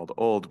being called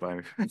old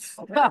by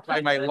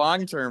my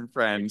long-term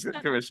friend,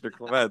 Commissioner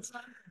Clements.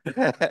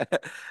 No,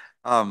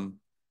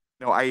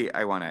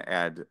 I want to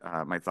add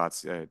my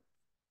thoughts,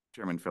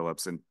 Chairman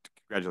Phillips, and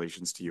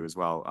congratulations to you as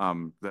well.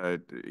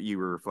 You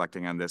were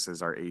reflecting on this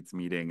as our 8th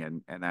meeting,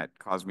 and that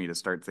caused me to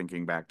start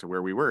thinking back to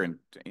where we were in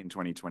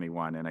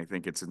 2021. And I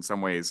think it's in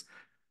some ways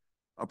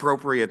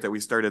appropriate that we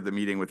started the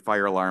meeting with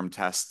fire alarm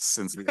tests,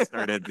 since we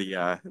started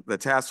the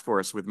task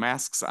force with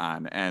masks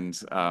on, and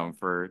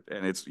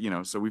it's,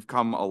 so we've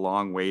come a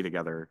long way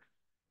together,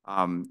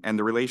 and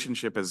the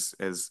relationship as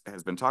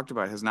has been talked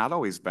about has not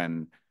always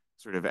been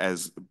sort of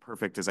as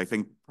perfect as I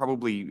think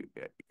probably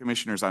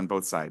commissioners on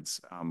both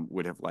sides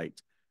would have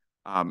liked,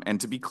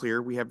 and to be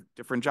clear, we have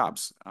different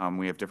jobs,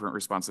 we have different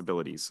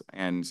responsibilities,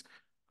 and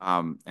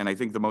I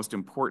think the most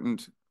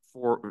important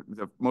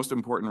the most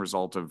important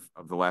result of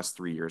the last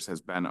 3 years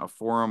has been a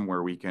forum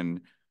where we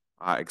can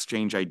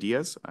exchange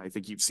ideas. I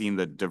think you've seen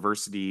the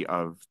diversity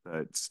of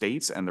the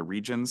states and the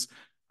regions.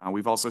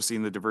 We've also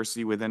seen the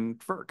diversity within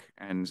FERC,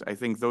 and I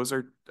think those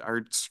are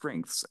our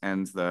strengths,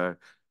 and the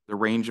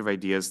range of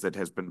ideas that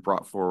has been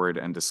brought forward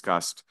and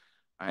discussed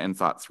and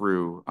thought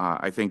through,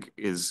 I think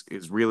is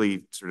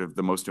really sort of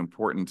the most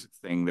important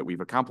thing that we've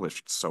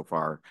accomplished so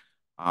far.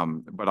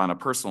 But on a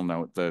personal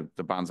note,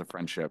 the bonds of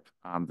friendship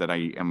that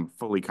I am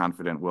fully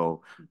confident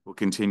will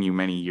continue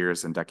many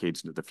years and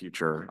decades into the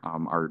future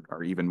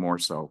are even more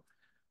so.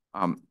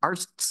 Our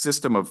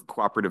system of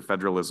cooperative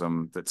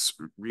federalism that's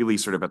really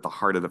sort of at the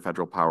heart of the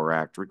Federal Power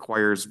Act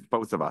requires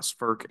both of us,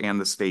 FERC and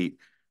the state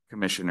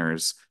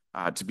commissioners,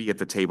 to be at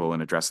the table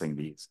in addressing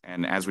these.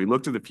 And as we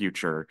look to the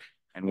future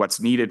and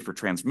what's needed for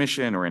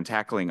transmission or in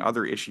tackling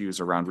other issues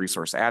around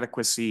resource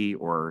adequacy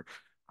or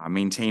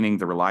maintaining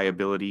the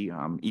reliability,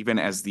 even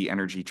as the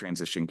energy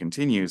transition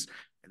continues,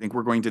 I think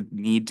we're going to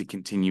need to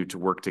continue to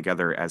work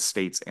together as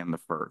states and the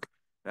FERC.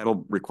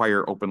 That'll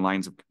require open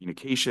lines of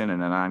communication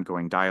and an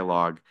ongoing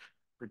dialogue,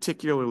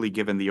 particularly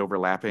given the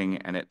overlapping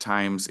and at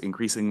times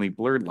increasingly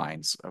blurred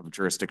lines of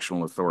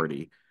jurisdictional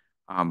authority.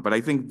 But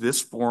I think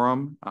this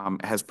forum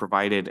has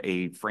provided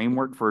a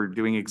framework for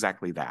doing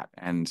exactly that.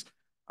 And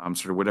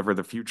sort of whatever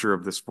the future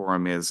of this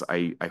forum is,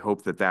 I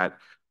hope that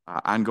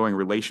ongoing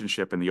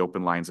relationship and the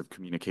open lines of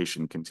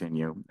communication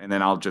continue. And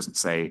then I'll just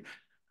say,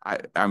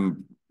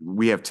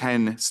 we have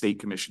 10 state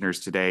commissioners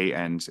today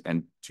and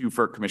 2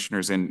 FERC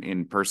commissioners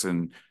in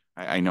person.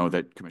 I know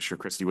that Commissioner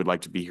Christie would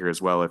like to be here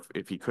as well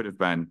if he could have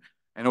been.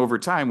 And over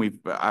time, we've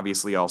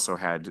obviously also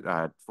had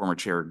former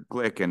Chair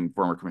Glick and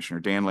former Commissioner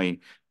Danley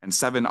and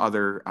 7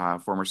 other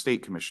former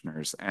state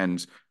commissioners.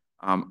 And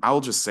I'll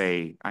just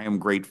say I am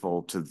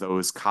grateful to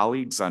those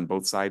colleagues on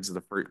both sides of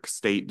the FERC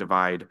state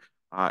divide,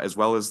 as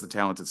well as the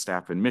talented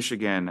staff in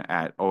Michigan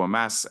at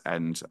OMS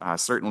and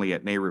certainly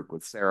at NARUC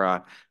with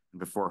Sarah, and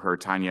before her,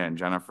 Tanya and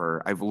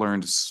Jennifer. I've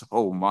learned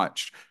so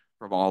much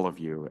from all of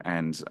you.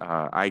 And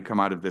I come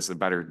out of this a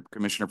better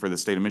commissioner for the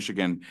state of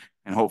Michigan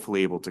and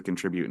hopefully able to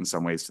contribute in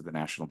some ways to the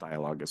national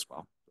dialogue as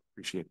well.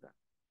 Appreciate that.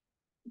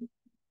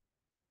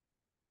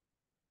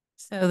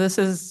 So this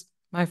is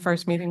my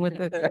first meeting with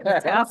the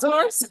task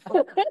force.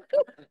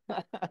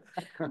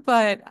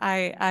 But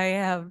I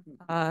have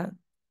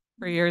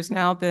for years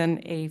now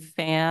been a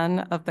fan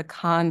of the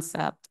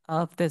concept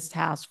of this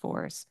task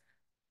force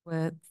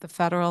with the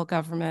federal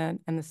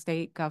government and the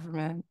state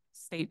government,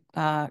 state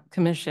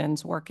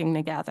commissions working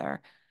together.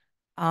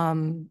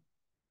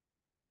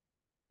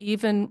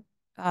 Even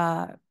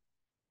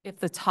if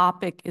the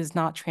topic is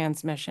not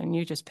transmission,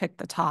 you just pick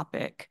the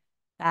topic,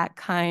 that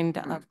kind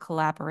of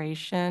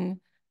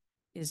collaboration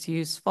is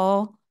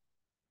useful.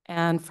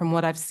 And from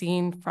what I've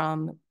seen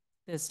from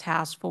this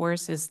task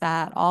force is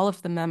that all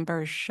of the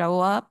members show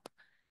up,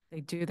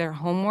 they do their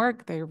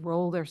homework, they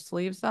roll their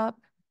sleeves up,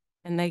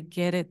 and they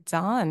get it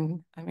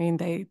done. I mean,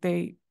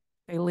 they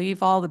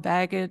leave all the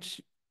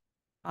baggage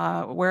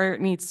where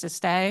it needs to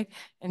stay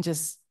and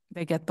just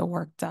they get the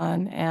work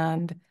done,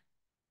 and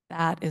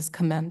that is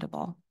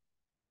commendable.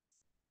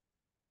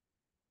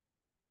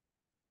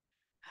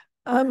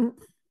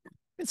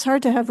 It's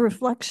hard to have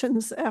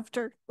reflections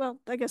after, well,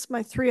 I guess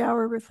my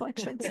 3-hour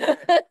reflections,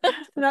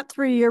 not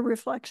 3-year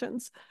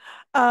reflections.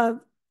 I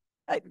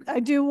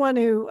do want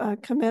to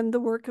commend the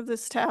work of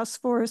this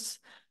task force.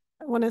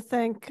 I want to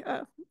thank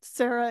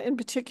Sarah in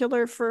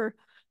particular for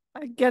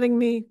getting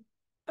me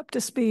up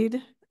to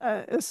speed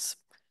as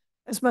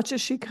much as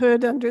she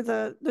could under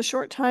the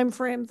short time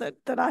frame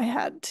that I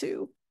had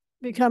to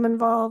become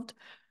involved.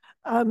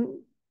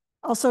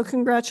 Also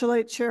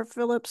congratulate Chair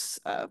Phillips,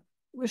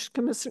 wish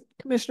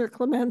Commissioner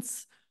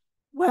Clements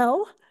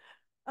well,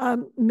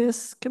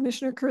 miss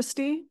Commissioner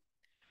Christie.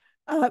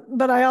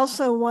 But I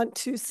also want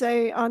to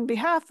say on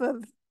behalf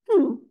of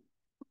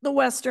the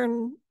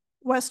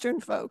Western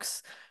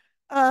folks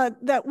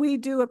that we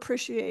do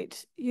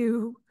appreciate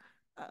you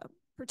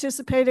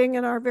participating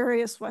in our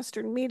various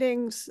Western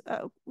meetings.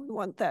 We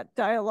want that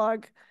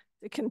dialogue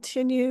to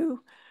continue.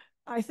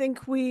 I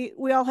think we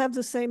all have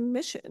the same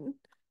mission.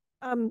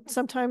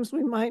 Sometimes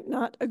we might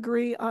not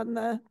agree on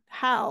the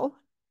how,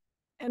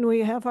 and we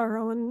have our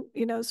own,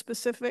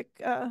 specific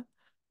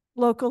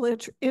local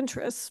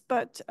interests.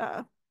 But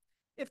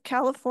if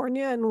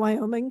California and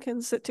Wyoming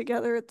can sit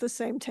together at the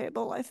same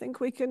table, I think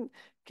we can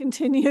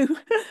continue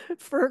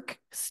FERC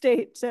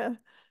state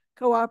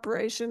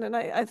cooperation. And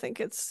I think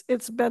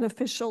it's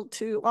beneficial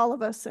to all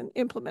of us in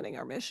implementing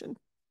our mission.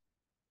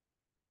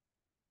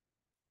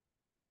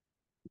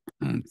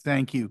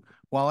 Thank you.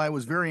 While I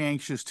was very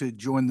anxious to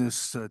join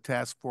this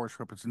task force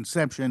from its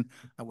inception,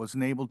 I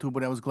wasn't able to,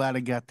 but I was glad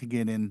I got to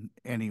get in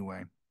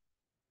anyway.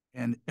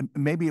 And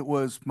maybe it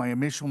was my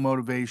initial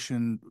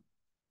motivation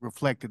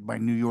reflected by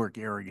New York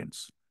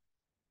arrogance,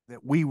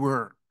 that we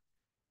were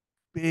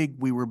big,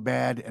 we were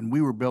bad, and we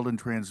were building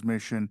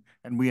transmission,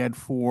 and we had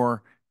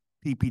 4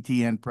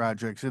 PPTN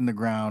projects in the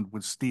ground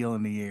with steel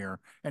in the air,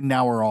 and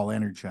now we're all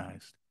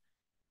energized.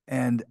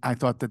 And I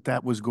thought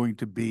that was going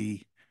to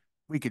be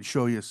we could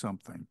show you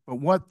something. But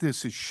what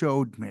this has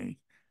showed me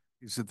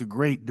is that the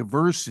great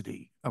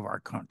diversity of our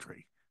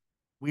country,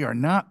 we are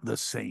not the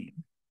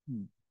same.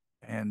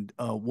 And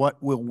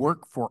what will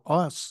work for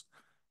us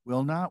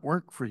will not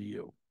work for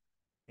you.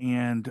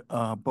 And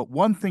but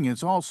one thing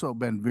has also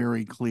been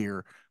very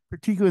clear,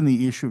 particularly in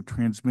the issue of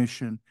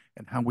transmission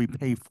and how we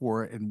pay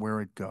for it and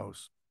where it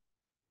goes.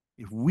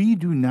 If we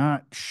do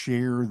not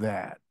share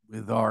that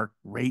with our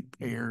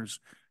ratepayers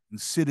and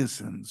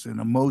citizens in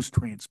the most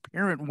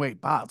transparent way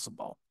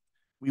possible,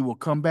 we will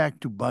come back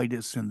to bite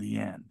us in the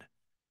end.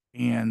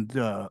 And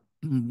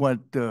what,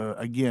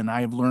 again,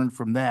 I've learned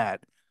from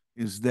that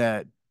is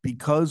that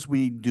because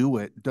we do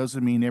it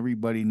doesn't mean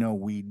everybody know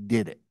we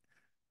did it.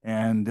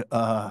 And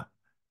I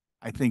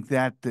think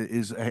that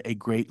is a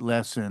great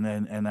lesson,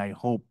 and I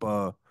hope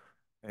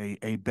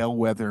a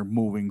bellwether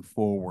moving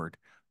forward.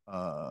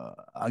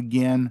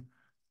 Again,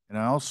 and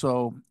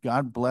also,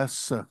 God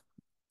bless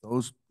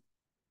those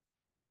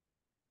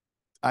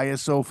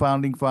ISO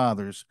founding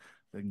fathers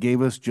that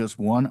gave us just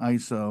one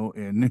ISO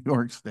in New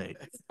York State.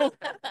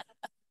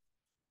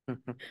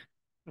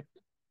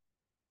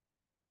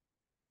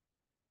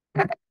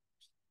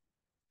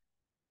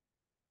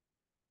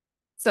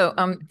 So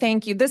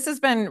thank you. This has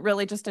been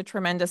really just a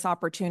tremendous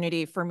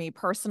opportunity for me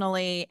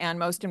personally, and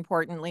most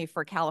importantly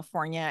for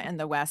California and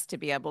the West to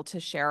be able to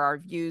share our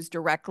views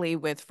directly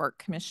with FERC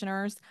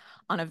commissioners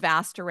on a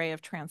vast array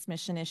of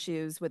transmission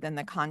issues within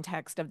the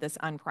context of this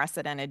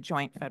unprecedented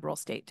joint federal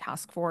state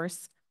task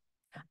force.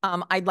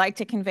 I'd like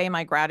to convey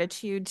my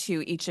gratitude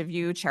to each of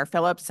you, Chair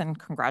Phillips, and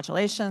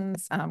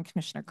congratulations,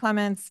 Commissioner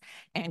Clements,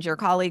 and your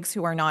colleagues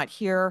who are not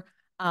here.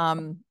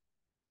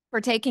 For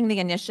taking the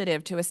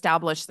initiative to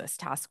establish this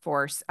task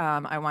force.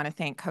 I want to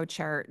thank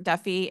Co-Chair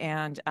Duffy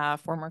and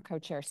former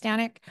Co-Chair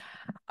Stanek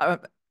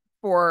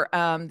for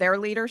their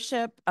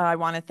leadership. I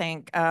want to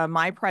thank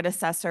my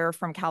predecessor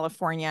from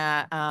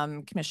California,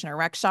 Commissioner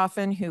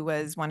Rechtschaffen, who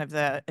was one of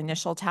the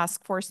initial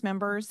task force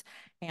members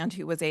and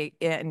who was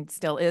and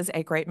still is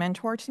a great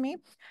mentor to me.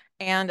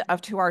 And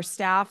to our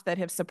staff that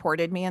have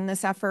supported me in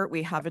this effort.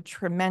 We have a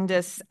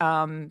tremendous,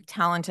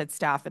 talented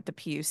staff at the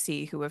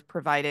PUC who have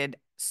provided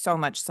so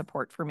much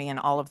support for me in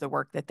all of the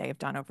work that they have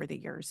done over the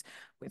years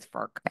with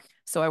FERC.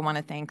 So I want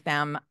to thank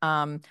them.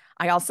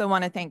 I also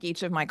want to thank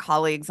each of my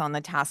colleagues on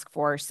the task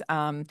force,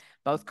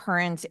 both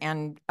current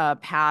and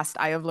past.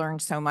 I have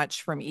learned so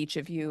much from each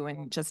of you,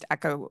 and just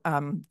echo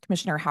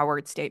Commissioner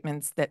Howard's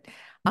statements that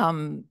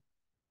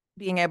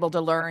being able to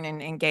learn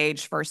and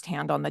engage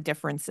firsthand on the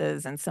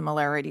differences and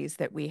similarities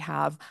that we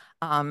have.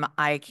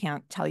 I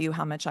can't tell you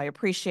how much I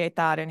appreciate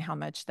that and how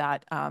much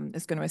that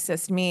is going to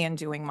assist me in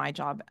doing my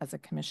job as a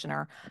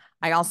commissioner.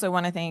 I also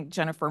want to thank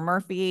Jennifer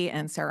Murphy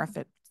and Sarah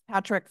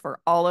Fitzpatrick for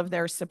all of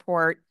their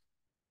support.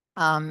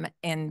 And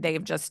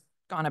they've just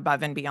gone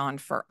above and beyond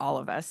for all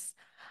of us.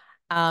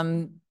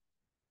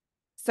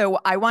 So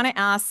I want to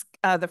ask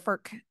the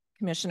FERC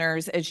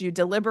commissioners, as you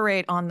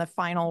deliberate on the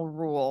final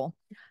rule,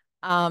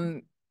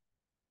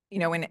 you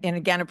know, and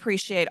again,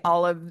 appreciate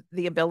all of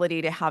the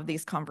ability to have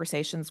these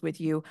conversations with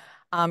you.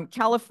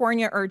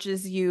 California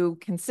urges you,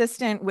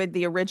 consistent with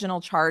the original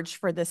charge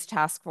for this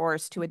task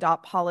force, to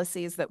adopt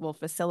policies that will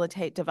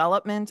facilitate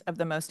development of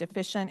the most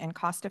efficient and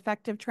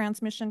cost-effective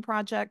transmission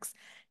projects,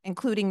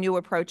 including new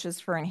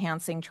approaches for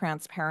enhancing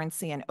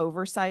transparency and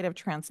oversight of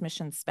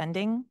transmission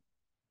spending.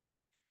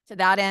 To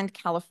that end,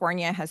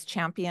 California has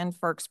championed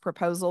FERC's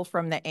proposal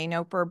from the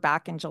ANOPR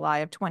back in July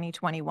of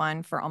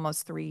 2021 for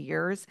almost 3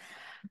 years.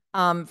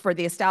 For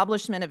the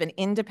establishment of an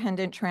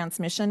independent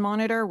transmission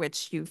monitor,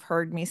 which you've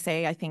heard me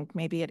say, I think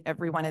maybe at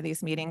every one of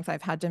these meetings,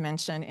 I've had to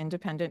mention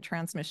independent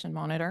transmission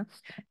monitor.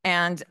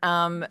 And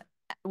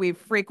we've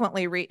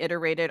frequently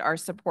reiterated our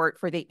support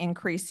for the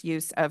increased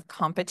use of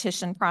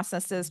competition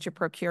processes to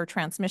procure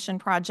transmission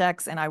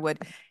projects. And I would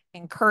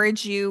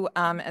encourage you,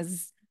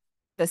 as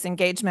this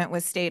engagement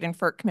with state and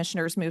FERC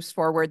commissioners moves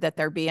forward, that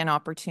there be an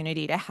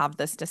opportunity to have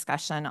this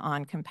discussion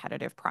on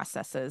competitive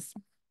processes.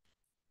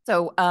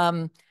 So,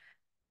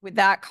 with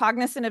that,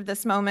 cognizant of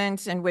this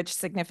moment in which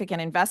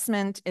significant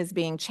investment is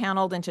being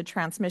channeled into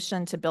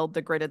transmission to build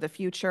the grid of the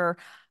future,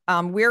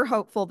 we're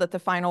hopeful that the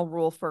final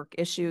rule for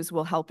issues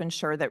will help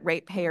ensure that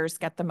ratepayers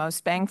get the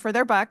most bang for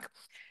their buck.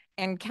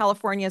 And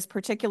California is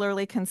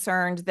particularly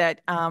concerned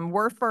that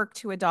were FERC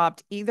to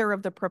adopt either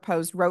of the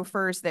proposed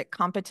ROFRs, that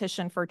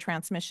competition for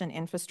transmission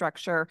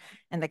infrastructure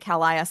in the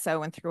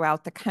CAISO and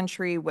throughout the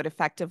country would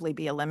effectively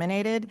be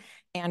eliminated.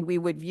 And we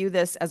would view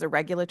this as a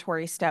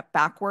regulatory step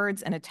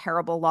backwards and a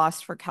terrible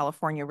loss for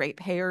California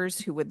ratepayers,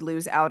 who would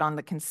lose out on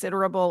the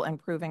considerable and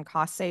proven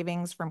cost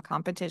savings from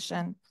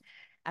competition,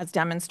 as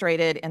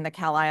demonstrated in the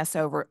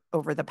CAISO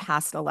over the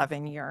past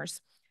 11 years.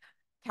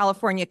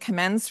 California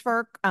commends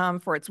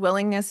FERC for its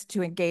willingness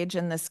to engage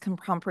in this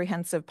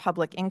comprehensive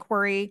public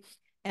inquiry,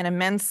 and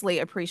immensely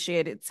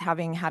appreciate its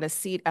having had a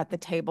seat at the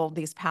table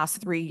these past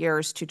 3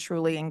 years to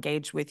truly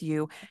engage with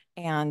you.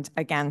 And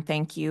again,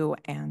 thank you.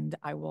 And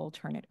I will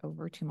turn it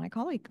over to my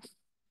colleague.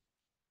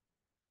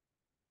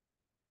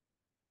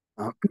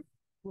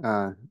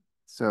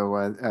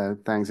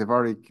 Thanks. I've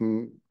already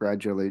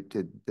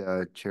congratulated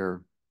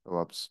Chair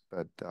Phillips,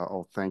 but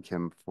I'll thank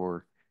him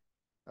for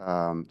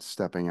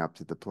stepping up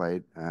to the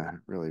plate.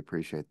 Really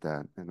appreciate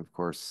that. And of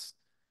course,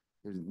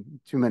 there's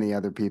too many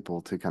other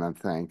people to kind of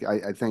thank.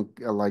 I think,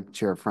 like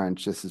Chair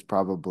French, this is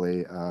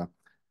probably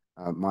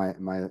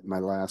my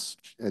last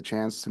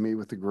chance to meet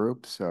with the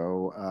group.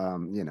 So,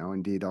 you know,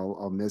 indeed,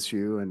 I'll miss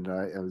you. And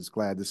I was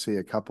glad to see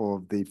a couple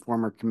of the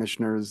former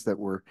commissioners that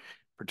were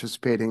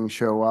participating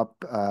show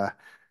up.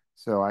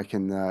 So I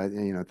can,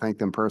 you know, thank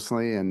them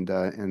personally and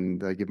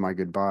give my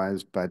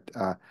goodbyes. But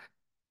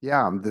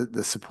yeah,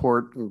 the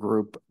support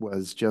group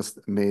was just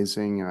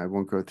amazing. I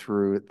won't go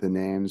through the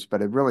names,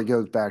 but it really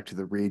goes back to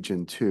the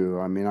region too.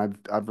 I mean,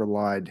 I've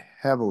relied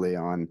heavily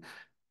on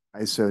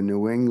ISO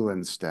New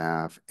England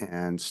staff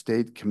and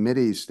state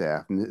committee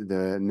staff,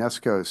 the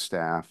NESCO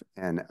staff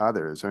and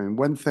others. I mean,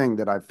 one thing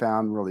that I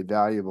found really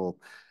valuable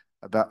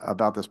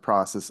about this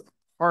process,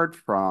 apart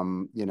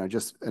from, you know,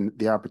 just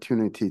the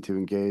opportunity to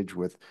engage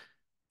with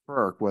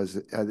FERC, was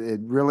it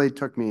really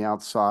took me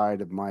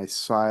outside of my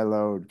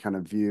siloed kind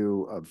of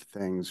view of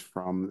things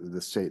from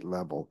the state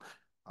level.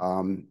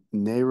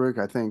 NARUC,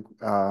 I think,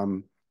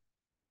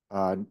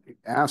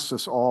 asked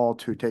us all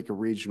to take a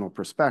regional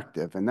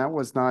perspective, and that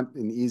was not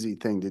an easy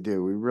thing to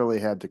do. We really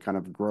had to kind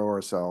of grow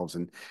ourselves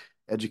and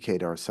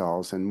educate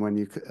ourselves. And when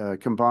you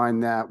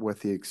combine that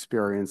with the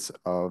experience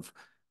of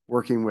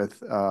working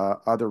with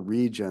other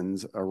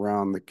regions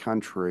around the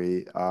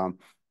country,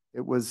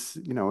 it was,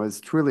 you know, it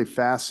was truly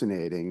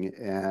fascinating,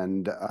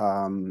 and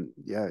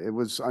yeah, it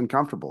was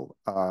uncomfortable.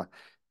 I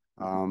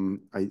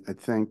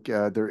think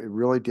it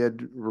really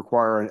did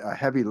require a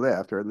heavy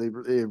lift, or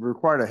it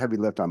required a heavy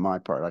lift on my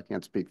part. I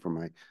can't speak for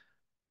my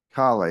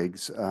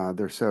colleagues.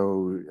 They're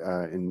so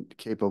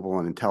capable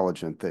and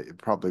intelligent that it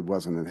probably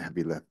wasn't a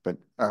heavy lift. But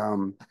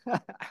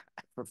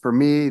for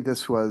me,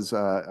 this was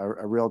a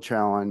real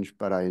challenge,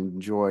 but I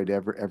enjoyed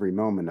every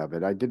moment of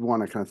it. I did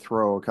want to kind of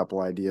throw a couple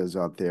ideas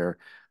out there.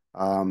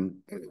 You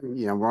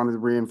know, wanted to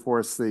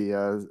reinforce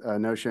the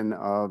notion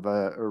of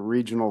a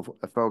regional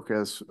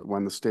focus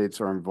when the states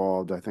are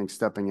involved. I think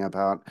stepping up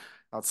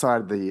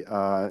outside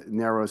the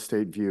narrow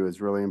state view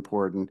is really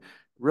important.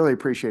 Really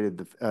appreciated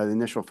the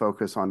initial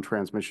focus on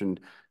transmission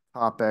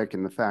topic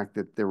and the fact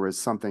that there was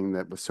something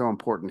that was so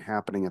important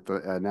happening at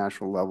the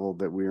national level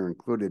that we were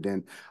included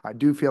in. I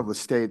do feel the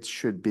states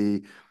should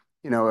be,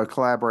 you know, a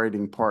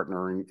collaborating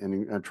partner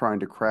in trying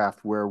to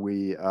craft where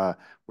we go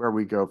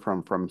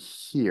from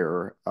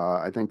here.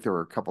 I think there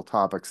are a couple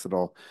topics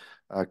that'll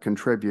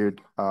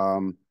contribute.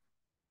 I'll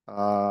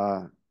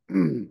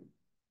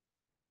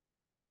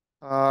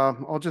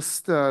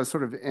just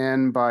sort of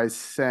end by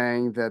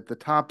saying that the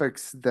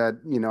topics that,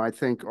 you know, I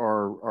think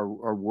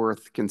are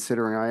worth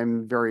considering. I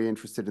am very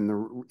interested in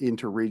the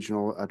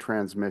interregional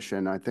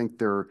transmission. I think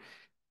there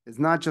is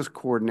not just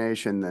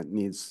coordination that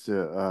needs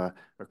to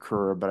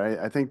occur, but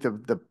I think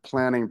the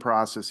planning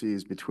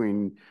processes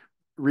between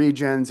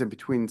regions and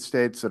between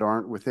states that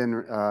aren't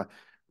within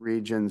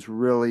regions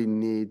really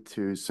need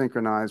to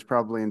synchronize,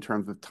 probably in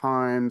terms of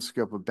time,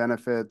 scope of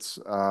benefits,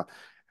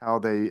 how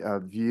they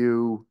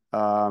view,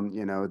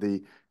 you know,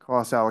 the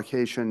cost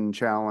allocation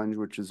challenge,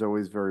 which is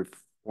always very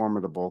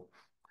formidable.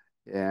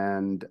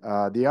 And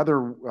the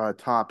other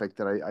topic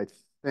that I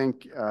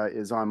think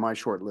is on my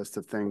short list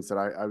of things that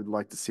I would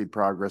like to see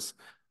progress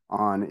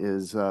on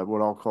is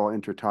what I'll call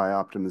intertie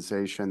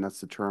optimization. That's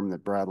the term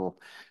that Brattle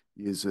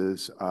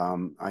uses.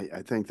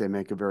 I think they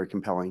make a very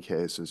compelling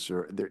case.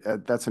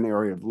 That's an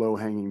area of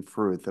low-hanging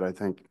fruit that I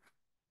think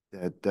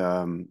that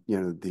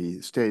you know,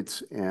 the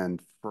states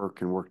and FERC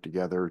can work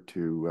together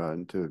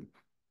to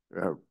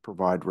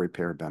provide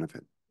repair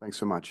benefit. Thanks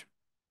so much.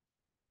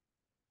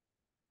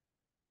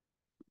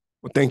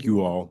 Well, thank you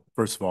all.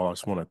 First of all, I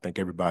just want to thank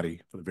everybody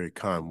for the very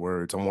kind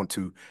words. I want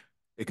to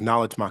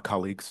acknowledge my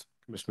colleagues,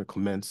 Commissioner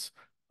Clements,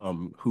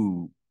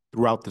 who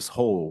throughout this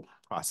whole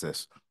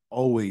process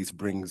always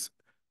brings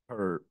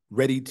her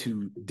ready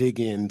to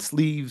dig in,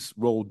 sleeves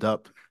rolled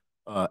up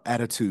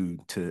attitude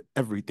to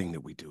everything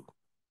that we do,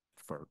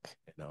 FERC,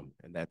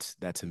 and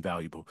that's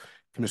invaluable.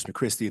 Commissioner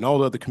Christie and all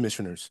the other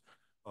commissioners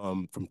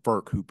from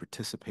FERC who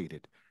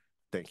participated,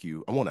 thank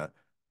you. I want to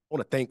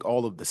thank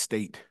all of the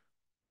state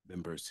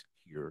members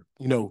here.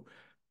 You know,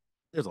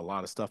 there's a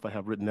lot of stuff I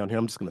have written down here.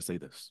 I'm just going to say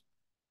this.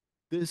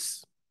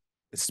 This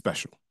is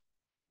special.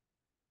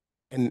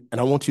 And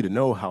I want you to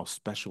know how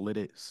special it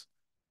is.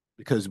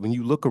 Because when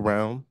you look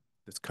around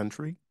this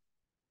country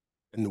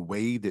and the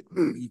way that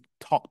we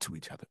talk to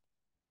each other,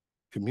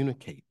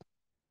 communicate,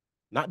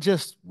 not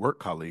just work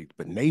colleagues,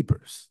 but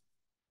neighbors,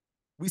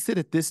 we sit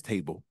at this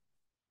table,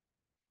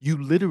 you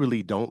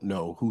literally don't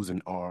know who's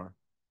an R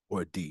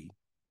or a D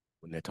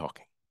when they're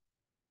talking.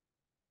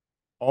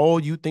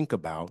 All you think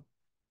about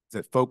is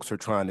that folks are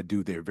trying to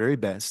do their very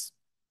best,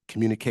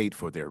 communicate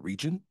for their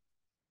region,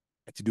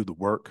 and to do the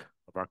work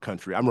of our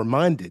country. I'm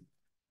reminded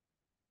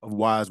of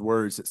wise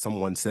words that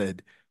someone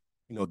said,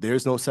 you know,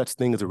 there's no such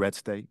thing as a red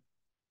state.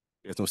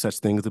 There's no such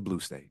thing as a blue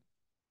state.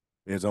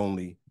 There's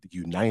only the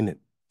United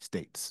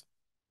States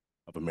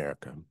of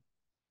America.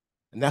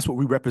 And that's what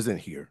we represent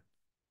here.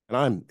 And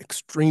I'm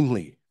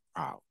extremely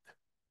proud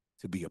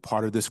to be a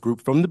part of this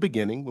group from the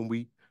beginning when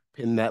we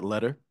penned that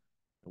letter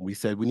and we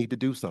said we need to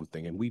do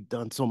something, and we've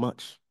done so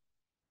much.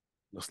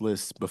 Ms.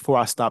 Liz, before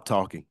I stop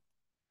talking,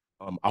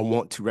 I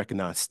want to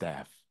recognize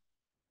staff.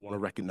 I want to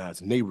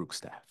recognize NARUC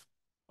staff.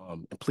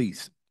 And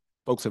please,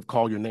 folks have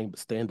called your name, but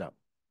stand up.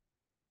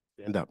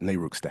 Stand up,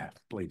 NARUC staff,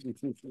 please.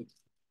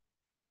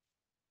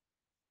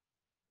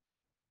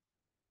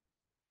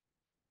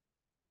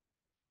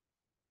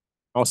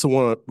 I also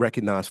want to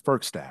recognize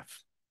FERC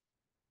staff.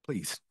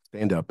 Please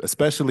stand up,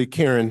 especially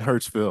Karen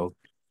Hertzfeld.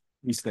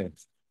 He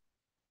stands.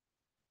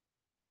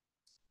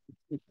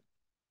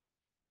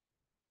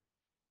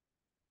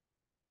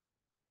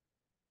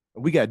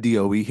 We got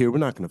DOE here. We're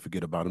not going to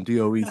forget about him.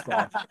 DOE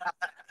staff.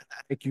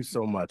 Thank you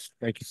so much.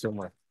 Thank you so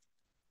much.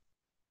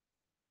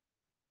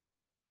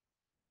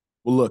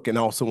 Well, look, and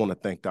I also want to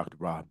thank Dr.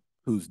 Rob,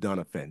 who's done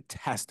a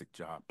fantastic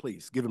job.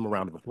 Please give him a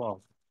round of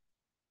applause.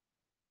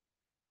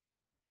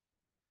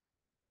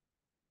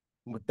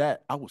 With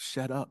that, I will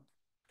shut up.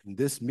 And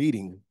this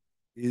meeting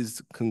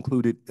is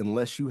concluded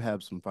unless you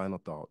have some final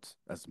thoughts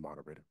as the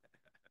moderator.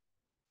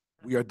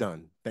 We are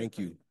done. Thank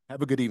you.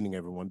 Have a good evening,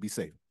 everyone. Be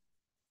safe.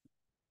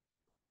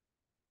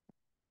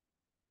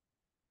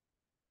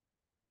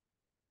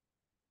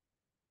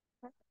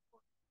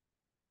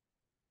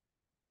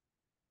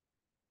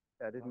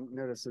 I didn't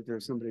notice that there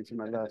was somebody to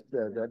my left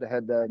that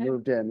had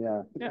moved in.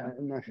 Yeah.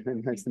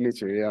 Nice to meet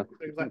you. Yeah.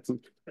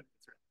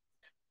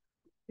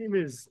 Team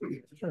is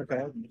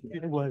okay.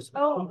 It was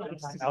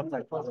outside. Oh.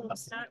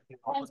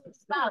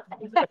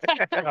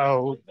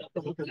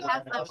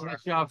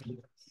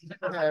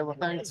 Okay, well,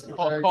 thanks.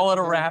 Call it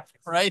a wrap,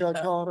 right?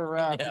 Call it a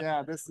wrap. Yeah.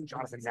 Yeah, this is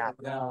Jonathan.